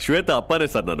 ಶ್ವೇತಾ ಅಪ್ಪನೇ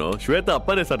ಸರ್ ನಾನು. ಶ್ವೇತಾ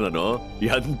ಅಪ್ಪನೇ ಸರ್ ನಾನು.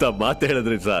 ಎಂತ ಮಾತು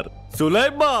ಹೇಳಿದ್ರಿ ಸರ್.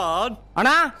 ಸುಲೈಮಾನ್ ಅಣ್ಣ,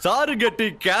 ಸಾರಿಗೆ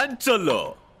ಕ್ಯಾನ್ಸಲ್.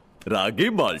 ರಾಗಿ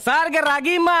ಮಾಲ್ಟ್. ಸಾರ್ಗೆ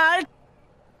ರಾಗಿ ಮಾಲ್ಟ್.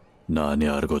 ನಾನು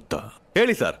ಯಾರು ಗೊತ್ತಾ?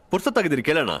 ಹೇಳಿ ಸರ್, ಪುರ್ಸತ್ತಾಗಿದ್ದೀರಿ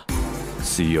ಕೇಳೋಣ.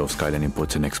 CEO of Skyline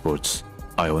Imports and Exports.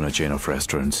 I own a chain of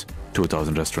restaurants,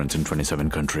 2,000 restaurants in 27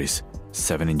 countries,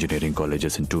 7 engineering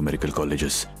colleges and 2 medical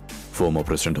colleges. Former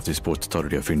president of the Sports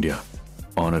Authority of India,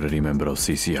 honorary member of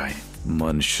CCI.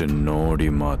 ಮನುಷ್ಯ ನೋಡಿ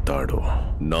ಮಾತಾಡು.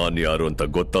 ನಾನ್ ಯಾರು ಅಂತ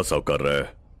ಗೊತ್ತಾ ಸಾವುಕಾರ್ರೆ?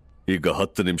 ಈಗ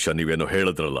 10 ನಿಮಿಷ ನೀವೇನೋ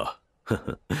ಹೇಳಿದ್ರಲ್ಲ,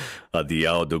 ಅದು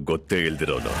ಯಾವುದು ಗೊತ್ತೇ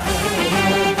ಇಲ್ದಿರೋನು.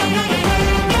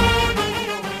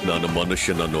 ನಾನು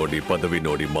ಮನುಷ್ಯನ ನೋಡಿ ಪದವಿ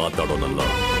ನೋಡಿ ಮಾತಾಡೋನಲ್ಲ.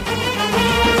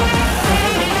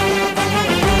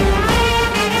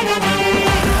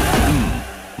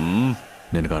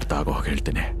 ನಿನಗೆ ಅರ್ಥ ಆಗೋ ಹಾಗೆ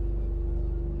ಹೇಳ್ತೀನಿ.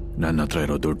 ನನ್ನ ಹತ್ರ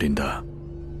ಇರೋ ದುಡ್ಡಿಂದ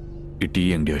ಈ ಟೀ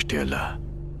ಅಂಗಡಿ ಅಷ್ಟೇ ಅಲ್ಲ,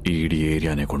 ಈ ಇಡೀ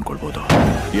ಏರಿಯಾನೇ ಕೊಂಡ್ಕೊಳ್ಬೋದು.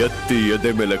 ಎತ್ತಿ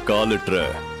ಎದೆ ಮೇಲೆ ಕಾಲಿಟ್ರೆ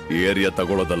ಏರಿಯಾ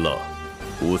ತಗೊಳ್ಳೋದಲ್ಲ,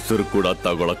 ಉಸಿರು ಕೂಡ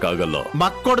ತಗೊಳಕ್ಕಾಗಲ್ಲ.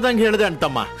 ಮಕ್ಕೊಡ್ದಂಗೆ ಹೇಳಿದೆ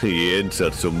ಅಂತಮ್ಮ. ಏನ್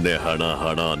ಸರ್ ಸುಮ್ನೆ ಹಣ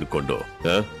ಹಣ ಅನ್ಕೊಂಡು?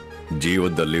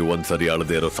 ಜೀವನದಲ್ಲಿ ಒಂದ್ಸರಿ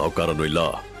ಅಳದೇ ಇರೋ ಸಾವುಕಾರನೂ ಇಲ್ಲ,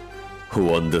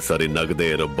 ಒಂದು ಸರಿ ನಗದೇ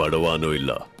ಇರೋ ಬಡವಾನೂ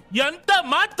ಇಲ್ಲ. ಎಂತ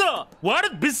ಮಾತು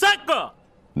ಒಡೆದ್ ಬಿಸಾಕು.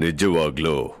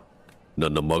 ನಿಜವಾಗ್ಲೂ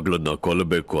ನನ್ನ ಮಗಳನ್ನ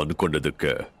ಕೊಲ್ಲಬೇಕು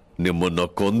ಅನ್ಕೊಂಡಿದ್ದಕ್ಕೆ ನಿಮ್ಮನ್ನ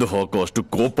ಕೊಂದು ಹಾಕೋ ಅಷ್ಟು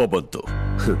ಕೋಪ ಬಂತು.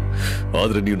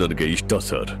 ಆದ್ರೆ ನೀವು ನನಗೆ ಇಷ್ಟ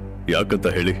ಸರ್. ಯಾಕಂತ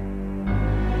ಹೇಳಿ,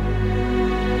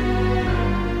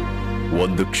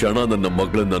 ಒಂದು ಕ್ಷಣ ನನ್ನ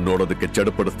ಮಗಳನ್ನ ನೋಡೋದಕ್ಕೆ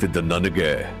ಚಡಪಡಿಸ್ತಿದ್ದ ನನಗೆ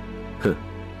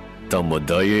ತಮ್ಮ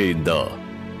ದಯೆಯಿಂದ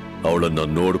ಅವಳನ್ನ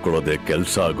ನೋಡ್ಕೊಳ್ಳೋದೇ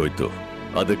ಕೆಲಸ ಆಗೋಯ್ತು.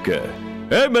 ಅದಕ್ಕೆ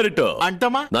ಮೆರಿಟ್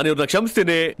ಅಂತಮ್ಮ, ನಾನು ಇವ್ರನ್ನ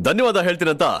ಕ್ಷಮಿಸ್ತೀನಿ, ಧನ್ಯವಾದ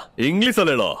ಹೇಳ್ತೀನಿ ಅಂತ ಇಂಗ್ಲಿಷ್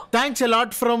ಅಲ್ಲಿ ಹೇಳೋ. Thanks A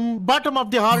lot from bottom of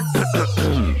the heart.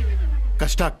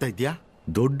 ಕಷ್ಟ ಆಗ್ತಾ ಇದ್ಯಾ?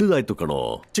 ದೊಡ್ಡದಾಯ್ತು ಕಣೋ.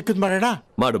 ಚಿಕ್ಕದ್ ಮಾಡೋಣ?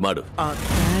 ಮಾಡು ಮಾಡು.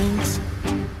 ಥ್ಯಾಂಕ್ಸ್.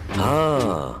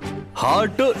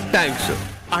 Heart thanks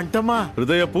ಅಂತಮ್ಮ.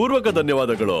 ಹೃದಯ ಪೂರ್ವಕ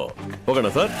ಧನ್ಯವಾದಗಳು. ಹೋಗೋಣ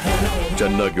ಸರ್.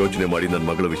 ಚೆನ್ನಾಗಿ ಯೋಚನೆ ಮಾಡಿ ನನ್ನ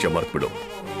ಮಗಳ ವಿಷಯ ಮರ್ತ್ಬಿಡು.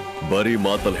 ಬರೀ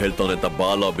ಮಾತಲ್ಲಿ ಹೇಳ್ತಾನೆ ಅಂತ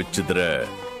ಬಾಲ ಬಿಚ್ಚಿದ್ರೆ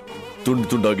ತುಂಡು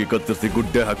ತುಂಡಾಗಿ ಕತ್ತರಿಸಿ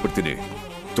ಗುಡ್ಡೆ ಹಾಕ್ಬಿಡ್ತೀನಿ.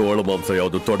 ತೋಳ ಮಾಂಸ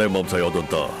ಯಾವುದು ತೊಡೆ ಮಾಂಸ ಯಾವುದು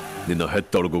ಅಂತ ನಿನ್ನ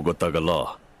ಹೆತ್ತೊಳಗೂ ಗೊತ್ತಾಗಲ್ಲ,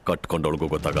 ಕಟ್ಕೊಂಡೊಳಗೂ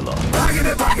ಗೊತ್ತಾಗಲ್ಲ.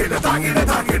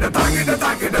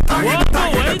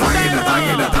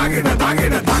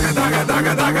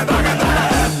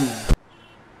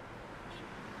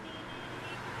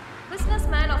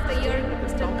 Businessman of the Year,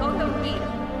 Mr. Gautam Veer.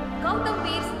 Gautam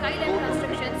Veer's Skyline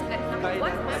Constructions at number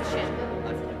 1 position,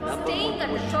 staying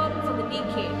at the top for the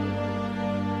decade.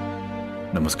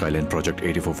 ನಮ್ಮ ಸ್ಕೈಲೈನ್ ಪ್ರಾಜೆಕ್ಟ್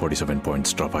 8447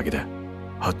 ಪಾಯಿಂಟ್ಸ್ ಡ್ರಾಪ್ ಆಗಿದೆ.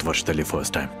 10 ವರ್ಷದಲ್ಲಿ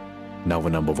ಫಸ್ಟ್ ಟೈಮ್ ನಾವು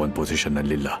number 1 position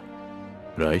ನಲ್ಲಿಲ್ಲ.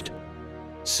 Right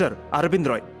sir? Arvind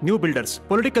Roy, new builders,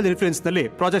 political influence ನಲ್ಲಿ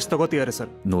projects ತಗೋತಿದ್ದಾರೆ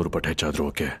sir. 100 ಪಟ್ಟು ಹೆಚ್ಚಾದ್ರೂ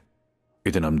okay,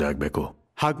 ಇದು ನಮ್ದೇ ಆಗ್ಬೇಕು.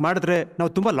 ಹಾಗೆ ಮಾಡಿದ್ರೆ ನಾವು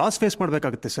ತುಂಬಾ ಲಾಸ್ ಫೇಸ್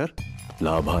ಮಾಡಬೇಕಾಗುತ್ತೆ ಸರ್.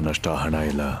 ಲಾಭ ನಷ್ಟ ಹಣ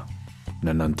ಇಲ್ಲ,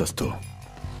 ನನ್ನ ಅಂತಸ್ತು.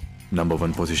 ನಂಬರ್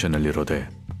 1 ಪೊಸಿಷನ್ ನಲ್ಲಿರೋದೆ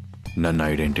ನನ್ನ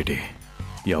ಐಡೆಂಟಿಟಿ.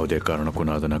 ಯಾವುದೇ ಕಾರಣಕ್ಕೂ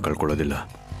ನಾನು ಅದನ್ನು ಕಳ್ಕೊಳ್ಳೋದಿಲ್ಲ.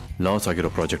 ಲಾಸ್ ಆಗಿರೋ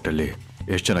ಪ್ರಾಜೆಕ್ಟ್ ಅಲ್ಲಿ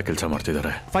ಎಷ್ಟು ಜನ ಕೆಲಸ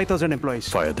ಮಾಡ್ತಿದ್ದಾರೆ? 5000 ಎಂಪ್ಲಾಯೀಸ್.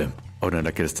 Fire them. ಅವ್ರನ್ನ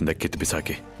ಕೆಲಸದಿಂದ ಕಿತ್ತು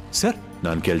ಬಿಸಾಕಿ. ಸರ್,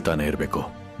 ನಾನು ಕೇಳ್ತಾನೆ ಇರಬೇಕು,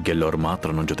 ಗೆಲ್ಲೋರು ಮಾತ್ರ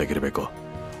ನನ್ನ ಜೊತೆಗಿರಬೇಕು.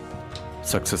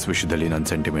 ಸಕ್ಸಸ್ ವಿಷಯದಲ್ಲಿ ನನ್ನ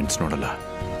ಸೆಂಟಿಮೆಂಟ್ಸ್ ನೋಡಲ್ಲ.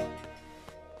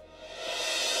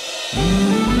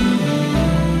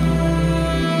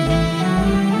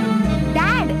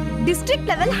 ಡ್ಯಾಡ್, ಡಿಸ್ಟ್ರಿಕ್ಟ್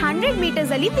ಲೆವೆಲ್ 100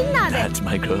 ಮೀಟರ್ಸ್ ಅಲ್ಲಿ ವಿನ್ ಆದೆ. That's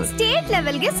my girl. State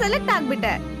level ಗೆ ಸೆಲೆಕ್ಟ್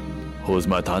ಆಗ್ಬಿಟ್ಟೆ. Who's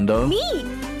my thunder? Me.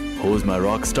 Who's my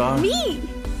rock star? Me.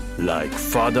 Like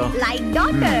father? Like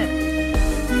daughter.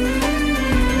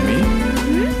 Me?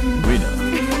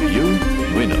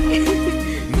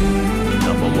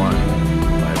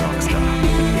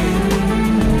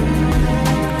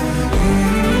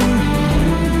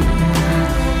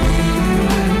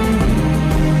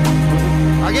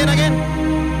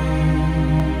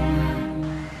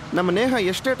 ನಮ್ಮ ನೇಹ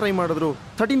ಎಷ್ಟೇ ಟ್ರೈ ಮಾಡಿದ್ರು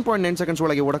 13.9 ಸೆಕೆಂಡ್ಸ್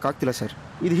ಒಳಗೆ ಓಡಕ್ಕಾಗ್ತಿಲ್ಲ ಸರ್.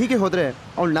 ಇದು ಹೀಗೆ ಹೋದ್ರೆ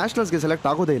ಅವಳು ನ್ಯಾಷನಲ್ಸ್ಗೆ ಸೆಲೆಕ್ಟ್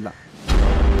ಆಗೋದೇ ಇಲ್ಲ.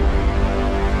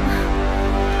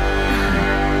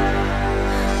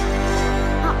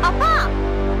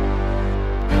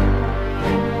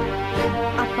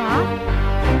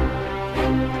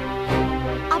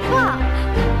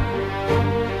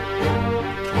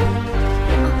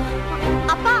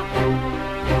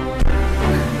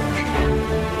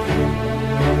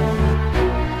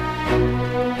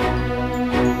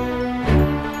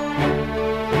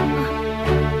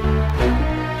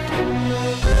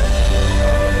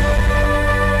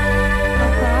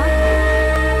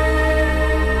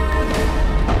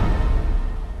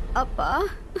 ಅಪ್ಪ,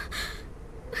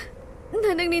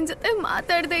 ನನಗೆ ನಿನ್ ಜೊತೆ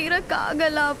ಮಾತಾಡದೆ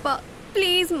ಇರಕ್ಕಾಗಲ್ಲ ಅಪ್ಪ.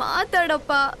 ಪ್ಲೀಸ್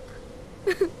ಮಾತಾಡಪ್ಪ.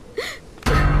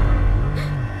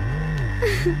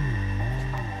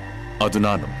 ಅದು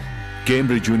ನಾನು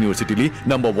ಕೇಂಬ್ರಿಡ್ಜ್ ಯೂನಿವರ್ಸಿಟಿಲಿ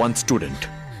ನಂಬರ್ 1 ಸ್ಟೂಡೆಂಟ್.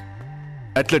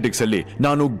 ಅಥ್ಲೆಟಿಕ್ಸ್ ಅಲ್ಲಿ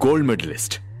ನಾನು ಗೋಲ್ಡ್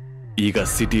ಮೆಡಲಿಸ್ಟ್. ಈಗ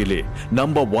ಸಿಟಿಯಲ್ಲಿ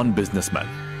ನಂಬರ್ 1 ಬಿಸ್ನೆಸ್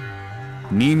ಮ್ಯಾನ್.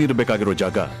 ನೀನಿರ್ಬೇಕಾಗಿರೋ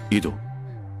ಜಾಗ ಇದು.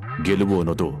 ಗೆಲುವು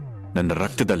ಅನ್ನೋದು ನನ್ನ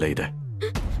ರಕ್ತದಲ್ಲೇ ಇದೆ.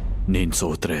 ನೀನ್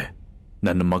ಸೋತ್ರೆ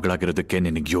ನನ್ನ ಮಗಳಾಗಿರೋದಕ್ಕೆ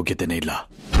ನಿನಗೆ ಯೋಗ್ಯತೆನೇ ಇಲ್ಲ.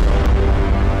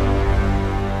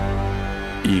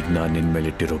 ಈಗ ನಾನು ನಿನ್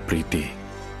ಮೇಲಿಟ್ಟಿರೋ ಪ್ರೀತಿ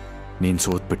ನೀನ್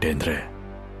ಸೋತ್ಬಿಟ್ಟೆ ಅಂದ್ರೆ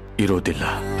ಇರೋದಿಲ್ಲ.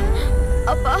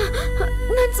 ಅಪ್ಪ,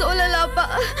 ನಾನ್ ಸೋಲಲ್ಲ ಅಪ್ಪ,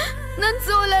 ನಾನ್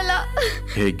ಸೋಲಲ್ಲ.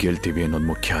 ಹೇಗ್ ಗೆಲ್ತೀವಿ ಅನ್ನೋದು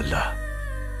ಮುಖ್ಯ ಅಲ್ಲ,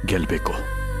 ಗೆಲ್ಬೇಕು.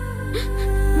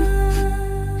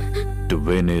 To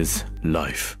win is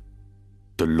life,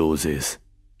 to lose is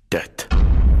death.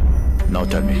 Now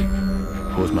tell me,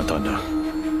 who's my thunder?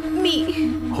 Me.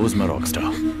 Who's my rock star?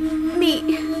 Me.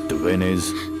 To win is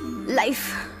life.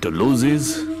 To lose is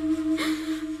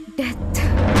death.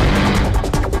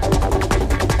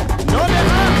 No,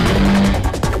 Neha!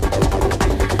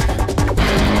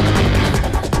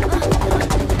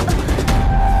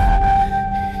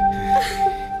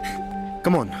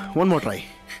 Come on, one more try.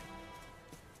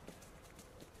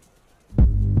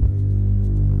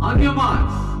 On your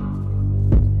marks.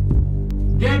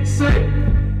 Get set.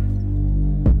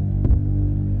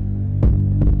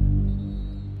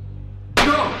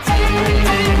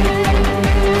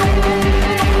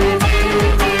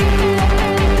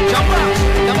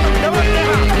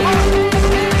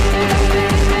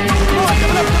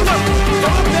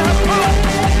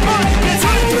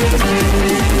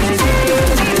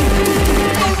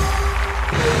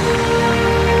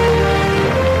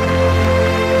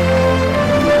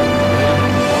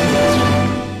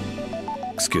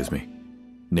 Excuse me,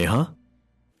 Neha?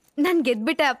 ನಾನ್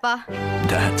ಗೆದ್ಬಿಟ್ಟೆ ಅಪ್ಪ.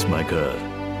 That's my girl.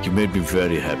 You made me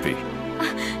very happy.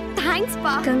 Thanks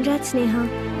ಪಾ. Congrats Neha.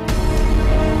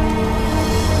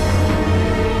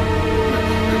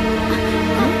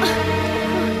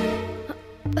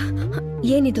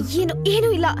 ಏನಿದು? ಏನು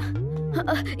ಇಲ್ಲ.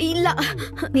 ಇಲ್ಲ,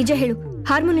 ನಿಜ ಹೇಳು.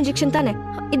 Hormone injection ತಾನೆ?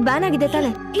 ಇದು ಬ್ಯಾನ್ ಆಗಿದೆ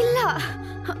ತಾನೆ? ಇಲ್ಲ.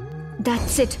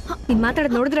 That's it. ನೀನ್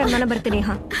ಮಾತಾಡೋದು ನೋಡಿದ್ರೆ ಅನುಮಾನ ಬರ್ತೇನೆ.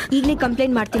 ಈಗಲೇ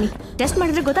ಕಂಪ್ಲೇಂಟ್ ಮಾಡ್ತೀನಿ. ಟೆಸ್ಟ್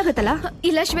ಮಾಡಿದ್ರೆ ಗೊತ್ತಾಗುತ್ತಲ್ಲ.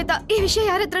 ಇಲ್ಲ ಶ್ವೇತಾ, ಈ ವಿಷಯ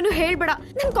ಯಾರ ಹತ್ರನೂ ಹೇಳ್ಬೇಡ.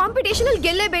 ನನ್ ಕಾಂಪಿಟೇಷನ್ ಅಲ್ಲಿ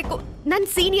ಗೆಲ್ಲೇಬೇಕು. ನನ್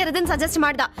ಸೀನಿಯರ್ ಅದನ್ನ ಸಜೆಸ್ಟ್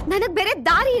ಮಾಡ್ದ. ನನಗ್ ಬೇರೆ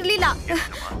ದಾರಿ ಇರ್ಲಿಲ್ಲ.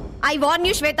 ಐ ವಾರ್ನ್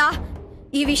ಯು ಶ್ವೇತಾ,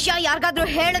 ಈ ವಿಷಯ ಯಾರಿಗಾದ್ರೂ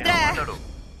ಹೇಳಿದ್ರೆ.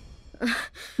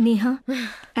 ನೇಹಾ,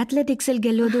 ಅಥ್ಲೆಟಿಕ್ಸ್ ಅಲ್ಲಿ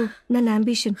ಗೆಲ್ಲೋದು ನನ್ನ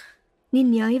ಆಂಬಿಷನ್. ನೀನ್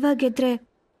ನ್ಯಾಯವಾಗಿ ಗೆದ್ರೆ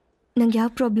ನಂಗೆ ಯಾವ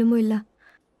ಪ್ರಾಬ್ಲಮೂ ಇಲ್ಲ.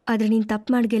 ಆದ್ರೆ ನೀನ್ ತಪ್ಪು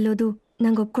ಮಾಡಿ ಗೆಲ್ಲೋದು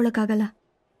ನಂಗೆ ಒಪ್ಕೊಳಕ್ಕಾಗಲ್ಲ.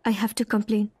 I have to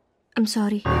complain. I am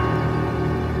sorry.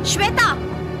 Shweta,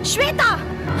 Shweta,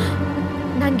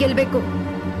 ನಾನ್ ಗೆಲ್ಬೇಕು.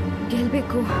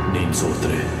 ನೀನ್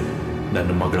ಸೋತ್ರೆ ನನ್ನ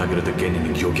ಮಗಳಾಗಿರೋದಕ್ಕೆ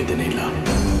ನಿನಗೆ ಯೋಗ್ಯತೆನೇ ಇಲ್ಲ.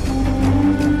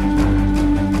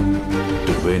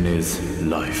 To win is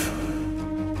life,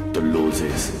 to lose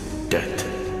is death.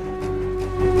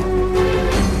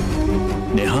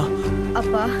 Neha?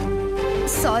 ಅಪ್ಪ,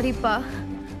 ಸಾರಿ ಪಾ.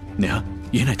 ನೇಹಾ,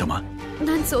 ಏನಾಯ್ತಮ್ಮ?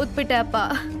 ನಾನ್ ಸೋತ್ಬಿಟ್ಟೆ ಅಪ್ಪ.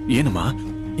 ಏನಮ್ಮ,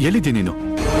 ಎಲ್ಲಿದ್ದೆ ನೀನು?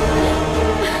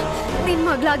 ನಿನ್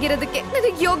ಮಗಳಾಗಿರೋದಕ್ಕೆ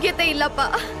ನನಗೆ ಯೋಗ್ಯತೆ ಇಲ್ಲಪ್ಪ.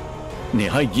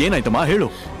 ನೇಹಾ, ಏನಾಯ್ತಮ್ಮ ಹೇಳು.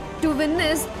 To win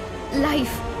is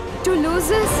life, to lose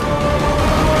is.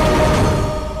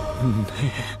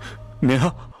 Neha,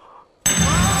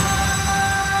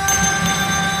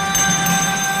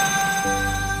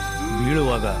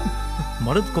 ಬೀಳುವಾಗ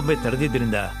ಮರದ ಕೊಂಬೆ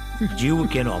ತಡೆದಿದ್ದರಿಂದ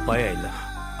ಜೀವಕ್ಕೇನು ಅಪಾಯ ಇಲ್ಲ.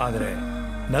 ಆದರೆ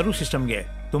ನರ್ವ್ ಸಿಸ್ಟಮ್ಗೆ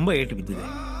ತುಂಬಾ ಏಟು ಬಿದ್ದಿದೆ.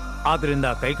 ಆದ್ರಿಂದ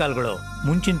ಕೈಕಾಲುಗಳು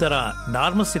ಮುಂಚಿನ ತರ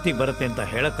ನಾರ್ಮಲ್ ಸ್ಥಿತಿಗೆ ಬರುತ್ತೆ ಅಂತ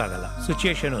ಹೇಳಕ್ಕಾಗಲ್ಲ.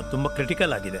 ಸಿಚುಯೇಷನ್ ತುಂಬಾ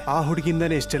ಕ್ರಿಟಿಕಲ್ ಆಗಿದೆ. ಆ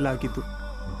ಹುಡುಗಿಂದಾನೇ ಎಷ್ಟೆಲ್ಲ ಆಗಿದ್ದು.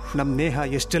 ನಮ್ ನೇಹ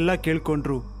ಎಷ್ಟೆಲ್ಲ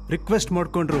ಕೇಳ್ಕೊಂಡ್ರು, ರಿಕ್ವೆಸ್ಟ್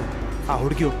ಮಾಡ್ಕೊಂಡ್ರು, ಆ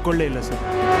ಹುಡುಗಿ ಒಪ್ಕೊಳ್ಳೇ ಇಲ್ಲ ಸರ್.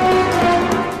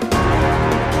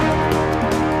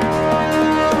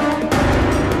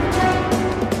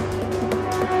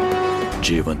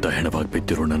 ಜೀವಂತ ಹೆಣವಾಗಿ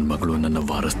ಬಿದ್ದಿರೋ ನನ್ನ ಮಗಳು ನನ್ನ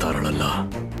ವಾರಸ್ದಾರಳಲ್ಲ,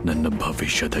 ನನ್ನ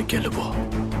ಭವಿಷ್ಯದ ಗೆಲುವು.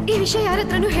 ಈ ವಿಷಯ ಯಾರ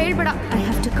ಹತ್ರನೂ ಹೇಳ್ಬೇಡ. I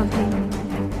have to complain.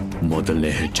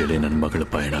 ಮೊದಲನೇ ಹೆಜ್ಜೆಲೆ ನನ್ನ ಮಗಳ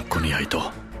ಪಯಣ ಕೊನೆಯಾಯಿತು.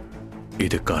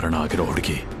 ಇದಕ್ಕೆ ಕಾರಣ ಆಗಿರೋ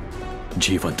ಹುಡುಗಿ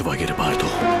ಜೀವಂತವಾಗಿರಬಾರ್ದು.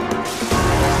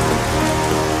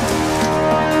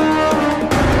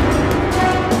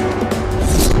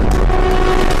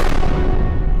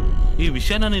 ಈ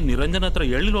ವಿಷಯನ ನೀನು ನಿರಂಜನ ಹತ್ರ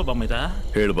ಹೇಳಿಲ್ವಾ ಬಾಮೈದ?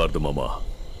 ಹೇಳ್ಬಾರ್ದು ಮಾಮ.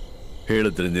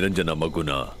 ಹೇಳಿದ್ರೆ ನಿರಂಜನ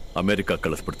ಮಗುನ ಅಮೆರಿಕ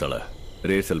ಕಳಿಸ್ಬಿಡ್ತಾಳೆ.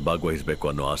 ರೇಸಲ್ಲಿ ಭಾಗವಹಿಸ್ಬೇಕು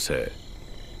ಅನ್ನೋ ಆಸೆ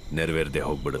ನೆರವೇರದೆ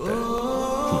ಹೋಗ್ಬಿಡುತ್ತೆ.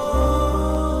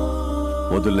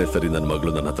 ಮೊದಲನೇ ಸರಿ ನನ್ನ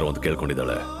ಮಗಳು ನನ್ನ ಹತ್ರ ಒಂದು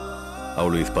ಕೇಳ್ಕೊಂಡಿದ್ದಾಳೆ.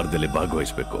 ಅವಳು ಈ ಸ್ಪರ್ಧೆಯಲ್ಲಿ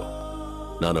ಭಾಗವಹಿಸ್ಬೇಕು,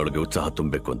 ನಾನು ಅವಳಿಗೆ ಉತ್ಸಾಹ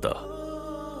ತುಂಬಬೇಕು ಅಂತ.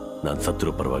 ನಾನು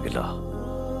ಸತ್ರು ಪರವಾಗಿಲ್ಲ,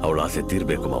 ಅವಳ ಆಸೆ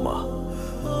ತೀರ್ಬೇಕು ಮಾಮ.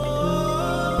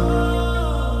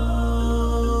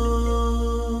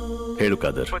 ಹೇಳು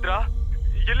ಕಾದರ್. ಭದ್ರಾ,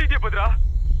 ಎಲ್ಲಿದೆ ಭದ್ರಾ?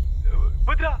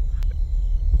 ಭದ್ರಾ,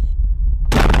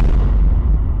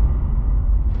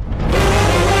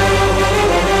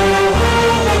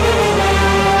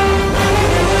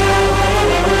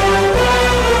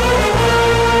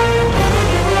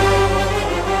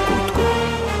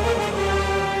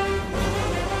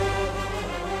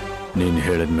 ನೀನು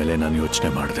ಹೇಳಿದ್ಮೇಲೆ ನಾನು ಯೋಚನೆ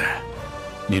ಮಾಡಿದೆ.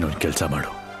 ನೀನೊಂದು ಕೆಲಸ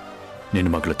ಮಾಡು. ನಿನ್ನ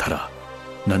ಮಗಳ ಥರ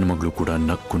ನನ್ನ ಮಗಳು ಕೂಡ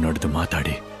ನಕ್ಕು ನಡೆದು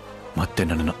ಮಾತಾಡಿ ಮತ್ತೆ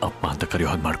ನನ್ನನ್ನು ಅಪ್ಪ ಅಂತ ಕರೆಯೋ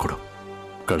ಹಾಗೆ ಮಾಡಿಕೊಡು.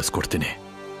 ಕಳಿಸ್ಕೊಡ್ತೀನಿ.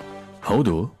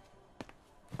 ಹೌದು,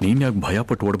 ನೀನು ಯಾಕೆ ಭಯ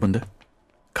ಪಟ್ಟು ಓಡ್ ಬಂದೆ?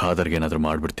 ಖಾದರ್ಗೆ ಏನಾದರೂ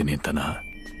ಮಾಡ್ಬಿಡ್ತೀನಿ ಅಂತನಾ,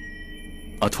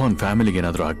 ಅಥವಾ ಅವ್ನ ಫ್ಯಾಮಿಲಿಗೆ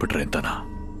ಏನಾದರೂ ಆಗ್ಬಿಟ್ರೆ ಅಂತನಾ?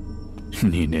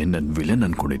 ನೀನೇ ನನ್ನ ವಿಲನ್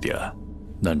ಅನ್ಕೊಂಡಿದ್ಯಾ?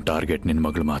 ನನ್ನ ಟಾರ್ಗೆಟ್ ನಿನ್ನ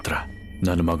ಮಗಳು ಮಾತ್ರ.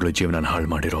 ನನ್ನ ಮಗಳ ಜೀವನ ಹಾಳು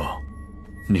ಮಾಡಿರೋ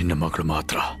ನಿನ್ನ ಮಗಳು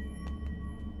ಮಾತ್ರ.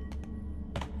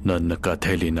 ನನ್ನ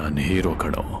ಕಥೆಯಲ್ಲಿ ನಾನು ಹೀರೋ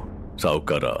ಕಣೋ.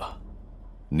 ಸಾವುಕಾರ,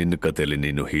 ನಿನ್ನ ಕಥೆಯಲ್ಲಿ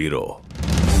ನೀನು ಹೀರೋ,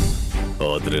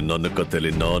 ಆದ್ರೆ ನನ್ನ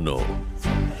ಕಥೆಯಲ್ಲಿ ನಾನು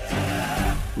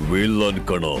ವಿಲನ್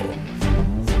ಕಣೋ.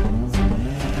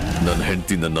 ನನ್ನ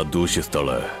ಹೆಂಡತಿ ನನ್ನ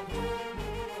ದೂಷಿಸ್ತಾಳೆ,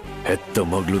 ಹೆತ್ತ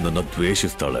ಮಗಳು ನನ್ನ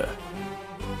ದ್ವೇಷಿಸ್ತಾಳೆ.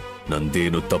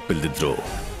 ನಂದೇನು ತಪ್ಪಿಲ್ದಿದ್ರು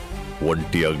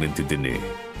ಒಂಟಿಯಾಗಿ ನಿಂತಿದ್ದೀನಿ.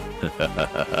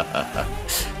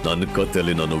 ನನ್ನ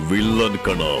ಕಥೆಯಲ್ಲಿ ನಾನು ವಿಲನ್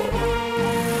ಕಣೋ.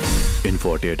 ಇನ್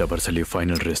 48 hours ಅಲ್ಲಿ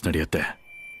ಫೈನಲ್ ರೇಸ್ ನಡೆಯುತ್ತೆ.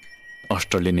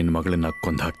 ಅಷ್ಟರಲ್ಲಿ ನಿನ್ನ ಮಗಳನ್ನ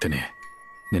ಕೊಂದು ಹಾಕ್ತೇನೆ.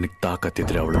 ನಿನಗೆ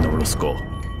ತಾಕತ್ತಿದ್ರೆ ಅವಳನ್ನ ಉಳಿಸ್ಕೋ.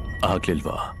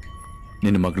 ಆಗ್ಲಿಲ್ವಾ,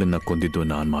 ನಿನ್ನ ಮಗಳನ್ನ ಕೊಂದಿದ್ದು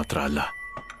ನಾನು ಮಾತ್ರ ಅಲ್ಲ,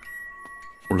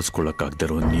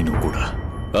 ಉಳಿಸ್ಕೊಳ್ಳಕ್ಕಾಗ್ದಿರೋ ನೀನು ಕೂಡ.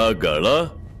 ಆಗಳ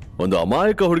ಒಂದು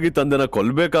ಅಮಾಯಕ ಹುಡುಗಿ ತಂದೆನ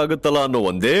ಕೊಲ್ಬೇಕಾಗುತ್ತಲ್ಲ ಅನ್ನೋ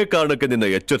ಒಂದೇ ಕಾರಣಕ್ಕೆ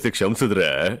ನಿನ್ನ ಎಚ್ಚರಿಸಿ ಕ್ಷಮಿಸಿದ್ರೆ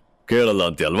ಕೇಳಲ್ಲ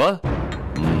ಅಂತೆ ಅಲ್ವಾ?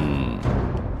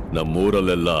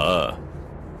 ನಮ್ಮೂರಲ್ಲೆಲ್ಲ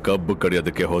ಕಬ್ಬು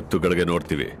ಕಡಿಯೋದಕ್ಕೆ ಹೊತ್ತುಗಳಿಗೆ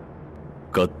ನೋಡ್ತೀವಿ,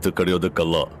 ಕತ್ತು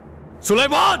ಕಡಿಯೋದಕ್ಕಲ್ಲ.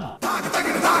 ಸುಲೈಮಾನ್,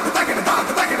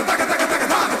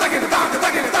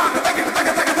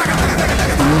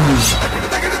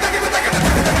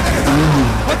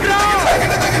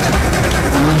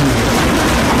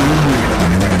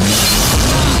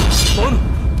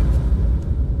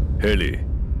 ಹೇಳಿ.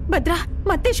 ಭದ್ರಾ,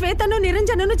 ಮತ್ತೆ ಶ್ವೇತನು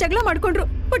ನಿರಂಜನನು ಜಗಳ ಮಾಡ್ಕೊಂಡ್ರು.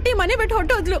 ಪುಟ್ಟಿ ಮನೆ ಬಿಟ್ಟು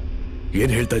ಹೊಟ್ಟೋದ್ಲು.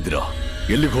 ಏನ್ ಹೇಳ್ತಾ ಇದ್ದೀರಾ?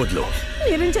 ಎಲ್ಲಿಗೆ ಹೋದ್ಲು?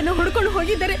 ನಿರಂಜನ ಹುಡ್ಕೊಂಡು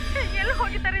ಹೋಗಿದ್ದಾರೆ. ಎಲ್ಲಿ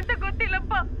ಹೋಗಿದ್ದಾರೆ ಅಂತ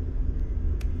ಗೊತ್ತಿಲ್ಲಪ್ಪ.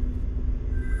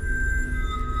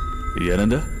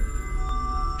 ಏನಂದ?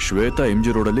 ಶ್ವೇತಾ MG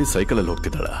ರೋಡಲ್ಲಿ ಸೈಕಲಲ್ಲಿ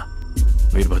ಹೋಗ್ತಿದ್ದಾಳ?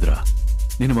 ವೀರಭದ್ರ,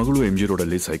 ನಿನ್ನ ಮಗಳು MG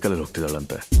ರೋಡಲ್ಲಿ ಸೈಕಲಲ್ಲಿ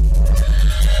ಹೋಗ್ತಿದ್ದಾಳಂತೆ.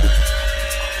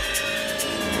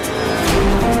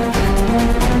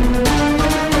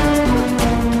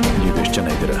 ನೀವೆಷ್ಟು ಜನ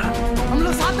ಇದ್ದೀರಾ?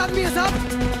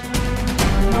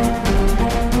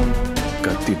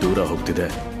 ಕತ್ತಿ ದೂರ ಹೋಗ್ತಿದೆ,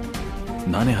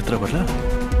 ನಾನೇ ಹತ್ರ ಬರಲ್ಲ?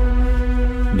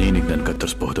 ನೀನೀಗ ನನ್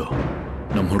ಕತ್ತರಿಸಬಹುದು.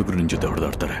 ನಮ್ಮ ಹುಡುಗರು ನಿನ್ ಜೊತೆ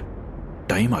ಹೊಡೆದಾಡ್ತಾರೆ,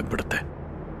 ಟೈಮ್ ಆಗ್ಬಿಡುತ್ತೆ.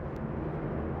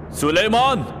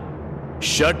 ಸುಲೈಮಾನ್,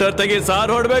 ಶಟರ್ ತೆಗಿ,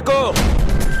 ಸಾರ್ ಹೊಡ್ಬೇಕು.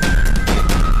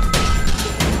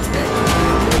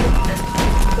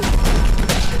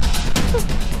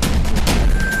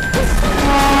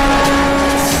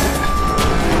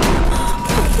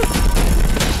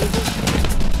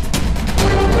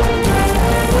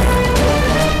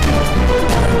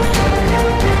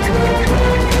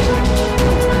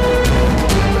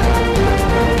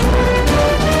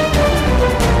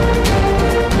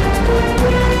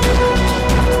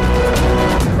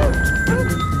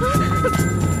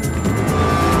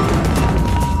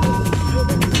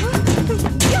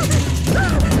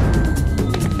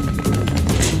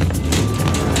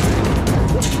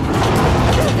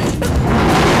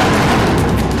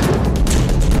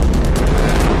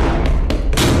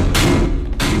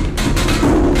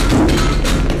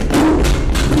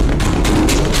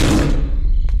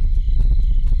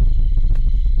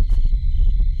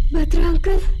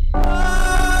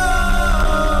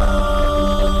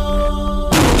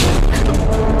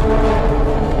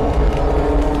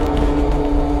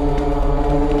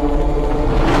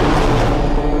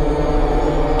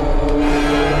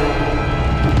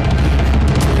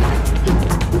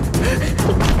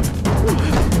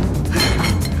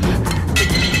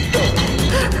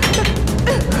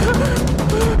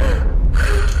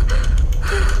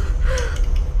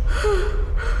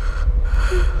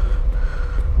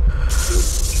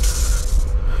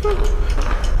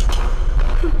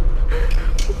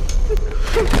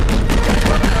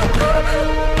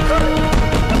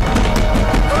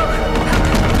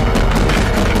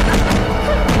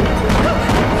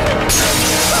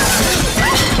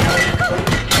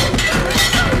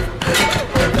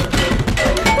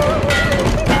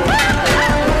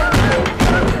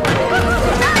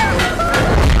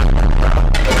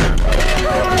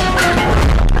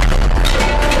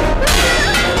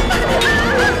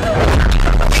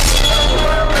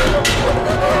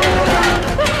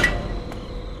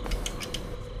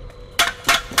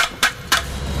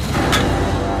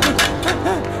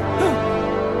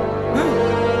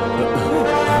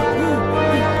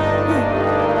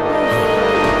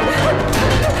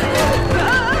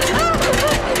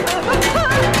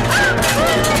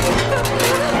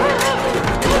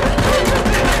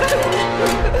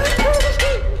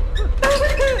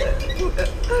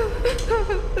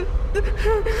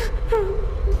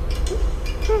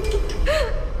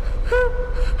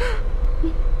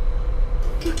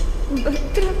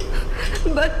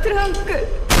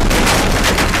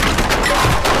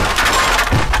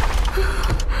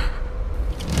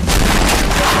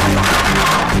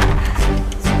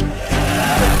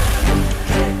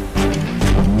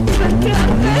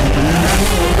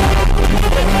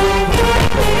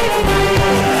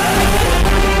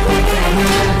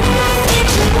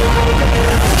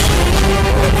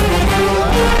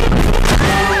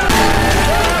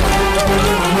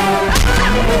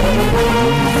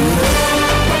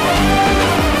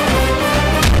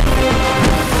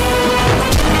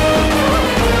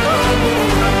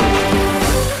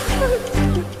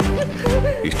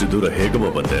 ದೂರ ಹೇಗಮ್ಮ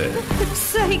ಬಂದೆ?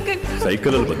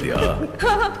 ಸೈಕಲಲ್ಲಿ ಬಂದ್ಯಾ?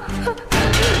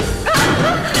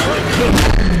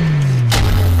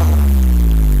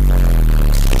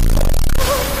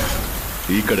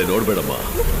 ಈ ಕಡೆ ನೋಡ್ಬೇಡಮ್ಮ.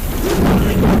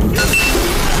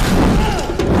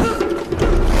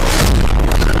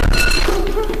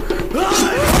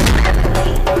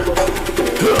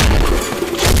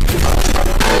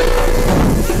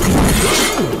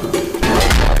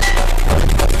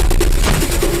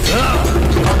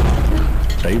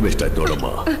 ಟೈಮ್ ಎಷ್ಟಾಯ್ತು ನೋಡಮ್ಮ?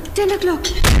 10 o'clock.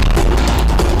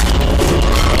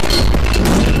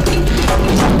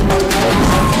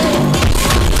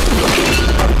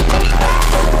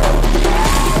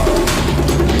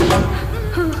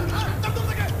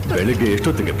 ಬೆಳಿಗ್ಗೆ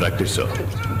ಎಷ್ಟೊತ್ತಿಗೆ ಪ್ರಾಕ್ಟೀಸ್?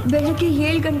 ಬೆಳಗ್ಗೆ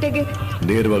 7 ಗಂಟೆಗೆ.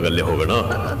 ನೇರವಾಗಿ ಅಲ್ಲೇ ಹೋಗೋಣ.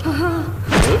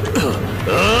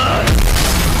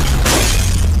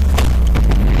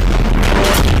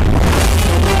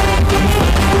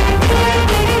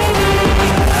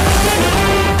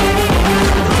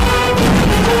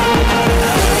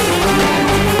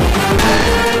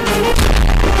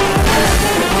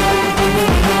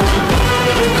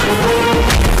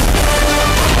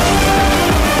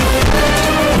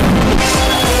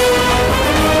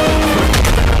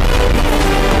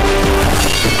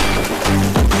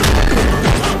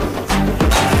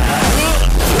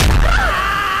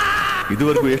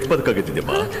 ಇದುವರೆಗೂ ಎಷ್ಟು ಪದಕ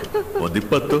ಗೆದ್ದಿದ್ಯಮ್ಮ?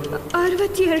 20?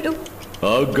 62.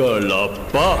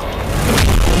 ಅಗಳಪ್ಪ.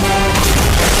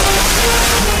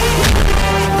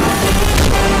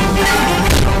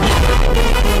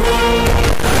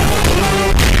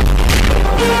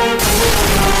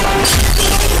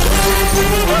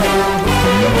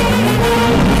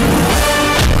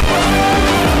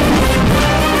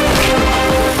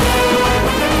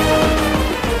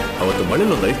 ಅವತ್ತು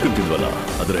ಮಳೆಯಲ್ಲಿ ಒಂದು ಐಸ್ ಕ್ರೀಮ್ ತಿಂದ್ವಲ್ಲ,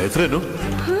 ಅದರ ಹೆಸರೇನು?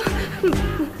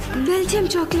 Belgium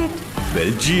chocolate.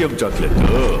 Belgium chocolate.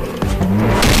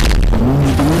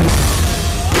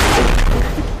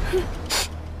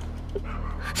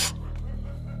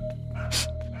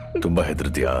 ತುಂಬಾ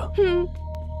ಹೆದರ್ದ್ಯಾ?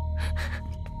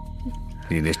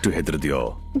 ನೀನೆಷ್ಟು ಹೆದರ್ದ್ಯೋ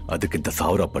ಅದಕ್ಕಿಂತ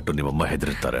 1000 ಪಟ್ಟು ನಿಮ್ಮಮ್ಮ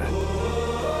ಹೆದರ್ತಾರೆ.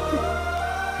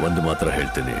 ಒಂದು ಮಾತ್ರ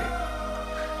ಹೇಳ್ತೀನಿ,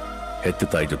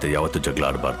 ಹೆತ್ತ ತಾಯಿ ಜೊತೆ ಯಾವತ್ತೂ ಜಗಳ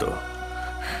ಆಡಬಾರ್ದು.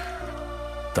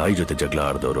 ತಾಯಿ ಜೊತೆ ಜಗಳ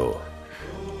ಆಡ್ದವರು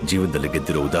ಜೀವನದಲ್ಲಿ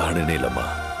ಗೆದ್ದಿರೋ ಉದಾಹರಣೆನೇ ಇಲ್ಲಮ್ಮ.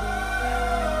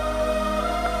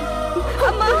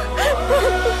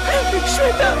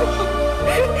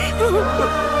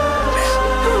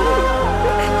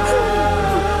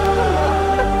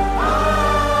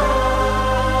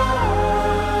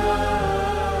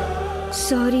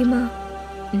 ಸಾರಿ ಮಾ.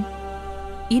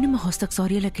 ಏನಮ್ಮ ಹೊಸದಾಗಿ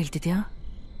ಸಾರಿ ಎಲ್ಲ ಕೇಳ್ತಿದ್ಯಾ?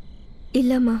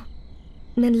 ಇಲ್ಲಮ್ಮ,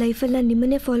 ನನ್ನ ಲೈಫಲ್ಲಿ ನಾನು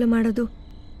ನಿಮ್ಮನ್ನೇ ಫಾಲೋ ಮಾಡೋದು.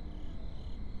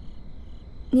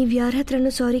 ನೀವು ಯಾರ ಹತ್ರನೂ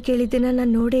ಸಾರಿ ಕೇಳಿದ್ದನ್ನ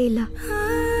ನಾನು ನೋಡೇ ಇಲ್ಲ.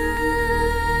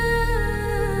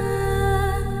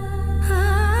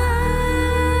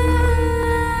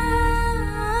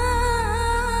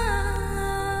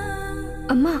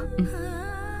 ಅಮ್ಮ,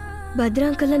 ಭದ್ರಾ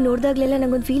ಅಂಕಲ್ನ ನೋಡ್ದಾಗ್ಲೆಲ್ಲ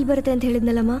ನಂಗೊಂದು ಫೀಲ್ ಬರುತ್ತೆ ಅಂತ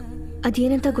ಹೇಳಿದ್ನಲ್ಲಮ್ಮ,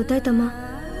 ಅದೇನಂತ ಗೊತ್ತಾಯ್ತಮ್ಮ?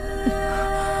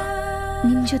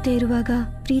 ನಿಮ್ ಜೊತೆ ಇರುವಾಗ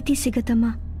ಪ್ರೀತಿ ಸಿಗತ್ತಮ್ಮ,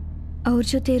 ಅವ್ರ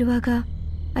ಜೊತೆ ಇರುವಾಗ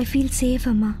ಐ ಫೀಲ್ ಸೇಫ್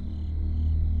ಅಮ್ಮ.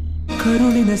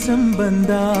 ಕರುಳಿನ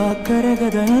ಸಂಬಂಧ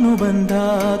ಕರಗದ ಅನುಬಂಧ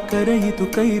ಕರೆಯಿತು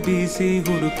ಕೈ ಬೀಸಿ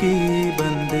ಹುಡುಕಿ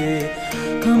ಬಂದೆ.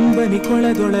 ಕಂಬನಿ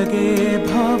ಕೊಳದೊಳಗೆ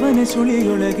ಭಾವನೆ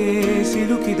ಸುಳಿಯೊಳಗೆ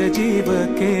ಸಿಲುಕಿದ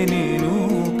ಜೀವಕ್ಕೆ ನೀನು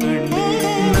ಕಂಡೆ.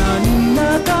 ನನ್ನ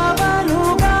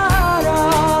ಕಾವಲುಗಾರ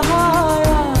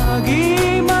ಹಾಯಾಗಿ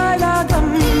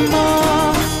ಮಲಗಮ್ಮ,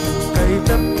 ಕೈ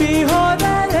ತಪ್ಪಿ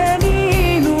ಹೋದರೆ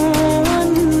ನೀನು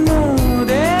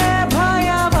ಅನ್ನೋದೇ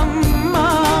ಭಯವಮ್ಮ.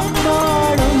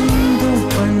 ಬಾಳೊಂದು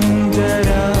ಪಂಜರ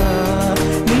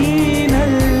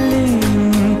ನೀನಲ್ಲಿ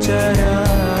ಇಂಚರ,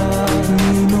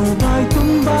 ನೀನು ಬಾಯ್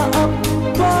ತುಂಬ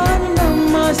ಅಪ್ಪ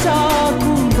ನಮ್ಮ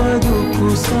ಸಾಕು ಬದುಕು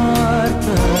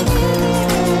ಸಾರ್ಥಕ.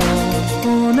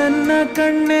 ಓ ನನ್ನ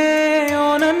ಕಣ್ಣೆ, ಓ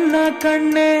ನನ್ನ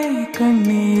ಕಣ್ಣೆ,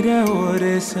 ಕಣ್ಣೀರ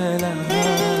ಒರೆಸಲ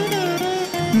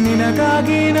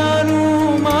ನಿನಗಾಗಿ ನಾನು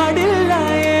ಮಾಡಿಲ್ಲ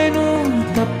ಏನು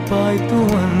ತಪ್ಪಾಯ್ತು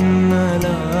ಅನ್ನಲ.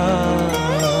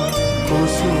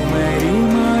 ಕುಸುಮರಿ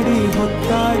ಮಾಡಿ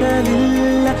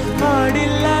ಹೊತ್ತಾಡಲಿಲ್ಲ,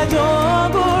 ಹಾಡಿಲ್ಲ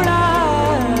ಜೋಗುಳ.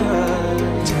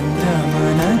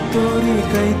 ಚಂದ್ರಮನ ತೋರಿ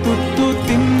ಕೈ ತುತ್ತು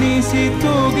ತಿನ್ನಿಸಿ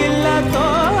ತೂಗಿಲ್ಲ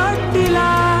ತೋಟಿಲ್ಲ.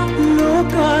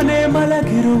 ಲೋಕನೆ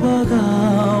ಮಲಗಿರುವಾಗ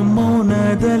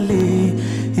ಮೌನದಲ್ಲಿ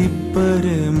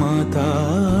ಇಬ್ಬರೇ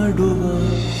ಮಾತಾಡುವ.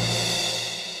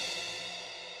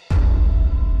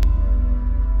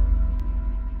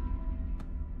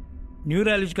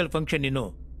 ನ್ಯೂರಾಲಜಿಕಲ್ ಫಂಕ್ಷನ್ ಇನ್ನು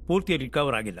ಪೂರ್ತಿ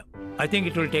ರಿಕವರ್ ಆಗಿಲ್ಲ. I think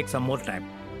it will take some more time.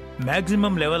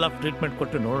 Maximum level of treatment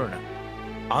ಕೊಟ್ಟು ನೋಡೋಣ.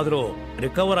 ಆದರೂ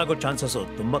ರಿಕವರ್ ಆಗೋ ಚಾನ್ಸಸ್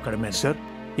ತುಂಬ ಕಡಿಮೆ. ಸರ್,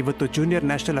 ಇವತ್ತು junior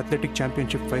national athletic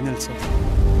championship final sir.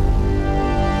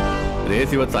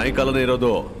 Race ಇವತ್ತು ಸಾಯಂಕಾಲನೇ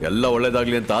ಇರೋದು. ಎಲ್ಲ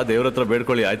ಒಳ್ಳೇದಾಗ್ಲಿ ಅಂತ ದೇವ್ರ ಹತ್ರ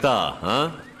ಬೇಡ್ಕೊಳ್ಳಿ ಆಯ್ತಾ?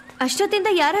 ಅಷ್ಟೊತ್ತಿಂದ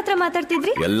ಯಾರ ಹತ್ರ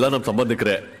ಮಾತಾಡ್ತಿದ್ರಿ? ಎಲ್ಲ ನಮ್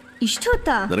ಸಂಬಂಧಿಕರೇ.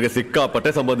 ಇಷ್ಟೊತ್ತಾ? ನನಗೆ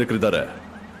ಸಿಕ್ಕಾಪಟ್ಟೆ ಸಂಬಂಧಿಕರಿದ್ದಾರೆ.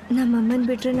 ನಮ್ಮಮ್ಮನ್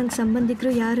ಬಿಟ್ರೆ ನಂಗೆ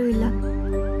ಸಂಬಂಧಿಕರು ಯಾರು ಇಲ್ಲ.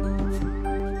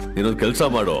 ನೀನೊಂದು ಕೆಲಸ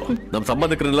ಮಾಡು, ನಮ್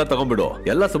ಸಂಬಂಧಿಕರನ್ನೆಲ್ಲ ತಗೊಂಡ್ಬಿಡು.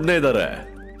 ಎಲ್ಲ ಸುಮ್ನೆ ಇದ್ದಾರೆ.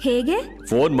 ಹೇಗೆ?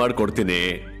 ಫೋನ್ ಮಾಡ್ಕೊಡ್ತೀನಿ,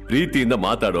 ಪ್ರೀತಿಯಿಂದ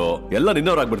ಮಾತಾಡು, ಎಲ್ಲ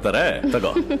ನಿನ್ನವ್ರಾಗ್ಬಿಡ್ತಾರೆ.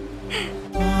 ತಗೋ.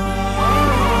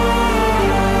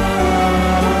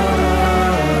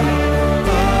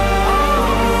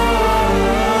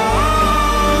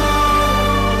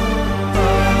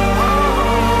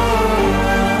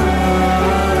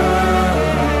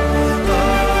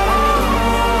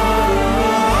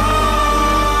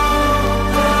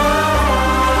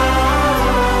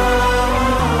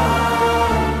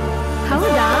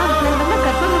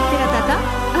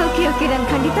 ನಾನು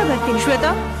ಖಂಡಿತ ಬರ್ತೀನಿ.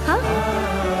 ಶ್ವೇತಾ,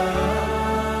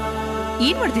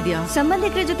 ಏನ್ ಮಾಡ್ತಿದ್ಯಾ?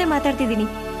 ಸಂಬಂಧಿಕರ ಜೊತೆ ಮಾತಾಡ್ತಿದ್ದೀನಿ.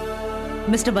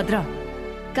 ಮಿಸ್ಟರ್ ಭದ್ರಾ,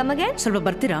 ಕಮಗೆ ಸ್ವಲ್ಪ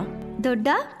ಬರ್ತೀರಾ? ದೊಡ್ಡ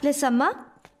ಪ್ಲಸ್ ಅಮ್ಮ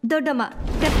ದೊಡ್ಡಮ್ಮ.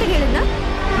 ಕರೆಕ್ಟಾಗಿ ಹೇಳಿದ್ನ?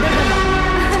 ದೊಡ್ಡಮ್ಮ.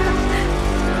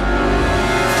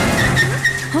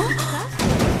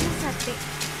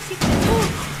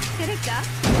 ಕರೆಕ್ಟಾ?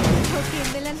 ಓಕೆ,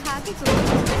 ಮೇಲೆ ಹಾಕಿ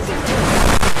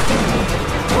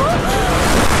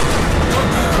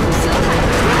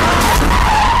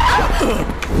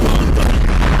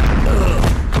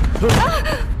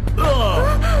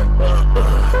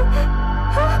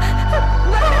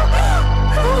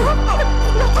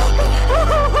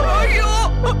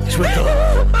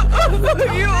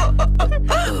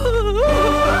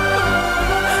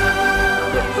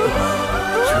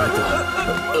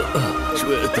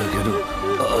ಶ್ವೇತಗೇನು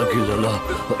ಆಗಿಲ್ಲಲ್ಲ?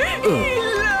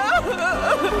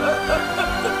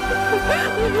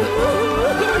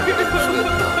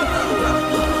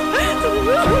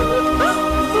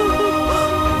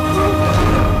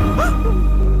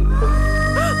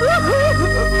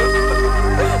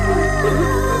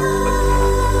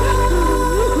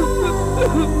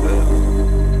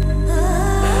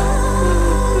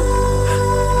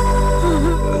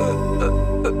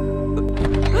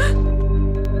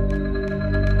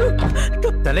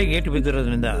 ತಲೆಗೆ ಏಟು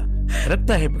ಬಿದ್ದಿರೋದ್ರಿಂದ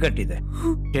ರಕ್ತ ಹೆಪ್ಪುಗಟ್ಟಿದೆ.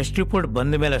 ಟೆಸ್ಟ್ ರಿಪೋರ್ಟ್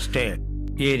ಬಂದ ಮೇಲೆ ಅಷ್ಟೇ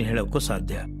ಏನ್ ಹೇಳೋಕ್ಕೂ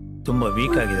ಸಾಧ್ಯ. ತುಂಬಾ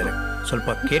ವೀಕ್ ಆಗಿದ್ದಾರೆ. ಸ್ವಲ್ಪ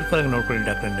ಕೇರ್ಫುಲ್ ಆಗಿ ನೋಡ್ಕೊಳ್ಳಿ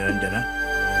ಡಾಕ್ಟರ್ ನಿರಂಜನ.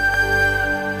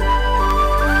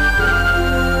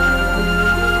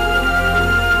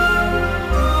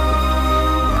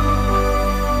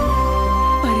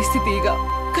 ಪರಿಸ್ಥಿತಿ ಈಗ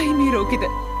ಕೈ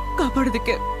ಮೀರೋಗಿದೆ.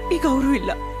 ಕಾಪಾಡೋದಕ್ಕೆ ಈಗ ಅವರು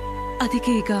ಇಲ್ಲ.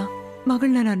 ಅದಕ್ಕೆ ಈಗ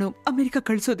ಮಗಳನ್ನ ನಾನು ಅಮೆರಿಕ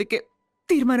ಕಳ್ಸೋದಕ್ಕೆ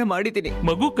ತೀರ್ಮಾನ ಮಾಡಿದ್ದೀನಿ.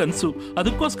 ಮಗು ಕನ್ಸು,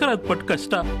 ಅದಕ್ಕೋಸ್ಕರ ಅದ್ ಪಟ್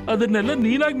ಕಷ್ಟ. ಅದನ್ನೆಲ್ಲ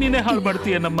ನೀನಾಗಿ ನೀನೇ ಹಾಳು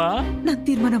ಮಾಡ್ತೀಯನಮ್ಮ. ನಾನ್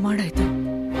ತೀರ್ಮಾನ ಮಾಡಾಯ್ತು.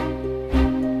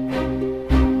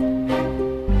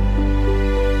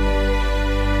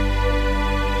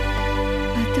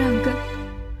 ಅಂಕಲ್,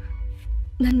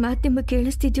 ನನ್ನ ಮಾತು ನಿಮಗೆ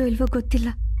ಕೇಳಿಸ್ತಿದ್ಯೋ ಇಲ್ವೋ ಗೊತ್ತಿಲ್ಲ.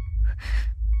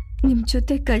 ನಿಮ್ಮ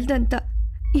ಜೊತೆ ಕಳ್ದಂತ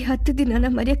ಈ 10 ದಿನ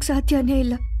ಮರೆಯಕ್ಕೆ ಸಾಧ್ಯನೇ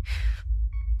ಇಲ್ಲ.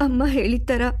 ಅಮ್ಮ ಹೇಳಿದ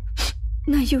ಥರ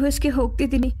ನಾ US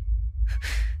ಹೋಗ್ತಿದ್ದೀನಿ.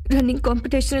 ರನ್ನಿಂಗ್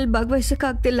ಕಾಂಪಿಟೇಷನಲ್ಲಿ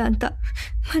ಭಾಗವಹಿಸೋಕ್ಕಾಗ್ತಿಲ್ಲ ಅಂತ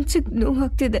ಮನ್ಸಿಗೆ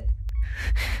ನೋವಾಗ್ತಿದೆ.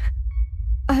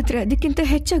 ಆದರೆ ಅದಕ್ಕಿಂತ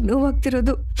ಹೆಚ್ಚಾಗಿ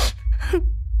ನೋವಾಗ್ತಿರೋದು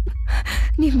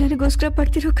ನೀವು ನನಗೋಸ್ಕರ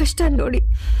ಪಡ್ತಿರೋ ಕಷ್ಟ ನೋಡಿ.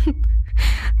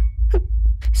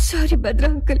 ಸಾರಿ ಭದ್ರಾ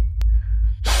ಅಂಕಲ್.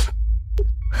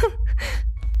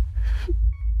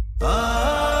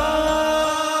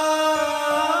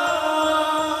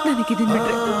 ನನಗಿದನ್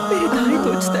ಬಿಟ್ರೆ ಬೇರೆ ದಾರಿ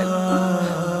ತೋರಿಸ್ತಾ ಇಲ್ಲ.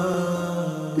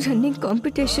 ರನ್ನಿಂಗ್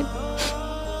ಕಾಂಪಿಟೇಷನ್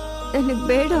ನನಗೆ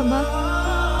ಬೇಡ ಅಮ್ಮ.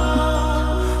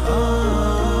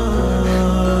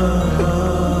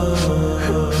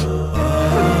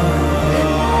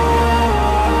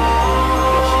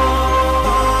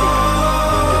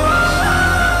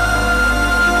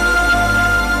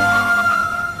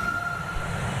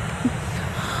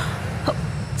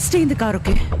 Stay in the car.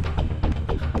 Okay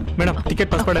madam, ticket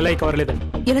passport ಎಲ್ಲ ಈ ಕವರಲ್ಲಿದೆ.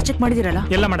 ಎಲ್ಲ ಚೆಕ್ ಮಾಡಿದಿರಲ್ಲ?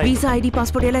 ಎಲ್ಲ ಮಾಡಿ. ವೀಸಾ ID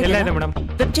ಪಾಸ್ಪೋರ್ಟ್ ಎಲ್ಲ ಇದೆ madam.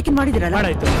 Web check in ಮಾಡಿದಿರಲ್ಲ?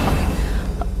 ಮಾಡಾಯ್ತು.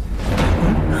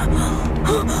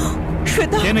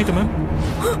 Shweta, ಏನಾಯ್ತು ಮ್ಯಾಮ್?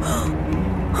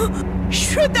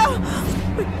 ಶ್ವೇತಾ,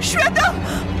 ಶ್ವೇತಾ,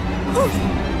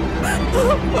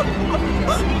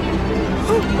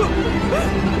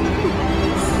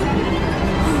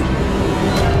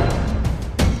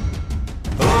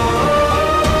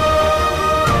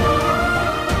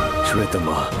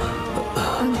 ಶ್ವೇತಮ್ಮ,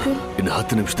 ಇನ್ನು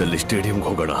 10 ನಿಮಿಷದಲ್ಲಿ ಸ್ಟೇಡಿಯಂಗೆ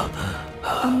ಹೋಗೋಣ.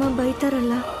 ಅಮ್ಮ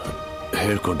ಬೈತಾರಲ್ಲ.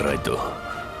 ಹೇಳ್ಕೊಂಡ್ರಾಯ್ತು.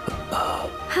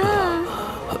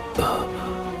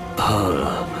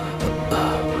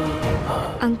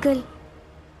 ಅಂಕಲ್,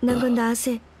 ನಂಗೊಂದು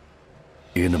ಆಸೆ.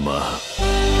 ಏನಮ್ಮ?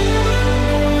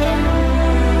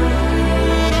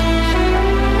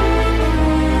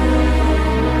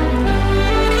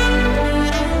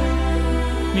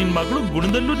 ನಿನ್ ಮಗಳು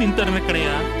ಗುಣದಲ್ಲೂ ನಿಂತರನೆ ಕಡೆಯ.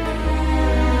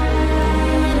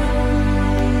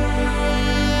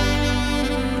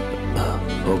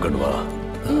 ಹೋಗಣ್ವಾ?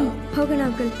 ಹೋಗೋಣ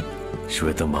ಅಂಕಲ್.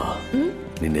 ಶ್ವೇತಮ್ಮ,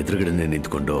 ನಿನ್ನ ಎದುರುಗಡೆನೆ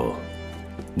ನಿಂತ್ಕೊಂಡು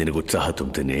ನಿನಗೆ ಉತ್ಸಾಹ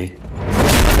ತುಂಬ್ತೀನಿ.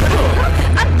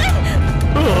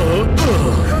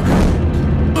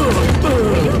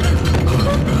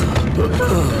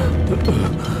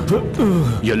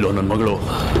 ಎಲ್ಲೋ ನನ್ನ ಮಗಳು?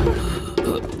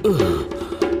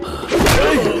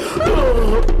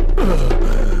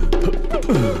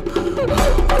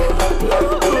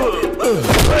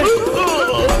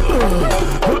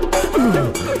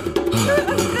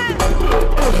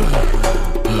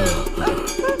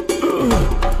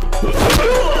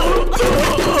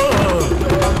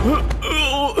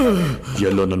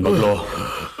 ಎಲ್ಲೋ ನನ್ನ ಮಗಳು?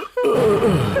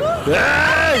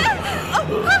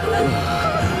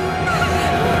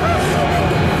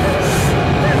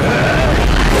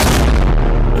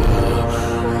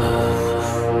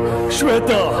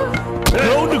 ಶ್ವೇತಾ,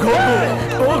 ಗ್ರೌಂಡ್ಗೆ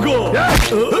ಹೋಗು.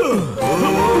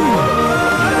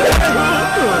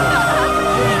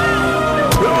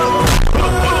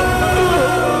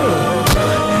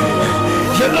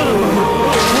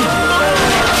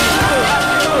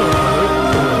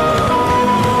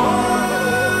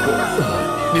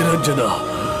 ನಿರಂಜನ,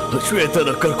 ಶ್ವೇತನ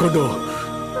ಕರ್ಕೊಂಡು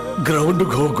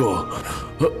ಗ್ರೌಂಡ್ಗೆ ಹೋಗು.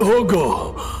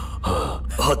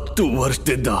 10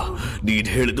 ವರ್ಷದಿಂದ ನೀನ್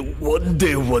ಹೇಳಿದ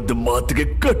ಒಂದೇ ಒಂದು ಮಾತಿಗೆ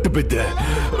ಕಟ್ಟು ಬಿದ್ದೆ.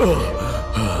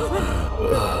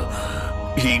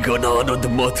 ಈಗ ನಾನೊಂದು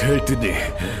ಮಾತು ಹೇಳ್ತೀನಿ,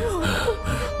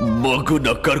 ಮಗುನ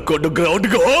ಕರ್ಕೊಂಡು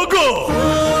ಗ್ರೌಂಡ್ಗೆ ಹೋಗು.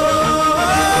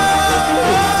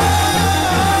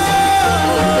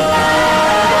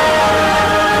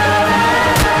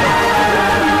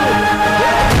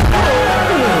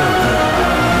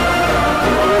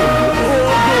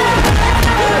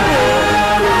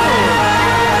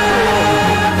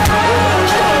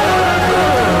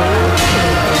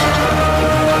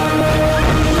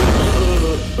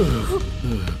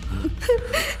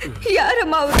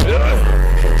 ಯಾರಮ್ಮ ಅವರು?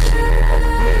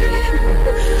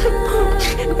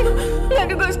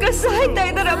 ನನಗೋಸ್ಕರ ಸಾಯ್ತಾ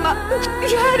ಇದ್ದಾರಮ್ಮ.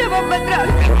 ಯಾರಮ್ಮ ಭದ್ರ?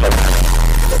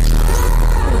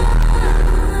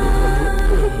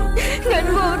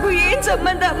 ನನಗೂ ಅವ್ರಿಗೂ ಏನ್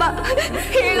ಸಂಬಂಧ ಅಮ್ಮ?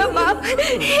 ಹೇಳಮ್ಮ.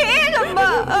 ಹೇಳಮ್ಮ.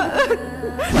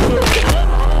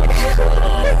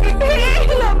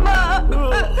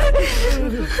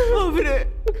 ಅವ್ರೆ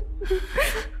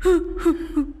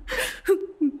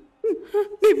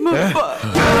ನಿಮ್ಮಪ್ಪ.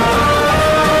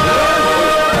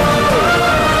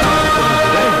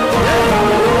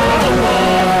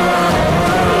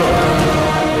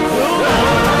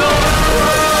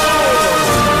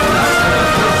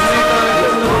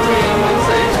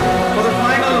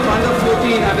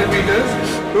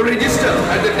 To register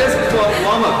at the desk for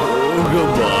warm-up.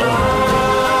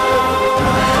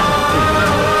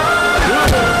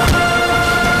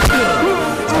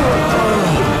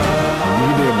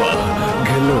 ನೀನೇಮ್ಮ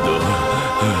ಗೆಲ್ಲೋದು.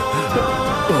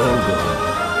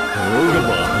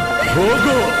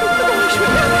 ಹೋಗು.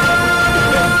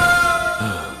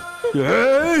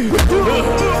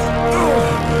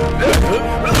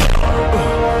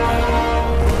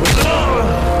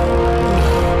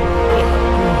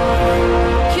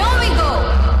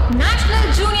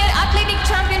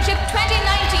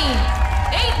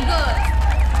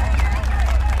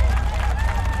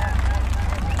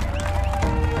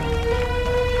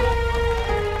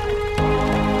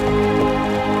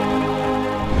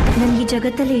 ನನಗೆ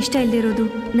ಜಗತ್ತಲ್ಲೇ ಇಷ್ಟ ಇಲ್ದಿರೋದು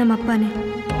ನಮ್ಮಪ್ಪನೇ.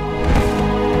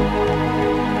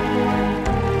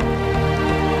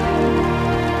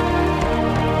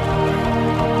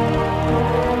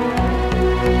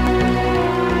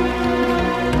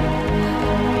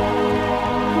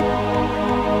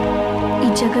 ಈ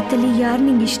ಜಗತ್ತಲ್ಲಿ ಯಾರು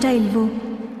ನಿಂಗೆ ಇಷ್ಟ ಇಲ್ವೋ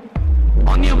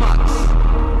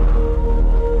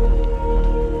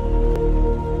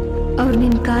ಅವ್ರು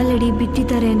ನಿನ್ ಕಾಲಡಿ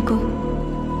ಬಿದ್ದಿದ್ದಾರೆ ಅನ್ಕೋ.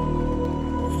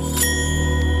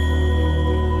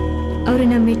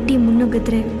 ಅವ್ರನ್ನ ಮೆಟ್ಟಿ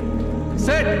ಮುನ್ನುಗ್ಗಿದ್ರೆ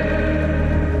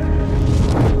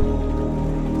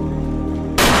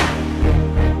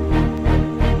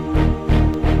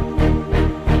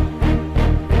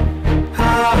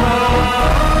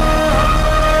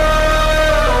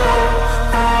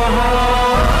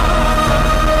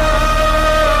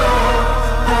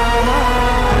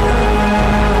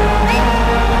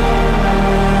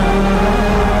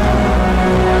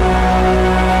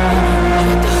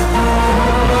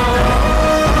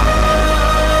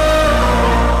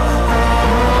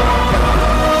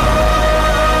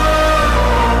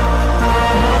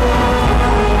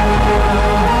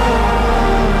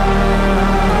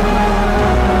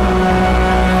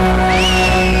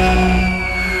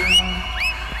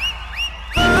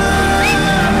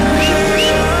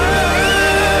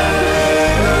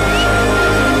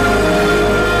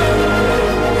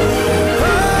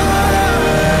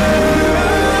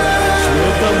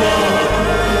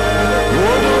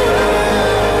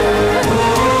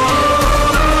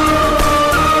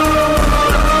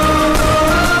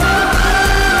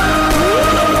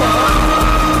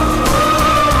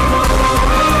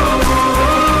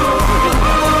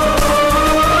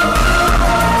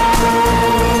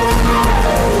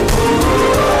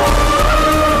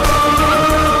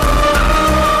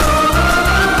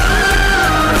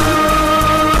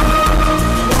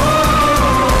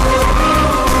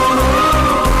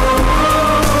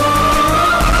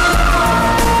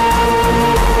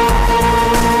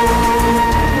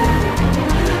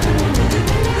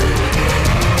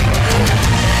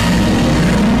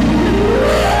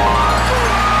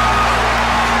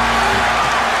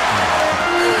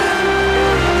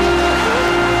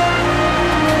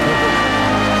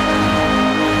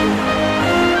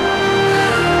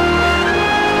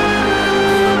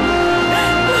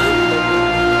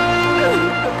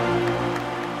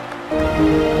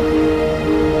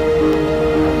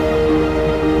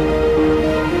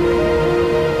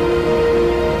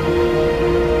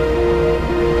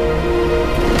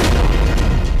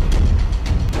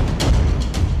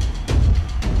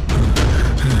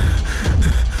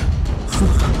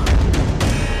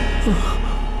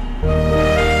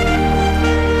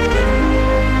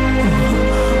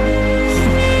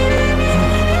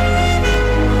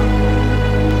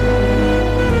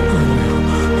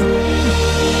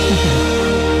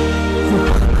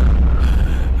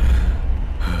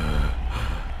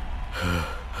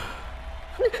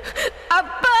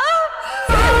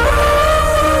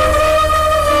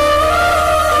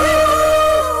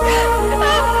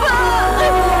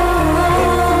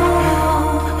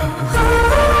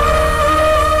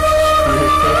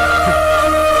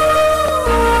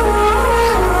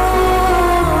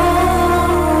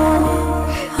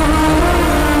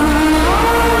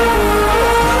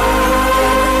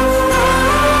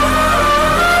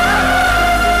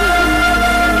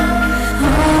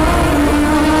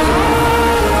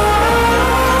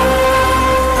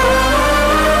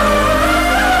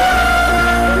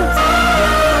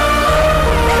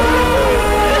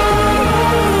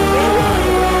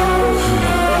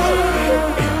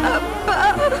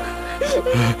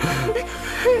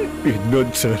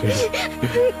ಒಂದ್ಸಾರಿ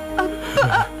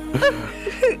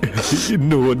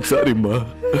ಇನ್ನೂ ಒಂದ್ಸಾರಿಮ್ಮ.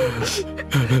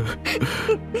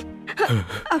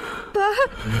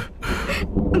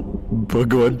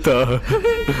 ಭಗವಂತ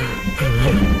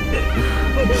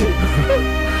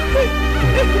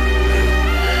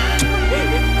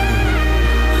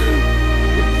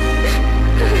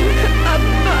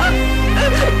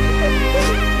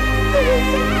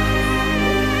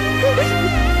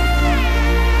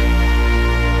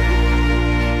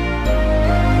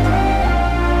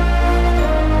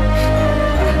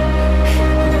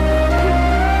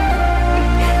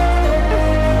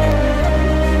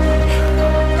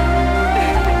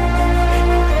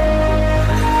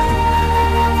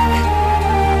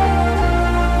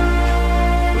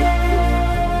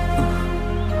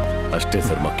ಅಷ್ಟೇ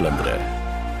ಸರ್. ಮಕ್ಕಳಂದ್ರೆ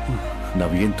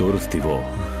ನಾವೇನ್ ತೋರಿಸ್ತೀವೋ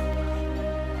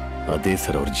ಅದೇ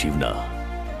ಸರ್ ಅವ್ರ ಜೀವನ.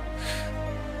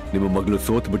 ನಿಮ್ಮ ಮಗಳು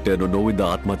ಸೋತ್ಬಿಟ್ಟೆ ಅನ್ನೋ ನೋವಿಂದ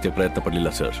ಆತ್ಮಹತ್ಯೆ ಪ್ರಯತ್ನ ಪಡಲಿಲ್ಲ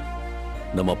ಸರ್.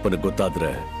 ನಮ್ಮ ಅಪ್ಪನಿಗೆ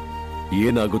ಗೊತ್ತಾದ್ರೆ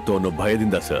ಏನಾಗುತ್ತೋ ಅನ್ನೋ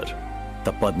ಭಯದಿಂದ ಸರ್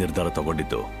ತಪ್ಪಾದ ನಿರ್ಧಾರ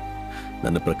ತಗೊಂಡಿದ್ದು.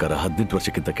 ನನ್ನ ಪ್ರಕಾರ 18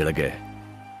 ವರ್ಷಕ್ಕಿಂತ ಕೆಳಗೆ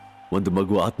ಒಂದು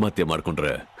ಮಗು ಆತ್ಮಹತ್ಯೆ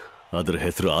ಮಾಡ್ಕೊಂಡ್ರೆ ಅದರ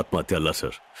ಹೆಸರು ಆತ್ಮಹತ್ಯೆ ಅಲ್ಲ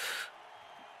ಸರ್,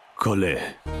 ಕೊಲೆ.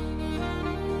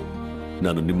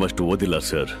 ನಾನು ನಿಮ್ಮಷ್ಟು ಓದಿಲ್ಲ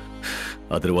ಸರ್,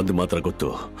 ಆದ್ರೆ ಒಂದು ಮಾತ್ರ ಗೊತ್ತು,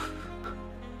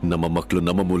 ನಮ್ಮ ಮಕ್ಕಳು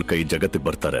ನಮ್ಮ ಮೂಲಕ ಈ ಜಗತ್ತಿಗೆ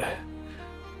ಬರ್ತಾರೆ.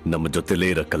 ನಮ್ಮ ಜೊತೆಲೇ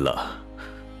ಇರಕ್ಕಲ್ಲ,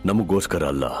 ನಮಗೋಸ್ಕರ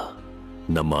ಅಲ್ಲ.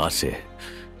 ನಮ್ಮ ಆಸೆ,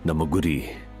 ನಮ್ಮ ಗುರಿ,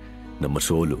 ನಮ್ಮ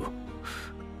ಸೋಲು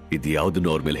ಇದು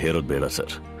ಯಾವುದನ್ನು ಅವ್ರ ಮೇಲೆ ಹೇರೋದು ಬೇಡ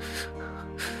ಸರ್.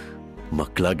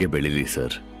 ಮಕ್ಕಳಾಗೆ ಬೆಳೀಲಿ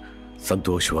ಸರ್,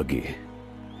 ಸಂತೋಷವಾಗಿ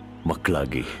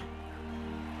ಮಕ್ಕಳಾಗಿ.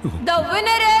 The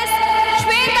winner is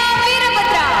Shweta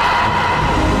Veerabhadra.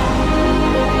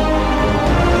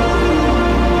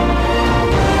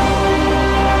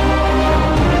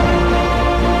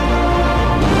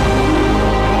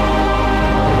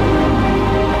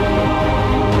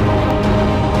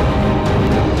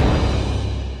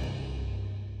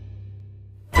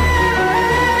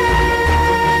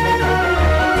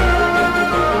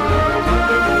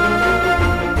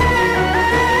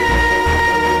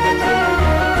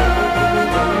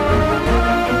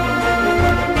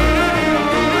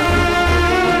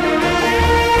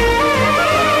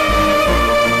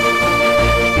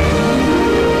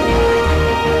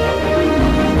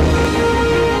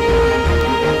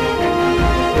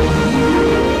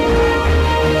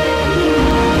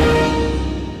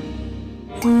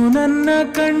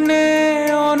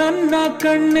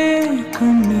 ಕಣ್ಣೆ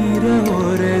ಕಣ್ಣೀರ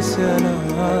ಒರೆಸಲ,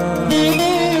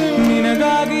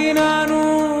 ನಿನಗಾಗಿ ನಾನು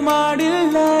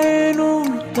ಮಾಡಿಲ್ಲ ಏನು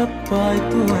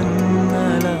ತಪ್ಪಾಯ್ತು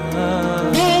ಅನ್ನಲ.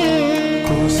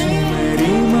 ಕೂಸಿ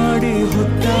ಮರಿ ಮಾಡಿ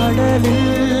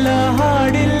ಹೊತ್ತಾಡಲಿಲ್ಲ,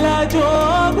 ಹಾಡಿಲ್ಲ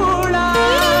ಜೋಗುಳ.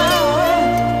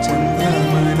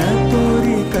 ಚಂದ್ರಮನ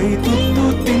ತೋರಿ ಕೈ ತುತ್ತು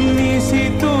ತಿನ್ನಿಸಿ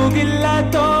ತೂಗಿಲ್ಲ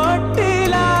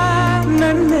ತೊಟ್ಟಿಲ್ಲ.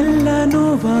 ನನ್ನೆಲ್ಲ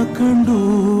ನೋವ ಕಂಡು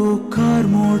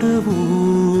ಕಾರ್ಮೋಡವು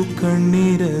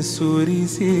ಕಣ್ಣೀರ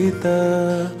ಸುರಿಸಿತ.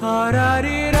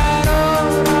 ಹಾರಾರಿರ